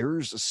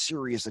there's a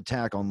serious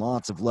attack on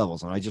lots of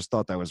levels. And I just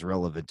thought that was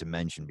relevant to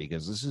mention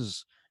because this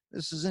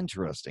is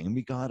interesting. And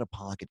we got a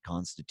pocket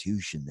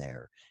constitution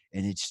there,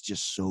 and it's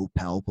just so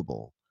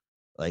palpable,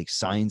 like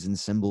signs and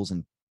symbols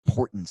and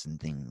portents and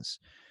things.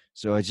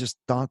 So I just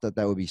thought that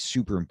would be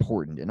super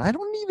important. And I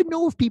don't even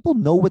know if people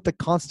know what the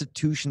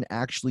Constitution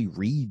actually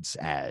reads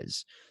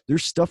as.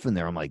 There's stuff in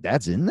there. I'm like,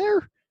 that's in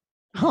there?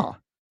 Huh.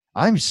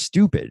 I'm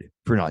stupid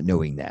for not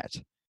knowing that.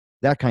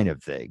 That kind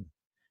of thing.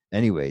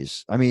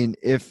 Anyways, I mean,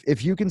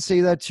 if you can say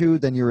that too,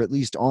 then you're at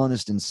least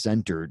honest and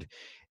centered.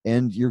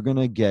 And you're going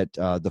to get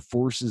the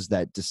forces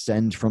that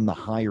descend from the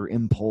higher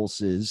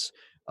impulses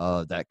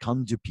that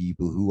come to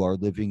people who are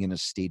living in a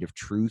state of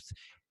truth,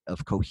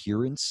 of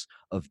coherence,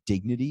 of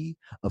dignity,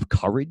 of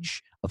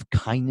courage, of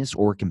kindness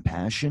or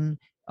compassion.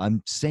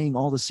 I'm saying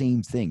all the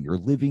same thing. You're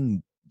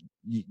living.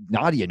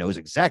 Nadia knows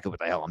exactly what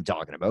the hell I'm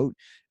talking about.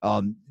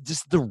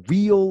 Just the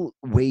real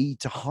way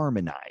to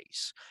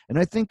harmonize. And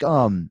I think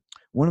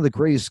one of the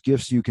greatest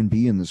gifts you can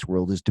be in this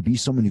world is to be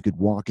someone who could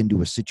walk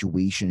into a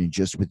situation and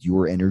just with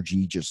your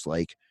energy, just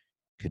like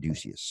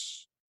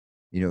Caduceus.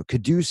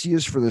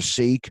 Caduceus for the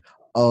sake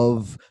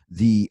of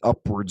the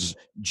upwards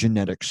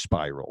genetic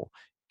spiral.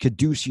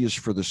 Caduceus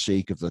for the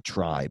sake of the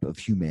tribe of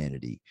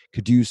humanity.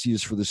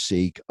 Caduceus for the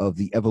sake of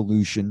the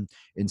evolution,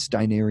 in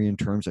Steinerian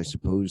terms, I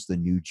suppose, the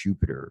new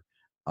Jupiter.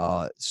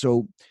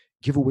 So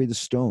give away the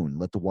stone,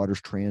 let the waters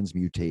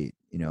transmutate,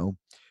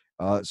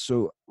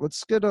 So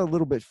let's get a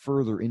little bit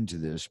further into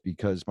this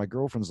because my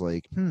girlfriend's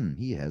like,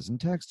 he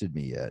hasn't texted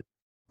me yet.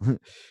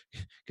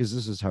 Because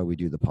this is how we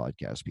do the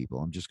podcast, people.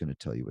 I'm just going to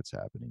tell you what's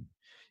happening.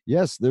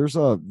 Yes, there's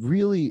a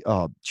really,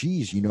 and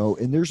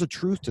there's a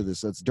truth to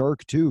this that's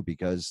dark too,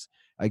 because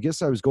I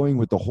guess I was going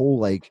with the whole,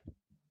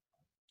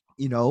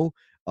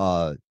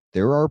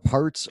 there are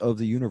parts of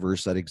the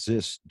universe that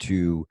exist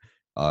to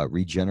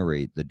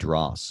regenerate the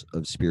dross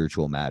of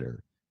spiritual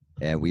matter.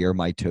 And we are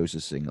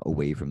mitosising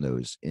away from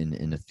those in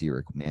an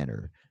etheric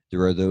manner.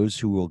 There are those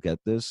who will get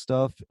this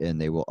stuff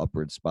and they will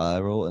upward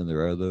spiral, and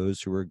there are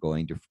those who are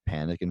going to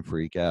panic and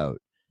freak out.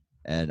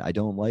 And I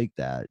don't like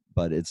that,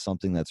 but it's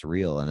something that's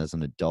real. And as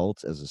an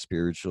adult, as a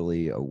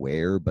spiritually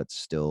aware but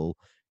still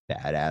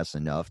badass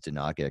enough to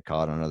not get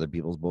caught on other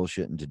people's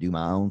bullshit and to do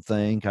my own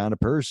thing kind of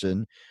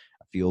person,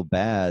 I feel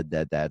bad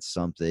that that's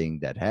something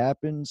that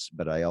happens,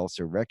 but I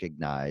also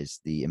recognize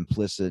the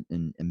implicit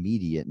and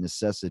immediate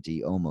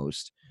necessity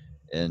almost.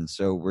 And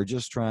so we're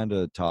just trying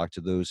to talk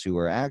to those who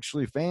are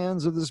actually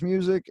fans of this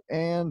music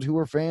and who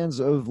are fans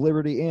of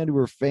liberty and who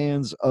are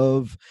fans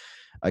of,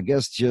 I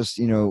guess, just,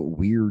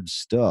 weird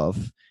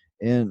stuff,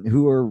 and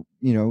who are,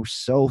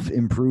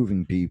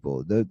 self-improving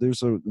people.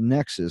 There's a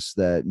nexus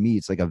that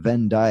meets like a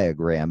Venn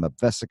diagram, a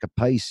Vesica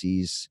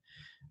Pisces,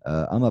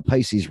 I'm a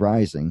Pisces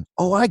rising.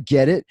 Oh, I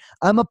get it.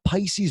 I'm a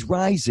Pisces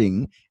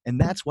rising, and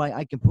that's why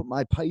I can put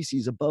my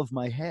Pisces above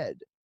my head.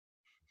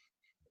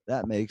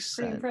 That makes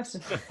Pretty sense.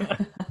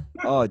 impressive.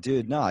 Oh,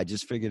 dude, no, I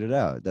just figured it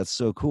out. That's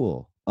so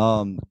cool.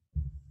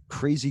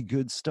 Crazy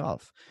good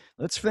stuff.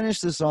 Let's finish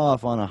this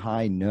off on a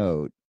high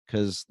note,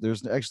 because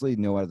there's actually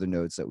no other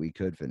notes that we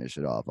could finish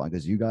it off on,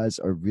 because you guys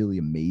are really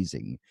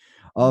amazing.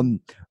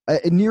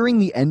 Nearing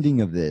the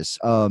ending of this,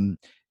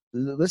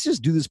 let's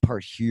just do this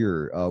part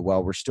here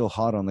while we're still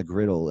hot on the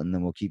griddle, and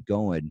then we'll keep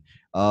going.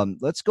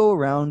 Let's go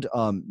around,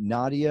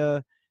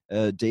 Nadia,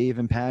 Dave,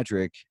 and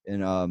Patrick.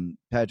 And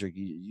Patrick,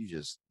 you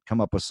just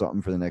come up with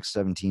something for the next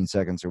 17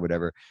 seconds or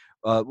whatever.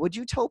 Would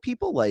you tell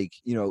people, like,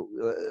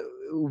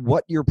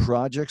 what your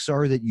projects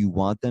are that you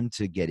want them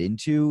to get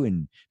into,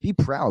 and be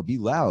proud, be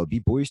loud, be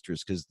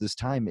boisterous, because this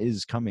time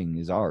is coming,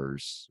 is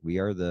ours. We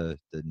are the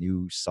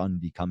new sun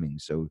becoming.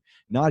 So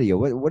Nadia,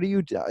 what do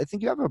you, I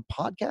think you have a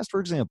podcast, for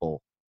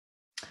example.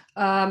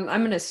 I'm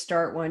going to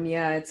start one.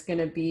 Yeah, it's going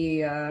to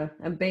be,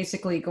 I'm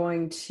basically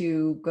going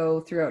to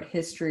go throughout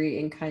history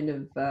and kind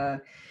of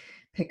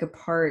pick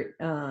apart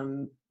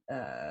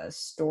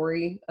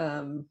story.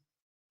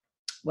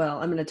 Well,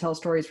 I'm going to tell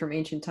stories from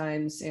ancient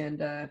times and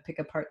pick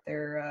apart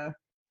their,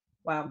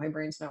 wow, my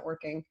brain's not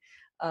working,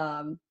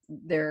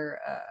 their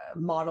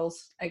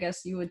models, I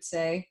guess you would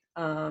say.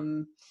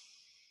 Like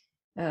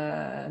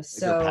their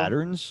So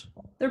patterns.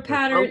 their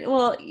pattern,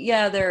 well,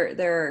 yeah,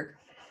 they're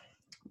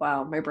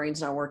wow, my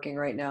brain's not working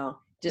right now.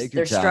 Just Take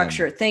your their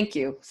structure. time. Thank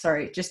you.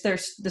 Sorry. Just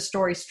the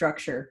story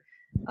structure,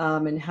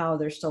 and how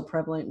they're still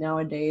prevalent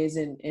nowadays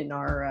in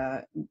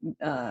our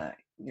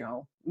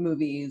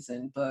movies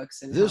and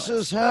books. And This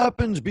has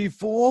happened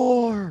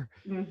before.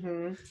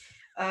 Mm-hmm.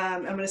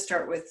 I'm going to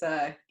start with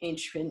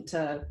ancient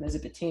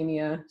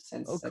Mesopotamia,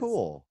 since Oh, that's,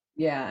 cool.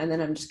 yeah, and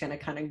then I'm just going to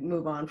kind of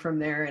move on from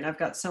there. And I've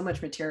got so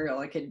much material,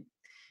 it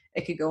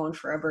could go on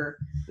forever.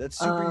 That's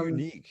super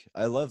unique.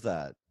 I love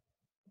that.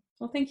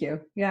 Well, thank you.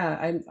 Yeah,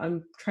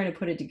 I'm trying to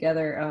put it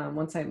together.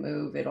 Once I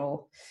move,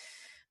 it'll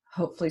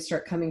hopefully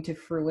start coming to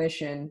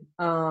fruition.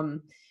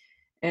 And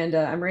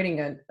I'm writing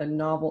a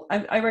novel.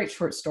 I write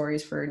short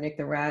stories for Nick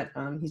the Rat.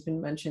 He's been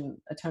mentioned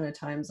a ton of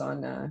times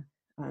on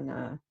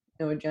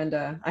No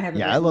Agenda. I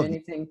haven't written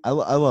anything. I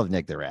love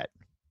Nick the Rat.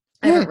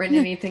 I haven't written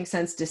anything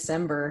since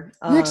December,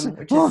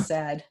 which is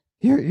sad.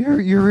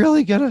 You're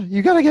really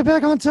you gotta get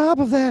back on top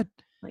of that.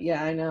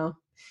 Yeah, I know.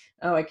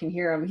 Oh, I can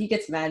hear him. He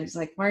gets mad. He's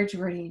like, why aren't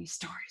you writing any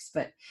stories?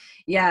 But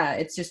yeah,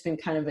 it's just been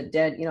kind of a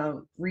dead,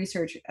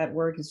 research at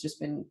work has just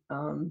been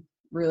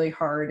really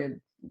hard and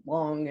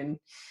long. And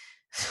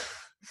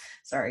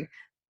sorry,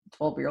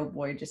 12-year-old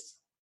boy just,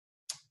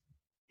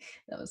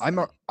 that was I'm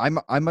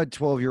a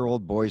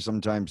 12-year-old boy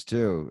sometimes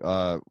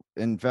too.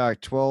 In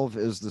fact, 12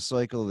 is the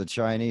cycle of the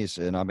Chinese,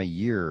 and I'm a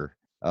year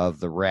of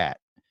the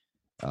rat.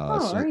 so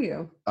are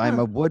you? I'm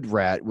a wood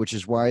rat, which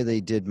is why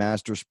they did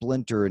Master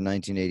Splinter in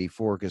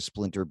 1984, because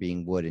Splinter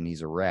being wood and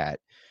he's a rat.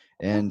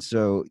 And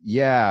so,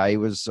 yeah, I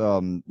was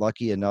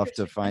lucky enough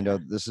to find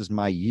out this is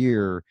my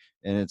year,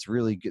 and it's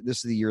really good. This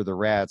is the year of the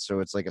rat,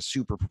 so it's like a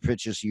super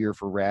propitious year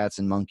for rats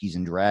and monkeys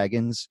and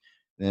dragons.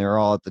 They're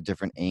all at the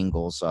different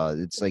angles.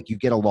 It's like you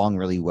get along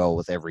really well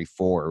with every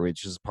four,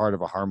 which is part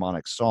of a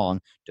harmonic song,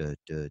 duh,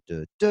 duh,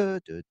 duh, duh,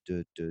 duh,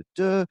 duh, duh,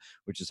 duh,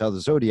 which is how the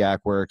zodiac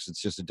works.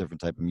 It's just a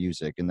different type of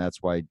music, and that's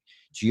why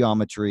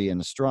geometry and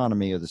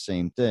astronomy are the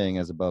same thing.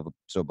 As above,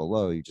 so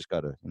below. You just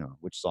got to,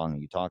 which song are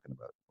you talking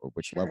about, or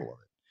which level of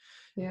it.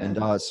 Yeah.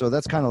 And so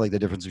that's kind of like the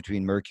difference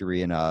between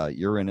Mercury and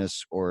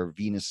Uranus, or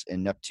Venus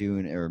and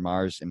Neptune, or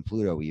Mars and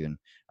Pluto even,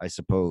 I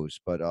suppose.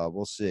 But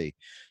we'll see.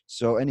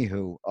 So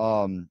anywho,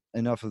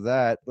 enough of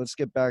that. Let's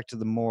get back to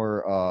the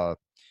more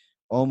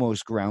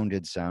almost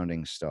grounded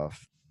sounding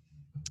stuff.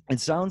 It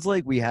sounds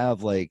like we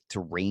have like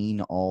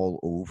terrain all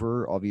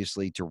over.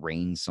 Obviously, to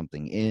rein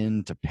something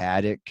in, to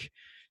paddock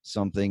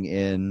something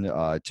in,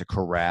 to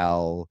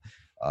corral,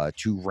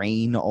 to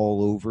rain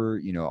all over.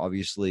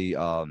 Obviously,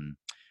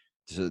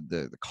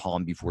 the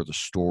calm before the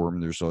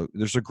storm.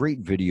 There's a great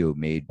video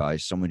made by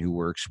someone who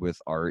works with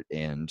art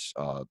and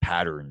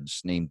patterns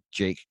named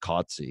Jake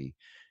Kotze,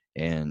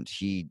 and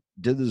he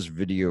did this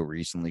video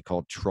recently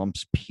called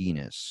Trump's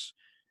Penis,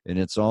 and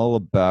it's all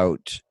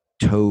about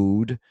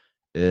Toad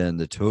and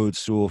the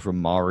toadstool from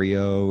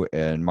Mario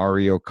and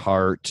Mario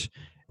Kart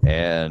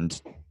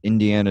and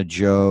Indiana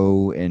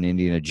Joe and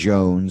Indiana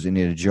Jones,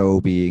 Indiana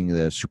Joe being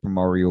the Super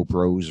Mario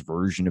Bros.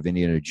 Version of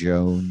Indiana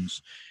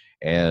Jones.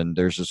 And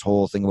there's this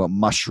whole thing about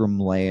Mushroom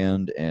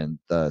Land and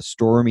the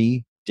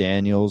Stormy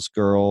Daniels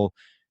girl.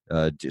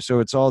 So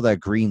it's all that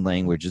green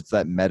language. It's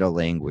that meta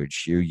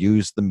language. You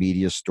use the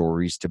media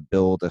stories to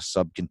build a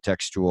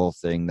subcontextual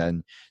thing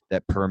then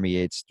that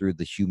permeates through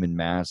the human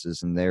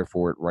masses, and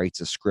therefore it writes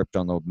a script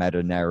on the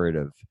meta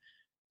narrative.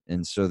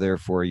 And so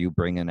therefore you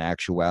bring in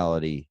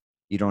actuality.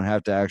 You don't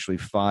have to actually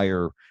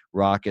fire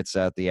rockets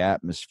at the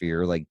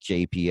atmosphere like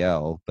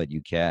JPL, but you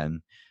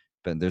can.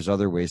 But there's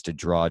other ways to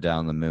draw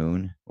down the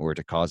moon or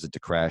to cause it to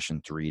crash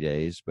in 3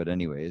 days. But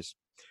anyways,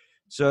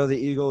 so the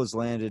eagle has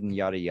landed and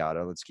yada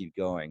yada. Let's keep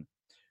going.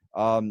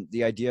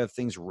 The idea of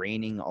things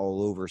raining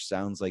all over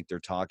sounds like they're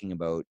talking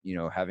about, you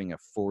know, having a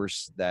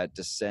force that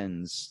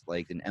descends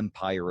like an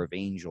empire of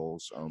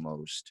angels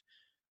almost,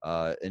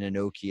 an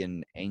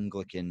Enochian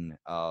Anglican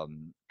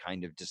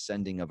kind of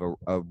descending of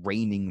a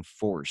reigning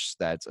force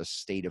that's a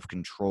state of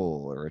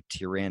control, or a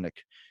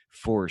tyrannic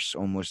force,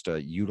 almost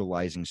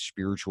utilizing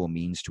spiritual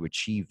means to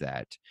achieve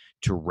that,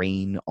 to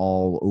reign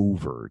all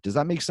over. Does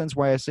that make sense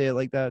why I say it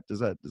like that? Does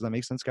that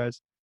make sense,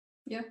 guys?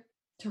 Yeah.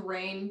 To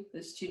reign,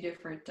 there's two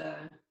different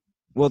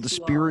Well, the duality.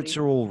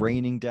 spiritual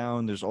raining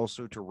down, there's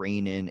also to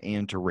reign in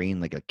and to reign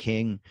like a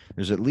king.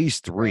 There's at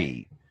least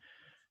three.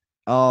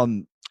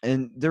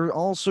 And they're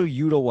also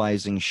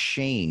utilizing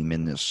shame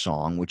in this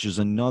song, which is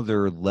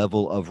another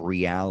level of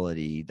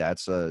reality.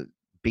 That's a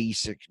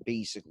basic,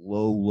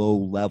 low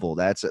level.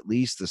 That's at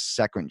least the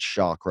second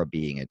chakra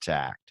being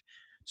attacked.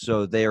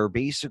 So they're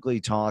basically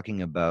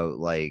talking about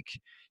like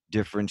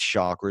different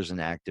chakras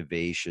and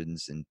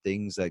activations and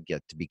things that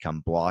get to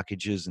become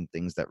blockages and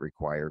things that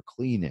require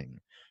cleaning.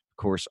 Of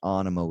course,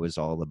 Animo is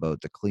all about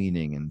the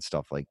cleaning and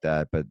stuff like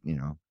that, but you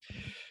know,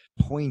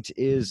 point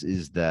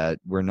is that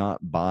we're not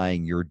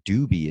buying your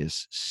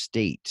dubious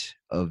state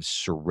of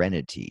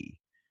serenity.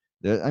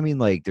 I mean,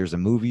 like, there's a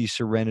movie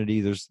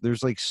Serenity.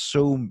 There's like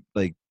so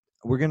like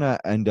we're gonna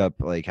end up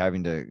like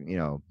having to, you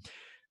know,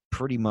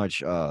 pretty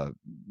much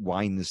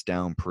wind this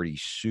down pretty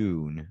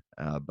soon.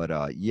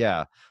 But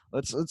yeah,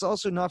 let's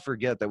also not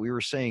forget that we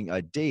were saying,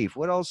 Dave,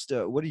 what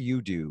do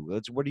you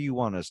do? What do you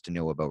want us to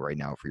know about right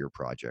now for your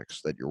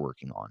projects that you're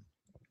working on?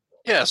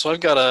 Yeah, so I've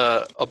got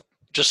a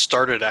just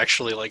started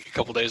actually like a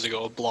couple days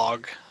ago, a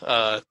blog.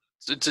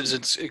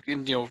 It's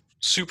in, you know,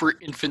 super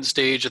infant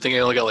stage. I think I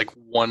only got like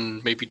one,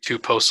 maybe two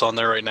posts on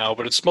there right now,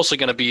 but it's mostly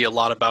going to be a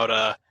lot about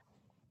kind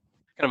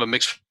of a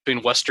mix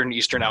between Western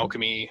Eastern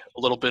alchemy,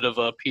 a little bit of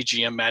a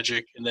PGM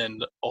magic, and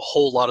then a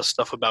whole lot of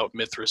stuff about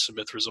Mithras and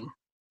Mithrism.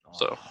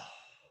 So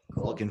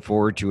Looking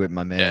forward to it,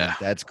 my man. Yeah.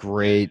 That's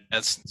great.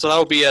 so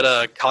that'll be at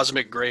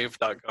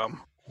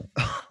cosmicgrave.com.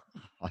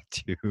 Oh,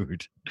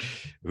 dude.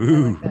 I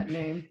Ooh. like that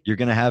name. You're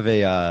gonna have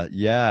a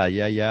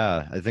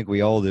yeah. I think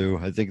we all do.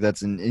 I think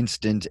that's an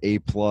instant A+.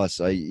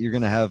 You're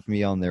gonna have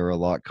me on there a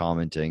lot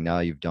commenting. Now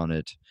you've done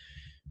it.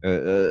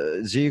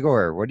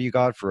 Zigor, what do you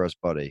got for us,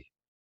 buddy?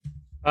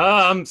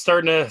 I'm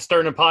starting a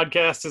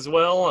podcast as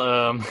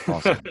well.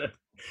 Awesome.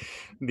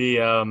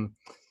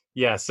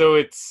 Yeah, so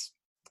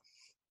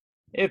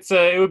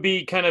it would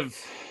be kind of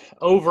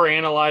over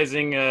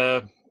analyzing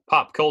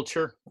pop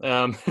culture,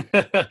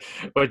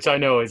 which I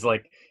know is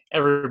like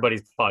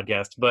everybody's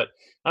podcast, but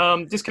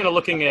just kind of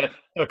looking at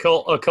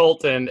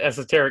occult and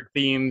esoteric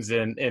themes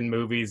in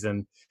movies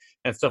and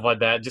stuff like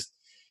that.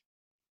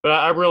 But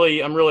I'm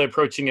really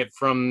approaching it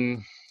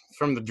from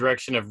the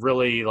direction of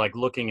really like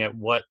looking at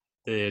what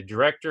the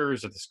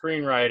directors or the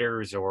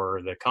screenwriters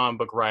or the comic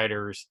book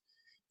writers,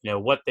 you know,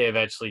 what they have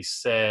actually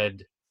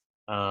said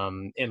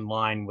in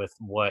line with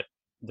what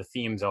the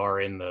themes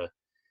are in the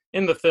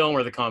film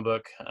or the comic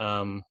book.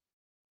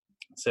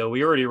 So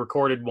we already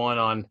recorded one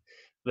on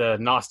the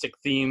Gnostic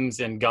themes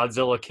in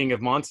Godzilla King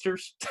of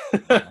Monsters.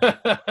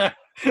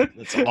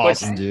 That's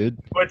awesome, dude.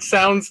 Which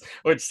sounds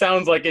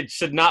like it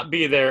should not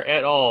be there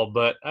at all,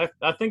 but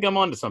I think I'm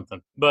onto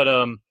something. But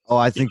Oh,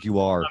 I think you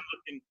are.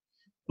 I'm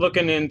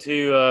looking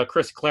into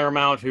Chris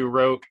Claremont, who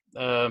wrote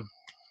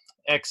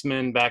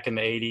X-Men back in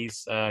the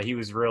 80s. He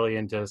was really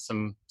into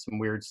some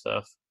weird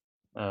stuff.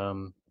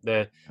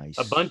 Nice.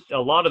 A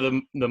lot of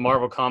the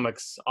Marvel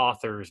Comics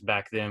authors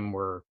back then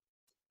were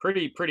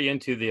pretty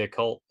into the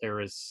occult. There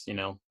was, you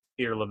know,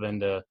 Peter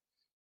Levenda,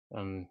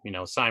 you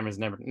know, Simon's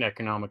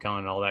Necronomicon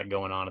and all that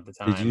going on at the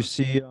time. Did you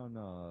see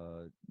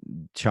on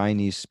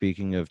Chinese,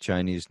 speaking of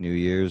Chinese New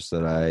Year's,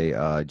 that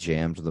I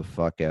jammed the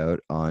fuck out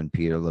on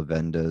Peter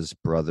Levenda's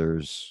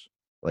brother's,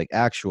 like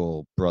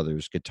actual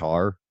brother's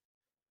guitar?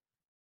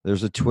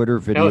 There's a Twitter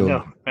video.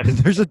 No.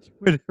 There's a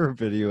Twitter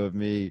video of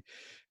me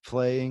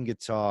playing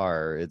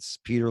guitar. It's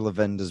Peter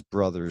Levenda's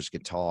brother's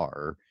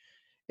guitar,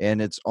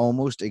 and it's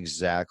almost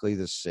exactly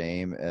the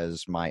same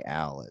as my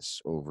Alice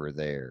over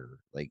there.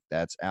 Like,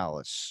 that's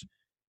Alice,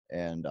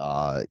 and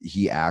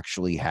he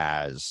actually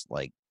has,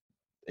 like,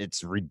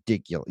 it's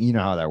ridiculous. You know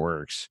how that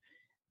works.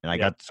 And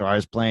I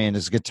was playing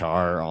his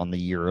guitar on the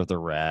Year of the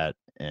Rat.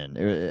 And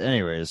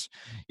anyways,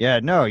 yeah,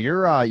 no,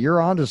 you're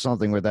onto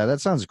something with that.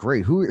 That sounds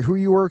great. Who are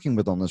you working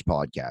with on this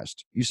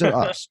podcast? You said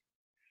us.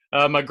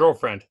 My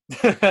girlfriend.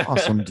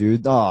 Awesome,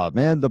 dude. Oh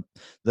man,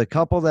 the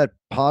couple that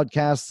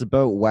podcasts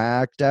about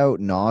whacked out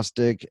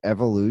Gnostic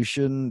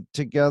evolution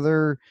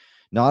together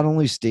not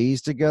only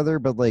stays together,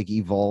 but like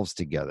evolves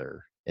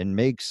together and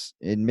makes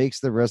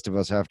the rest of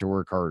us have to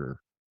work harder.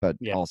 But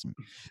yeah. Awesome.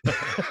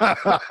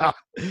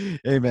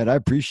 Hey man, I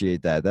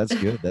appreciate that. That's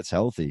good. That's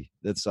healthy.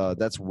 That's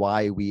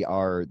why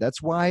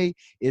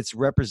it's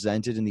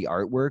represented in the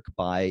artwork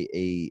by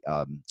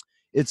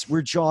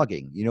we're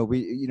jogging.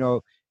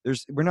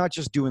 We're not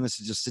just doing this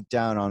to just sit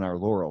down on our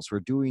laurels.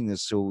 We're doing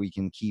this so we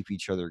can keep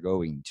each other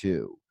going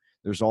too.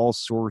 There's all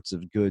sorts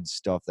of good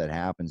stuff that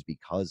happens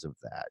because of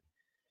that.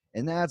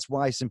 And that's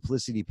why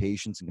simplicity,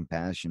 patience, and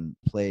compassion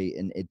play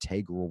an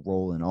integral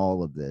role in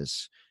all of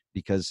this.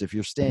 Because if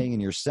you're staying in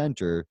your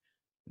center,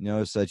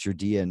 notice that your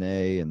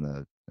DNA and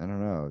I don't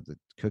know, the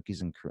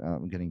cookies and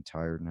I'm getting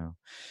tired now.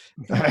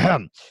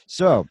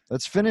 So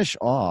let's finish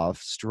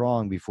off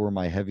strong before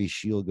my heavy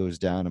shield goes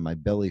down and my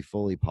belly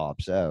fully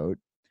pops out.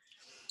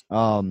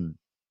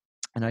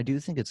 And I do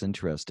think it's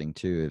interesting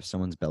too, if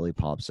someone's belly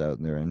pops out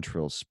and their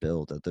entrails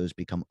spill, that those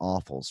become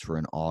offals for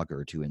an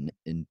augur to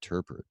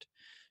interpret.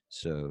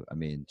 So, I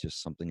mean,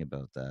 just something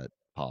about that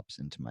pops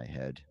into my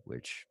head,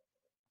 which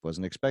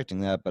wasn't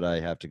expecting that, but I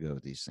have to go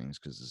with these things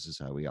because this is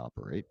how we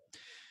operate.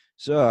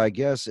 So I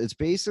guess it's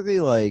basically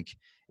like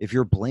if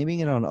you're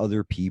blaming it on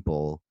other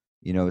people,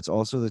 it's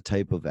also the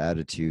type of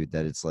attitude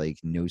that it's like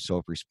no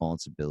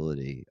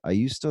self-responsibility. I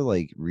used to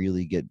like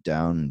really get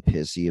down and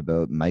pissy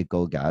about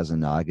Michael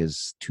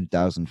Gazanaga's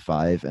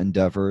 2005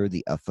 endeavor,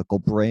 The Ethical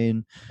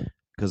Brain,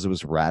 because it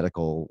was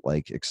radical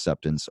like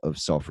acceptance of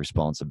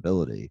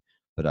self-responsibility.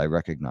 But I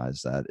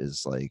recognize that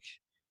is like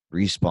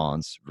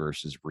response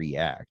versus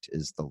react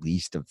is the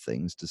least of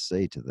things to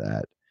say to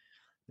that.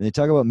 And they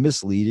talk about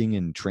misleading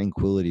and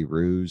tranquility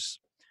ruse.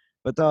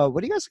 But what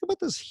do you guys think about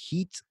this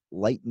heat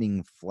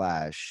lightning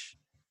flash,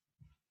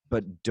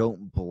 but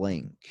don't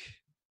blink?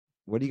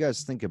 What do you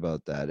guys think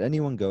about that?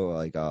 Anyone go?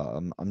 Like,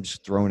 I'm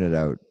just throwing it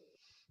out.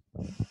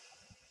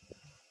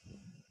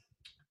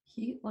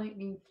 Heat,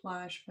 lightning,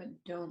 flash, but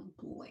don't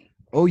blink.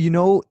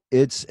 Oh,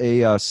 it's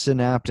a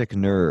synaptic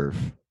nerve.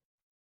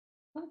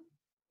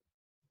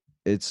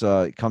 It's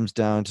it comes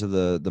down to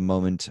the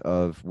moment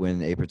of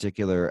when a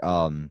particular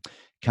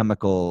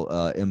chemical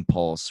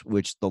impulse,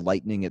 which the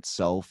lightning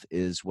itself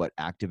is what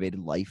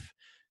activated life.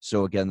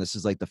 So again, this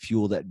is like the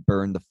fuel that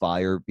burned the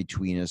fire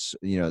between us,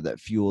 that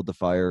fueled the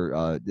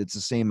fire. It's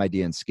the same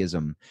idea in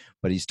Schism,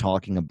 but he's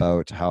talking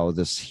about how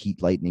this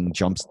heat lightning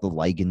jumps the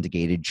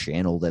ligand-gated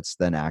channel that's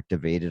then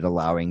activated,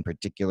 allowing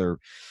particular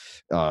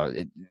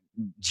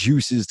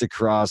juices to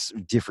cross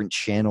different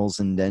channels,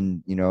 and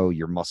then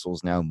your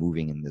muscles now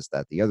moving and this,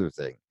 that, the other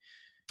thing.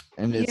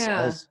 And it's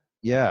also,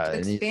 to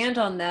expand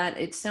on that,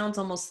 it sounds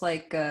almost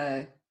like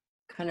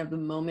kind of the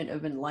moment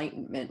of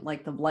enlightenment,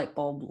 like the light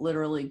bulb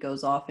literally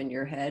goes off in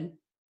your head.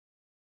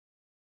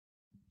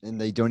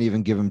 And they don't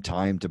even give him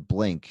time to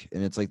blink.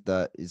 And it's like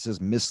it says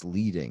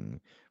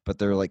misleading, but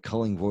they're like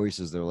culling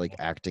voices. They're like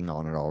acting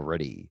on it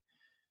already.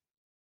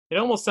 It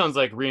almost sounds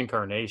like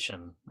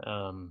reincarnation.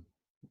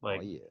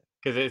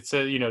 Because it's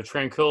a,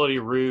 tranquility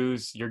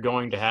ruse. You're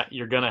going to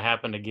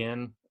happen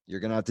again. You're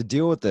going to have to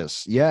deal with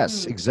this.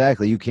 Yes,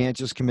 exactly. You can't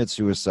just commit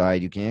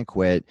suicide. You can't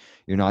quit.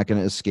 You're not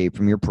going to escape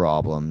from your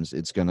problems.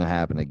 It's going to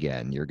happen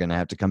again. You're going to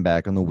have to come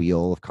back on the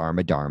wheel of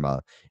karma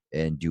dharma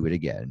and do it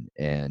again.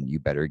 And you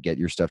better get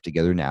your stuff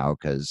together now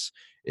because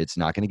it's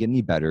not going to get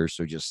any better.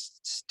 So just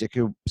stick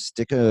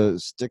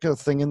a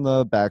thing in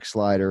the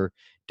backslider.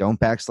 Don't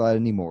backslide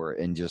anymore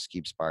and just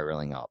keep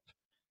spiraling up.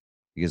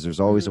 Because there's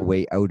always a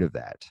way out of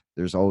that.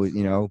 There's always,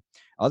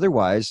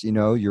 otherwise,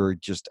 you're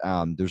just,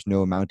 there's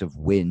no amount of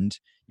wind.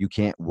 You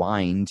can't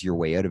wind your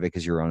way out of it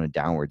because you're on a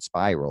downward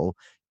spiral,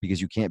 because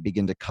you can't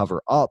begin to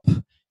cover up,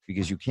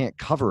 because you can't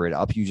cover it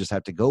up. You just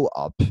have to go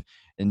up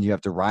and you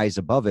have to rise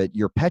above it.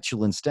 Your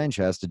petulant stench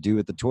has to do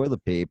with the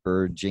toilet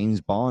paper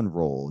James Bond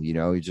role.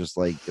 It's just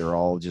like they're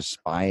all just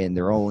spying.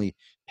 They're only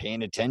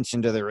paying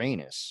attention to their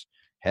anus,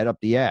 head up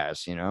the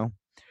ass,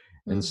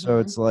 And so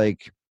it's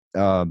like,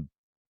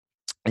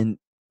 and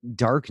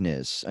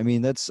darkness, I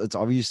mean, that's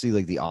obviously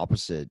like the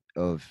opposite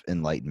of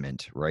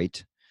enlightenment,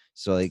 right?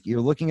 So like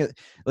you're looking at,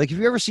 like, have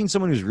you ever seen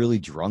someone who's really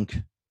drunk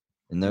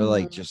and they're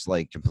like just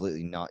like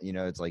completely not,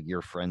 it's like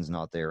your friend's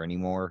not there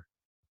anymore.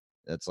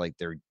 That's like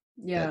they're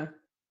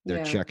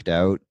checked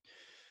out.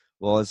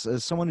 Well,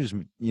 as someone who's, I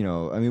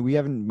mean, we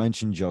haven't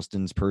mentioned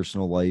Justin's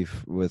personal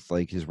life with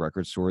like his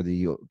record store that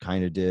he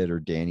kind of did, or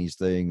Danny's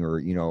thing,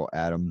 or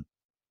Adam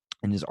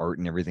and his art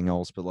and everything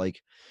else, but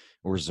like,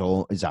 or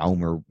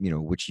Zaum, or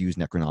which use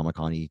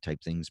Necronomicon-y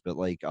type things, but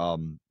like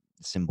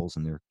symbols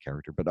in their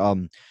character. But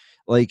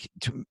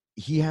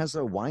he has a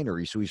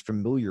winery, so he's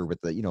familiar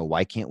with the,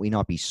 why can't we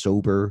not be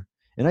sober?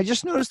 And I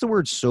just noticed the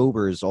word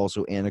sober is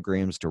also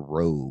anagrams to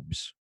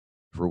robes,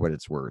 for what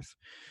it's worth.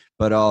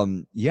 But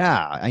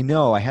yeah, I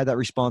know I had that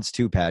response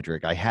too,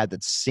 Patrick. I had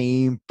that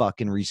same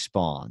fucking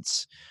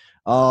response.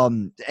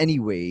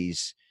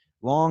 Anyways,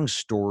 long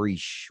story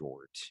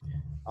short,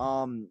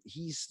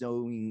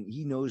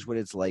 he knows what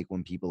it's like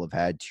when people have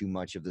had too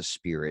much of the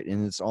spirit,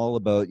 and it's all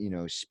about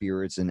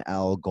spirits and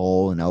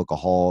algol and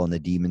alcohol and the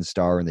demon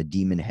star and the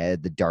demon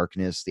head, the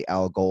darkness, the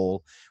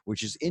algol,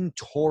 which is in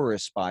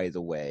Taurus, by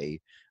the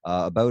way,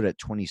 about at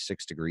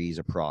 26 degrees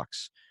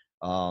approx.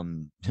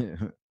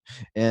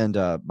 And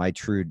my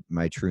true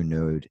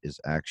node is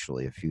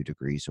actually a few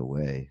degrees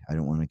away. I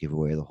don't want to give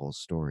away the whole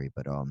story,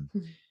 but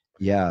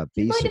yeah.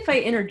 Do you mind if I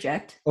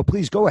interject? Oh,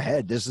 please go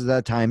ahead. This is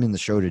that time in the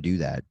show to do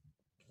that.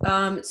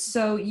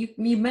 So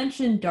you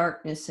mentioned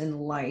darkness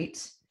and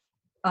light,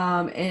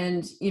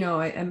 and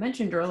I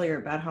mentioned earlier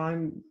about how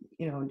I'm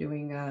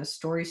doing a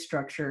story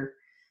structure,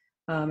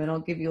 and I'll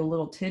give you a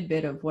little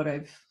tidbit of what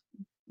I've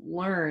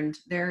learned,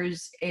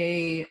 there's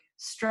a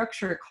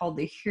structure called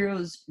the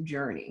hero's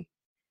journey.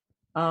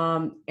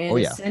 And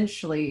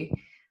essentially,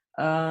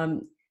 I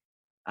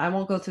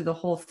won't go through the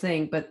whole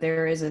thing, but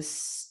there is a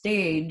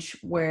stage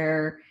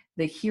where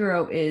the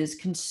hero is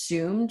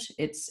consumed.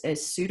 It's a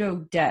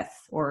pseudo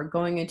death, or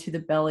going into the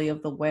belly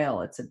of the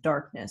whale. It's a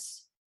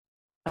darkness.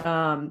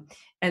 And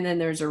then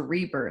there's a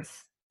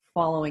rebirth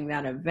following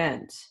that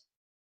event.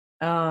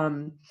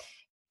 And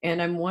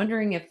I'm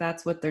wondering if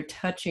that's what they're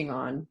touching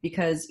on,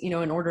 because, in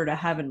order to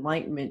have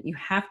enlightenment, you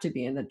have to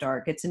be in the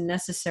dark. It's a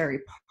necessary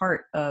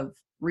part of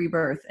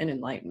rebirth and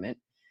enlightenment.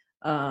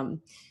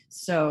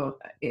 So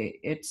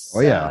it's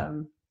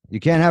you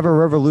can't have a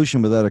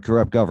revolution without a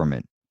corrupt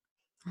government.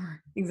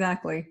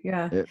 Exactly.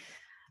 Yeah.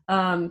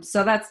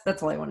 So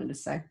that's all I wanted to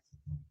say.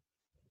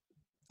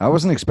 I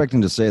wasn't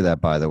expecting to say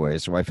that, by the way,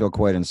 so I feel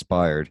quite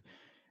inspired.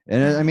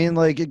 And I mean,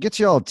 like, it gets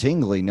you all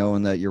tingly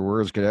knowing that your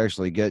words could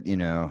actually get,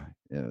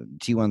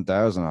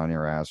 T-1000 on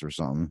your ass or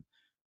something.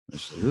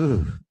 It's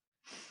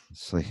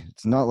like,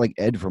 it's not like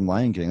Ed from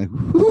Lion King.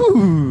 Like,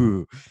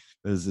 ooh,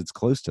 it's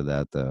close to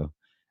that, though.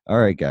 All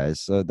right,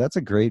 guys. So that's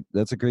a great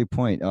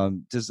point.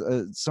 Does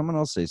someone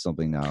else say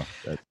something now?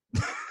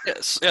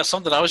 Yes, yeah.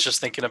 Something I was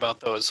just thinking about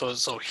though.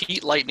 So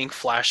heat, lightning,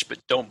 flash, but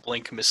don't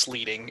blink.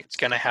 Misleading. It's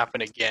gonna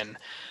happen again.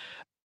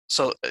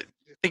 So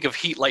think of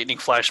heat, lightning,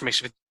 flash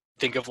makes me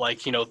think of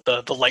like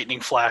the lightning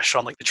flash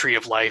on like the tree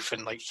of life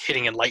and like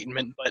hitting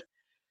enlightenment. But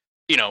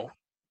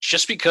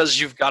just because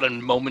you've got a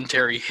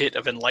momentary hit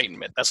of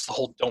enlightenment, that's the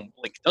whole don't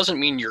blink. Doesn't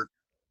mean you're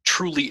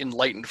truly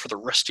enlightened for the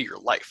rest of your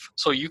life.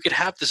 So you could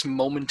have this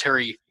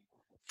momentary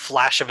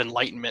flash of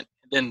enlightenment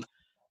and then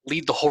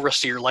lead the whole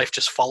rest of your life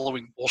just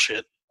following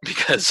bullshit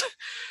because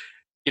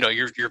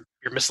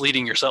you're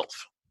misleading yourself.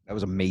 That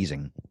was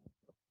amazing.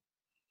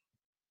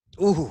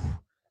 Ooh.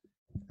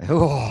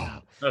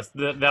 Oh.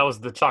 That was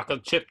the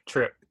chocolate chip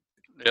trip.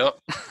 Yep.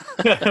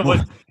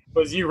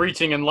 was you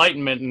reaching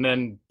enlightenment and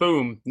then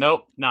boom,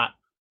 nope, not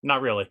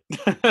really.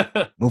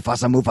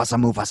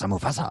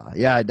 Mufasa.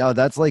 Yeah, no,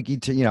 that's like,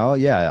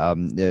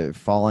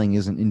 falling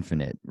isn't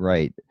infinite,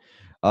 right?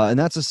 And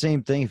that's the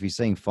same thing. If he's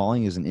saying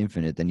falling isn't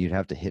infinite, then you'd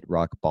have to hit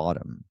rock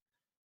bottom.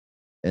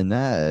 And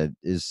that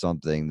is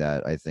something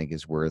that I think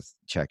is worth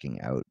checking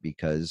out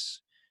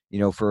because,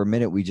 for a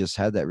minute we just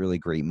had that really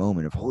great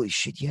moment of, holy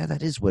shit, yeah,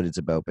 that is what it's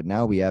about. But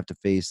now we have to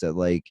face that,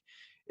 like,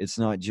 it's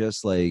not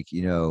just like,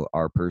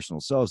 our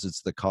personal selves.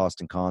 It's the cost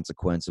and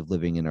consequence of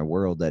living in a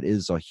world that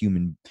is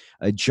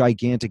a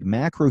gigantic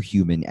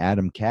macro-human,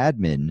 Adam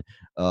Cadman,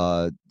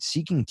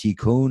 seeking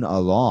Tikkun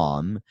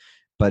Olam,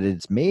 but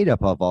it's made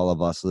up of all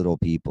of us little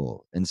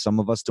people. And some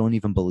of us don't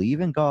even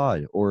believe in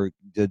God or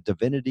the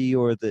divinity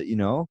or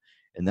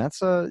and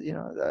that's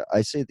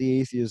I say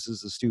the atheist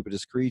is the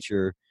stupidest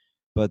creature,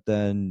 but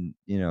then,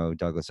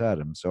 Douglas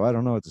Adams. So I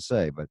don't know what to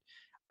say, but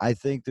I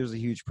think there's a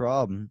huge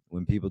problem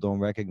when people don't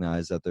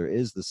recognize that there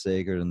is the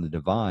sacred and the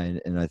divine.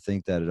 And I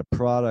think that a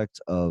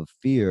product of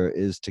fear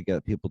is to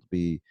get people to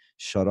be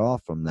shut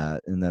off from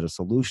that, and that a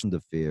solution to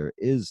fear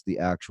is the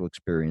actual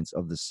experience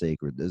of the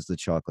sacred, is the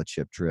chocolate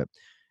chip trip.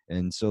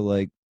 And so,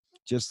 like,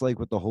 just like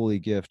with the holy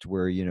gift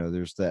where,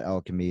 there's the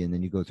alchemy and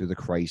then you go through the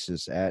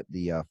crisis at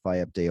the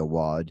Fayab-de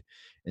Awad,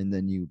 and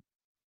then you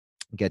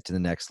get to the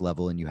next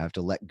level and you have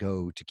to let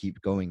go to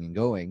keep going and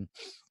going.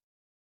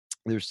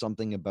 There's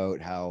something about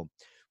how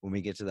when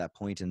we get to that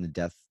point in the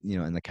death,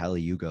 in the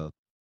Kali Yuga,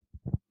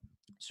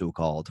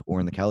 so-called, or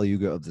in the Kali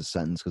Yuga of the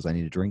sentence, because I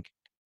need a drink.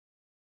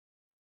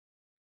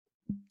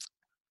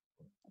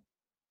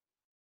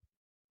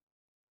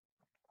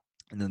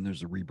 And then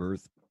there's a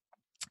rebirth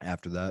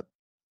after that.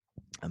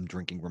 I'm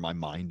drinking from my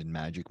Mind and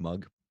Magic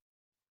mug.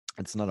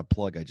 It's not a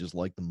plug. I just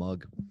like the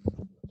mug.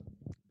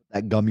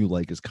 That gum you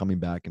like is coming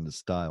back into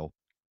style.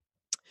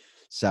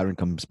 Saturn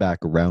comes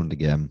back around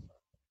again.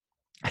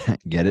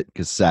 Get it?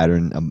 Because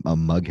Saturn, a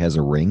mug has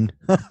a ring.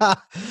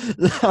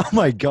 Oh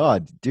my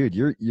god, dude,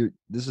 you're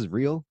this is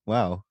real?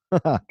 Wow.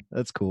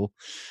 That's cool.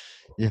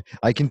 Yeah,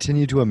 I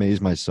continue to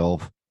amaze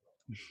myself.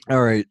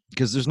 All right,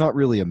 because there's not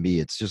really a me,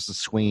 it's just a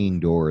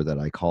swinging door that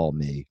I call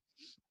me.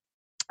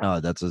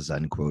 That's a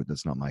Zen quote.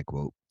 That's not my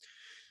quote.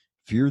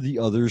 Fear the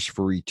others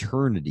for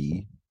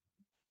eternity.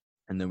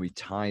 And then we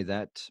tie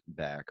that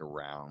back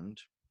around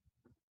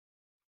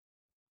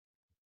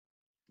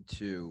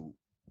to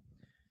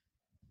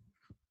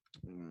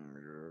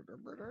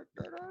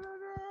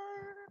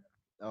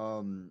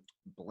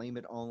blame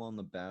it all on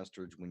the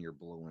bastards when you're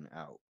blowing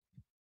out.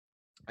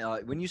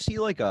 When you see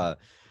like a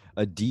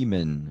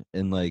demon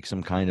in like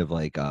some kind of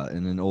like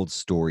in an old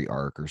story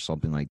arc or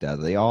something like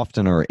that, they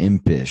often are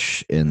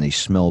impish and they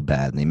smell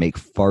bad and they make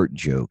fart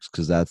jokes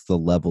because that's the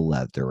level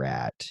that they're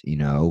at,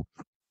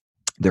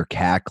 they're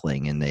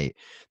cackling and they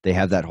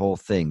have that whole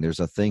thing. There's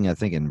a thing I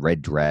think in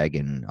Red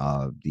Dragon,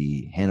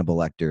 the Hannibal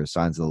Lecter,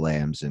 Signs of the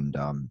Lambs, and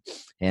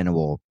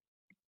Hannibal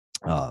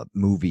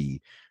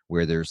movie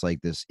where there's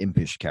like this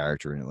impish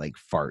character and it like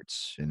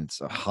farts, and it's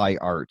a high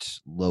art,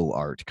 low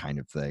art kind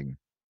of thing.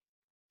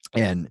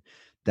 And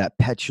that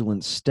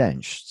petulant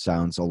stench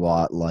sounds a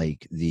lot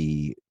like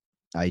the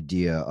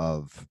idea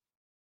of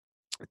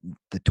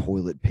the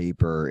toilet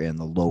paper and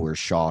the lower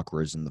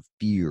chakras and the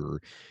fear,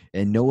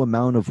 and no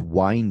amount of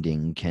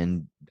winding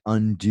can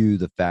undo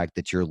the fact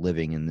that you're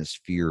living in this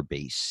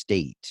fear-based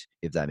state,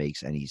 if that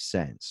makes any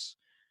sense.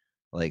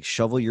 Like,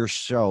 shovel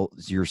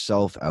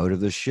yourself out of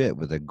the shit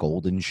with a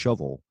golden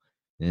shovel,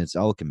 and it's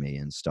alchemy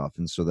and stuff.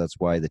 And so that's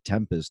why the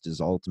Tempest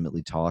is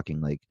ultimately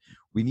talking, like,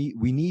 we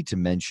need to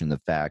mention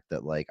the fact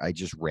that, like, I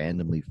just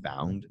randomly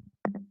found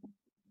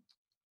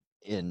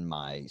in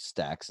my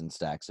stacks and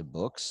stacks of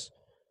books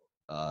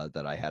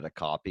that I had a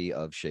copy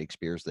of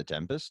Shakespeare's The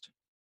Tempest,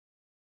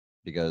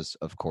 because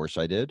of course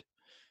I did.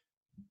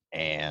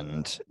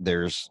 And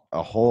there's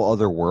a whole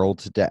other world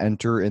to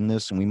enter in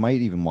this, and we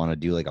might even want to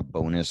do like a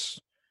bonus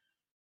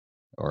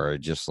or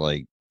just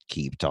like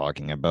keep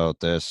talking about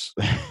this.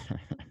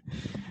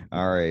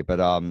 All right, but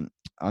I'm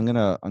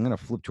gonna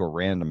flip to a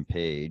random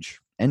page.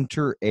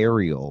 Enter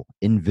Ariel,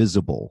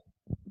 invisible.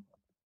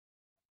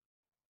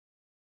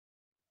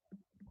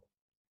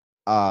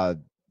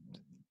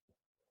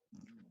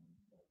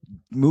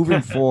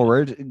 Moving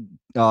forward,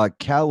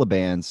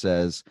 Caliban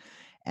says,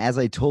 "As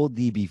I told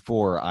thee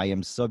before, I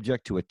am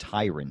subject to a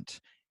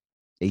tyrant,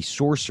 a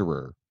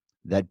sorcerer,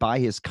 that by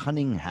his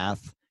cunning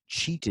hath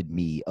cheated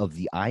me of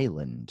the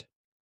island."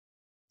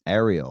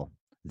 Ariel,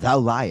 thou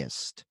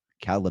liest.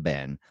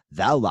 Caliban,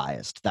 thou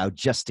liest, thou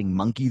jesting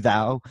monkey,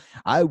 thou.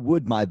 I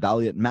would my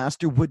valiant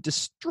master would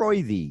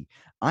destroy thee.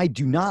 I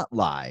do not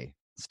lie.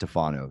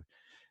 Stefano,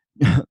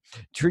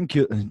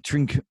 Trinculo.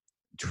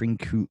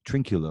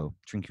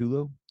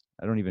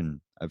 I don't even.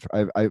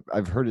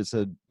 I've heard it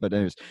said, but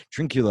anyways,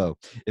 Trinculo.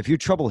 If you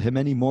trouble him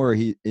any more,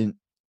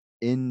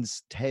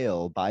 in's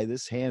tail by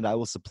this hand I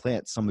will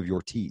supplant some of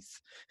your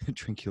teeth.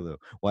 Trinculo.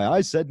 Why,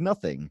 I said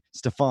nothing.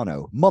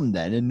 Stefano. Mum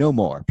then, and no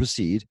more.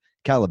 Proceed.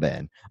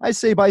 Caliban. I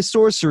say by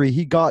sorcery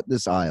he got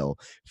this isle.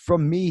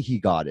 From me he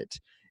got it.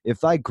 If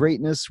thy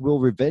greatness will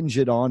revenge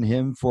it on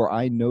him, for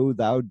I know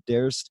thou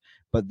darest,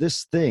 but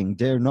this thing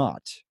dare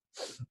not.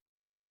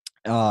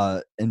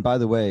 And by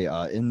the way,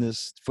 in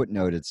this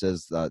footnote, it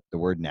says that the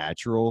word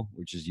natural,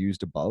 which is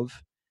used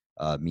above,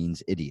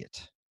 means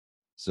idiot.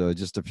 So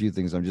just a few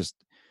things.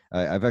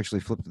 I've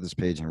actually flipped to this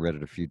page and read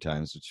it a few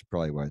times, which is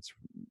probably why it's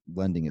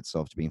lending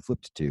itself to being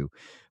flipped to.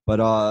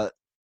 But,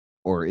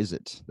 or is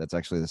it? That's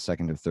actually the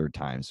second or third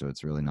time, so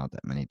it's really not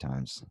that many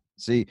times.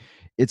 See,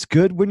 it's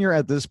good when you're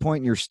at this point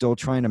and you're still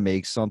trying to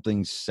make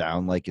something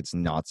sound like it's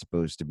not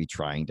supposed to be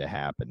trying to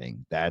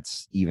happening.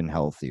 That's even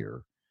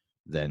healthier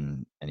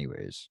than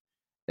anyways.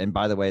 And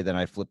by the way, then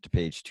I flipped to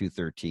page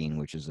 213,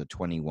 which is a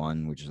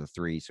 21, which is a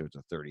 3, so it's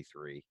a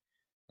 33.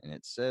 And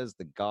it says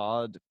the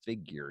god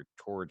figure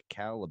toward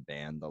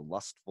Caliban, the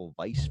lustful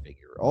vice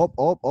figure.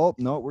 Oh,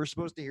 no, we're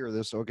supposed to hear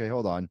this. Okay,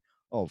 hold on.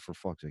 Oh, for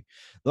fuck's sake.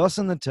 Thus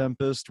in The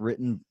Tempest,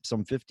 written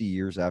some 50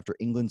 years after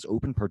England's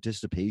open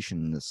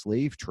participation in the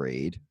slave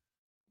trade.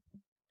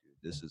 Dude,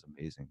 this is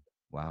amazing.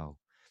 Wow.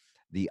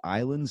 The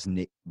island's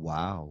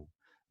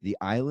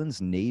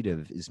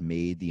native is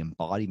made the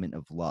embodiment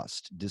of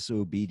lust,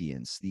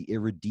 disobedience, the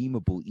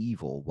irredeemable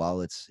evil, while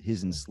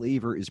his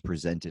enslaver is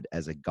presented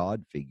as a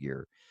god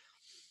figure.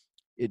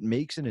 It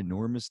makes an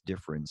enormous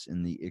difference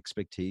in the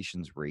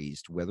expectations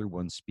raised whether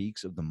one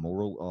speaks of the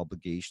moral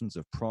obligations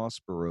of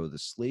Prospero, the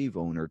slave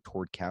owner,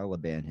 toward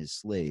Caliban, his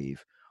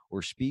slave,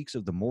 or speaks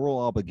of the moral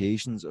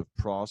obligations of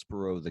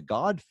Prospero, the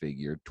god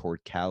figure,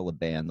 toward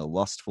Caliban, the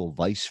lustful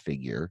vice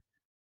figure.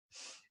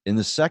 In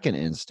the second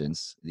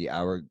instance, the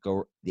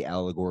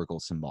allegorical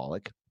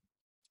symbolic,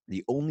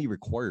 the only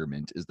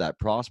requirement is that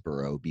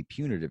Prospero be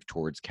punitive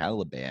towards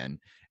Caliban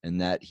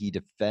and that he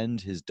defend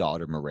his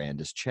daughter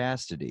Miranda's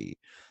chastity,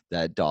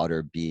 that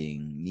daughter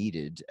being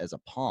needed as a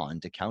pawn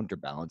to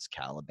counterbalance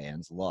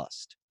Caliban's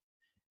lust.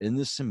 In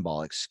this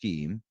symbolic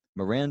scheme,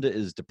 Miranda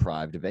is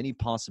deprived of any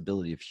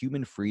possibility of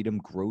human freedom,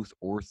 growth,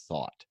 or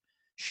thought.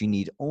 She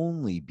need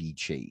only be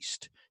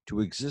chaste to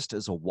exist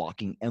as a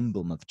walking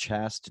emblem of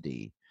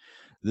chastity.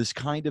 This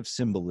kind of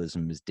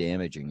symbolism is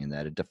damaging in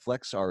that it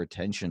deflects our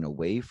attention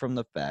away from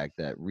the fact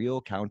that real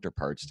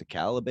counterparts to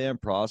Caliban,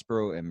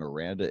 Prospero, and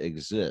Miranda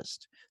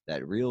exist,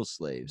 that real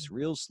slaves,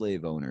 real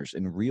slave owners,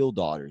 and real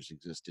daughters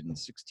existed in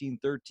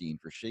 1613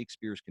 for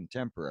Shakespeare's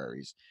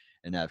contemporaries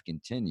and have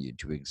continued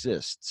to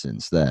exist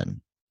since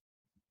then.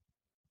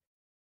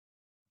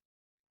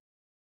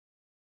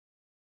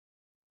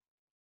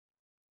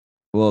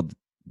 Well,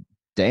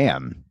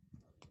 damn.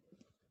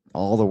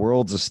 All the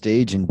world's a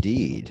stage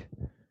indeed.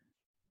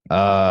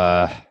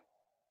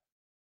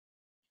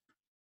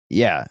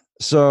 Yeah.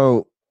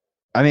 So,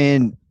 I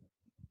mean,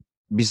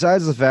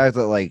 besides the fact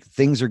that like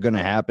things are going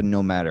to happen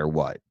no matter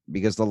what,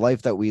 because the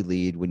life that we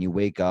lead, when you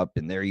wake up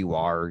and there you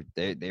are,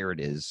 there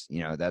it is,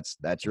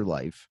 that's your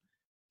life.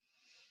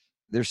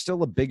 There's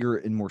still a bigger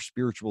and more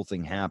spiritual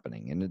thing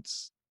happening. And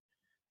it's,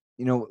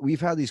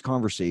 we've had these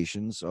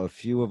conversations. A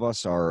few of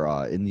us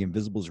are in the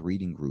Invisibles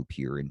reading group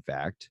here. In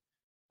fact,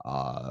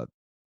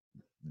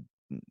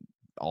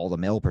 all the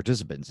male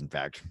participants, in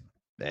fact.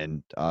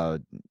 And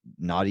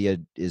Nadia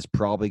is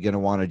probably going to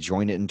want to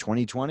join it in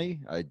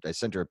 2020. I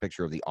sent her a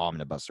picture of the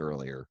omnibus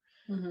earlier.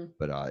 Mhm.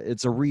 But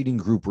it's a reading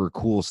group where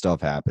cool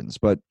stuff happens.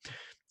 But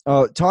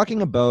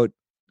talking about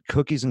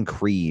cookies and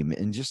cream,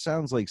 and just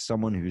sounds like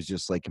someone who's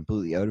just like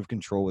completely out of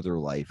control with their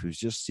life, who's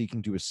just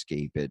seeking to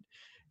escape it,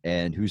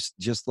 and who's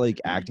just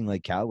like acting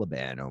like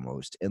Caliban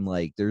almost. And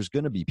like there's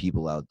going to be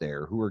people out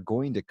there who are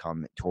going to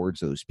come towards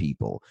those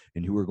people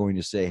and who are going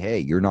to say, hey,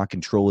 you're not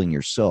controlling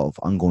yourself,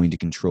 I'm going to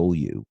control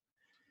you.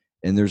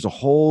 And there's a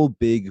whole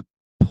big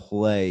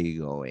play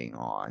going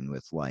on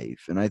with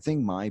life. And I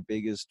think my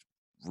biggest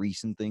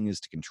recent thing is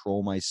to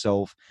control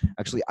myself.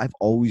 Actually, I've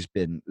always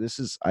been,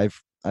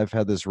 I've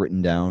had this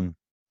written down: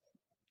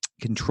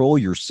 control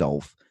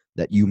yourself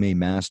that you may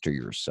master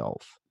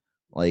yourself.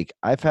 Like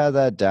I've had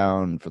that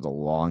down for the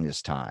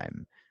longest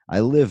time.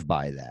 I live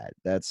by that.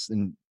 That's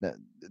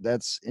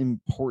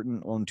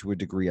important on to a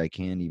degree I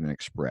can't even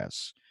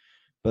express.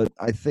 But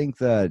I think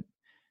that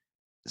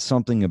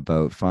something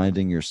about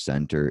finding your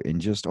center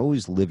and just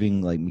always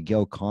living, like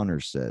Miguel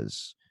Connor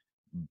says,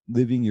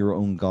 living your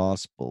own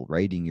gospel,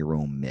 writing your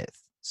own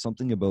myth,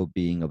 something about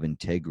being of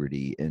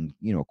integrity and,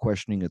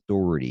 questioning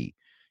authority.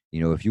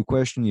 If you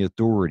question the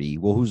authority,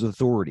 well, who's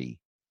authority?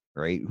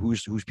 Right?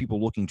 Who's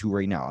people looking to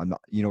right now? I'm not,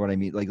 you know what I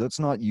mean? Like, let's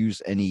not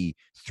use any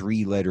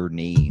 3-letter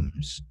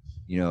names.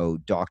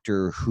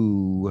 Doctor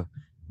Who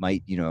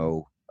might,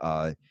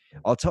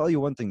 I'll tell you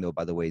one thing, though,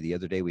 by the way. The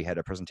other day we had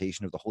a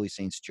presentation of the Holy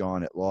Saints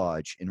John at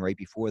Lodge, and right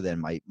before then,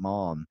 my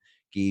mom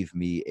gave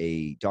me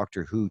a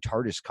Doctor Who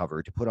TARDIS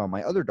cover to put on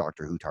my other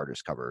Doctor Who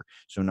TARDIS cover.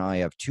 So now I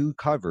have 2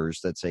 covers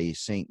that say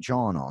Saint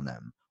John on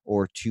them,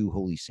 or 2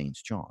 Holy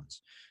Saints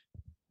Johns,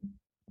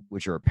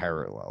 which are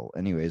parallel.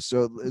 Anyways,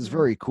 so it's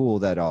very cool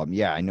that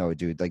yeah, I know,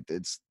 dude. Like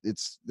this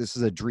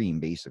is a dream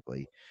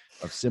basically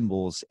of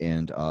symbols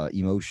and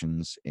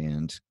emotions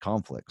and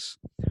conflicts.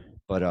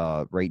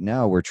 But right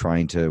now we're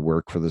trying to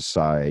work for the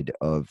side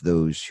of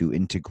those who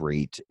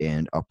integrate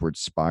and upward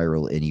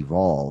spiral and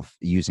evolve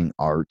using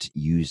art,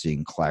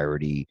 using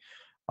clarity,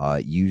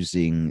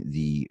 using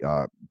the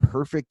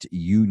perfect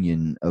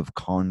union of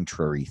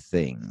contrary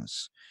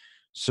things.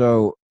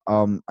 So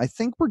I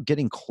think we're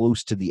getting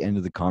close to the end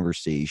of the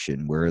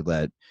conversation where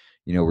that,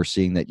 we're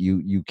seeing that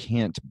you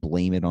can't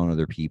blame it on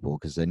other people,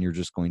 because then you're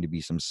just going to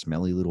be some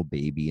smelly little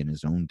baby in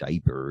his own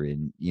diaper,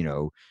 and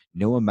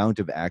no amount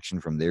of action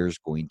from there is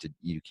going to,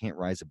 you can't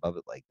rise above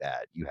it like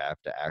that. You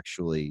have to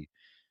actually,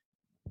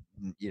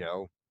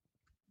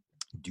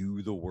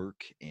 do the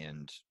work,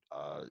 and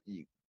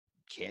you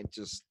can't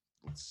just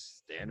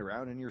stand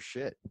around in your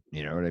shit.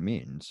 You know what I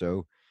mean?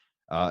 So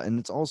and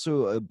it's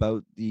also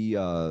about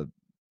the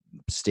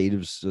state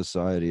of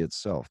society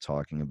itself,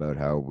 talking about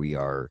how we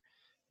are,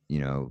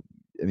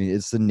 I mean,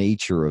 it's the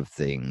nature of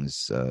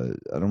things.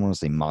 I don't want to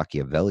say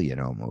Machiavellian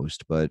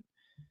almost, but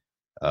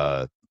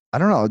I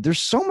don't know.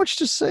 There's so much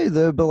to say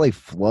there about like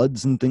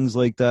floods and things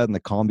like that, and the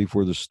calm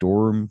before the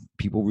storm.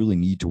 People really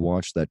need to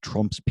watch that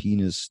Trump's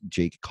penis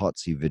Jake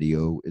Kotze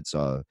video. It's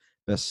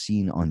best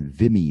seen on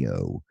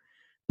Vimeo.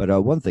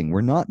 But one thing,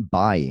 we're not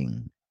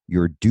buying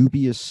your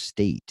dubious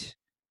state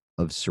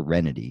of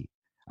serenity.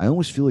 I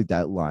almost feel like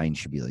that line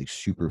should be like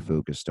super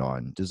focused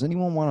on. Does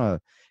anyone want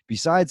to,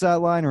 besides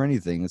that line or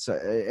anything? It's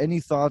any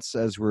thoughts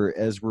as we're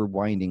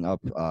winding up,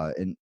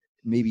 and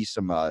maybe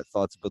some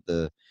thoughts about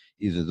the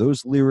either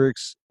those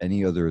lyrics,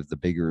 any other of the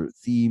bigger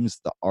themes,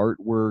 the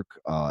artwork,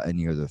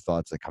 any other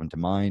thoughts that come to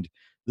mind.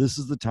 This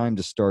is the time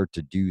to start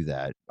to do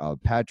that.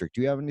 Patrick,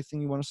 do you have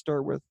anything you want to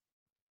start with?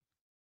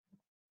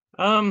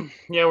 Yeah,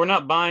 we're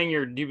not buying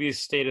your dubious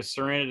state of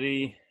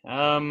serenity.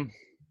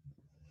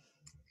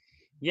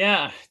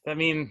 Yeah, I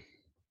mean,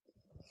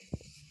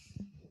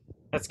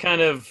 that's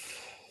kind of,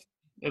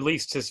 at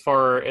least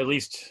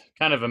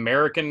kind of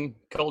American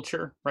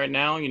culture right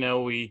now.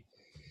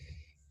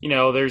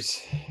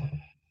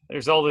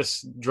 There's all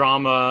this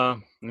drama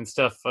and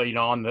stuff,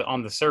 on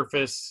the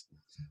surface,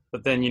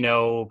 but then,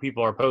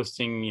 people are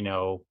posting,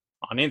 on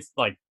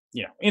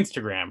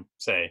Instagram,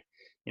 say,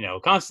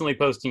 constantly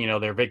posting,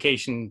 their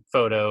vacation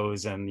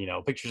photos and,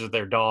 pictures of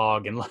their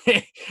dog, and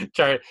like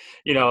try,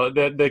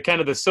 the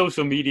kind of the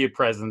social media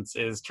presence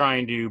is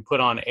trying to put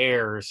on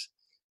airs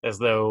as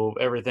though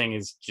everything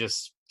is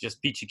just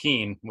peachy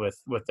keen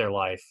with their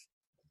life,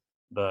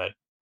 but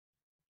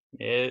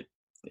it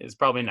is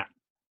probably not.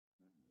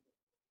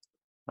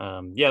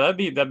 Yeah,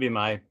 that'd be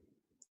my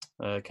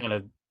kind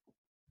of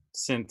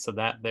sense of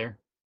that there.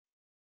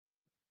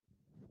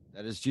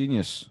 That is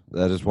genius.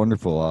 That is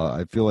wonderful.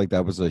 I feel like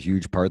that was a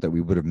huge part that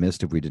we would have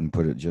missed if we didn't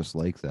put it just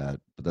like that.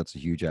 But that's a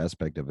huge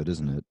aspect of it,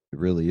 isn't it? It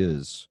really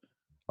is.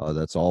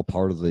 That's all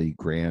part of the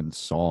grand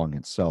song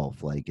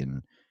itself. Like,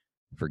 in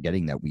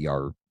forgetting that we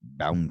are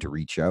bound to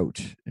reach out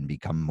and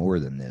become more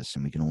than this,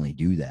 and we can only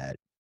do that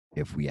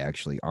if we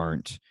actually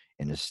aren't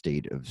in a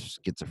state of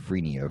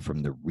schizophrenia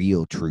from the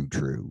real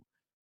true.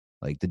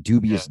 Like the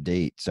dubious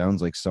date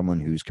sounds like someone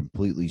who's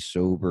completely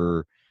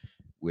sober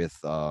with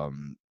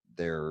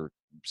their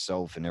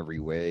self in every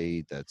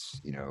way,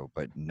 that's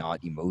but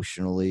not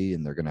emotionally,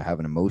 and they're going to have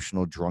an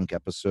emotional drunk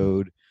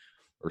episode.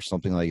 or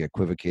something like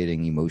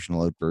equivocating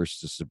emotional outbursts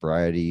to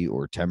sobriety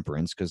or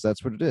temperance, because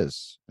that's what it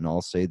is. And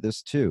I'll say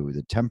this too: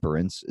 the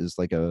temperance is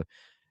like a,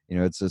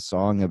 it's a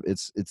song of,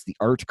 it's the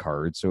art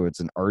card, so it's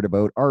an art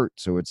about art,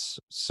 so it's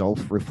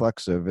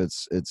self-reflexive,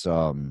 it's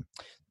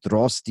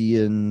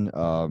Drostian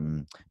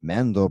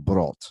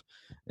Mandelbrot.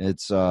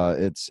 It's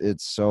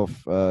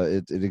self,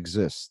 it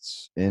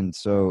exists. And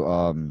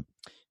so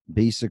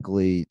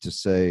basically, to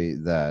say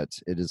that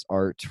it is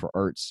art for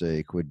art's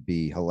sake would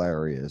be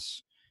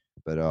hilarious,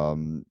 but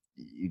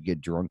you get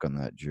drunk on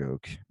that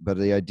joke. But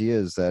the idea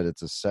is that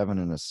it's a 7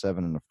 and a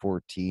 7 and a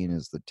 14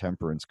 is the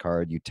temperance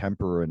card. You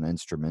temper an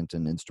instrument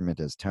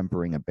as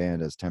tempering, a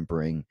band as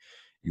tempering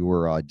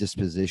your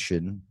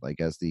disposition, like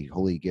as the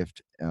holy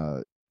gift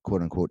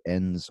quote unquote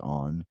ends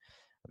on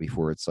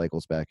before it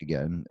cycles back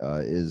again,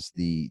 is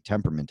the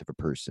temperament of a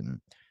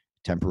person.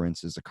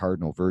 Temperance is a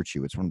cardinal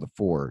virtue. It's one of the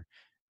four.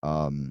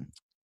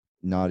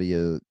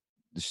 Nadia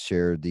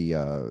shared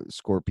the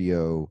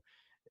Scorpio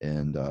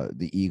and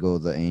the Eagle,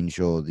 the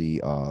Angel,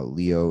 the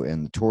Leo,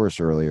 and the Taurus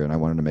earlier, and I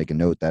wanted to make a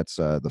note. That's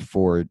the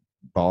 4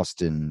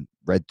 Boston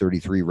Red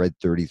 33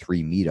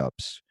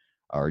 meetups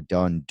are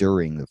done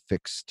during the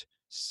fixed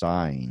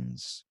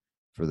signs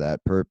for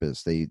that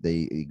purpose. They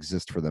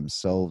exist for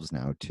themselves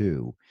now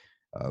too.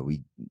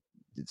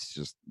 It's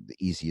just the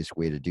easiest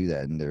way to do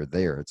that, and they're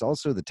there. It's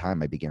also the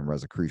time I began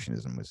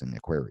Rosicrucianism, was in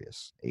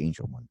Aquarius, the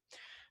angel one.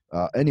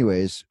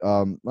 Anyways,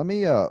 let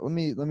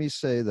me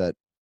say that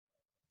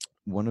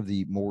one of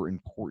the more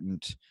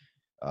important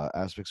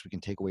aspects we can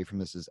take away from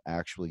this is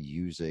actually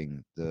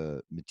using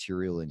the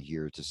material in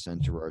here to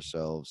center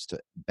ourselves, to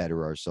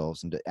better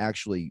ourselves, and to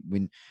actually,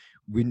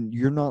 when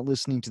you're not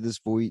listening to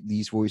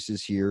these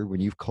voices here,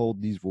 when you've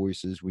called these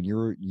voices, when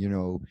you're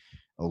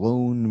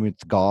alone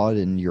with God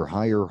and your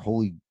higher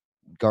holy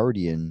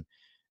guardian,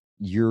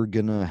 you're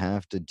gonna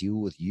have to deal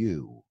with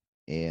you.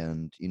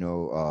 And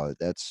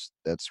that's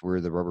where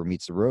the rubber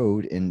meets the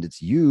road, and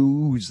it's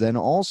you who's then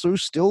also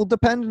still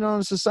dependent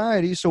on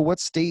society. So what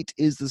state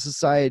is the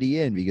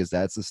society in? Because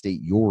that's the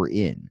state you're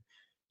in.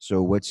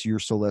 So what's your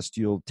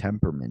celestial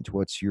temperament?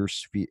 What's your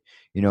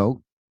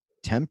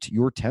tempt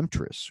your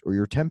temptress or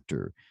your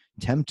tempter.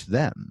 Tempt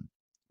them,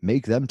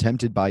 make them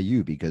tempted by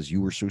you, because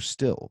you were so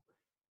still.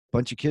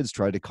 Bunch of kids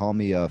tried to call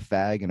me a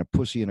fag and a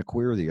pussy and a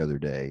queer the other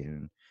day,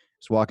 and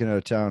was walking out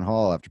of town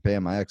hall after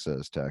paying my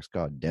excess tax.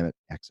 God damn it,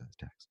 excess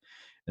tax.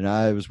 And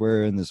I was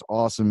wearing this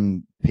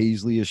awesome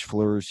paisley-ish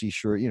flourishy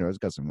shirt. It's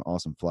got some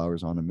awesome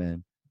flowers on it,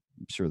 man.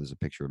 I'm sure there's a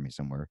picture of me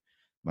somewhere.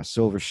 My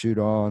silver suit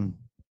on,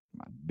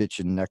 my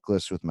bitchin'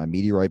 necklace with my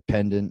meteorite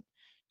pendant.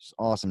 Just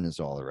awesomeness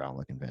all around,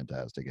 looking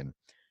fantastic. And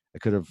I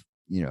could have,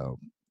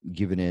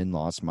 given in,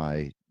 lost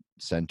my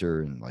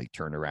center, and like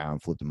turned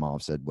around, flipped them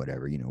off, said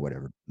whatever,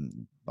 whatever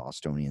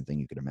Bostonian thing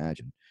you could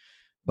imagine.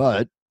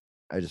 But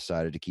I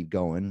decided to keep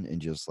going and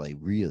just like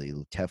really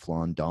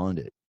Teflon donned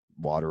it,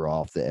 water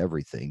off the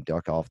everything,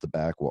 duck off the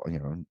back.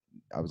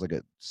 I was like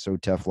so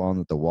Teflon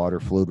that the water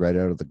flowed right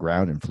out of the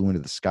ground and flew into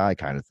the sky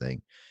kind of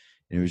thing.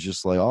 And it was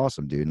just like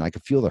awesome, dude. And I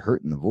could feel the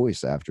hurt in the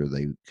voice after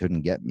they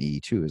couldn't get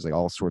me too. It was like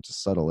all sorts of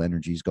subtle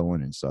energies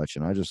going and such.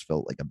 And I just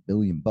felt like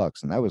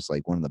 $1,000,000. And that was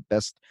like one of the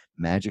best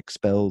magic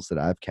spells that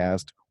I've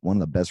cast. One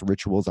of the best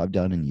rituals I've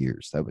done in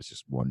years. That was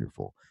just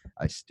wonderful.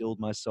 I stilled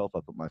myself. I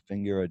put my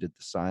finger, I did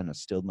the sign. I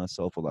stilled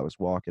myself while I was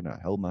walking. I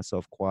held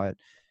myself quiet,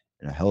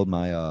 and I held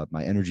my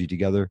my energy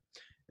together.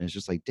 And it's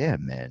just like,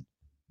 damn, man.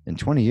 In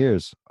 20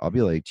 years, I'll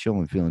be like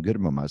chilling, feeling good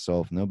about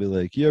myself. And they'll be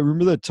like, yeah,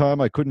 remember that time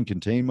I couldn't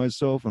contain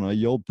myself and I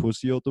yelled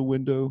pussy out the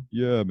window?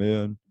 Yeah,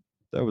 man,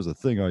 that was a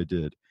thing I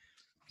did.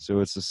 So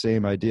it's the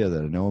same idea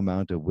that no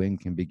amount of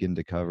wind can begin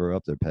to cover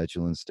up their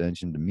petulant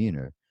stench and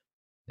demeanor.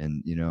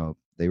 And,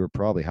 they were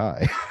probably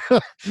high.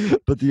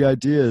 But the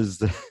idea is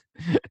that,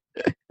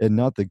 and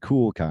not the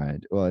cool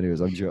kind. Well, anyways,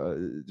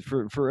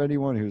 for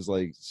anyone who's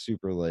like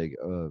super like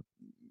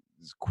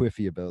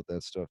quiffy about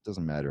that stuff,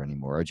 doesn't matter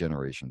anymore. Our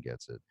generation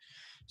gets it.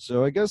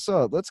 So I guess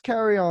let's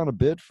carry on a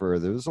bit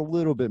further. There's a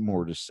little bit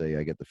more to say,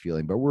 I get the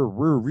feeling, but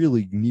we're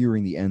really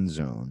nearing the end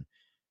zone,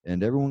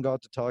 and everyone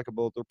got to talk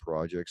about their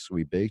projects. So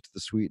we baked the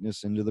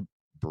sweetness into the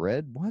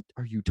bread. What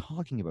are you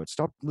talking about?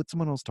 Stop. Let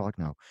someone else talk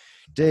now.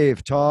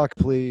 Dave, talk,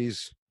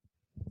 please.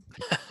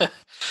 Yeah,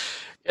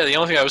 the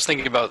only thing I was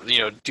thinking about,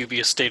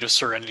 dubious state of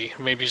serenity.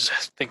 Maybe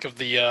just think of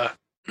the,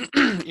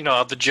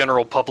 the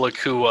general public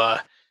who,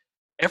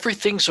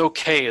 everything's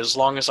okay as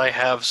long as I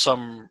have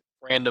some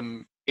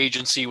random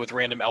agency with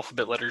random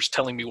alphabet letters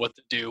telling me what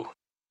to do.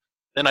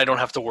 Then I don't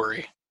have to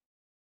worry.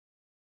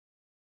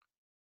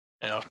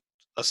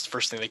 That's the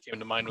first thing that came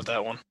to mind with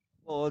that one.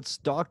 Well, it's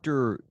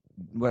Dr.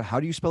 How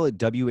do you spell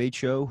it?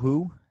 WHO?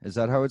 Who? Is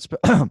that how it's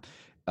spelled?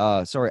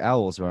 Sorry,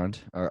 owls around.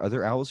 Are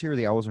there owls here?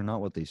 The owls are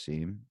not what they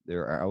seem.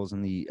 There are owls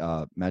in the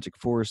magic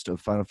forest of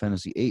Final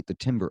Fantasy VIII, the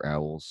Timber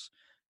Owls.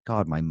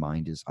 God, my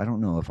mind is, I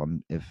don't know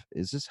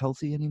is this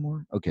healthy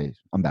anymore? Okay,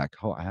 I'm back.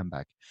 Oh, I am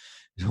back.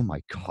 Oh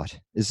my God.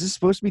 Is this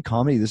supposed to be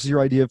comedy? This is your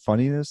idea of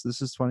funniness?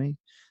 This is funny?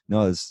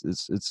 No, it's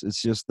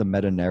just the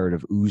meta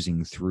narrative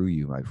oozing through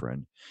you, my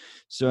friend.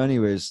 So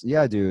anyways,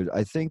 yeah, dude,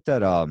 I think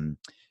that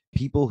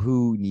people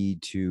who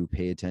need to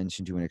pay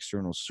attention to an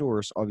external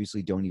source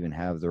obviously don't even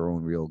have their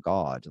own real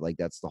God. Like,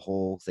 that's the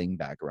whole thing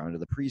back around to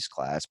the priest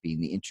class being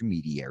the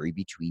intermediary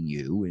between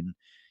you and,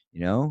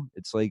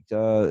 it's like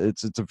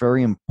it's a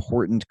very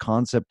important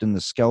concept in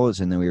the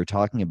skeleton that we were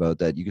talking about,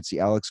 that you could see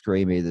Alex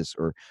Gray made this,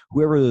 or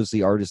whoever was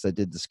the artist that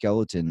did the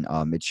skeleton.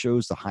 It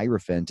shows the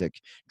hierophantic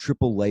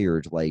triple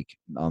layered, like,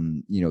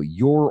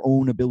 your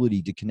own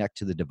ability to connect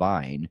to the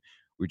divine,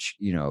 which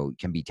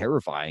can be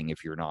terrifying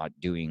if you're not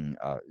doing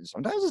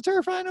sometimes it's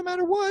terrifying no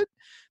matter what,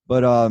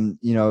 but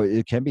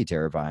it can be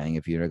terrifying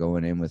if you're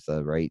going in with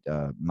the right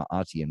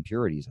ma'ati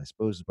impurities, I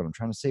suppose is what I'm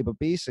trying to say. But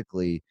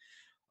basically,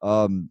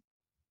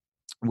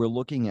 we're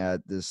looking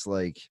at this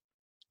like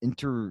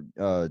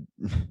where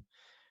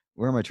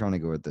am I trying to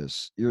go with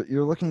this?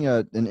 You're looking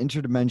at an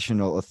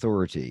interdimensional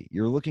authority.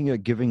 You're looking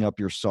at giving up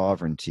your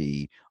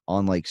sovereignty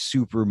on like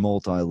super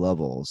multi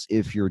levels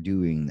if you're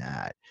doing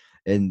that.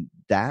 And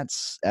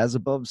that's as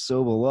above,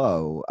 so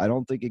below. I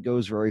don't think it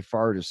goes very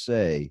far to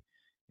say,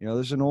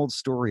 there's an old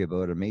story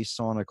about a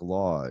Masonic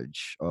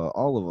lodge.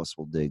 All of us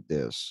will dig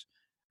this.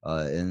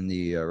 In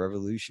the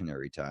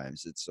revolutionary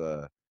times, it's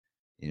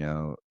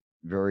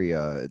very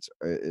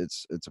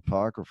it's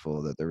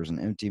apocryphal that there was an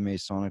empty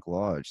Masonic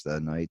lodge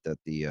that night that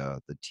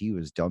the tea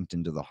was dumped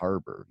into the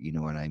harbor. You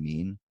know what I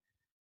mean?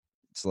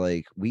 It's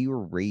like we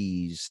were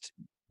raised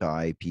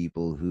by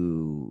people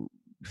who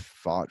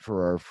fought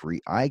for our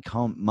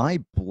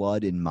my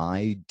blood in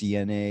my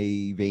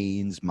DNA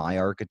veins, my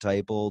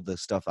archetypal, the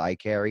stuff I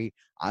carry.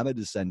 I'm a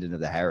descendant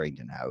of the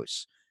Harrington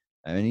House.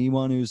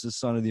 Anyone who's the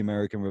son of the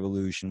American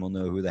Revolution will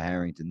know who the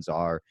Harringtons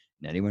are.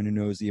 And anyone who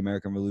knows the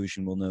American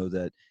Revolution will know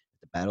that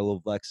the Battle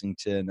of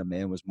Lexington, a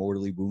man was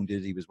mortally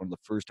wounded. He was one of the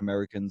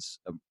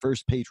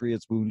first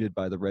patriots wounded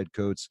by the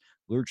Redcoats,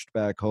 lurched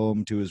back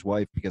home to his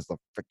wife because the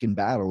freaking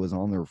battle was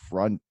on their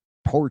front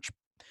porch.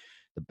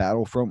 The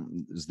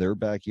battlefront is their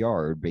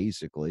backyard,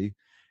 basically.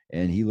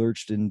 And he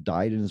lurched and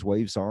died in his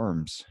wife's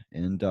arms.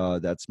 And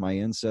that's my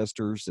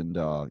ancestors. And,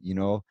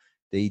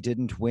 they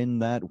didn't win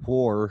that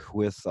war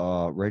with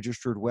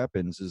registered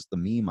weapons, is the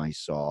meme I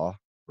saw,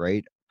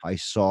 right? I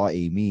saw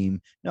a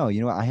meme. No,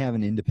 I have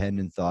an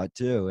independent thought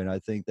too. And I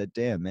think that,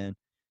 damn, man,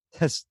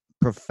 that's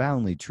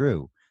profoundly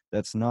true.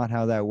 That's not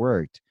how that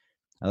worked.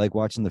 I like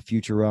watching the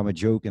Futurama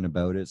joking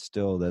about it.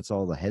 Still, that's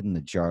all the head in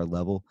the jar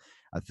level.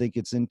 I think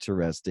it's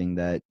interesting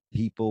that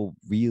people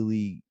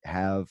really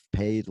have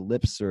paid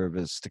lip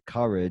service to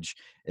courage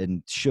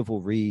and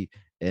chivalry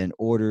and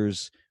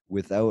orders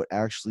without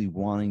actually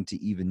wanting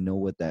to even know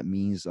what that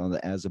means on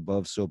the as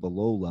above, so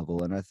below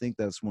level. And I think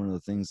that's one of the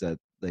things that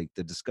like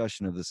the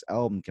discussion of this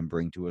album can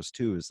bring to us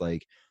too, is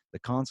like the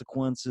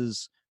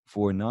consequences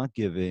for not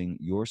giving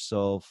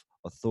yourself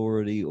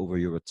authority over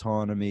your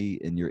autonomy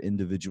and your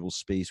individual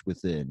space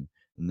within.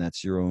 And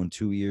that's your own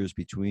 2 ears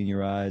between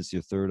your eyes,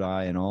 your third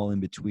eye, and all in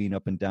between,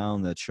 up and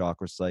down that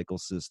chakra cycle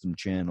system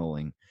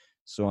channeling.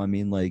 So, I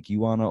mean, like,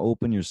 you want to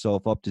open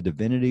yourself up to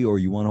divinity, or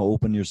you want to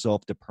open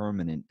yourself to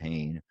permanent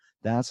pain?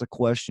 That's a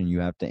question you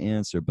have to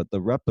answer. But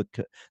the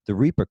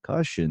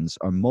repercussions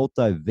are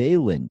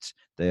multivalent.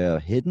 They are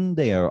hidden,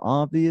 they are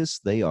obvious,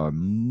 they are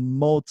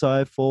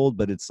multifold,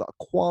 but it's the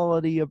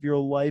quality of your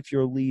life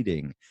you're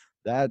leading.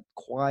 That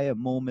quiet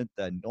moment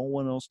that no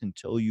one else can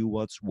tell you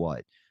what's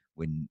what.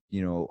 When,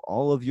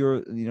 all of your,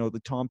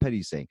 the Tom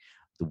Petty saying,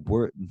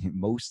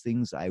 most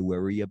things I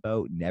worry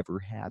about never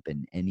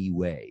happen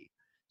anyway.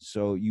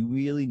 So you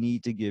really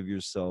need to give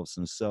yourself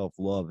some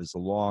self-love as a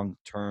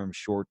long-term,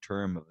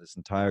 short-term of this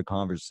entire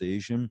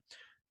conversation.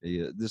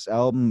 This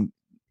album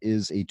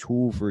is a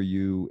tool for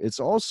you. It's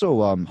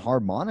also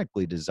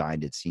harmonically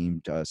designed, it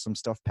seemed. Some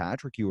stuff,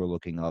 Patrick, you were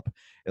looking up.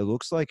 It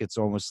looks like it's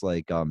almost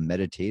like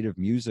meditative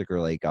music, or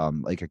like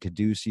a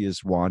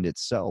caduceus wand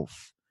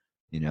itself,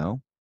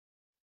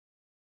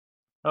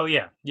 Oh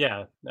yeah.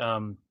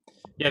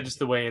 Just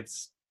the way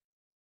it's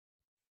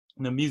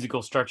the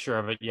musical structure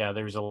of it. Yeah,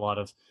 there's a lot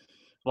of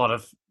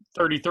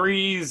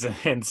 33s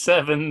and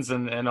 7s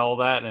and all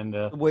that. And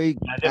the way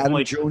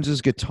Adam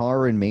Jones's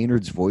guitar and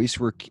Maynard's voice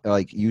were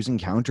like using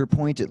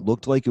counterpoint, it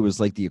looked like it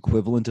was like the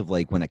equivalent of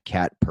like when a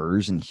cat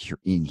purrs and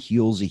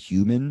heals a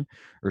human,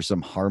 or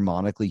some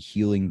harmonically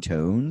healing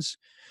tones.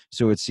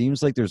 So it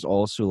seems like there's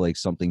also like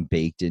something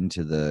baked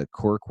into the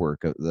cork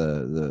work of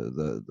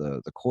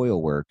the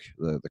coil work,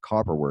 the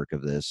copper work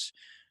of this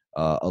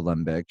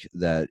alembic,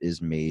 that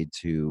is made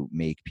to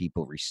make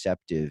people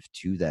receptive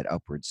to that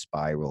upward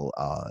spiral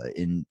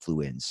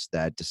influence,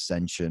 that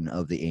descension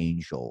of the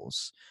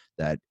angels,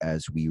 that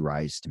as we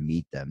rise to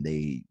meet them,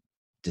 they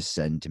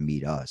descend to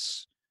meet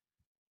us.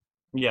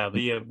 Yeah,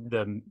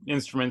 the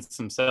instruments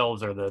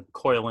themselves are the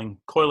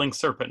coiling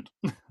serpent.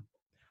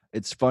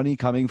 It's funny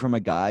coming from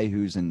a guy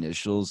whose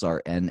initials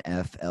are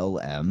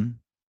NFLM.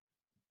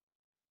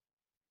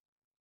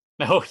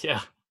 Oh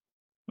yeah.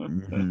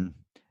 Mm-hmm.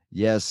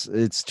 Yes,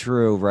 it's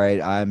true, right?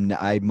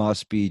 I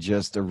must be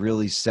just a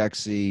really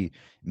sexy,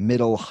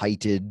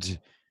 middle-heighted,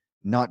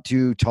 not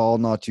too tall,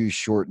 not too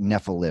short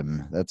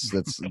Nephilim. That's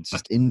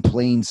just in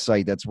plain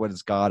sight. That's what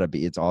it's gotta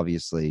be. It's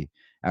obviously,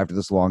 after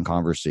this long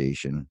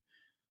conversation.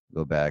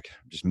 Go back,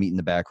 just meet in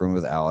the back room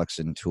with Alex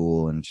and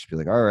Tool, and just be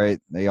like, all right,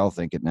 they all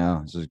think it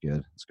now. This is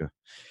good. Let's go.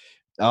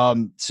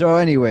 So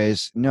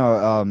anyways,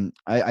 no,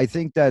 I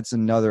think that's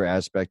another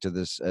aspect of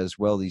this as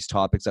well. These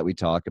topics that we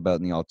talk about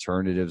in the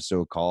alternative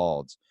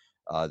so-called,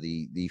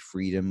 the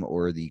freedom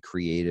or the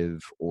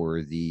creative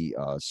or the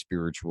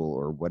spiritual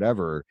or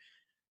whatever.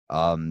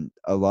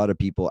 A lot of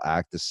people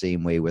act the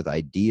same way with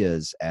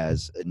ideas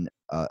as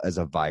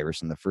a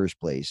virus in the first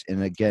place.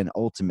 And again,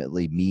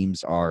 ultimately,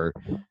 memes are,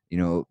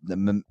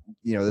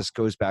 this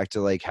goes back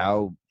to like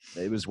how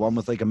it was one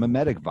with like a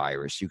mimetic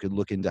virus. You could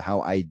look into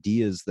how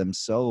ideas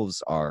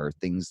themselves are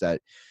things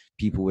that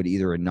people would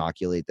either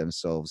inoculate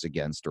themselves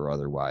against or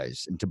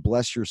otherwise. And to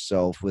bless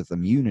yourself with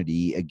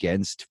immunity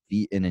against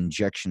an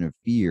injection of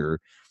fear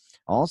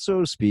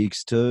also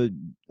speaks to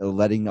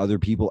letting other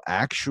people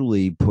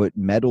actually put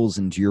metals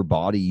into your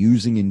body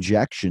using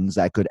injections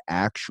that could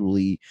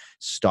actually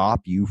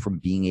stop you from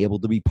being able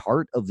to be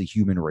part of the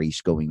human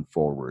race going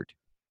forward.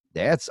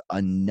 That's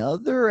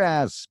another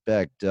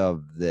aspect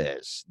of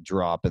this.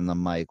 Dropping the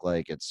mic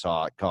like it's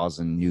hot,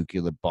 causing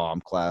nuclear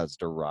bomb clouds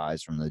to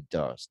rise from the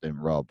dust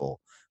and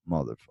rubble.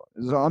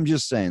 Motherfucker. So I'm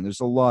just saying,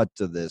 there's a lot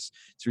to this.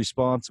 It's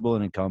responsible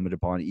and incumbent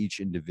upon each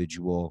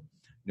individual.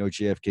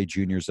 JFK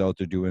Jr. is out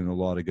there doing a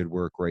lot of good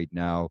work right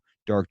now.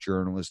 Dark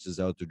Journalist is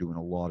out there doing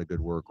a lot of good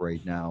work right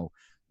now.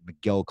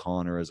 Miguel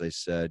Connor, as I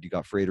said. You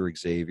got Frederick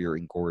Xavier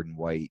and Gordon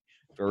White.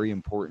 Very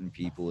important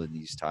people in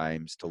these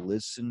times to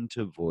listen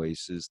to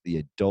voices, the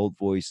adult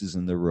voices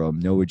in the room.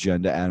 No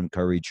Agenda, Adam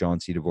Curry, John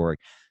C. Dvorak.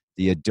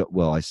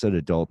 I said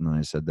adult and then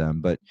I said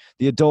them, but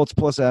the adults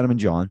plus Adam and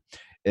John.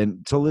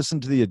 And to listen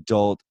to the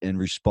adult and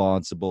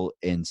responsible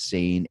and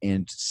sane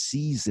and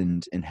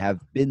seasoned and have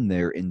been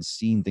there and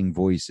seen thing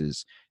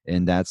voices.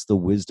 And that's the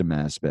wisdom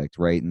aspect,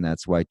 right? And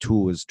that's why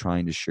Tool is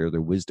trying to share their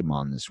wisdom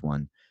on this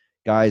one.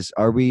 Guys,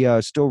 are we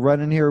still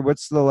running here?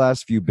 What's the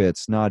last few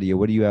bits? Nadia,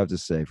 what do you have to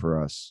say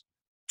for us?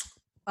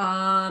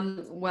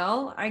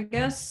 Well, I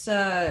guess,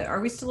 are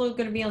we still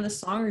going to be on this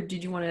song, or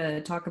did you want to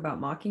talk about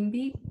Mocking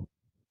Beat?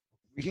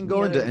 We can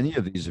go into any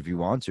of these if you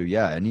want to.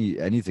 Yeah,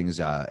 anything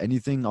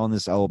on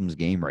this album's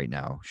game right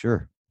now.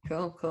 Sure.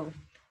 Cool.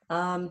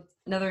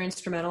 Another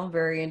instrumental,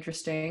 very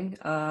interesting.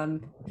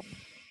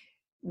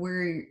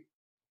 We're,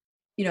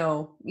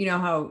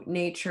 how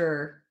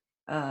nature,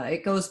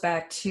 it goes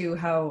back to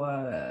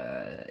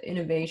how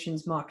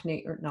innovations mock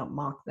nature, not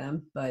mock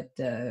them, but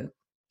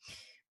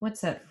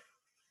what's that?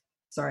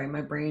 Sorry,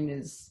 my brain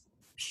is.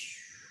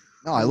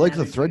 No, I like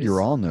the thread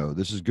you're on though.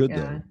 This is good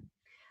though.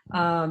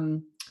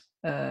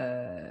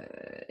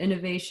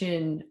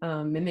 Innovation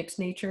mimics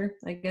nature,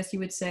 I guess you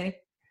would say.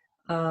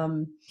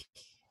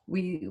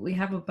 We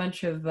have a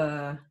bunch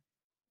of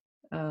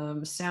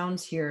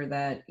sounds here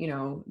that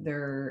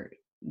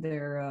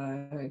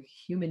they're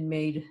human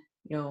made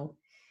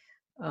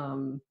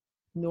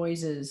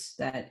noises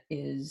that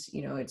is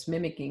it's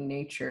mimicking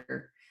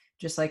nature,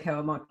 just like how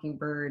a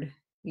mockingbird,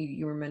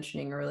 you were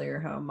mentioning earlier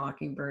how a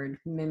mockingbird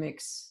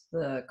mimics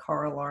the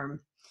car alarm.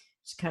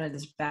 It's kind of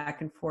this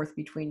back and forth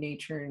between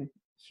nature and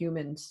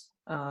humans.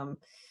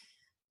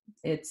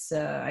 It's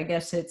I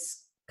guess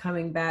it's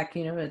coming back,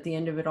 at the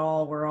end of it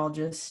all, we're all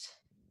just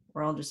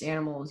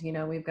animals.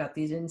 We've got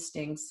these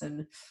instincts,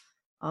 and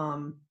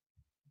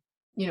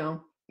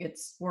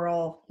it's we're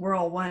all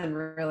one,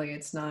 really.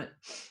 It's not,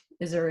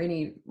 is there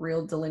any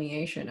real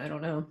delineation? I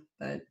don't know,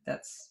 but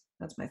that's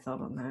my thought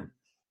on that.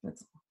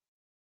 That's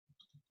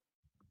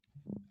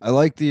I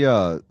like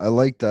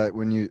that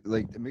when you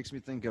it makes me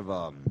think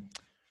of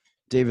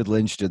David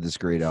Lynch did this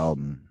great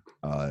album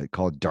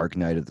called Dark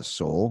Night of the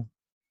Soul.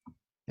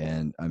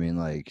 And I mean,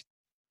 like,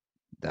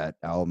 that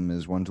album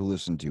is one to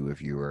listen to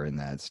if you are in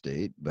that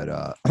state.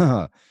 But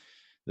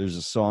there's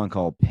a song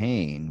called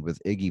Pain with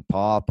Iggy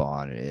Pop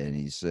on it, and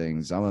he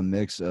sings, I'm a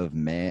mix of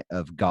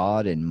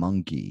God and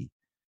monkey.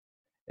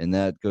 And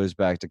that goes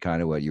back to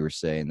kind of what you were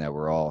saying, that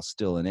we're all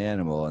still an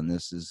animal, and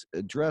this is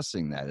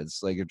addressing that.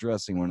 It's like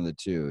addressing one of the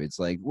two. It's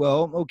like,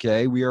 well,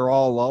 okay, we are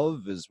all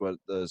love is what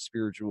the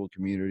spiritual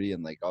community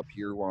and like up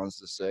here wants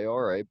to say.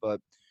 All right,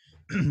 but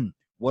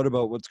what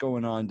about what's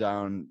going on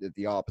down at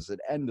the opposite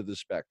end of the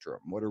spectrum?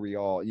 What are we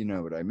all, you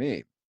know what I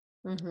mean?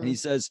 Mm-hmm. And he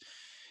says,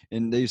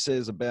 and they say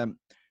as a band,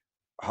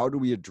 how do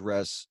we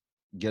address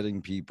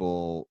getting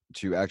people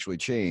to actually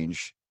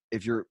change?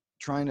 If you're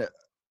trying to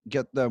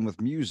get them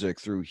with music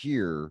through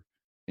here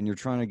and you're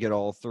trying to get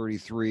all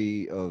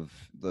 33 of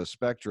the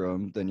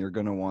spectrum, then you're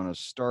going to want to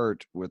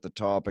start with the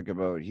topic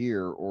about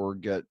here or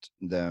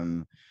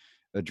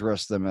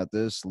address them at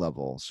this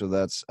level. So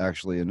that's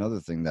actually another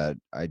thing that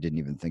I didn't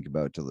even think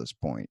about to this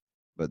point.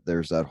 But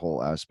there's that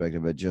whole aspect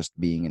of it just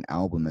being an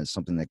album as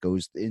something that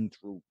goes in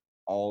through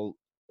all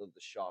of the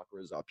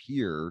chakras up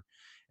here,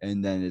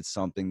 and then it's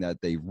something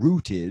that they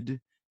rooted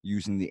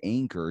using the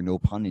anchor, no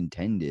pun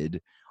intended,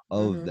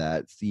 of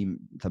that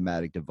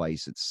thematic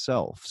device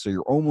itself. So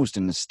you're almost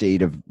in a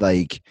state of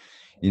like,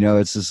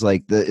 it's just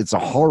like it's a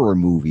horror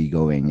movie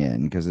going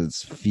in because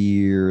it's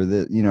fear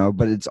that,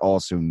 but it's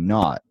also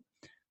not.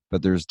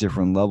 But there's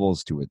different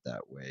levels to it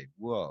that way.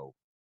 Whoa.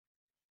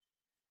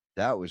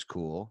 That was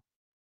cool.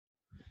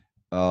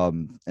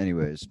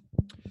 Anyways,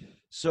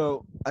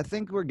 so I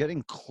think we're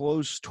getting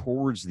close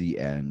towards the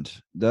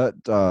end.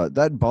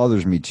 That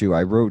bothers me too.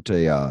 I wrote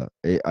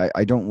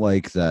I don't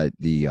like that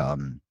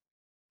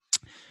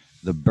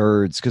the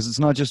birds, because it's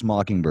not just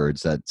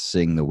mockingbirds that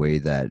sing the way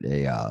that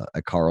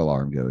a car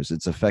alarm goes.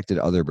 It's affected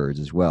other birds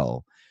as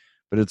well.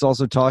 But it's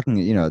also talking,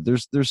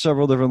 there's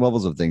several different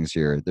levels of things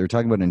here. They're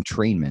talking about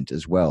entrainment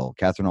as well.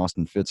 Catherine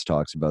Austin Fitz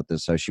talks about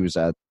this, how she was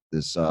at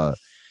this,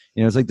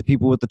 it's like the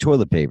people with the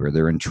toilet paper.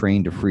 They're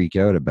entrained to freak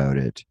out about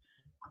it.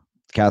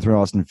 Catherine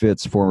Austin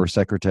Fitz, former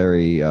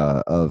Secretary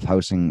of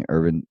Housing,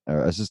 Urban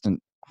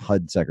Assistant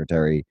HUD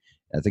Secretary,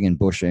 I think in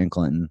Bush and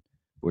Clinton,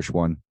 Bush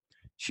 1.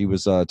 She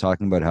was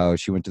talking about how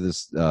she went to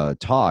this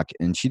talk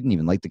and she didn't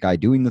even like the guy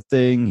doing the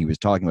thing. He was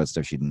talking about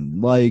stuff she didn't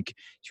like.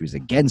 She was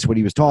against what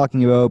he was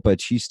talking about,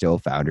 but she still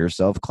found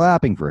herself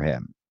clapping for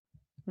him.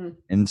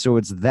 And so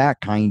it's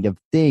that kind of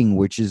thing,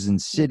 which is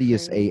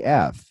insidious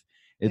AF.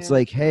 It's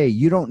like, hey,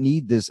 you don't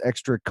need this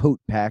extra coat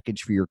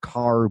package for your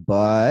car,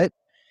 but...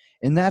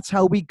 And that's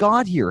how we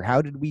got here.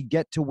 How did we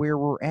get to where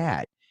we're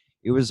at?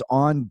 It was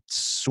on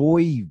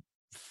soy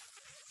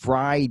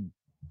fried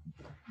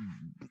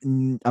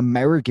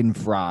American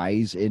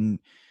fries and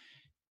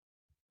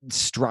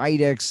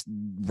Stridex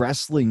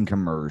wrestling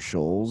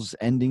commercials,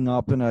 ending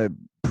up in a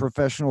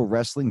professional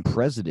wrestling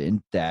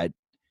president that,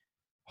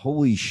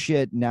 holy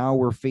shit, now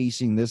we're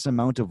facing this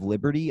amount of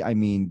liberty. I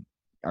mean,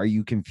 are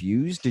you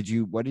confused?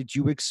 What did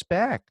you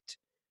expect?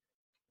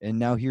 And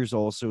now here's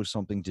also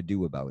something to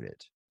do about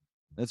it.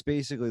 That's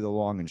basically the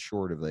long and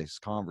short of this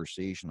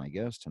conversation, I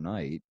guess,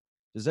 tonight.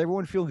 Does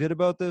everyone feel good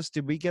about this?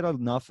 Did we get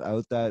enough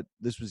out that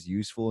this was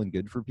useful and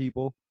good for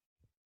people?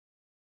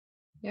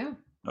 Yeah.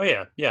 Oh,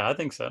 yeah. Yeah, I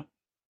think so.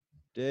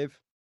 Dave?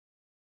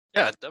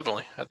 Yeah,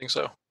 definitely. I think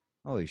so.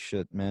 Holy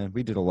shit, man.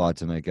 We did a lot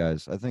tonight,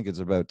 guys. I think it's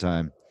about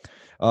time.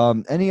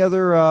 Any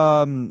other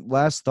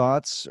last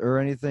thoughts or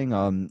anything?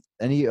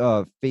 Any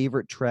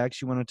favorite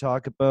tracks you want to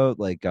talk about?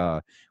 Like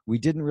we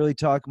didn't really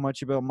talk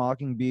much about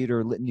Mockingbeat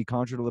or Litany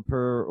Contra Le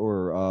Peur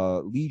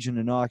or Legion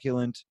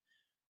Inoculant.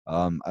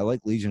 I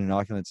like Legion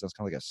Inoculant. Sounds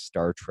kind of like a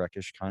Star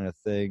Trek-ish kind of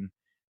thing.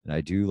 And I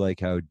do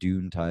like how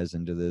Dune ties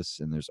into this.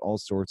 And there's all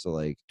sorts of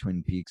like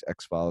Twin Peaks,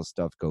 X-Files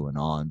stuff going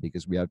on,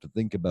 because we have to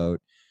think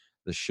about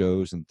the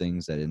shows and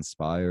things that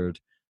inspired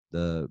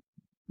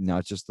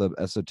not just the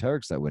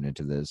esoterics that went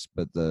into this,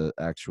 but the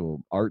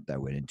actual art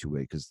that went into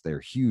it, because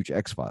they're huge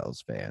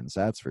X-Files fans,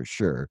 that's for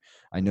sure.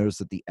 I noticed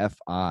that the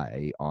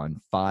FI on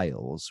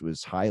Files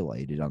was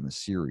highlighted on the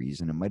series,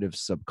 and it might have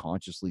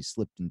subconsciously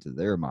slipped into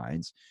their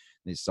minds.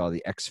 They saw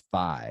the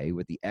X-Fi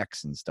with the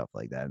X and stuff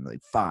like that, and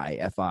like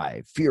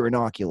FI, Fear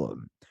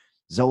Inoculum.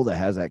 Zelda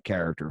has that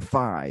character,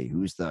 Fi,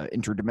 who's the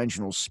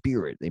interdimensional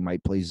spirit. They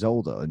might play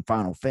Zelda in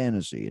Final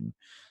Fantasy, and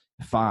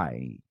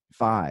Fi,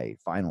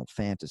 Final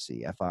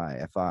Fantasy,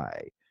 Fi,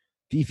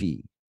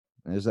 Fifi.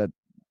 There's that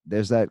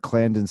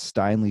Clandon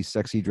Steinley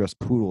sexy dress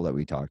poodle that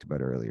we talked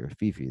about earlier.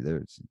 Fifi,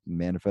 there's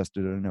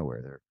manifested out of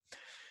nowhere there.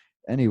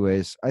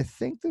 Anyways, I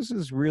think this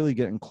is really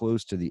getting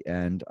close to the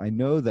end. I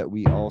know that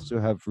we also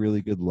have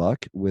really good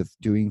luck with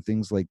doing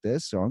things like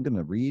this, so I'm going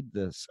to read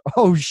this.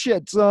 Oh,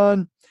 shit,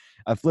 son.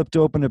 I flipped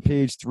open to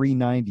page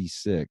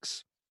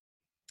 396.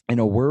 In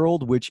a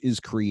world which is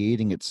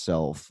creating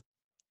itself,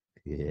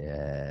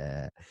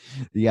 yeah,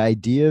 the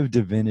idea of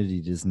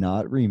divinity does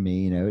not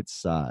remain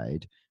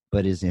outside,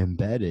 but is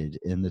embedded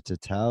in the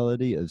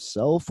totality of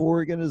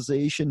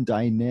self-organization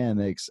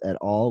dynamics at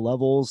all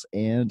levels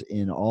and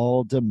in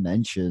all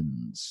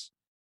dimensions.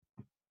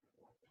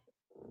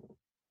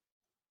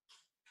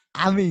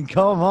 I mean,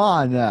 come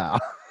on now.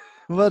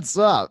 What's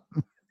up?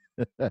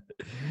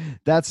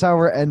 That's how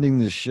we're ending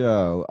the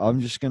show.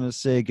 I'm just going to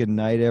say good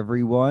night,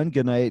 everyone.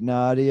 Good night,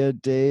 Nadia,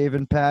 Dave,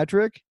 and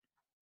Patrick.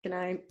 Good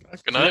night.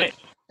 Good night.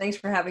 Thanks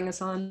for having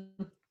us on.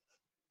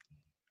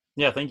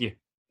 Yeah, thank you.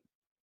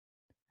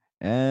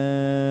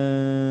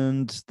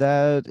 And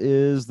that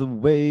is the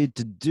way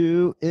to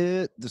do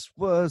it. This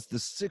was the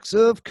Six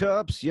of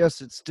Cups.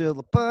 Yes, it's still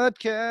a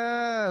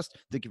podcast.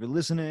 Thank you for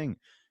listening.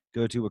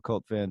 Go to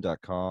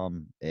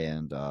occultfan.com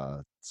and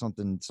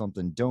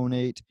something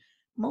donate.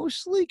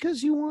 Mostly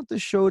because you want the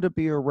show to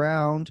be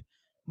around.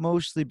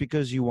 Mostly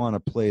because you want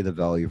to play the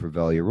value for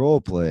value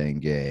role-playing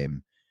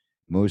game.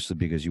 Mostly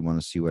because you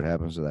want to see what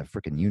happens to that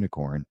freaking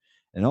unicorn.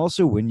 And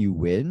also, when you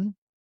win,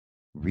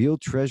 real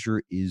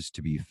treasure is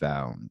to be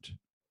found.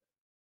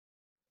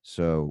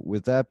 So,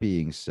 with that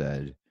being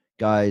said,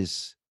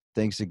 guys,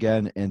 thanks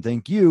again, and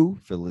thank you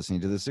for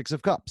listening to the Six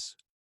of Cups.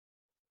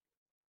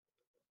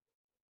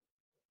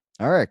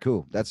 All right,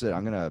 cool. That's it.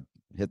 I'm gonna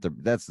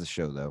that's the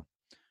show, though.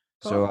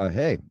 Cool. So,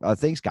 hey,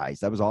 thanks, guys.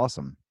 That was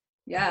awesome.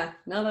 Yeah,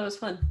 no, that was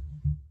fun.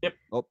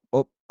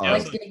 I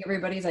liked getting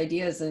everybody's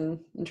ideas and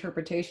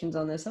interpretations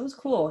on this. That was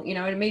cool. You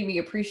know, it made me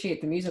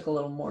appreciate the music a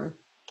little more.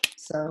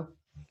 So.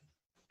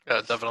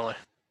 Yeah, definitely.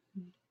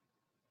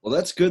 Well,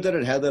 that's good that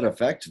it had that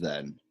effect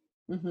then.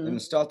 Mm-hmm. I'm going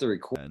to stop the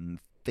recording. And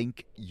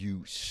thank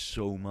you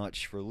so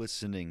much for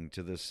listening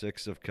to the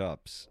Six of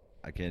Cups.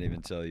 I can't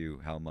even tell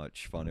you how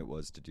much fun it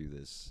was to do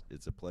this.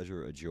 It's a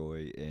pleasure, a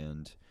joy,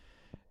 and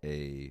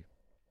a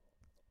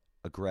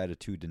a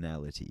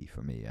gratitudinality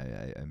for me.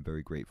 I'm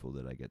very grateful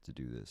that I get to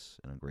do this,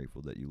 and I'm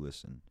grateful that you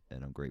listen,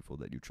 and I'm grateful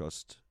that you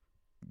trust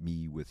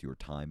me with your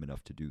time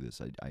enough to do this.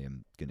 I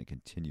am going to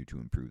continue to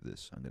improve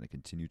this. I'm going to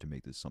continue to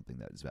make this something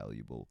that is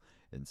valuable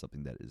and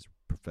something that is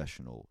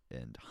professional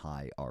and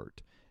high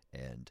art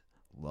and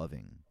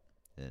loving.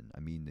 And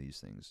I mean these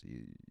things.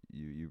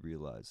 You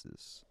realize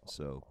this.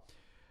 So,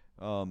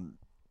 um,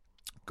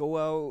 go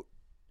out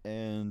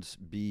and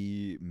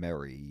be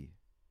merry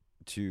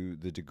to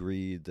the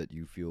degree that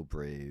you feel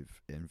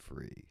brave and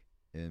free.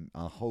 And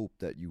I hope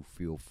that you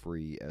feel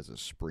free as a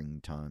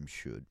springtime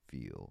should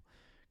feel.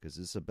 Because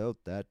it's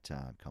about that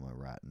time coming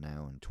right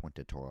now in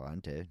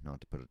 2020.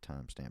 Not to put a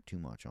timestamp too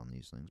much on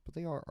these things, but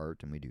they are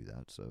art and we do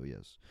that. So,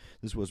 yes,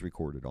 this was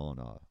recorded on,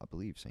 I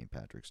believe, St.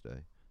 Patrick's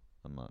Day.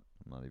 I'm not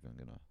even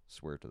going to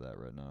swear to that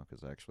right now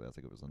because actually I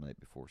think it was the night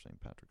before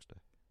St. Patrick's Day.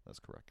 That's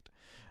correct.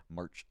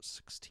 March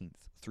 16th.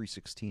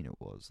 316 it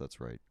was. That's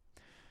right.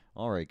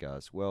 All right,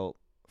 guys. Well,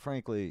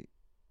 frankly,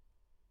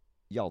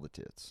 y'all the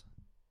tits.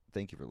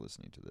 Thank you for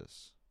listening to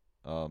this.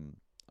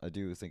 I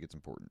do think it's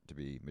important to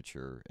be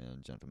mature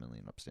and gentlemanly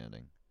and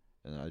upstanding.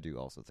 And I do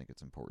also think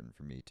it's important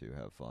for me to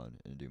have fun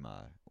and do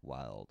my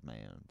wild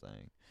man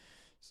thing.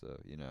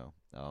 So,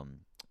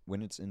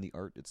 when it's in the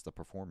art, it's the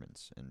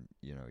performance. And,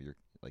 you're,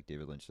 like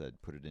David Lynch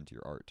said, put it into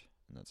your art.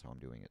 And that's how I'm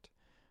doing it.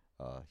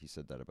 He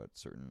said that about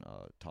certain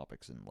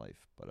topics in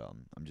life. But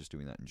I'm just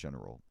doing that in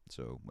general.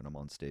 So when I'm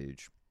on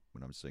stage,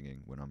 when I'm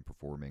singing, when I'm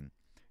performing,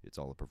 it's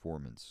all a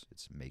performance.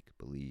 It's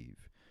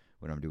make-believe.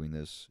 When I'm doing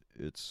this,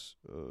 it's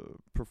a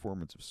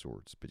performance of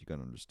sorts, but you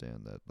gotta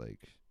understand that,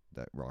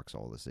 that rocks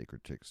all the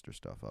sacred trickster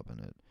stuff up in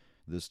it.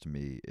 This, to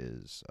me,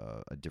 is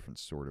a different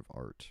sort of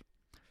art.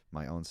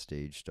 My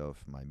on-stage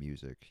stuff, my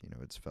music,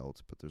 it's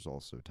felt, but there's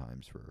also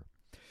times for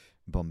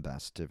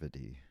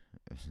bombastivity,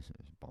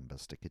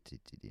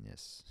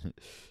 bombasticityness.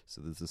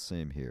 So there's the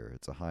same here.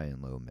 It's a high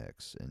and low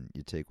mix, and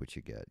you take what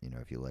you get.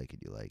 If you like it,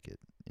 you like it.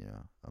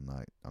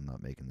 I'm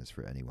not making this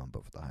for anyone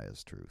but for the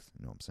highest truth.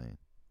 You know what I'm saying?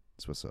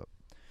 That's what's up.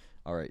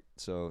 All right,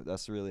 so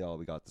that's really all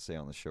we got to say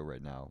on the show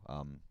right now.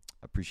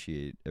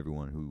 Appreciate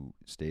everyone who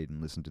stayed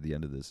and listened to the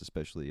end of this,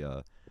 especially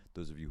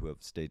those of you who have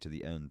stayed to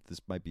the end. This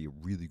might be a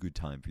really good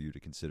time for you to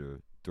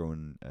consider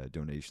throwing a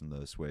donation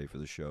this way for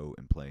the show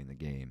and playing the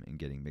game and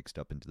getting mixed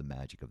up into the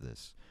magic of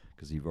this,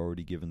 because you've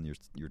already given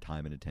your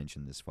time and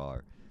attention this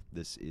far.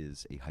 This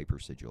is a hyper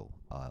sigil.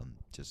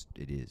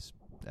 It is.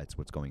 That's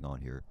what's going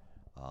on here.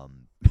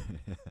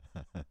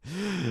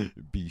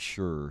 Be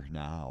sure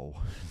now.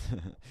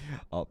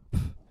 Up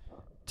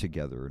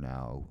together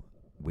now,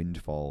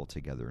 windfall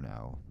together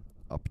now,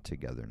 up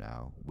together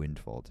now,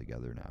 windfall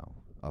together now,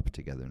 up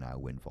together now,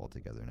 windfall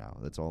together now.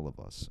 That's all of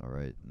us, all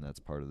right? And that's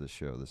part of the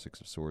show. The Six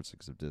of Swords,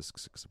 Six of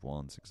Discs, Six of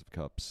Wands, Six of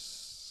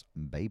Cups.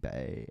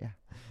 Baby.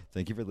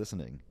 Thank you for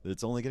listening.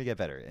 It's only going to get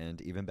better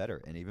and even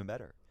better and even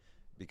better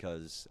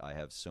because I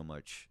have so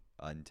much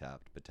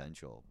untapped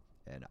potential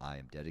and I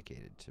am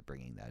dedicated to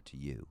bringing that to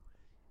you.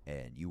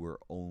 And you are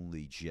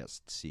only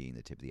just seeing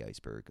the tip of the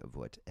iceberg of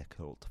what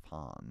Eckhart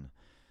Tolle,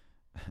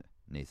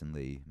 Nathan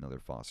Lee,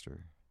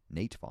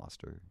 Nate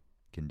Foster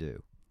can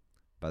do.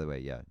 By the way,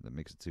 yeah, that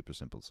makes it super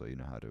simple so you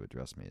know how to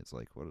address me. It's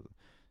like,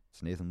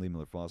 it's Nathan Lee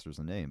Miller Foster's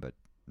the name, but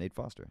Nate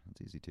Foster,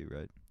 that's easy too,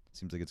 right?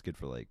 Seems like it's good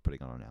for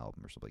putting on an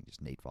album or something,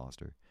 just Nate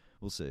Foster.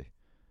 We'll see.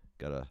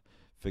 Gotta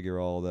figure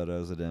all that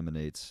as it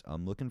emanates.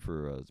 I'm looking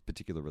for a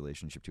particular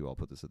relationship too. I'll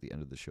put this at the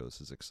end of the show.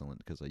 This is excellent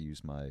because I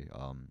used my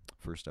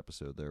first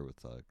episode there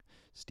with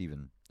Steve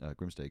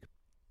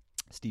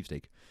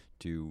Steak,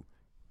 to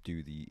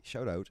do the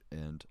shout out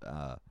and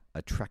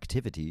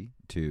attractivity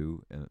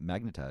to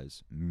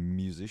magnetize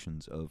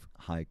musicians of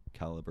high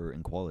caliber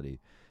and quality.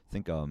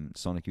 Think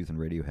Sonic Youth and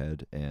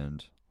Radiohead,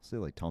 and say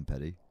Tom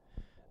Petty.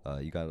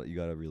 You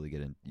gotta really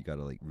get in. You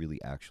gotta really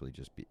actually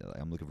just be.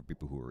 I'm looking for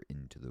people who are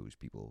into those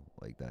people,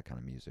 like that kind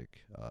of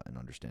music, and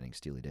understanding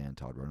Steely Dan,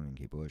 Todd Rundgren,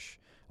 Kate Bush,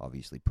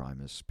 obviously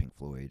Primus, Pink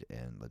Floyd,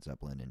 and Led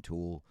Zeppelin and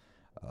Tool.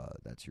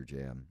 That's your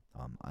jam.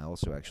 I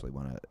also actually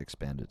want to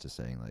expand it to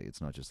saying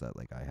it's not just that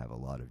I have a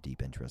lot of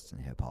deep interest in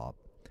hip hop,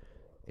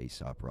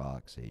 Aesop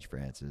Rock, Sage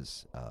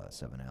Francis,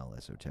 7L,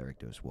 Esoteric,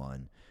 Dose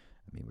One.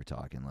 I mean, we're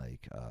talking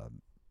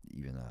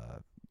even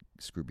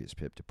Scroobius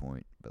Pip to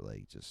point, but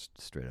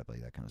just straight up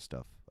that kind of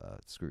stuff.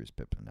 Scroobius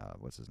Pip and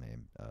what's his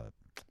name?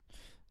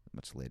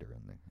 Much later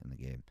in the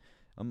game.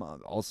 I'm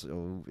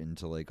also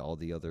into all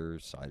the other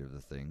side of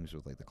the things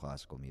with the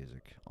classical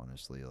music.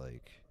 Honestly,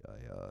 I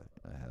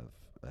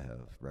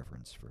have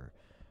reference for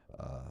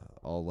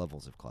all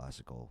levels of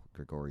classical.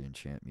 Gregorian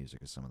chant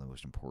music is some of the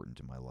most important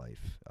in my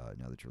life.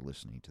 Now that you're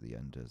listening to the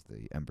end as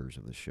the embers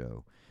of the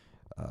show.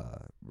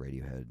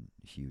 Radiohead,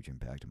 huge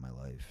impact in my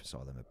life.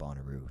 Saw them at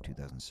Bonnaroo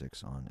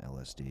 2006 on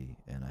LSD,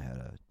 and I had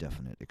a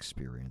definite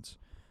experience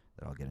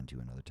that I'll get into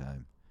another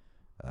time.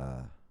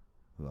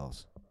 Who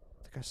else?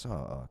 I think I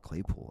saw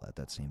Claypool at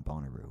that same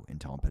Bonnaroo, and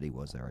Tom Petty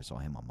was there. I saw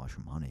him on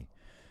Mushroom Honey.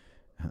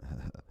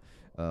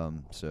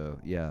 So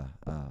yeah,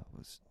 I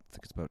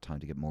think it's about time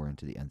to get more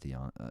into the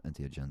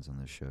entheogens on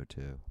this show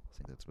too. I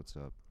think that's what's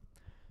up.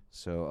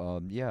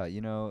 So yeah,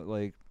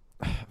 like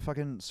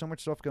fucking so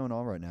much stuff going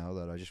on right now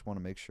that I just want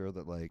to make sure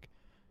that like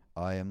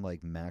I am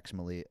like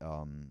maximally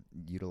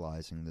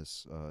utilizing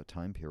this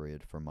time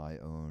period for my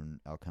own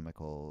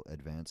alchemical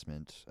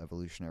advancement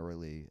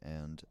evolutionarily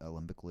and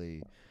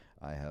alimbically.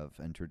 I have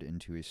entered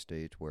into a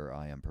state where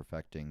I am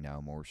perfecting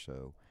now more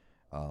so.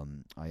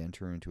 I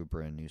enter into a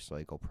brand new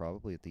cycle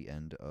probably at the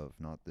end of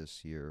not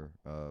this year,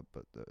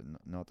 but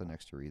not the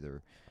next year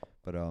either,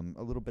 but a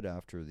little bit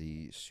after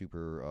the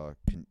super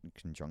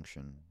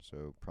conjunction.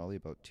 So probably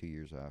about 2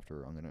 years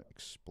after, I'm gonna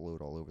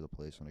explode all over the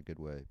place in a good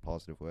way,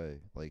 positive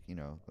way. Like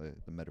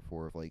the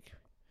metaphor of like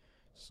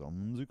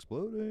sun's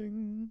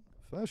exploding,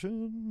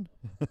 fashion,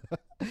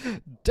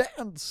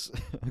 dance.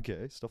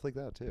 Okay, stuff like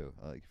that too.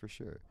 Like for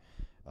sure.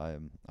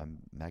 I'm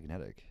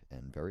magnetic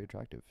and very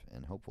attractive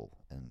and hopeful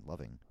and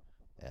loving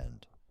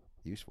and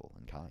useful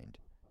and kind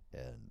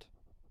and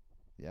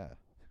yeah,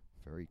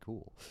 very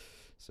cool.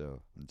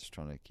 So I'm just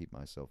trying to keep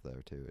myself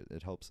there too.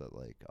 It helps that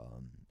like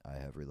I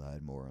have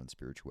relied more on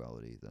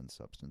spirituality than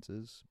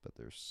substances, but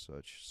there's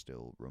such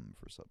still room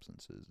for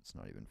substances. It's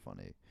not even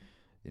funny.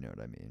 You know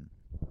what I mean?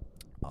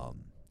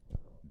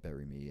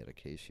 Bury me at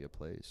Acacia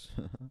Place.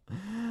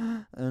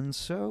 And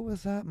so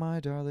with that, my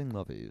darling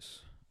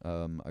lovies,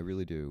 I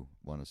really do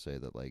want to say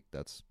that like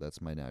that's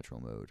my natural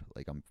mode.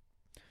 Like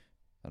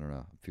I don't know,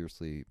 I'm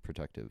fiercely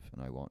protective,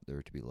 and I want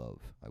there to be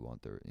love. I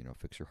want there,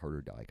 fix your heart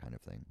or die kind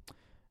of thing.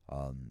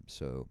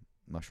 So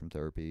mushroom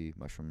therapy,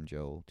 mushroom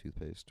gel,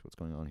 toothpaste. What's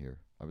going on here?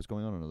 I was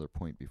going on another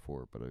point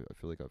before, but I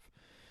feel like I've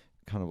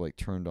kind of like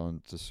turned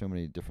on to so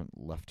many different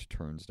left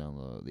turns down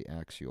the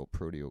axial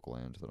proteal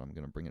gland that I'm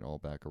going to bring it all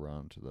back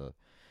around to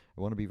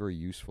I want to be very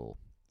useful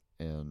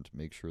and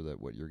make sure that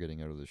what you're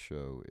getting out of the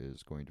show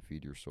is going to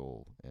feed your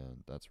soul.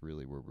 And that's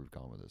really where we've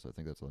gone with this. I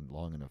think that's a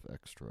long enough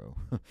extra.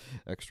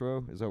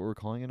 Extra? Is that what we're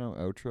calling it now?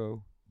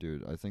 Outro?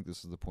 Dude, I think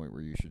this is the point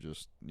where you should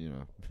just,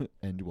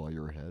 end while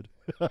you're ahead.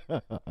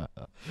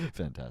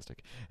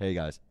 Fantastic. Hey,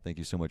 guys, thank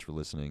you so much for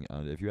listening.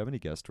 If you have any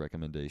guest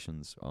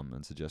recommendations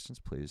and suggestions,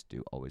 please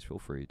do always feel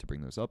free to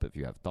bring those up. If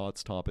you have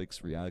thoughts,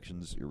 topics,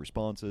 reactions, your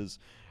responses,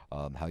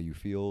 how you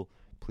feel,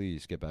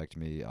 please get back to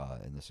me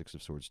in the Six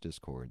of Swords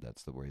Discord.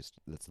 That's the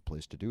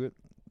place to do it.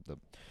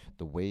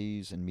 The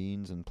ways and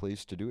means and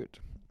place to do it.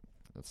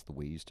 That's the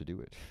ways to do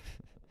it.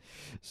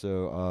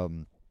 So,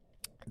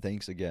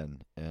 thanks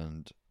again.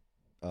 And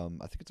I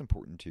think it's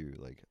important to,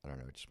 like, I don't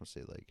know, I just want to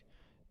say, like,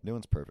 no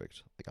one's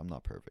perfect. Like, I'm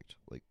not perfect.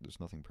 Like, there's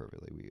nothing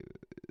perfect. Like, we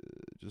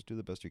just do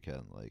the best you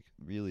can. Like,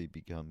 really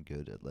become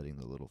good at letting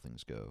the little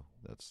things go.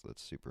 That's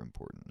super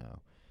important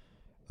now.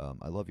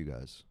 I love you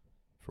guys.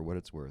 For what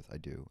it's worth, I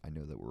do. I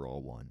know that we're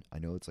all one. I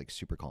know it's, like,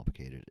 super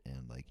complicated,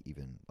 and, like,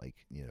 even,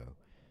 like,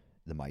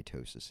 the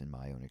mitosis in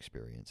my own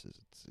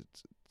experiences,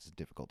 it's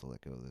difficult to let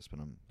go of this, but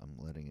I'm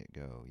letting it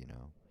go,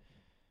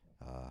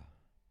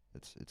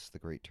 It's the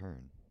great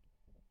turn.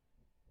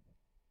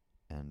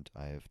 And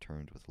I have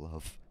turned with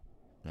love.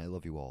 And I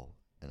love you all,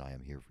 and I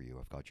am here for you.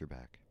 I've got your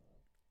back.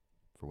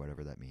 For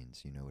whatever that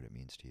means. You know what it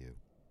means to you.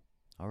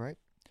 All right?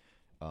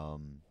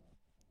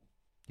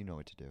 You know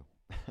what to do.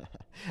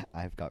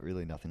 I've got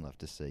really nothing left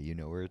to say. You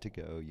know where to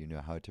go. You know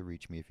how to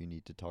reach me if you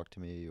need to talk to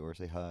me or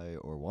say hi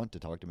or want to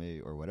talk to me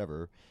or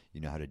whatever.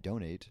 You know how to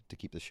donate to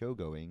keep the show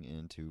going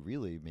and to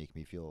really make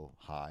me feel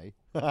high.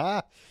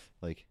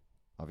 Like,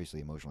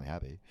 obviously emotionally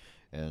happy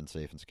and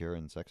safe and secure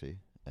and sexy.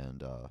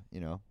 And,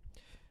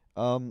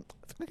 I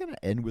think I'm going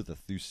to end with a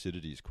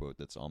Thucydides quote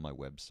that's on my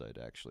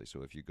website, actually.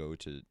 So if you go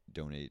to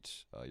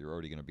donate, you're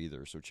already going to be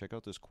there. So check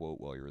out this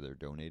quote while you're there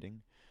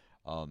donating.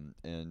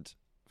 And,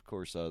 of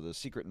course, the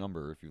secret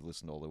number, if you've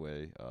listened all the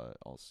way,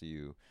 I'll see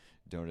you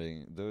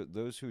donating.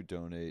 Those who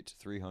donate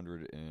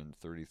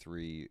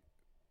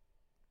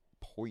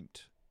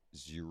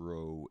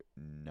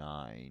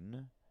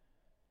 333.09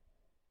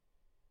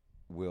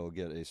 will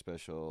get a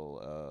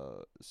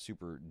special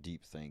super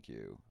deep thank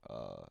you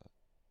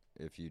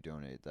if you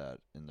donate that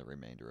in the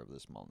remainder of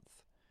this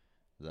month.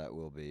 That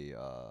will be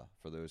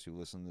for those who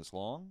listen this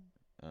long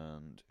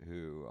and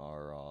who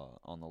are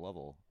on the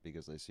level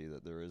because they see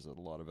that there is a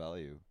lot of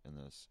value in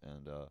this.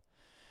 And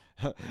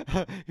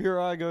here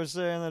I go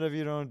saying that if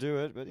you don't do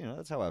it, but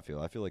that's how I feel.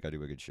 I feel like I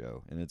do a good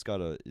show, and it's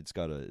gotta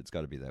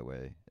be that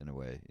way in a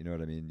way. You know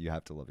what I mean? You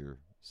have to love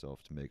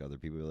yourself to make other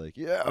people be like,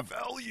 yeah,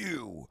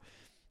 value.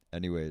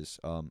 Anyways,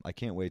 I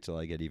can't wait till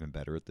I get even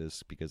better at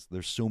this because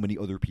there's so many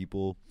other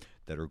people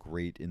that are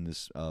great in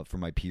this for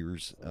my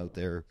peers out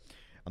there.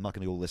 I'm not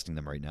going to go listing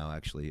them right now,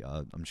 actually.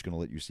 I'm just going to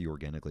let you see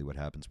organically what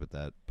happens with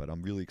that. But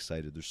I'm really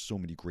excited. There's so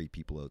many great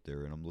people out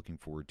there, and I'm looking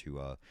forward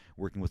to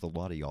working with a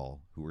lot of y'all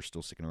who are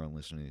still sticking around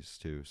listening to this,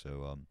 too.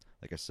 So,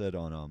 like I said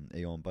on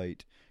Aeon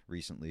Byte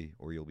recently,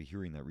 or you'll be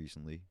hearing that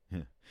recently,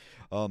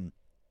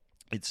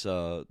 it's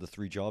the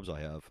 3 jobs I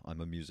have.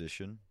 I'm a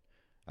musician.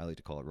 I like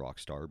to call it rock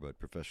star, but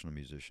professional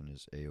musician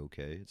is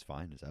A-okay. It's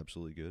fine. It's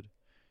absolutely good.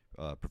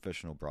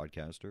 Professional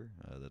broadcaster.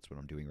 That's what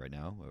I'm doing right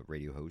now. A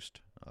radio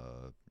host.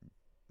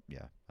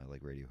 yeah, I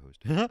like radio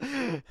host.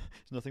 There's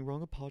nothing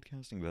wrong with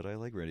podcasting, but I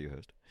like radio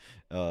host.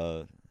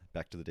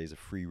 Back to the days of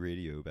free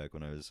radio, back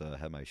when I was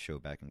had my show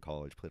back in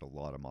college. Played a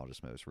lot of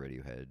Modest Mouse,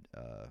 Radiohead.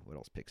 What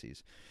else?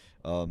 Pixies.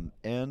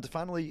 And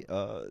finally,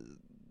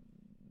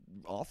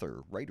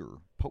 author, writer,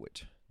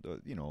 poet.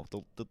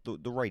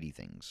 The righty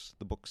things,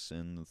 the books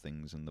and the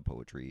things and the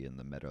poetry and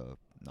the meta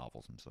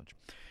novels and such,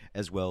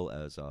 as well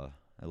as I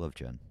love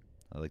Jen.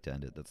 I like to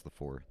end it. That's the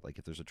 4. Like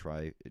if there's a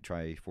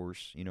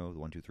Triforce, the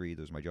 1, 2, 3.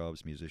 Those are my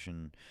jobs: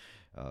 musician,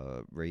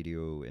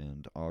 radio,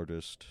 and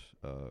artist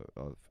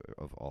of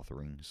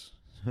autherings,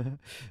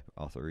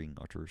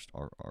 artist.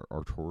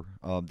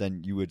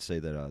 Then you would say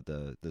that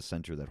the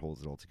center that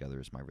holds it all together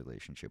is my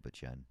relationship with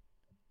Jen,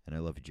 and I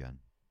love you, Jen.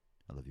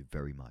 I love you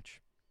very much.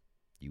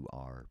 You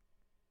are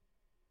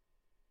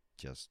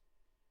just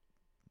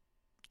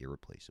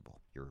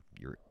irreplaceable.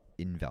 You're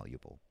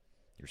invaluable.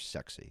 You're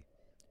sexy,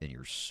 and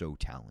you're so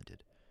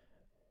talented.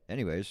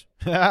 Anyways,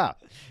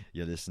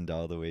 you listened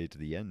all the way to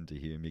the end to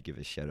hear me give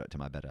a shout out to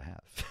my better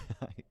half.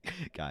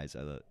 Guys,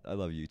 I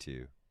love you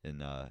too,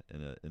 in a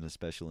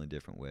special and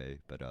different way.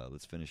 But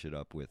let's finish it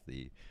up with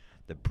the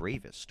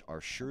bravest are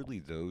surely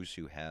those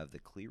who have the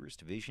clearest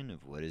vision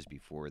of what is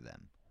before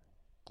them,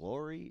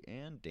 glory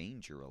and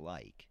danger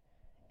alike,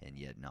 and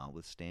yet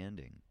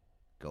notwithstanding,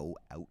 go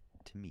out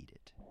to meet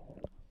it.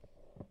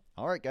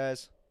 All right,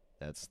 guys,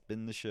 that's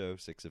been the show,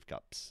 6 of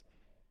Cups.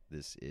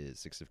 This is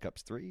 6 of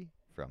Cups 3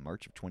 from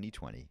March of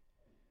 2020.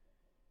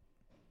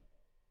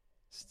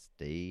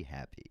 Stay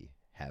happy,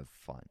 have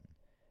fun,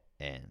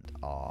 and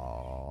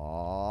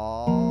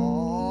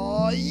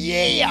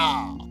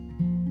yeah!